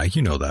anytime, Mike.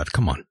 You know that.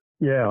 Come on.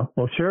 Yeah.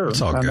 Well, sure.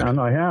 It's all good. And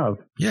I have.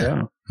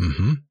 Yeah.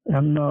 Mm-hmm.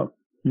 And,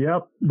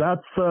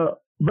 that's,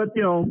 but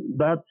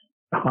that's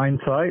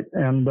hindsight,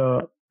 and,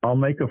 I'll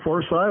make a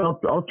foresight.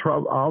 I'll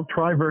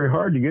try very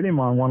hard to get him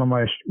on one of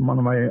my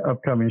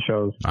upcoming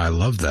shows. I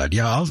love that.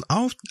 Yeah,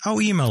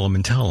 I'll email him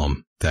and tell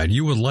him that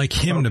you would like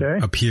him to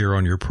appear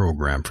on your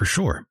program for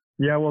sure.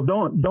 Yeah, well,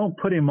 don't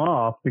put him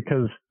off,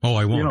 because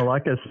I won't.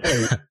 Like I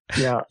say,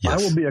 yes. I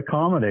will be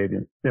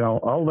accommodating.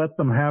 I'll let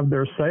them have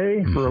their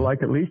say for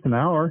like at least an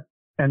hour,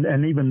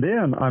 and even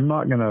then, I'm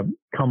not going to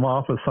come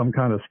off as some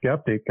kind of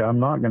skeptic.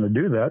 I'm not going to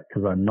do that,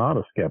 because I'm not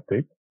a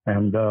skeptic,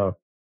 and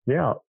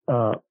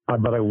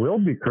but I will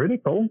be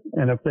critical,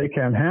 and if they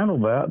can't handle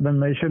that, then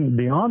they shouldn't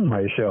be on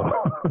my show.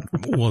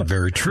 Well,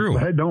 very true.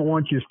 But I don't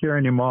want you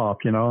scaring him off,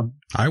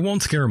 I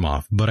won't scare him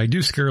off, but I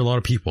do scare a lot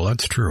of people.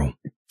 That's true.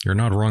 You're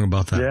not wrong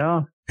about that.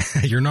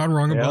 Yeah. You're not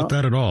wrong about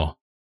that at all.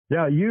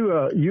 Yeah,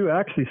 you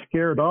actually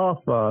scared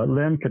off Dr.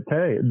 Lynn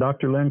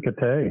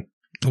Catay.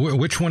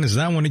 Which one is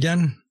that one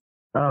again?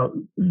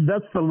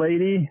 That's the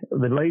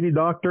lady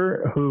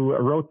doctor who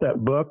wrote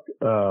that book,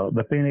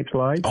 The Phoenix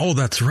Lights. Oh,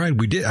 that's right.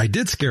 I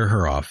did scare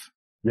her off.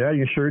 Yeah,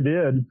 you sure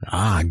did.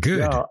 Ah, good.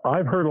 Yeah,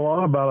 I've heard a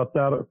lot about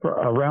that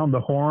around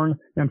the horn.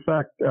 In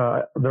fact,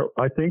 I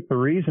think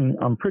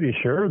I'm pretty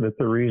sure that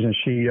the reason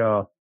she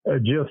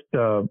just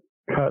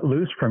cut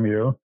loose from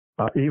you,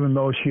 even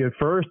though she at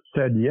first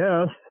said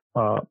yes,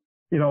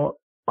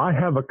 I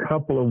have a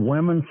couple of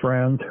women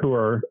friends who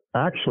are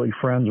actually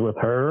friends with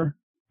her,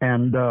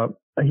 and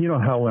you know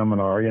how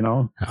women are,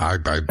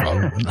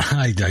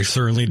 I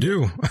certainly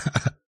do.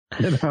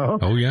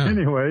 Oh, yeah.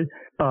 Anyway,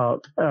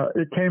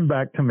 it came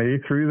back to me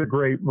through the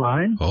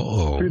grapevine.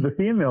 Through the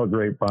female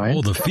grapevine.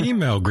 Oh, the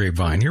female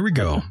grapevine. Here we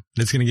go.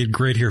 It's going to get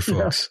great here,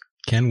 folks.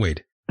 Yeah. Can't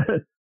wait.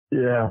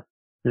 Yeah.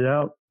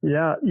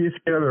 You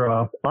scared her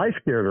off. I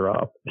scared her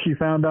off. She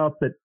found out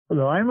that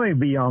I may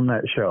be on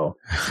that show.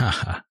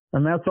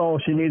 And that's all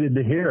she needed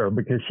to hear,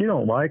 because she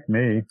don't like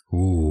me.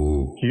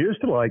 Ooh. She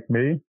used to like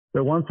me.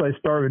 But once I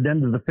started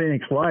into the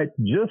Phoenix Lights,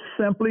 just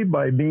simply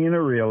by being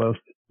a realist,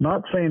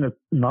 not saying it's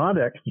not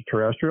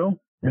extraterrestrial,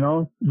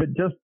 but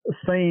just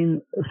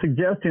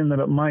suggesting that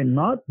it might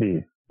not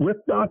be, with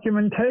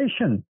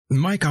documentation.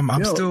 Mike, I'm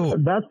still.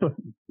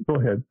 Go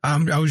ahead.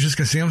 I was just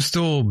gonna say, I'm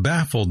still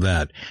baffled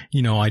that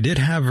I did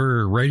have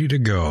her ready to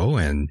go,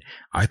 and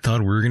I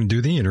thought we were gonna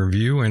do the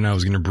interview, and I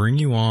was gonna bring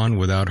you on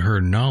without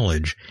her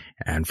knowledge,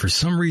 and for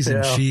some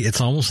reason it's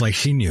almost like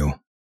she knew.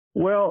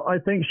 Well, I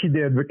think she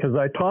did, because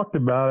I talked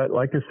about it.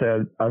 Like I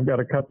said, I've got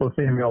a couple of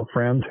female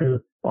friends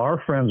who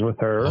are friends with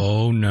her.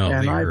 Oh, no.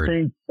 And I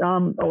think,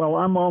 well,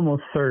 I'm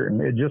almost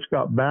certain it just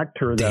got back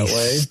to her that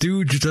way.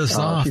 Stooged us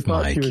off, she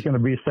thought Mike. she was going to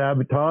be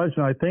sabotaged,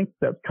 and I think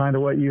that's kind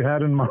of what you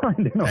had in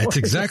mind. That's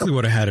exactly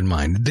what I had in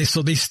mind.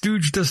 So they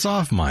stooged us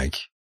off, Mike.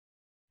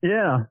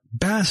 Yeah.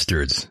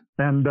 Bastards.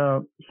 And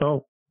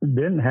so it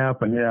didn't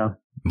happen, yeah.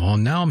 Well,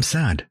 now I'm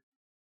sad.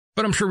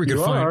 But I'm sure we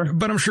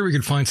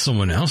could find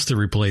someone else to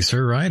replace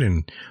her, right?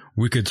 And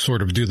we could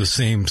sort of do the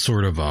same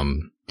sort of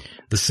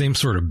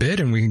bit,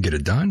 and we can get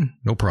it done.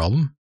 No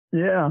problem.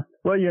 Yeah.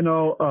 Well,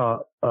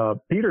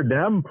 Peter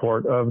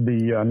Davenport of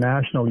the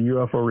National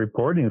UFO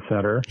Reporting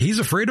Center. He's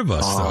afraid of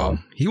us, though.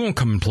 He won't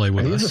come and play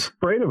with us. He's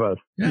afraid of us.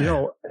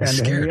 Yeah,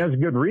 and he has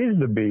good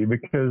reason to be,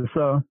 because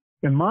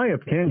in my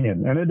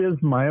opinion, and it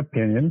is my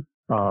opinion,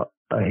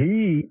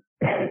 he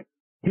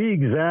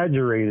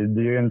exaggerated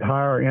the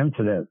entire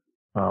incident.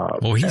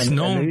 He's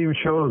known. And it even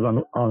shows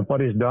on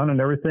what he's done and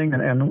everything.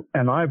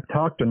 And I've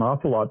talked an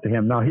awful lot to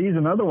him. Now, he's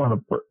another one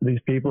of these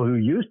people who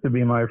used to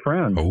be my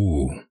friend.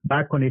 Oh.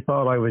 Back when he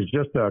thought I was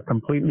just a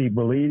completely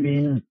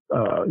believing,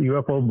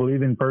 UFO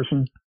believing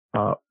person.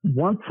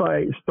 Once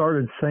I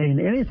started saying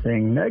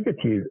anything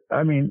negative,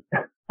 I mean,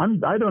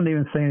 I don't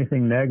even say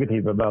anything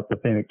negative about the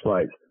Phoenix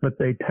Lights, but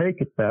they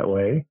take it that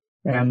way.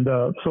 And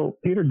so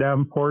Peter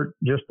Davenport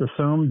just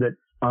assumed that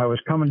I was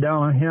coming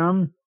down on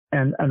him.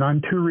 And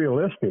I'm too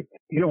realistic.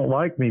 He don't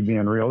like me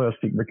being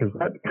realistic, because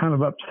that kind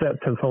of upsets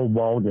his whole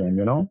ball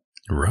game,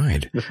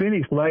 Right. The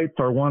Phoenix Lights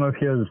are one of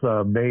his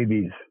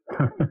babies.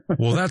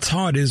 Well, that's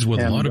how it is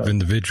with a lot of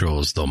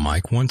individuals, though,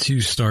 Mike. Once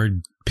you start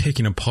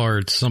picking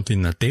apart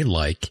something that they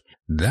like,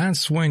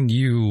 that's when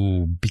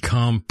you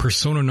become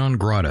persona non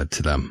grata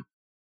to them.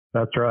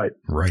 That's right.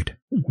 Right.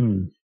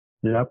 Mm-hmm.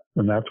 Yep,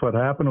 and that's what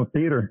happened with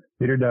Peter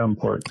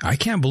Davenport. I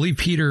can't believe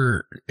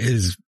Peter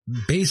is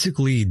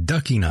basically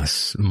ducking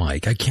us,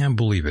 Mike. I can't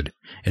believe it.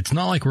 It's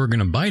not like we're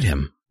going to bite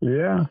him.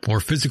 Yeah. Or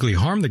physically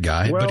harm the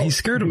guy, but he's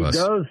scared of us.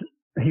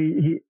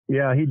 He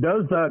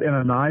does that in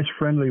a nice,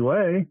 friendly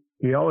way.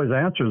 He always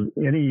answers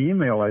any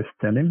email I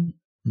send him.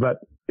 But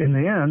in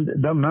the end,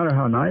 it doesn't matter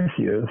how nice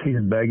he is,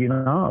 he's begging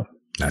off.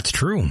 That's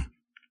true.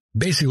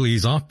 Basically,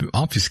 he's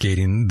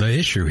obfuscating the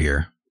issue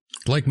here,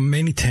 like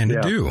many tend to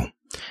do.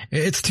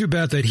 It's too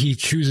bad that he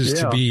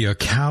chooses to be a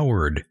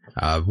coward,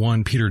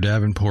 Peter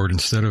Davenport,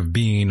 instead of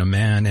being a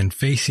man and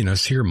facing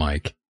us here,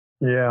 Mike.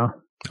 Yeah.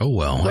 Oh,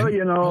 well.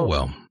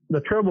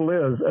 The trouble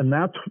is, and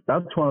that's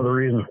one of the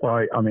reasons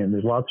why, I mean,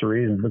 there's lots of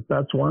reasons, but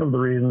that's one of the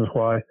reasons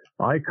why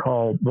I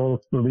call both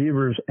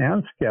believers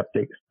and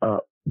skeptics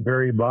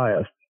very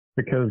biased,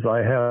 because I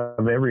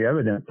have every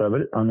evidence of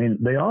it. I mean,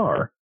 they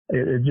are.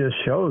 It just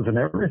shows in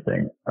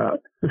everything.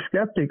 The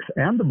skeptics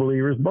and the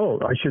believers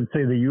both. I should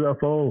say the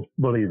UFO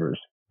believers.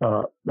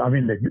 What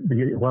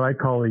I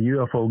call the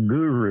UFO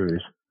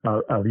gurus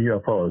of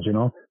UFOs,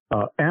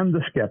 and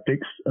the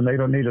skeptics, and they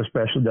don't need a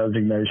special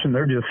designation.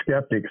 They're just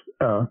skeptics.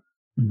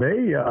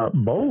 They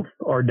both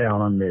are down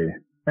on me.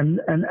 And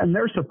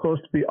they're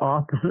supposed to be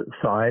opposite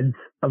sides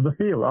of the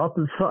field,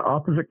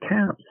 opposite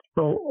camps.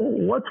 So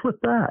what's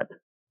with that?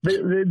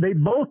 They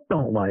both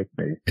don't like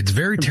me. It's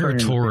very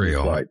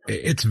territorial.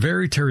 It's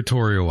very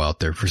territorial out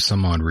there for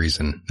some odd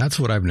reason. That's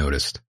what I've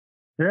noticed.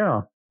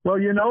 Yeah. Well,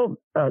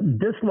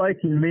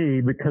 disliking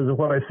me because of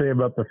what I say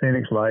about the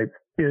Phoenix Lights,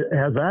 it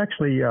has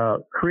actually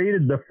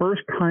created the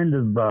first kind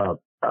of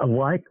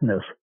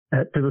likeness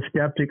to the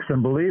skeptics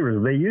and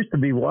believers. They used to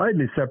be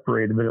widely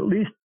separated, but at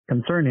least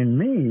concerning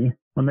me,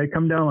 when they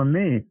come down on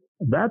me,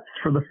 that's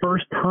for the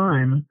first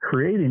time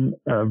creating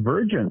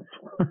divergence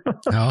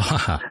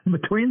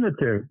between the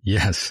two.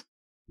 Yes.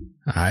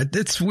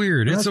 It's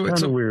weird. It's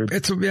weird.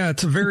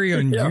 It's a very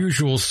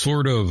unusual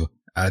sort of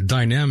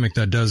dynamic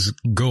that does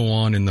go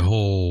on in the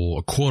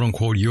whole quote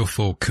unquote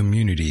UFO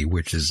community,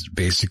 which is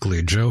basically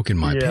a joke in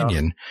my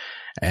opinion.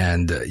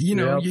 And,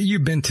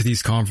 you've been to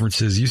these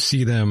conferences, you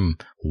see them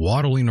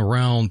waddling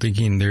around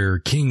thinking they're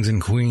kings and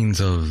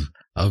queens of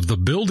the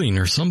building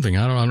or something.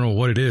 I don't know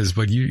what it is,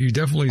 but you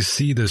definitely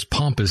see this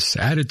pompous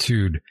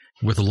attitude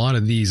with a lot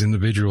of these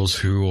individuals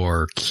who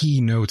are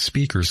keynote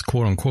speakers,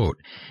 quote unquote.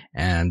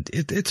 And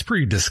it's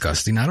pretty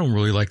disgusting. I don't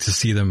really like to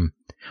see them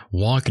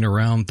walking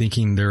around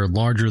thinking they're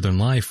larger than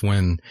life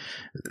when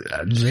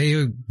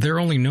they're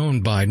only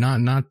known by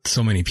not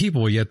so many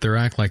people, yet they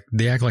act like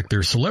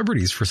they're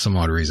celebrities for some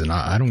odd reason.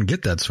 I don't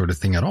get that sort of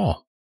thing at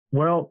all.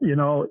 Well,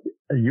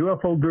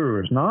 UFO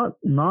gurus, not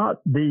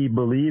the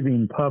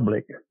believing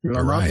public,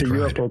 not the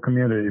UFO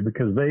community,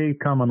 because they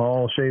come in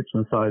all shapes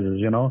and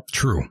sizes,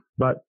 True.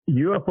 But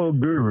UFO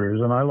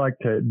gurus, and I like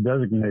to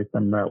designate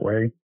them that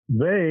way,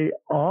 they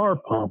are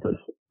pompous.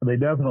 They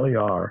definitely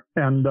are.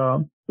 And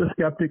the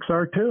skeptics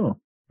are too.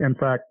 In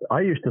fact,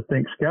 I used to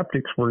think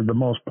skeptics were the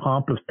most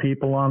pompous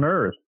people on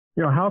earth.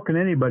 How can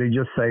anybody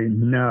just say,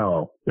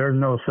 no, there's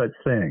no such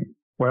thing?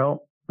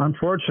 Well,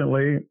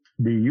 unfortunately,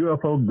 the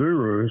UFO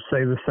gurus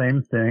say the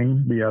same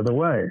thing the other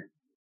way.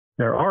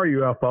 There are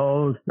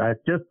UFOs. That's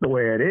just the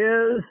way it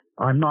is.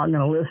 I'm not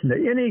going to listen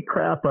to any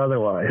crap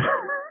otherwise.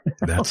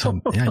 That's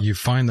yeah, you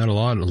find that a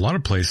lot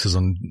of places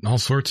on all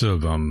sorts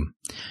of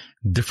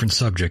different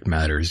subject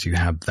matters. You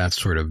have that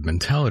sort of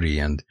mentality,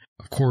 and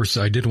of course,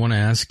 I did want to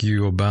ask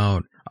you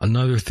about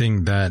another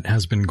thing that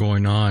has been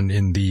going on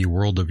in the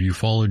world of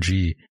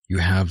ufology. You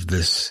have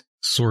this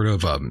sort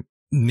of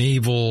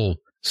naval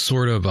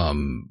sort of I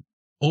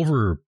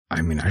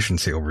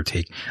shouldn't say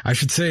overtake. I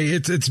should say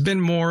it's been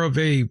more of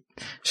a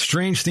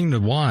strange thing to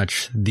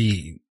watch.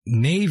 The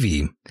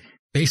Navy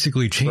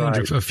basically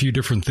change a few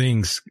different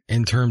things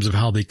in terms of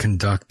how they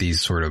conduct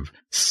these sort of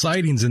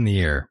sightings in the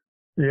air.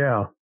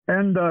 Yeah.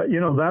 And,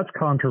 that's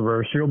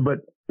controversial, but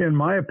in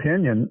my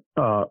opinion,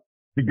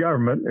 the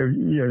government,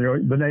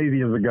 the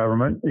Navy is the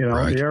government,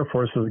 the Air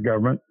Force is the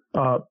government.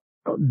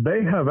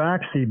 They have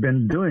actually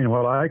been doing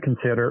what I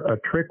consider a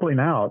trickling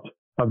out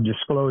of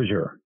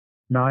disclosure.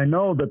 Now, I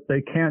know that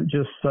they can't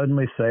just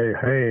suddenly say,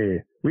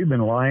 hey, we've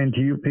been lying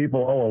to you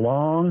people all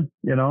along.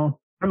 They're not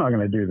going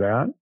to do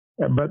that.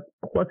 But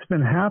what's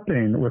been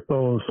happening with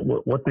those,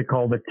 what they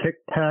call the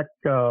tic-tac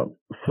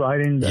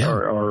sightings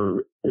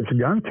or it's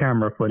gun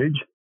camera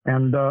footage,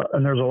 and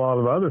there's a lot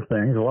of other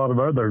things, a lot of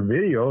other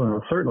video,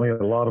 and certainly a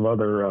lot of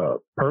other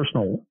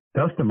personal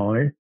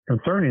testimony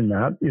concerning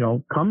that,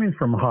 coming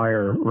from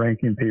higher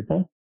ranking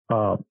people.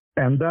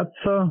 And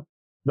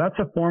that's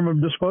a form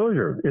of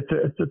disclosure.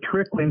 It's a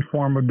trickling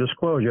form of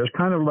disclosure. It's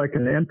kind of like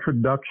an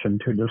introduction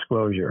to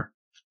disclosure.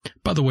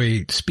 By the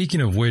way,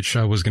 speaking of which,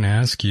 I was going to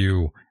ask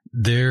you,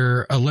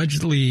 there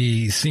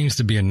allegedly seems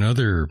to be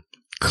another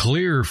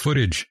clear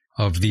footage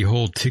of the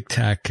whole Tic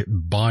Tac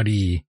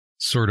body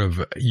sort of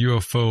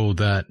UFO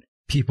that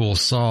people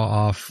saw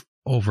off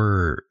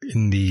over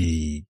in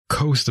the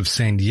coast of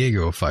San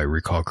Diego, if I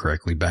recall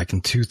correctly, back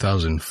in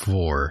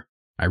 2004.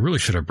 I really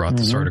should have brought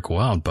this article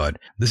out, but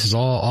this is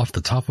all off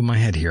the top of my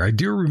head here. I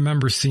do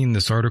remember seeing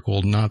this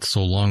article not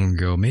so long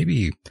ago,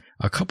 maybe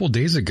a couple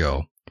days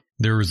ago.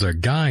 There was a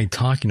guy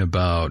talking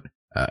about,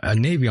 a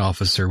Navy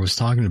officer was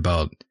talking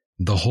about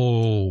the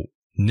whole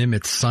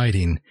Nimitz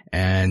sighting,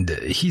 and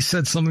he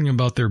said something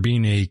about there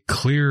being a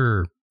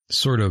clear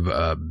sort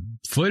of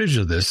footage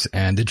of this,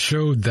 and it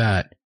showed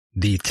that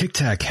the Tic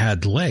Tac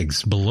had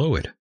legs below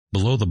it,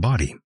 below the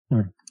body.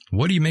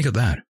 What do you make of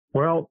that?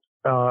 Well,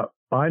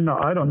 I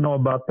don't know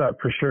about that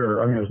for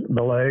sure. I mean,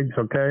 the legs,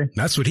 okay?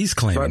 That's what he's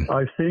claiming. But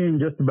I've seen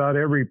just about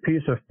every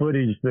piece of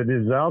footage that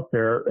is out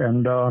there,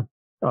 and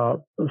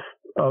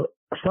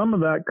some of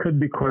that could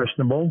be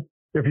questionable.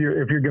 If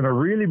you're going to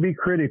really be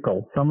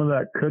critical, some of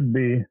that could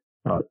be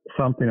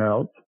something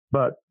else.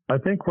 But I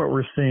think what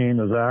we're seeing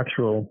is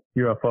actual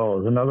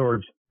UFOs. In other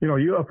words,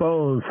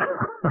 UFOs.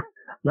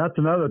 That's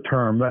another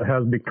term that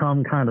has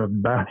become kind of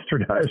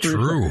bastardized.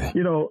 True.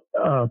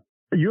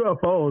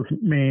 UFOs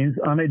means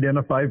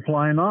unidentified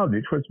flying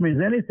objects, which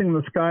means anything in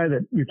the sky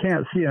that you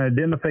can't see an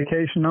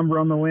identification number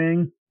on the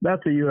wing,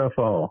 that's a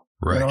UFO.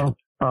 Right.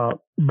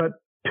 But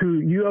to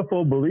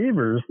UFO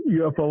believers,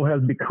 UFO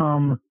has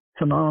become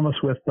synonymous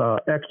with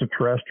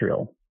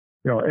extraterrestrial,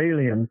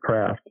 alien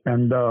craft.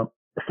 And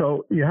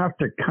so you have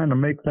to kind of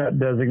make that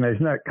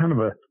designation, that kind of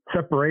a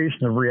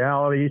separation of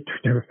reality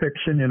to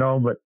fiction,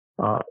 but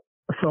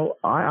so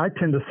I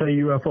tend to say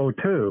UFO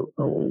too,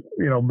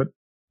 but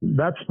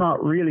that's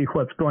not really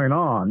what's going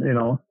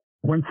on.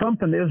 When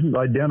something isn't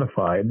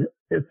identified,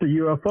 it's a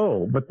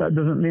UFO, but that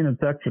doesn't mean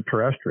it's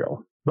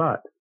extraterrestrial.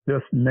 But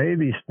this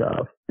Navy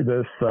stuff,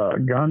 this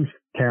gun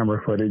camera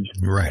footage,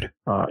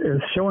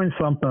 is showing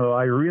something that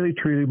I really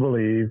truly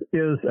believe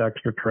is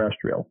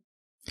extraterrestrial.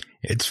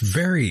 It's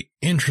very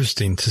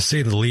interesting, to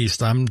say the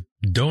least. I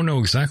don't know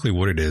exactly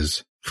what it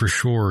is for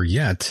sure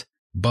yet,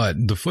 but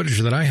the footage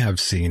that I have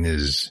seen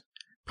is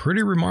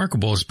pretty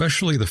remarkable,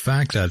 especially the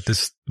fact that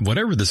this,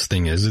 whatever this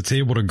thing is, it's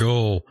able to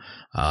go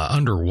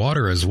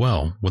underwater as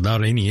well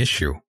without any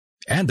issue,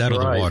 and out of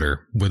the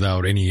water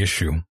without any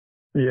issue.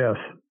 Yes,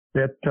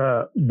 it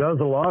does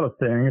a lot of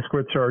things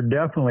which are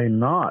definitely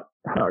not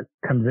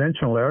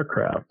conventional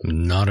aircraft.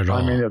 Not at all.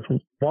 I mean,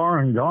 it's far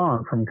and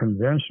gone from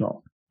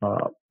conventional.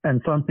 And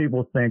some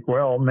people think,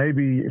 well,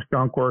 maybe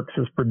Skunk Works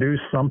has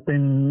produced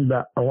something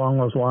that along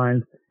those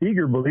lines.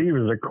 Eager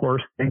believers, of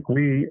course, think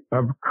we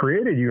have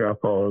created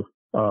UFOs.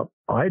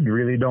 I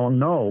really don't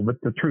know, but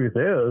the truth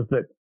is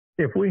that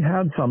if we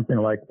had something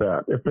like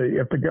that, if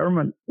the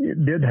government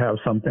did have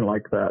something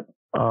like that,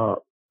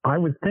 I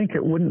would think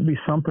it wouldn't be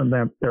something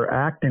that they're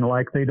acting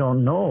like they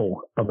don't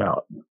know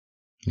about.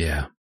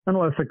 Yeah.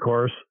 Unless, of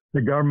course,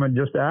 the government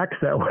just acts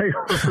that way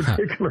for a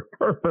particular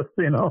purpose,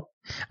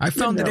 I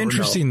found it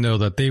interesting, though,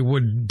 that they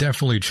would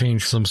definitely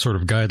change some sort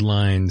of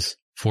guidelines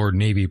for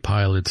Navy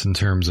pilots in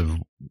terms of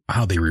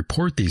how they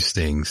report these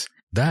things.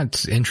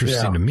 That's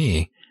interesting to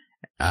me.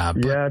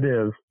 Yeah, it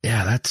is.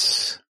 Yeah,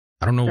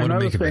 I don't know what to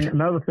make of it.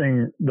 Another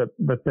thing that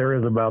there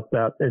is about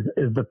that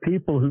is the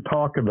people who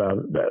talk about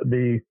it,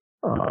 the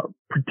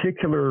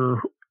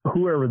particular,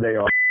 whoever they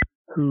are,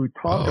 who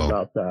talk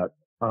about that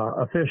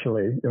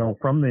officially,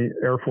 from the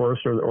Air Force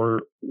or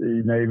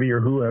the Navy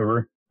or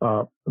whoever,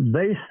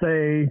 they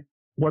say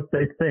what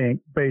they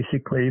think.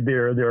 Basically,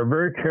 they're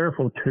very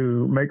careful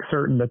to make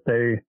certain that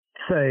they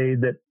say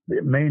that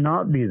it may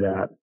not be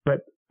that.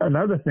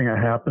 another thing that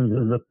happens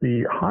is that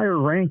the higher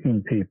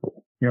ranking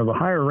people,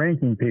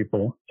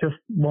 just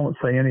won't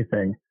say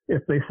anything.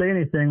 If they say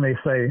anything, they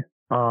say,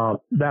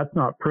 that's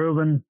not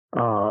proven.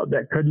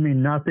 That could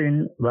mean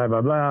nothing, blah,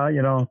 blah, blah,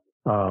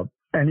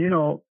 and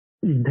you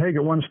can take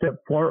it one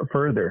step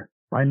further.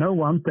 I know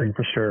one thing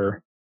for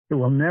sure. It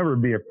will never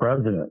be a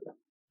president.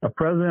 A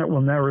president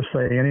will never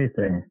say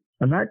anything.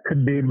 And that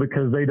could be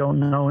because they don't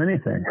know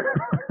anything.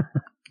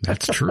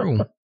 That's true.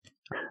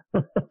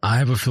 I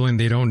have a feeling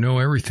they don't know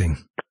everything,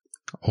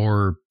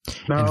 or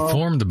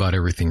informed about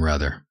everything,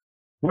 rather.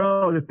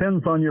 Well, it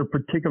depends on your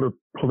particular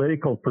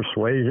political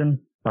persuasion.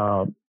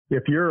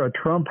 If you're a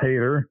Trump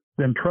hater,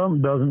 then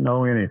Trump doesn't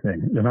know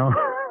anything,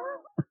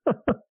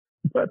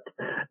 But,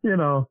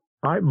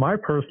 my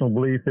personal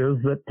belief is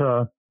that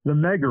the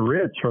mega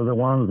rich are the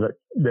ones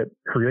that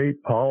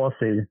create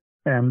policy.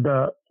 And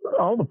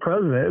all the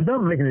president, it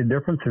doesn't make any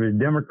difference if he's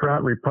a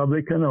Democrat,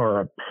 Republican,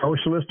 or a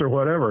socialist or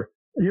whatever.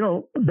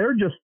 They're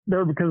just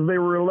there because they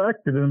were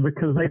elected and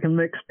because they can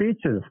make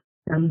speeches.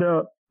 And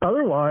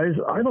otherwise,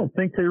 I don't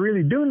think they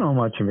really do know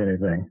much of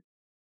anything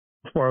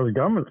as far as the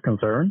government's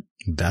concerned.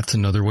 That's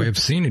another way of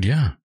seeing it,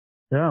 yeah.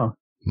 Yeah.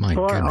 My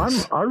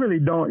goodness. I really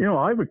don't,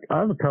 I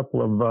have a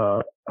couple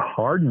of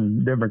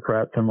hardened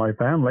Democrats in my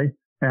family,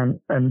 and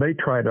they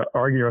try to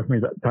argue with me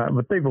that time,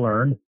 but they've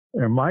learned.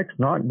 And Mike's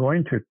not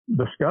going to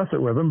discuss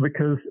it with them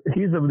because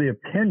he's of the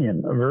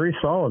opinion, very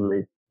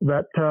solidly,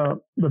 that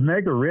the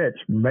mega rich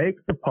make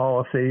the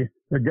policy.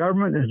 The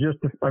government is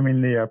just,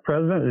 the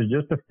president is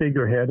just a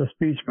figurehead, a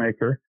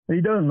speechmaker.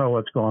 He doesn't know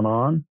what's going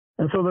on.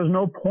 And so there's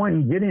no point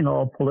in getting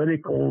all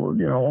political,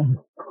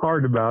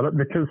 hard about it,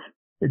 because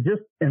it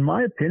just, in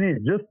my opinion,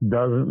 it just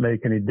doesn't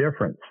make any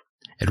difference.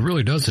 It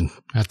really doesn't.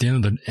 At the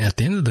end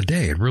of the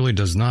day, it really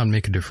does not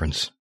make a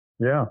difference.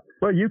 Yeah.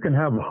 Well, you can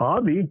have a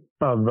hobby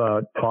of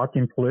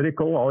talking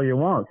political all you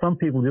want. Some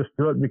people just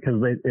do it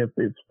because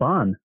it's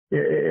fun.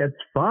 It's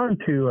fun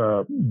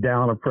to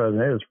down a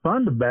president. It's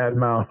fun to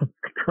badmouth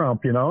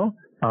Trump,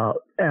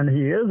 and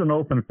he is an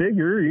open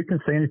figure. You can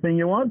say anything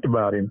you want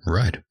about him.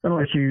 Right.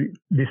 Unless you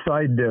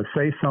decide to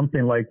say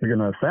something like you're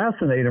going to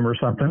assassinate him or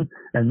something,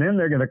 and then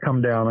they're going to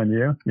come down on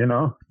you,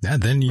 Yeah,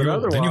 then you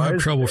have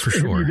trouble for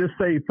sure. If you just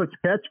say he puts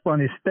ketchup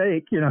on his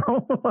steak,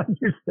 like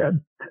you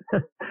said,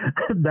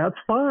 that's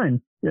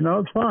fine.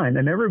 It's fine.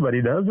 And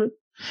everybody does it.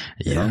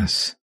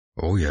 Yes.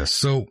 Oh, yes.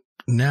 So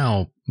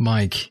now,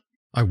 Mike,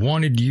 I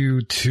wanted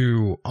you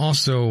to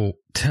also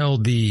tell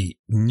the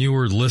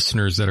newer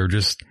listeners that are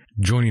just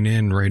joining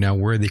in right now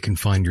where they can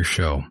find your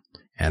show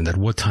and at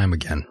what time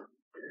again.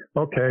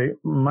 Okay.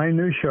 My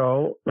new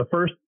show, the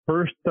first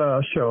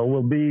show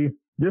will be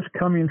this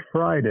coming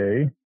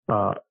Friday,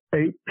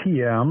 8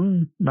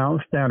 p.m.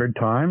 Mountain Standard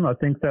Time. I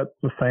think that's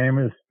the same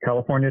as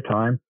California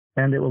time.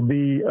 And it will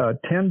be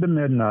 10 to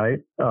midnight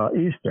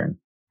Eastern.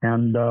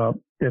 And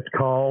it's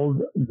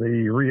called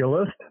The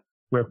Realist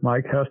with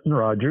Mike Huston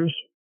Rogers.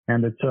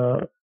 And it's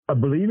a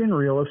believing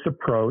realist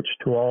approach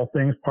to all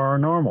things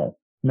paranormal.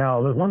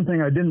 Now, there's one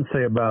thing I didn't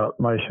say about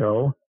my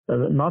show,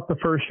 not the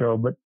first show,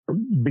 but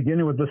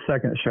beginning with the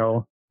second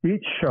show.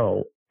 Each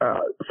show,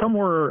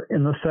 somewhere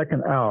in the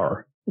second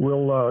hour,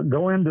 will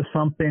go into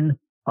something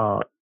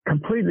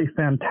completely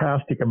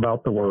fantastic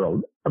about the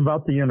world,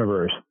 about the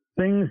universe,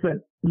 things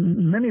that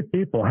many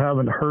people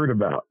haven't heard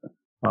about.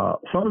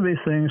 Some of these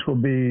things will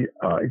be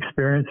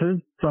experiences.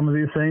 Some of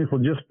these things will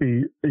just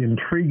be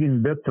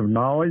intriguing bits of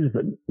knowledge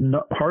that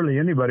hardly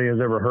anybody has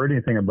ever heard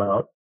anything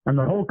about. And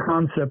the whole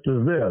concept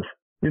is this,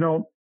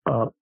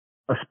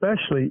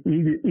 especially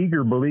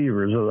eager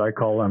believers, as I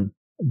call them,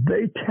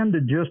 they tend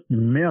to just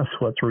miss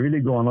what's really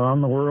going on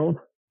in the world.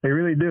 They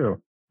really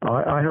do.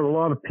 I have a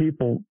lot of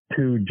people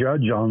to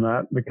judge on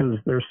that because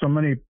there's so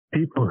many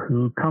people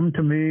who come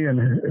to me and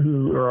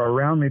who are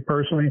around me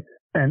personally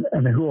and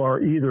who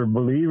are either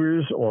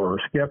believers or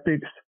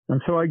skeptics.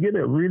 And so I get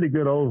a really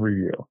good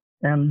overview.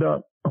 And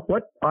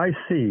what I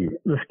see,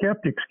 the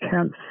skeptics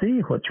can't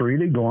see what's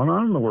really going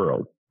on in the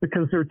world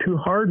because they're too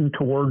hardened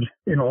towards,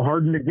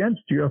 hardened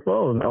against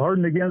UFOs,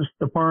 hardened against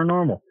the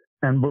paranormal.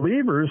 And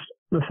believers,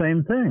 the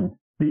same thing.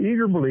 The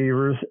eager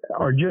believers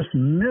are just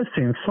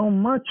missing so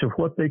much of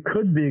what they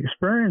could be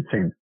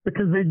experiencing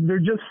because they're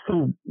just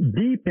so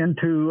deep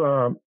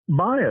into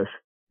bias.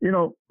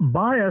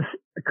 Bias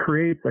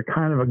creates a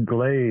kind of a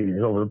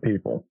glaze over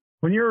people.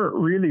 When you're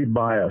really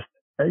biased,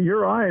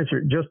 your eyes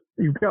are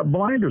you've got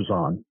blinders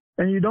on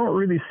and you don't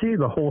really see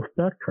the whole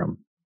spectrum.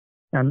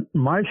 And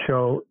my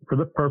show, for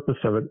the purpose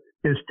of it,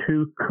 is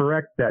to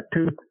correct that,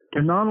 to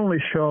not only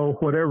show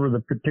whatever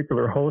the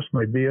particular host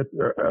may be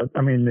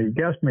the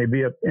guest may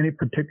be at any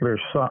particular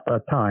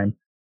time.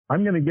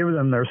 I'm going to give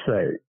them their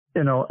say,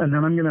 and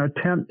then I'm going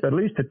to at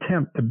least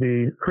attempt to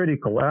be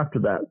critical after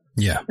that.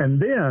 Yeah. And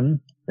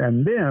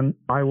then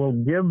I will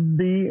give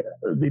the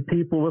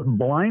people with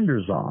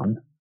blinders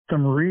on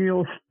some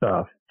real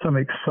stuff, some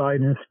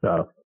exciting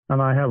stuff.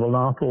 And I have an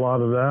awful lot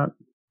of that.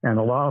 And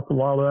a lot of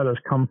that has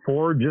come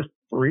forward just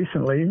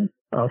recently,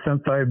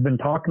 since I've been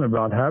talking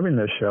about having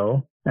this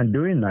show and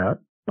doing that.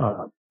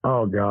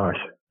 Oh gosh,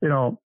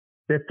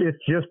 it's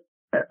just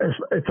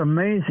it's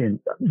amazing.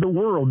 The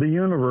world, the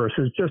universe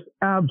is just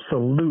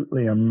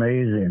absolutely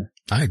amazing.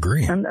 I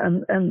agree.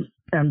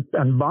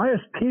 And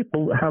biased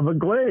people have a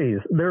glaze.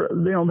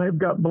 They've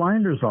got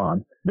blinders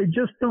on. They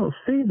just don't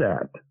see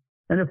that.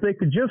 And if they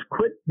could just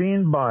quit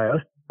being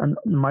biased, and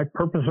my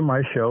purpose of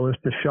my show is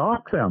to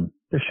shock them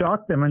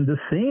into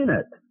seeing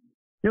it.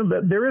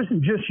 There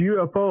isn't just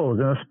UFOs,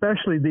 and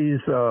especially these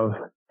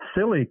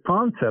silly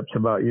concepts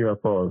about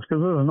UFOs,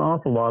 because there's an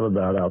awful lot of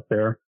that out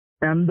there.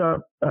 And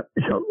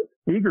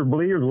eager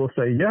believers will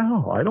say,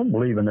 yeah, I don't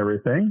believe in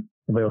everything.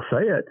 They'll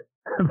say it,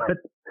 but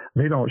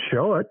they don't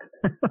show it.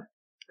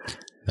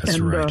 That's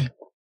right.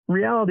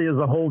 Reality is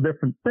a whole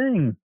different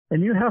thing,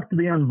 and you have to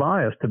be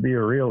unbiased to be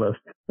a realist.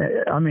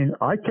 I mean,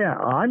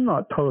 I'm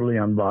not totally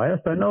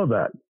unbiased. I know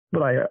that,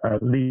 but I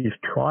at least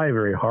try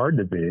very hard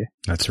to be.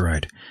 That's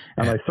right.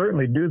 And I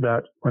certainly do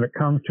that when it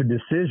comes to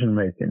decision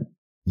making.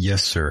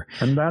 Yes, sir.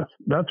 And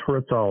that's where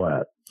it's all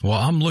at. Well,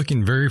 I'm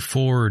looking very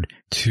forward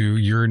to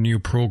your new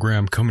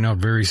program coming out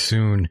very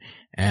soon.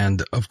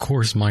 And of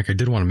course, Mike, I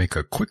did want to make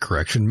a quick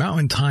correction.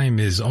 Mountain Time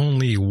is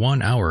only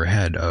 1 hour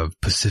ahead of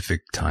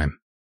Pacific Time.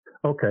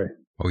 Okay.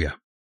 Oh, yeah.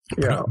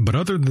 Yeah. But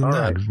other than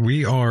that, right.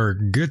 We are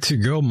good to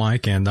go,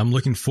 Mike, and I'm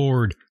looking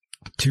forward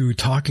to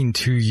talking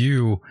to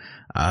you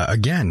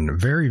again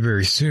very,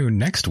 very soon,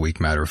 next week,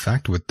 matter of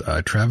fact, with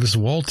Travis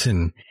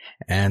Walton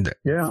and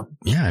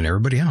and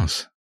everybody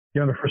else.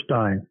 Jennifer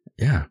Stein.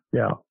 Yeah.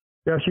 Yeah.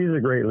 Yeah, she's a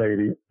great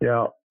lady.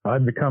 Yeah,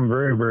 I've become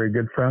very, very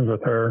good friends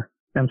with her,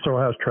 and so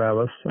has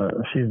Travis.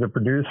 She's the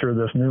producer of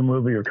this new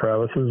movie of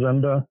Travis's,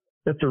 and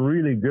it's a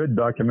really good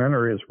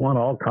documentary. It's won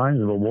all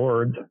kinds of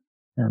awards,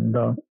 and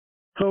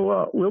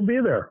so we'll be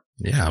there.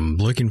 Yeah, I'm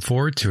looking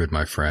forward to it,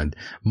 my friend.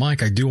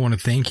 Mike, I do want to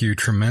thank you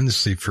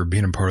tremendously for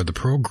being a part of the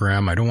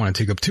program. I don't want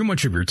to take up too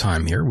much of your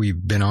time here.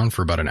 We've been on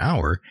for about an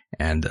hour,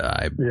 and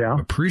I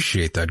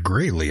appreciate that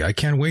greatly. I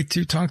can't wait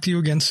to talk to you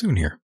again soon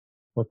here.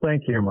 Well,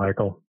 thank you,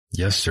 Michael.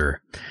 Yes, sir.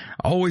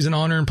 Always an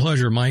honor and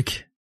pleasure,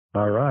 Mike.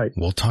 All right.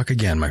 We'll talk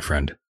again, my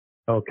friend.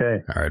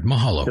 Okay. All right.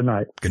 Mahalo. Good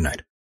night. Good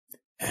night.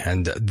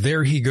 And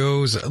there he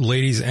goes,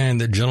 ladies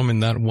and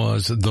gentlemen. That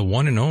was the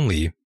one and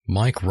only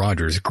Mike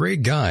Rogers.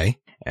 Great guy.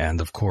 And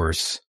of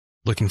course,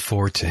 looking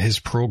forward to his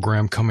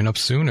program coming up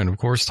soon. And of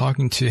course,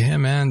 talking to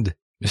him and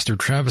Mr.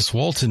 Travis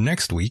Walton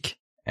next week.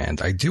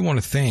 And I do want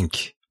to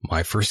thank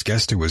my first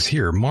guest who was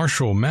here,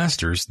 Marshall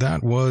Masters.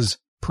 That was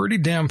pretty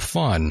damn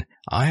fun.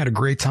 I had a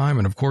great time.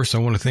 And of course, I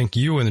want to thank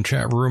you in the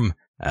chat room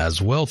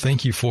as well.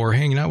 Thank you for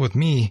hanging out with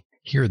me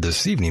here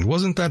this evening.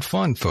 Wasn't that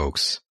fun,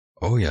 folks?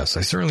 Oh, yes.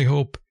 I certainly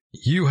hope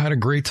you had a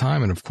great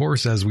time. And of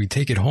course, as we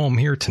take it home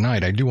here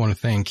tonight, I do want to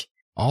thank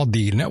all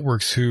the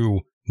networks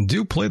who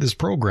do play this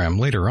program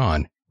later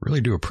on.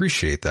 Really do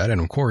appreciate that. And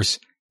of course,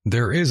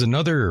 there is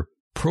another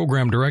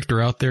program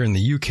director out there in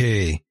the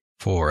UK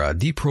for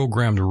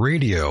Deprogrammed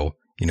Radio.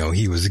 You know,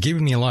 he was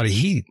giving me a lot of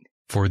heat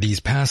for these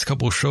past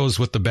couple shows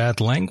with the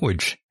bad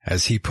language,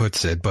 as he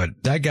puts it, but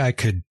that guy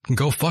could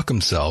go fuck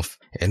himself,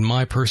 in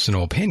my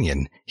personal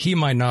opinion. He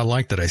might not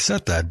like that I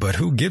said that, but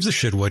who gives a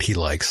shit what he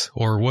likes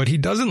or what he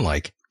doesn't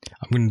like?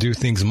 I'm going to do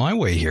things my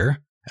way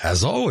here,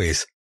 as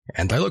always,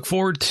 and I look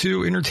forward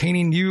to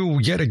entertaining you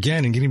yet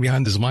again and getting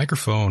behind this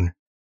microphone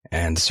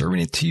and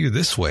serving it to you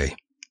this way,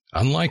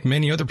 unlike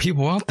many other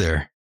people out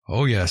there.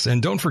 Oh yes,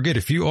 and don't forget,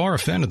 if you are a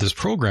fan of this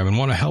program and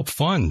want to help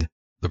fund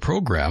the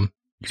program,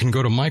 you can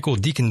go to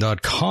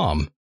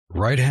michaeldeacon.com.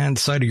 Right-hand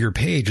side of your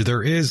page,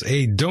 there is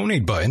a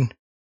donate button.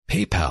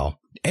 PayPal.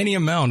 Any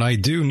amount, I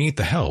do need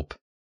the help.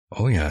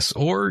 Oh, yes.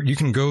 Or you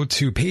can go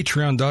to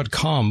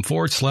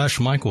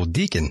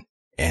patreon.com/MichaelDeacon,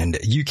 and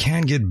you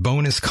can get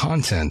bonus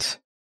content.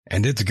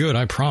 And it's good,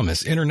 I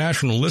promise.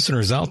 International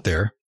listeners out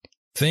there,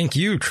 thank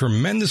you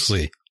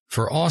tremendously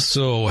for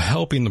also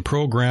helping the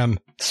program,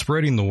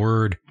 spreading the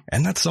word.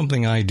 And that's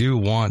something I do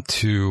want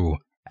to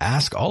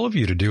ask all of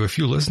you to do if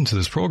you listen to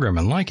this program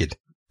and like it.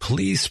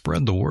 Please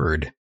spread the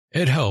word.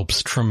 It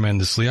helps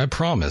tremendously, I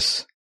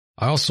promise.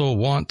 I also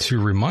want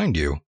to remind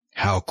you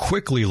how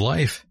quickly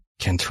life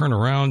can turn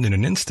around in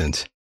an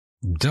instant.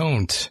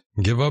 Don't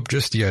give up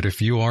just yet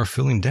if you are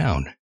feeling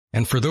down.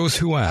 And for those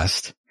who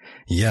asked,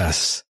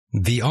 yes,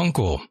 the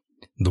uncle,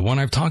 the one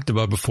I've talked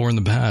about before in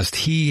the past,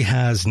 he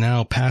has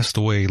now passed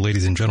away,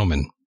 ladies and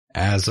gentlemen,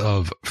 as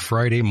of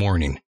Friday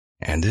morning.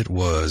 And it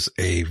was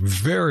a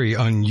very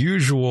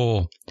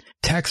unusual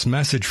text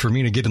message for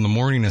me to get in the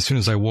morning. As soon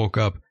as I woke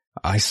up,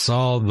 I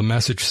saw the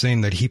message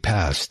saying that he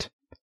passed.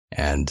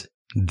 And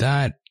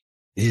that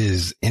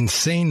is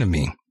insane to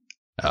me.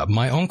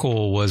 My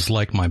uncle was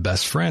like my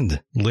best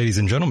friend, ladies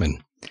and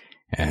gentlemen.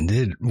 And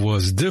it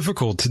was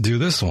difficult to do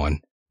this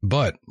one.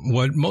 But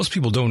what most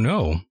people don't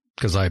know,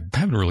 because I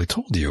haven't really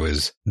told you,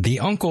 is the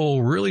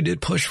uncle really did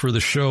push for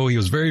the show. He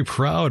was very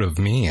proud of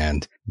me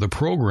and the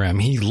program.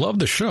 He loved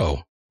the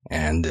show.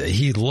 And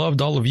he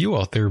loved all of you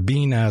out there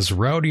being as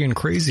rowdy and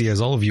crazy as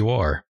all of you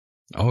are.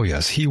 Oh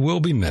yes, he will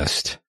be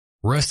missed.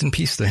 Rest in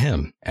peace to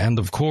him. And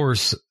of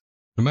course,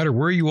 no matter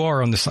where you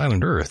are on this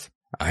island Earth,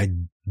 I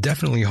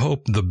definitely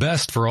hope the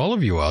best for all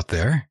of you out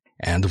there.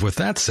 And with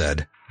that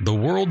said, The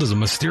world is a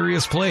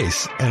mysterious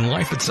place, and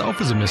life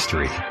itself is a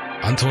mystery.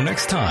 Until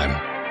next time,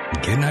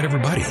 good night,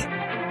 everybody.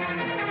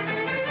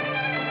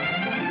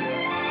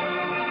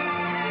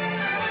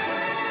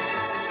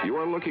 You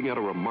are looking at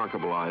a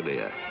remarkable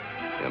idea.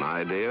 An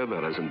idea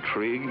that has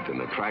intrigued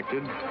and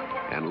attracted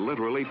and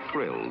literally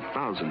thrilled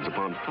thousands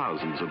upon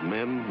thousands of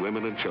men,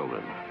 women, and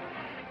children.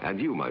 And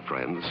you, my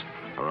friends,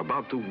 are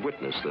about to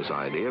witness this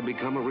idea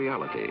become a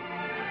reality.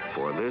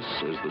 For this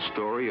is the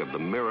story of the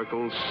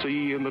miracle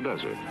sea in the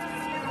desert.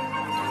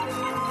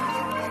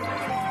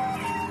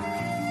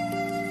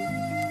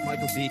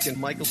 Michael Deacon,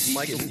 Michael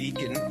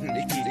Deacon,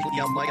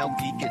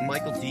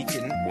 Michael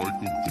Deacon.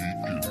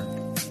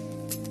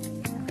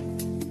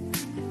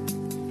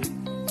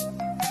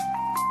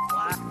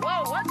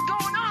 Whoa, what's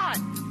going on?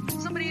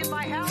 Somebody in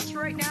my house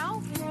right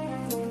now?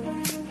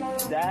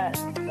 That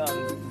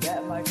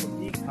Michael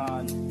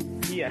Deacon,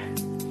 he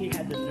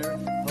had the nerve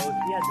to post.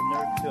 He had the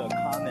nerve to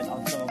comment on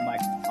some of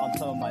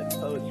my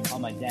posts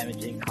on my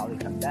Damaging Colleague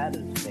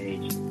Combatives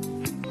page.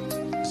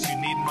 So you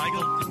need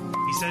Michael.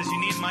 He says you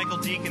need Michael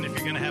Deacon if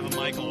you're going to have a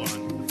Michael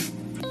on.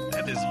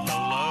 That is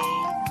below. Oh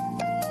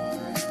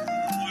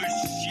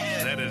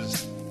shit! That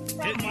is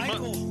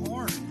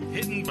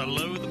hitting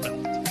below the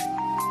belt.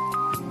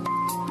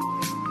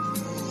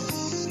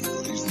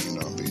 These may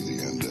not be the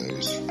end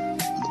days,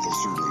 but they'll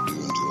certainly do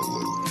until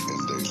the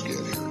end days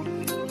get here.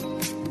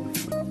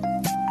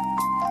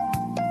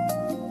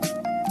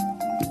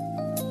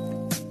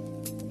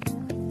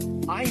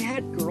 I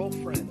had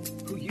girlfriends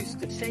who used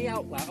to say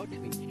out loud to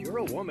me, "You're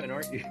a woman,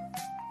 aren't you?"